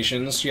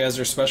animations. She has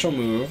her special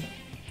move.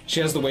 She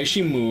has the way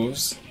she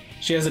moves.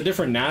 She has a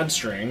different NAD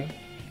string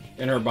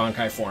in her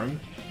Bankai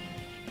form.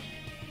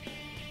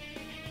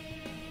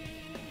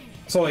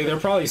 So like they're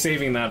probably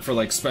saving that for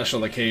like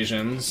special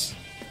occasions.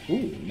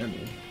 Ooh,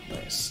 Nemu.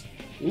 Nice.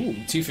 Ooh,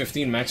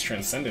 T15 Max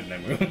Transcended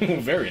Nemu.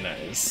 Very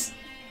nice.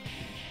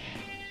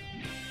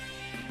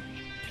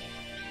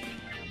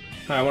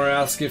 I want to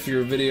ask if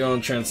your video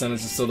on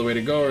Transcendence is still the way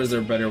to go, or is there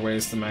better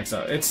ways to max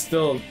out? It's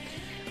still...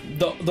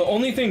 The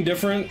only thing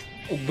different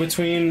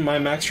between my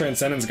Max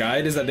Transcendence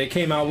guide is that they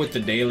came out with the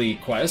daily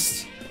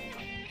quest.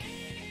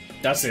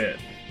 That's it.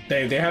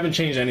 They haven't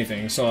changed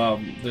anything, so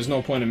there's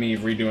no point in me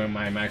redoing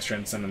my Max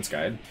Transcendence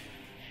guide.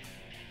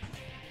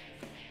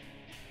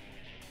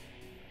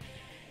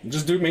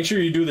 Just make sure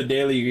you do the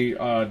daily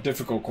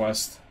difficult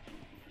quest.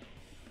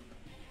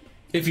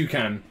 If you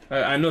can.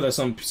 I know that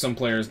some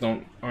players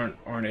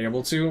aren't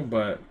able to,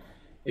 but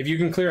if you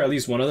can clear at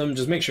least one of them,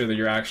 just make sure that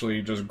you're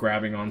actually just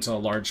grabbing onto a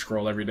large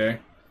scroll every day.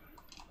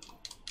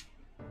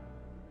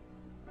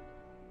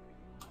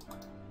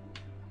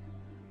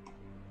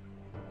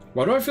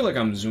 Why do I feel like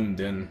I'm zoomed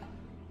in?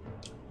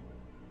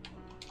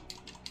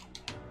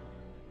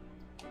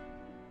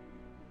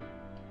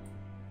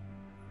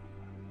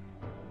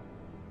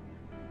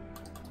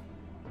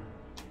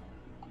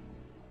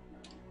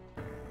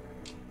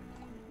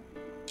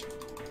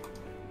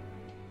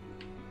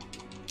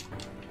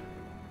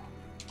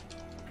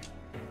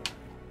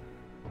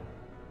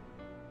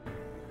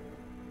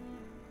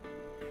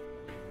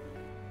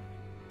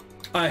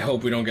 I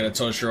hope we don't get a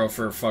Toshiro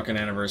for fucking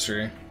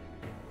Anniversary.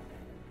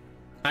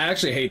 I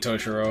actually hate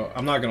Toshiro,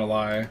 I'm not gonna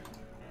lie.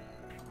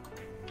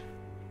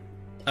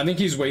 I think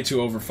he's way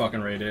too over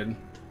fucking rated.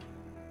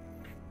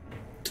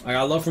 I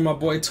got love for my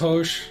boy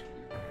Tosh,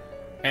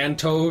 and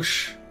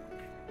Tosh,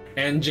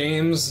 and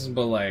James,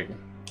 but like,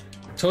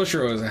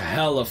 Toshiro is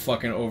hella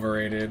fucking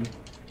overrated.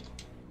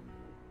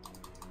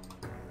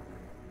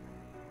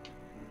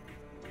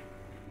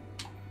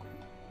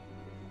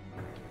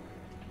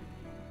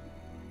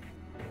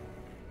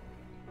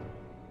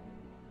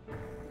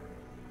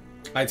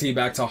 IT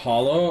back to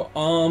Hollow?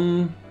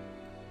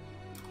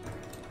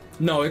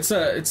 No, it's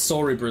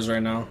Soul Reapers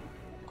right now. Are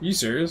you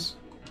serious?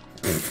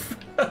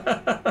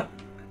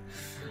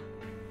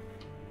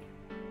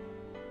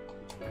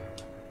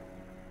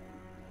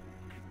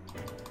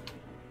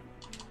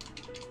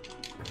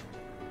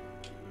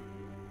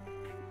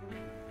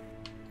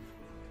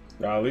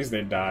 Well, at least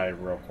they died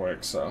real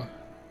quick, so...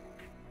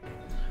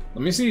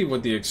 Let me see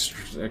what the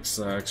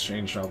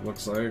exchange shop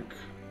looks like.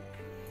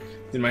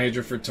 Did my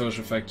hatred for Tosh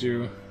affect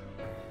you?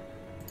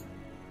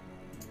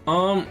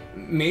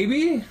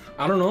 Maybe?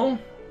 I don't know.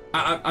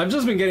 I've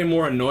just been getting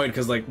more annoyed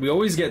because, like, we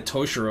always get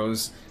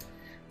Toshiros.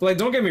 Like,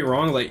 don't get me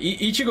wrong, like,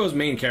 Ichigo's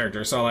main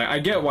character, so, like, I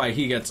get why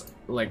he gets,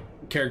 like,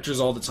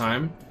 characters all the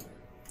time.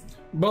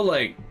 But,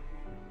 like,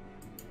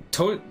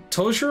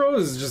 Toshiro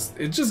is just,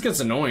 it just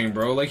gets annoying,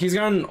 bro. Like, he's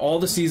gotten all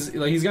the season,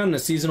 like, he's gotten a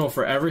seasonal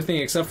for everything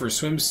except for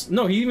swims.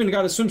 No, he even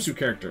got a swimsuit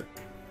character.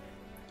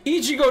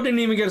 Ichigo didn't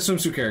even get a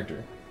swimsuit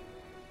character.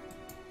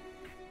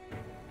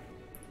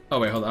 Oh,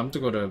 wait, hold on. I'm going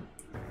to go to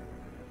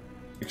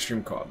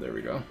Extreme Co-op. There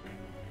we go.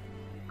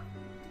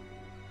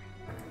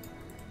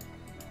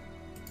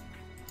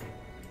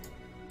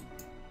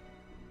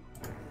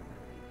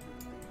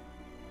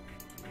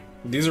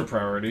 These are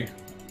priority.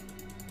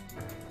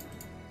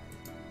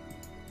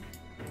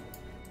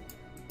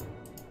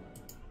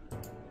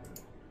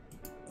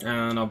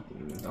 And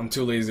I'm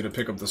too lazy to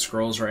pick up the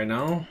scrolls right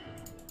now.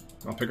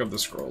 I'll pick up the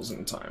scrolls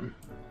in time.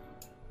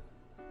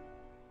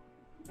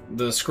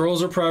 The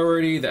scrolls are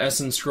priority, the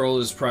Essence scroll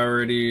is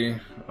priority,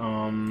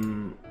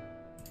 the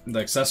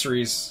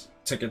accessories,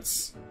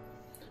 tickets,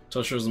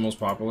 Tosho is the most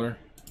popular.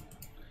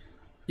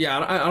 Yeah,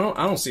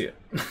 I don't see it.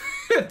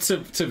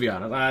 to be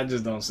honest, I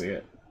just don't see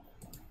it.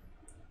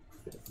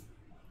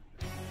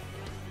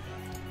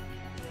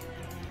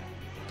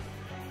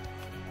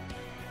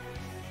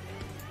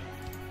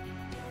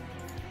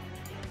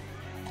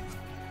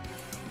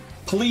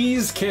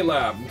 Please,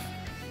 K-Lab.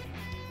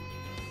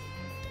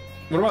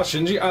 What about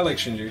Shinji? I like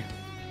Shinji.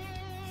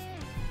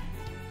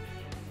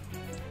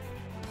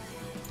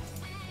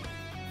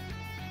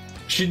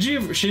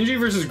 Shinji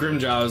versus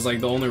Grimmjow is like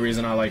the only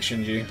reason I like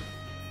Shinji.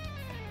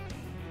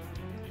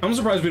 I'm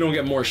surprised we don't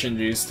get more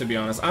Shinjis, to be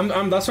honest.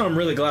 That's why I'm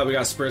really glad we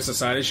got Spirit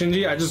Society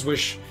Shinji. I just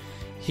wish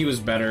he was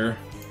better.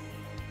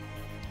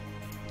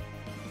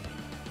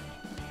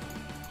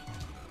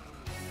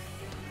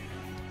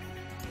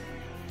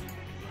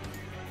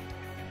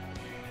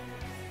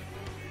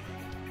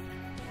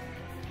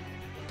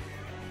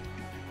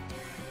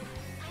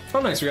 Oh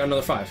nice, we got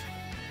another 5.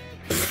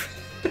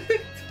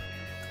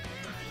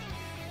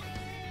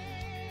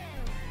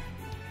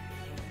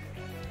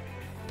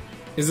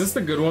 Is this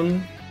the good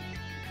one?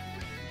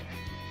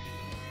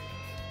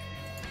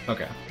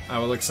 Okay, I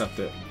will accept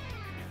it.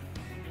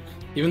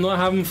 Even though I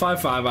have him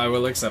 5-5, I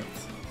will accept.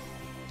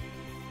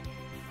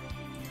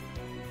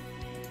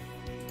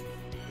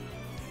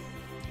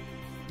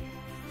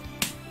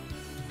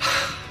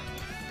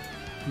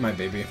 My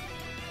baby.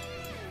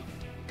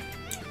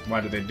 Why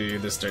did they do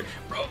this dirt?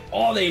 Bro,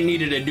 all they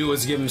needed to do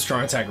was give him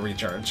strong attack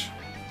recharge.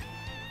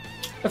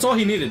 That's all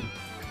he needed.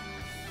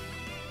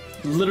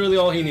 Literally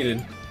all he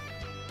needed.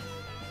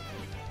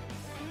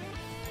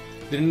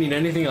 Didn't need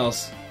anything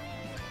else.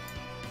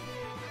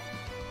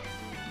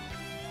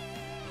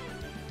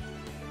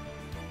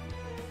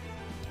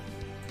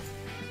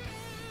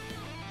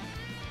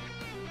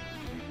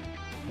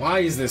 Why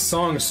is this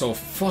song so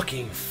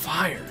fucking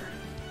fire?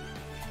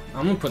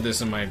 I'm gonna put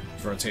this in my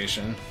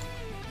rotation.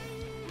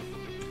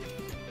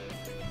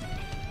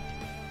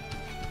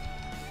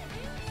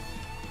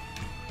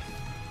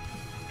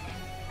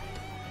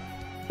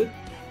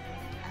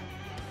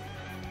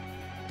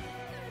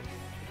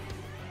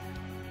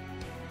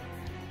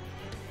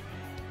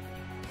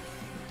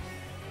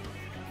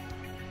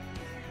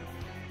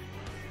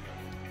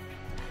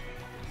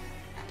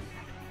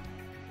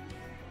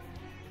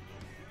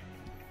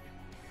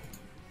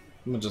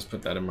 I'm gonna just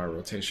put that in my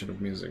rotation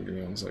of music. Give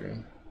me 1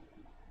 second.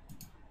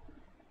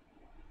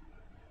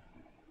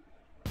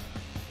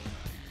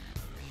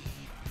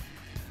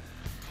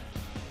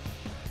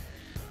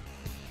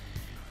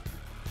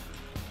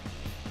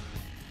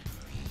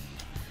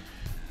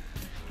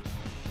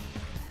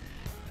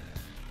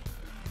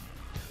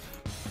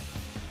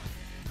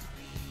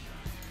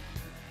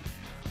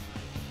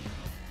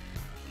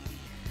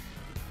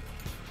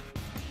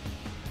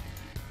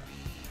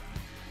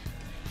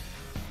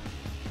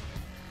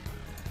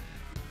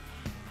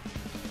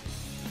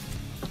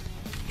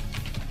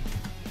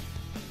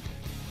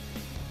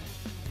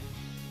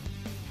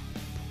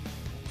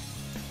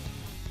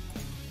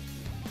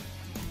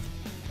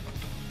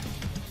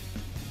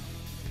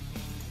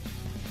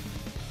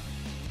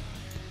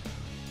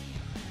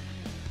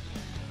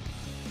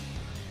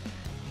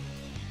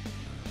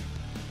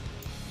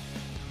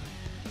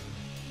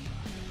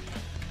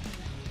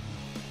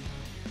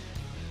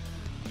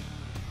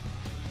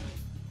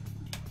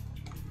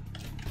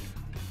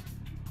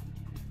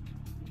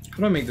 How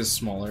do I make this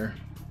smaller?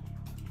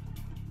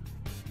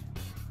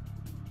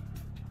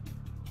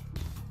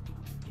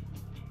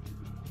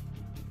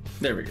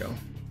 There we go.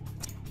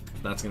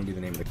 That's gonna be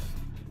the name of the...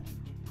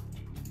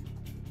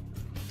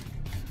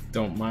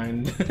 Don't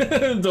mind.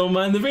 Don't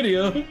mind the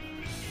video.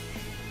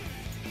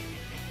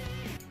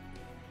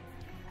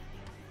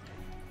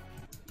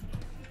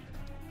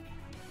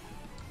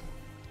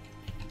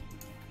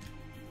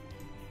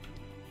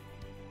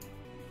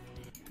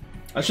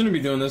 I shouldn't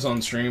be doing this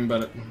on stream,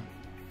 but...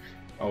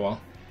 Oh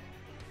well.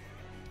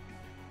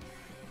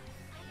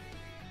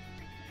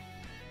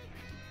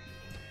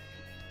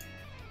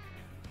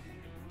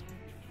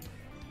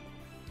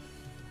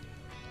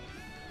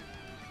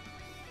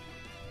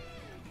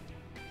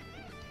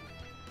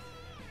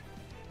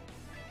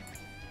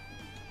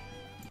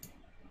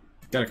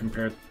 Gotta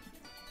compare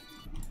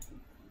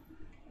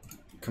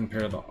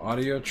the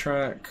audio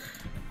track.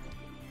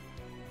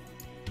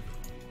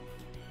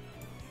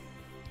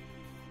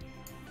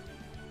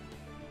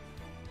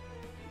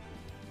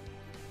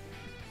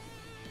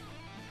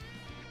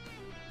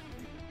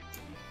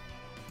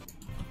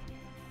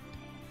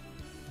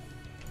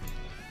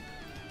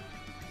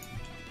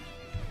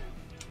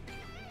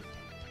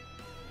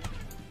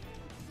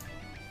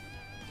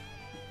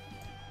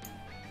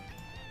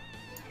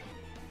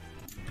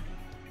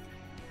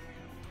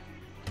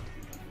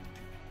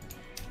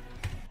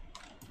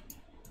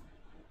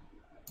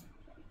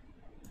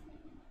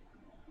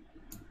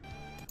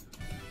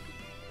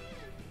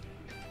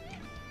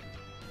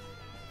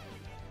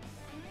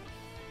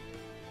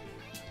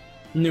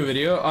 New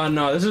video? Oh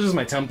no, this is just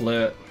my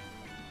template.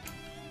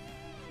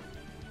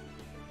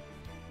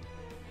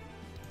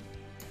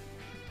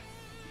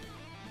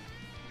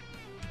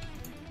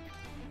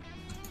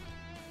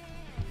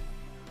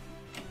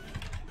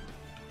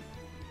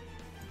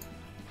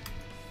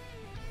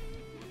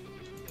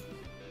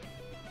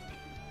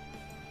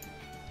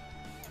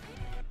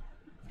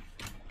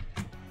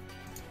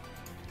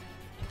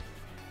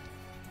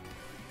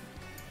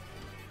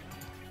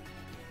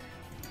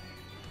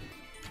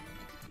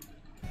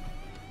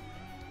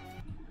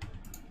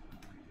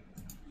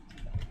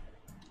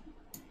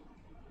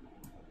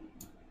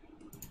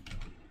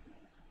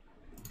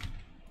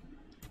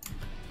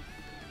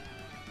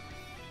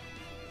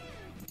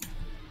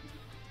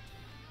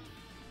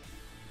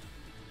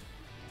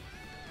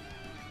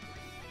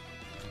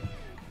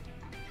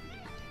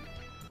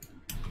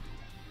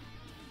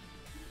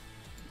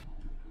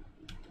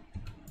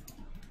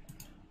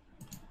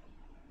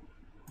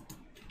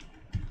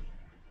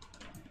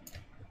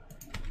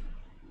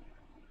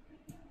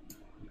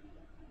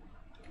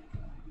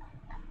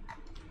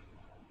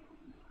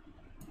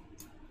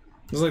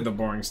 This is like the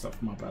boring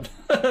stuff, my bad.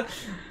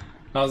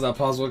 How is that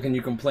possible? Can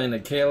you complain to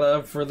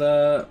Caleb for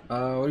that? What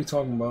are you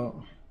talking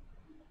about?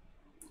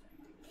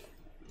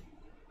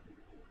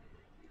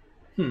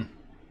 Yeah,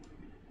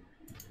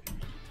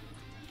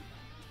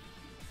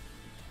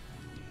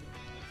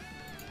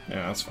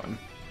 that's fun.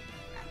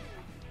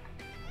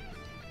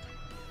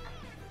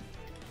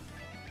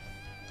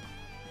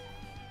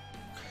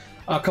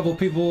 A couple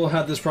people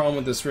had this problem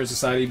with the Spirit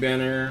Society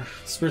banner.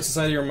 Spirit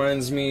Society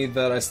reminds me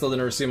that I still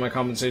didn't receive my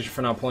compensation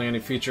for not pulling any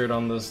featured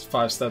on the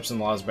 5 steps in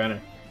the last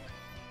banner.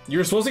 You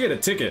were supposed to get a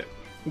ticket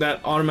that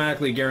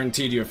automatically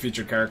guaranteed you a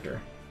featured character.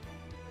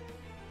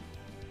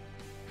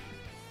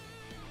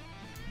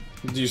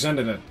 Did you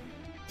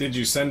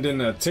send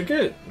in a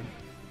ticket?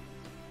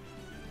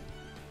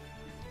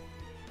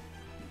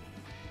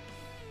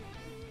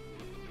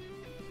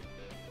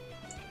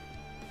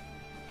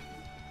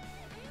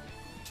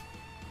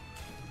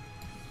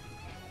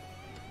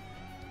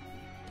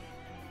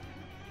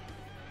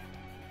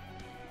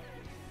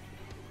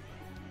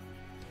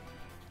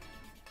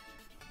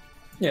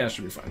 Yeah, it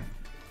should be fine.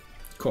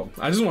 Cool.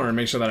 I just wanted to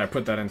make sure that I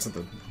put that into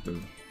the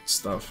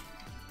stuff.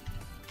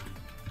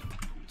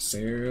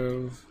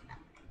 Save.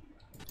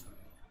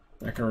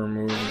 I can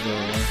remove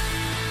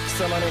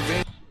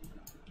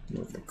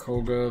the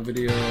Koga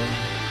video.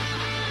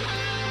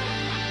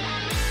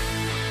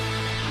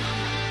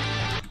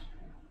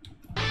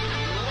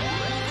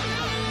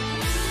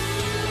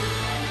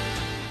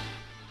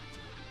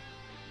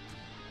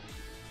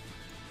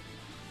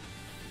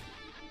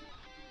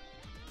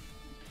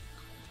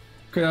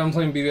 Okay, I'm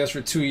playing BBS for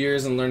 2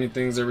 years and learning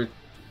things.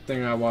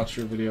 Everything I watch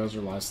your videos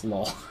are last.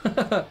 Lol.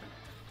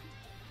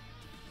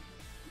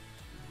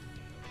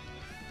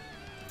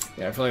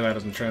 Yeah, I feel like that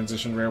doesn't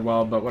transition very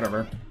well, but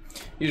whatever.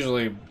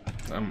 Usually,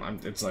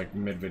 it's like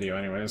mid-video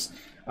anyways.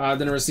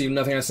 Didn't receive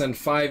nothing. I sent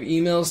 5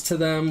 emails to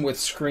them with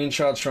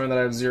screenshots showing that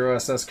I have 0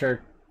 SS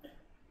character.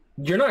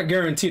 You're not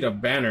guaranteed a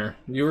banner.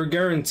 You were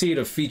guaranteed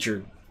a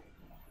featured.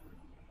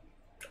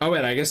 Oh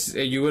wait, I guess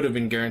you would have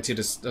been guaranteed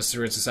a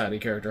Spirit Society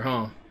character,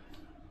 huh?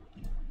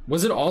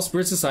 Was it all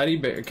Spirit Society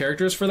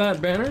characters for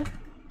that banner?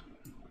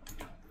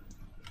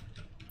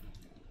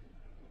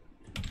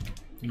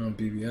 No,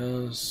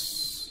 BBS,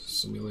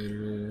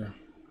 Simulator,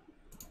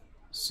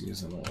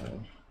 Seasonal.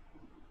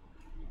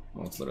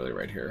 Oh, it's literally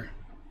right here.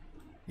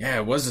 Yeah,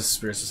 it was a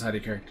Spirit Society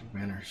character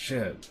banner.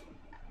 Shit.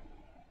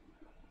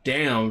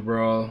 Damn,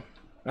 bro.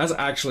 That's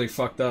actually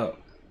fucked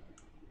up.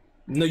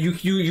 No,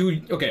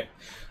 you okay.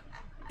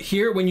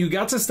 Here, when you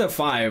got to step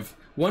 5,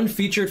 one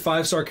featured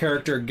 5-star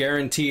character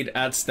guaranteed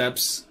at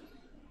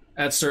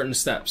certain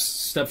steps.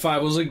 Step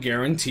 5 was a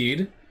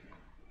guaranteed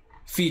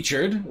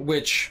featured,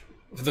 which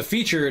the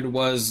featured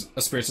was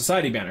a Spirit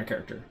Society banner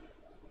character.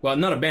 Well,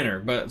 not a banner,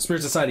 but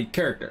Spirit Society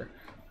character.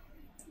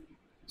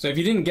 So if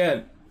you didn't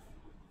get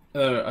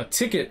a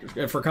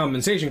ticket for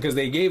compensation, because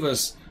they gave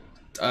us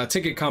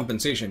ticket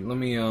compensation. Let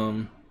me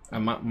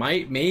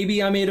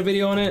maybe I made a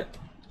video on it.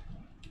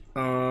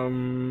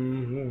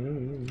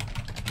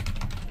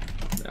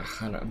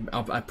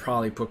 I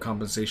probably put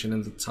compensation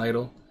in the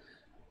title.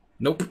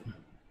 Nope.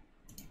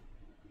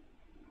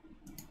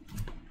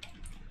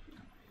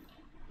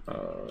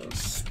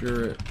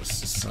 Spirit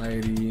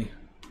Society.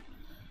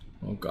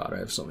 Oh god, I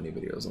have so many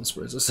videos on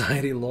Spirit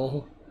Society,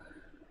 lol.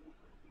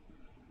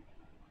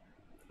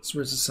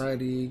 Spirit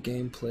Society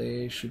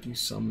gameplay. Should you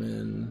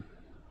summon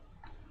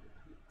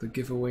the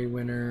giveaway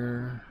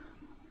winner?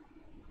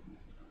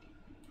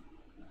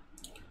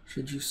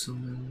 Should you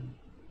summon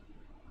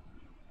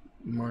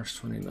March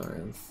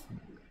 29th?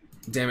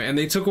 Damn it, and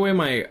they took away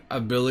my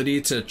ability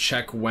to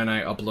check when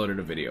I uploaded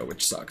a video,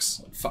 which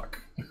sucks.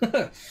 Fuck.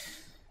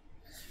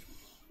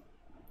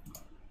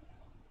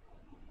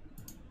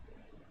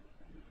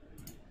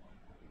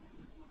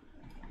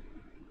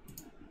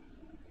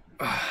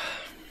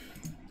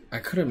 I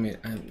could have made,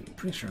 I'm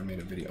pretty sure I made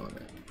a video on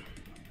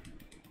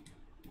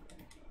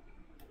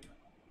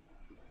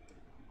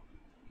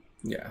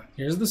it. Yeah,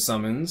 here's the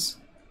summons.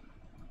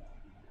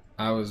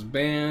 I was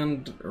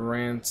banned,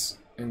 rants,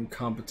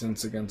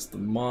 incompetence against the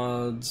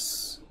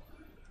mods,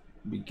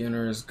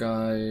 beginner's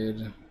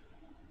guide.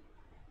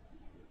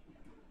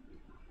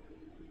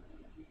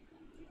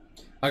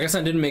 I guess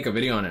I didn't make a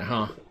video on it,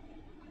 huh?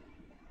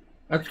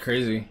 That's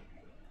crazy.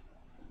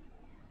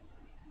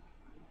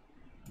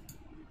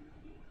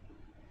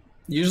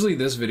 Usually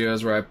this video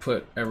is where I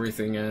put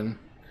everything in.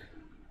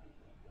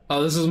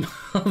 Oh, this is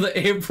the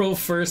April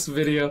 1st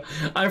video.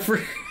 I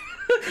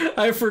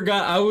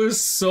forgot. I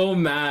was so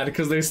mad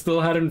because they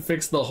still hadn't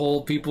fixed the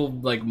whole people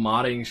like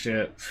modding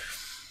shit.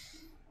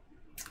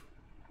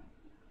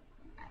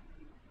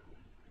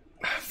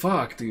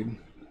 Fuck, dude.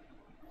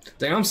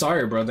 Dang, I'm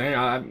sorry, bro.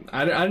 Dang,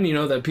 I didn't even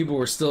know that people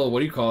were still,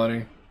 what do you call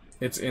it?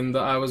 It's in the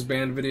I was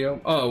banned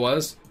video. Oh, it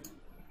was?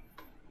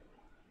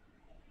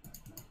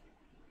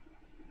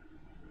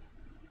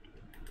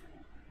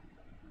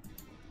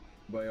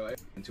 But yo,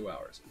 in 2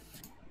 hours.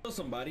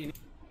 Somebody.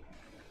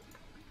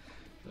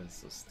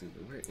 That's so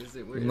stupid. Where is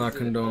it? Where is not it?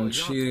 condone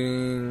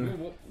cheating. You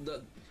know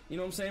what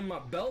I'm saying? My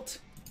belt.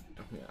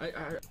 I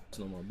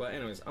no more. But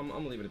anyways, I'm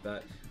gonna leave it at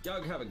that.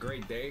 Y'all have a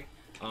great day.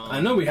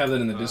 I know we have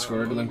that in the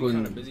Discord. Link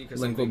will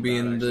be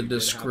in the Happen,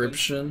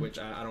 description. which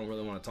I don't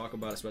really want to talk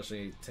about,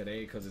 especially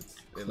today because it's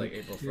like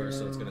April 1st,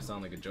 so it's gonna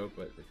sound like a joke,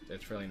 but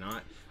it's really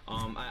not.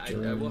 I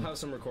will have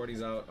some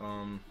recordings out.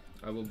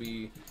 I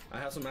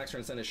have some Max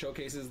Transcendent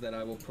showcases that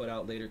I will put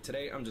out later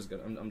today. I'm just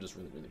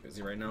really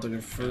busy right now.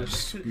 Trying to keep up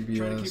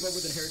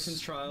with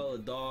Inheritance Trial, a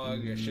dog,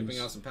 shipping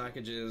out some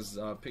packages,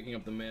 picking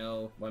up the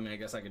mail. Well, I mean, I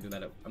guess I could do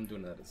that. I'm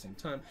doing that at the same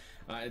time.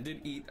 I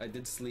did eat, I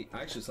did sleep.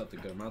 I actually slept a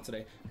good amount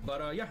today.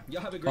 But yeah,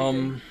 y'all have a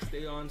great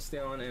day. Stay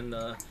on, and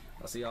I'll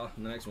see y'all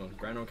in the next one.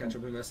 Grind on, catch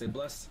up, and stay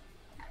blessed.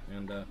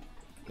 And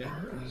yeah,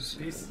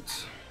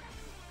 peace.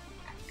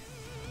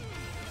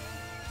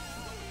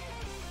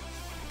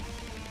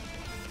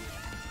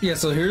 Yeah,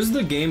 so here's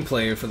the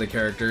gameplay for the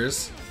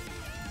characters.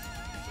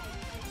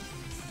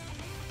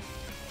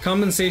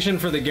 Compensation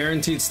for the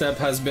guaranteed step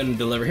has been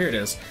delivered. Here it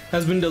is.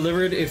 Has been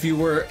delivered if you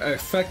were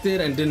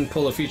affected and didn't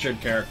pull a featured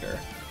character.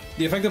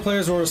 The affected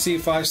players will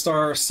receive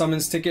 5-star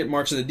summons ticket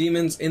March of the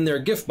Demons in their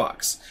gift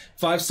box.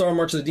 5-star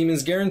March of the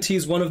Demons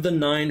guarantees one of the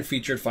 9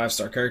 featured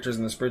 5-star characters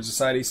in the Spirit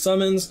Society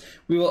summons.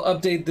 We will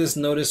update this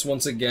notice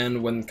once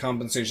again when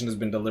compensation has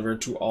been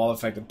delivered to all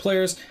affected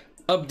players.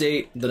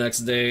 Update the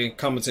next day.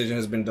 Compensation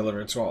has been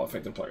delivered to all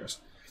affected players.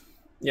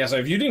 Yeah, so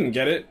if you didn't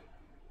get it,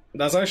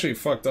 that's actually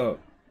fucked up.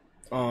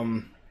 I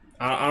don't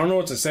know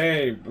what to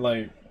say,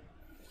 like,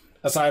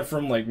 aside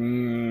from, like,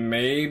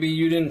 maybe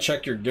you didn't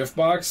check your gift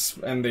box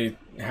and they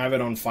have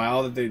it on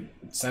file that they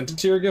sent it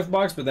to your gift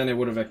box, but then it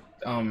would have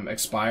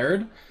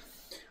expired.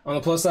 On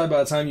the plus side,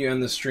 by the time you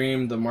end the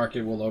stream, the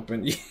market will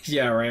open.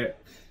 Yeah, right.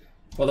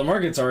 Well, the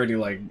market's already,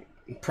 like,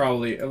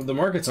 the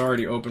market's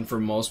already open for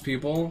most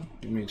people.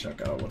 Let me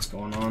check out what's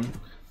going on.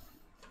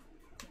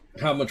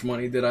 How much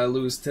money did I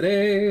lose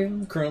today?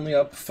 I'm currently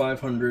up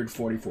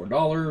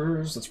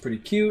 $544. That's pretty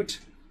cute.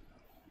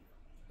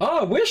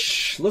 Ah,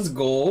 Wish! Let's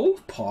go.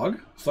 Pog.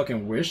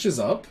 Fucking Wish is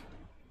up.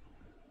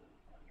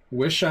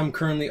 Wish, I'm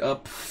currently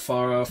up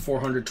for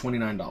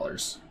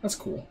 $429. That's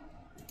cool.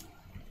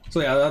 So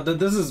yeah,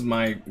 this is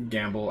my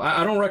gamble.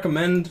 I don't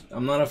recommend.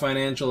 I'm not a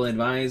financial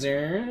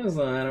advisor,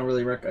 so I don't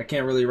really I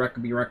can't really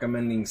be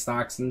recommending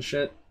stocks and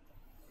shit.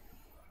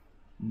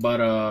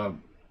 But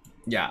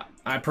yeah,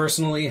 I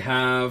personally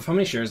have, how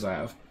many shares do I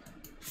have?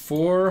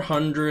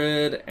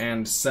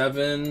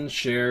 407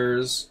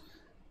 shares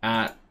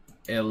at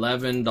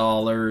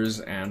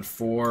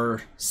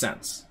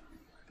 $11.04.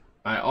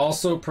 I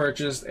also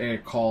purchased a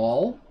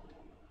call,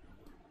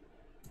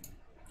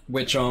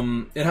 which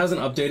it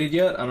hasn't updated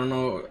yet. I don't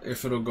know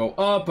if it'll go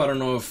up. I don't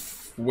know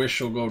if Wish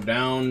will go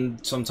down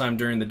sometime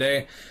during the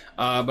day.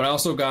 But I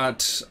also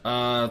got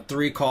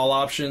 3 call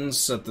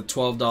options at the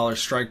 $12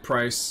 strike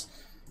price,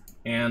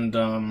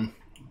 and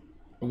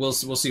we'll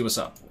see what's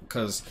up,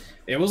 because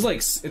it was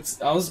like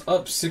I was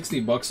up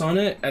 $60 on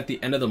it at the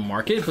end of the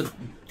market. But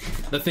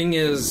the thing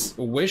is,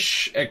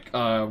 Wish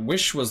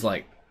was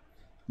like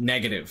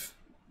negative,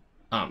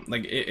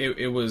 like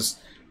it was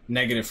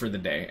negative for the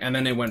day, and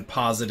then it went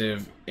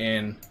positive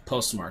in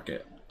post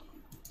market.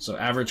 So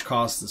average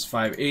cost is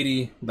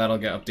 $5.80. That'll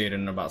get updated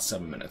in about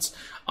 7 minutes.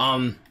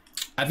 I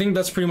think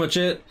that's pretty much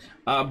it,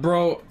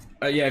 bro.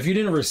 Yeah, if you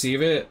didn't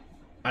receive it,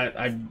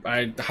 I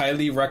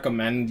highly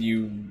recommend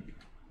you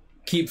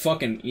keep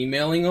fucking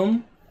emailing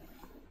them.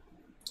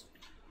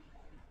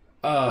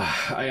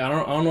 I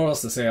don't know what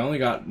else to say. I only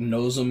got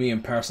Nozomi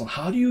and Parasol.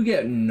 How do you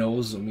get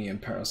Nozomi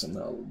and Parasol?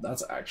 No,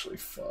 that's actually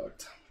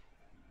fucked.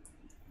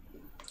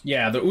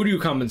 Yeah, the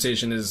Uryu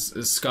compensation is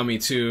scummy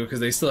too,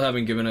 because they still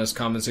haven't given us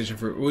compensation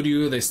for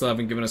Uryu. They still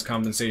haven't given us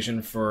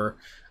compensation for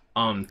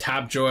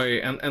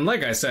Tapjoy, and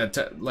like I said,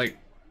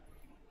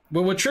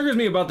 but what triggers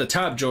me about the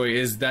Tapjoy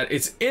is that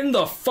it's in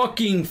the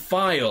fucking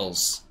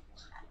files.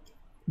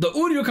 The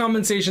Uryu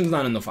compensation's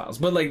not in the files,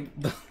 but like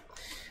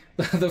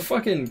the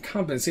fucking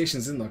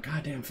compensation's in the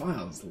goddamn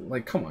files.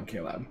 Like, come on,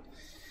 Caleb.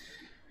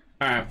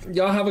 Alright,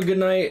 y'all have a good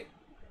night.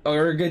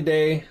 or a good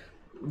day.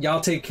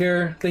 Y'all take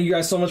care. Thank you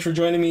guys so much for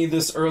joining me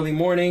this early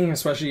morning,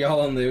 especially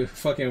y'all on the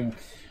fucking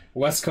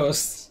West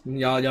Coast.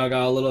 Y'all got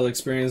a little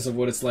experience of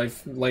what it's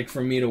like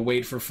for me to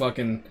wait for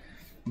fucking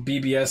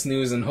BBS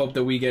news and hope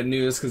that we get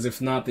news, because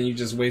if not, then you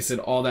just wasted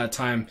all that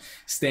time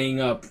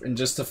staying up and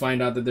just to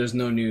find out that there's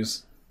no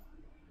news.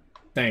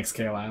 Thanks,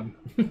 K-Lab.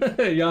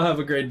 Y'all have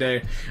a great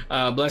day.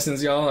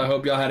 Blessings, y'all. I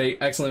hope y'all had an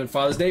excellent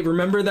Father's Day.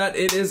 Remember that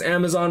it is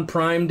Amazon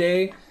Prime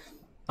Day.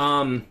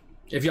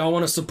 If y'all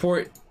want to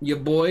support your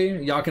boy,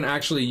 y'all can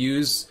actually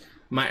use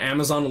my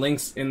Amazon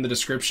links in the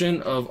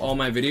description of all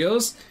my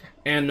videos.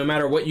 And no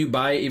matter what you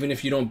buy, even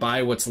if you don't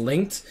buy what's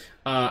linked,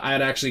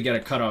 I'd actually get a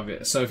cut of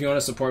it. So if you want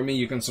to support me,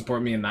 you can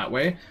support me in that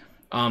way.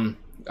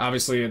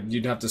 Obviously,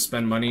 you'd have to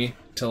spend money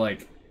to,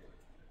 like,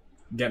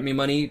 get me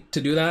money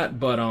to do that.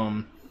 But,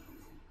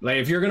 like,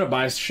 if you're going to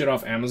buy shit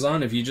off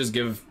Amazon, if you just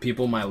give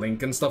people my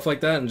link and stuff like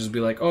that and just be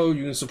like, oh,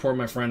 you can support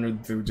my friend or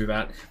do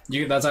that,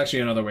 that's actually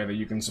another way that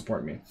you can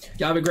support me.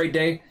 Y'all have a great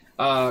day.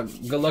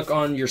 Good luck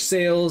on your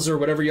sales or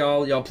whatever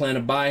y'all plan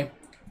to buy.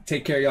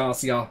 Take care, y'all. I'll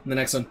see y'all in the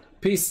next one.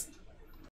 Peace.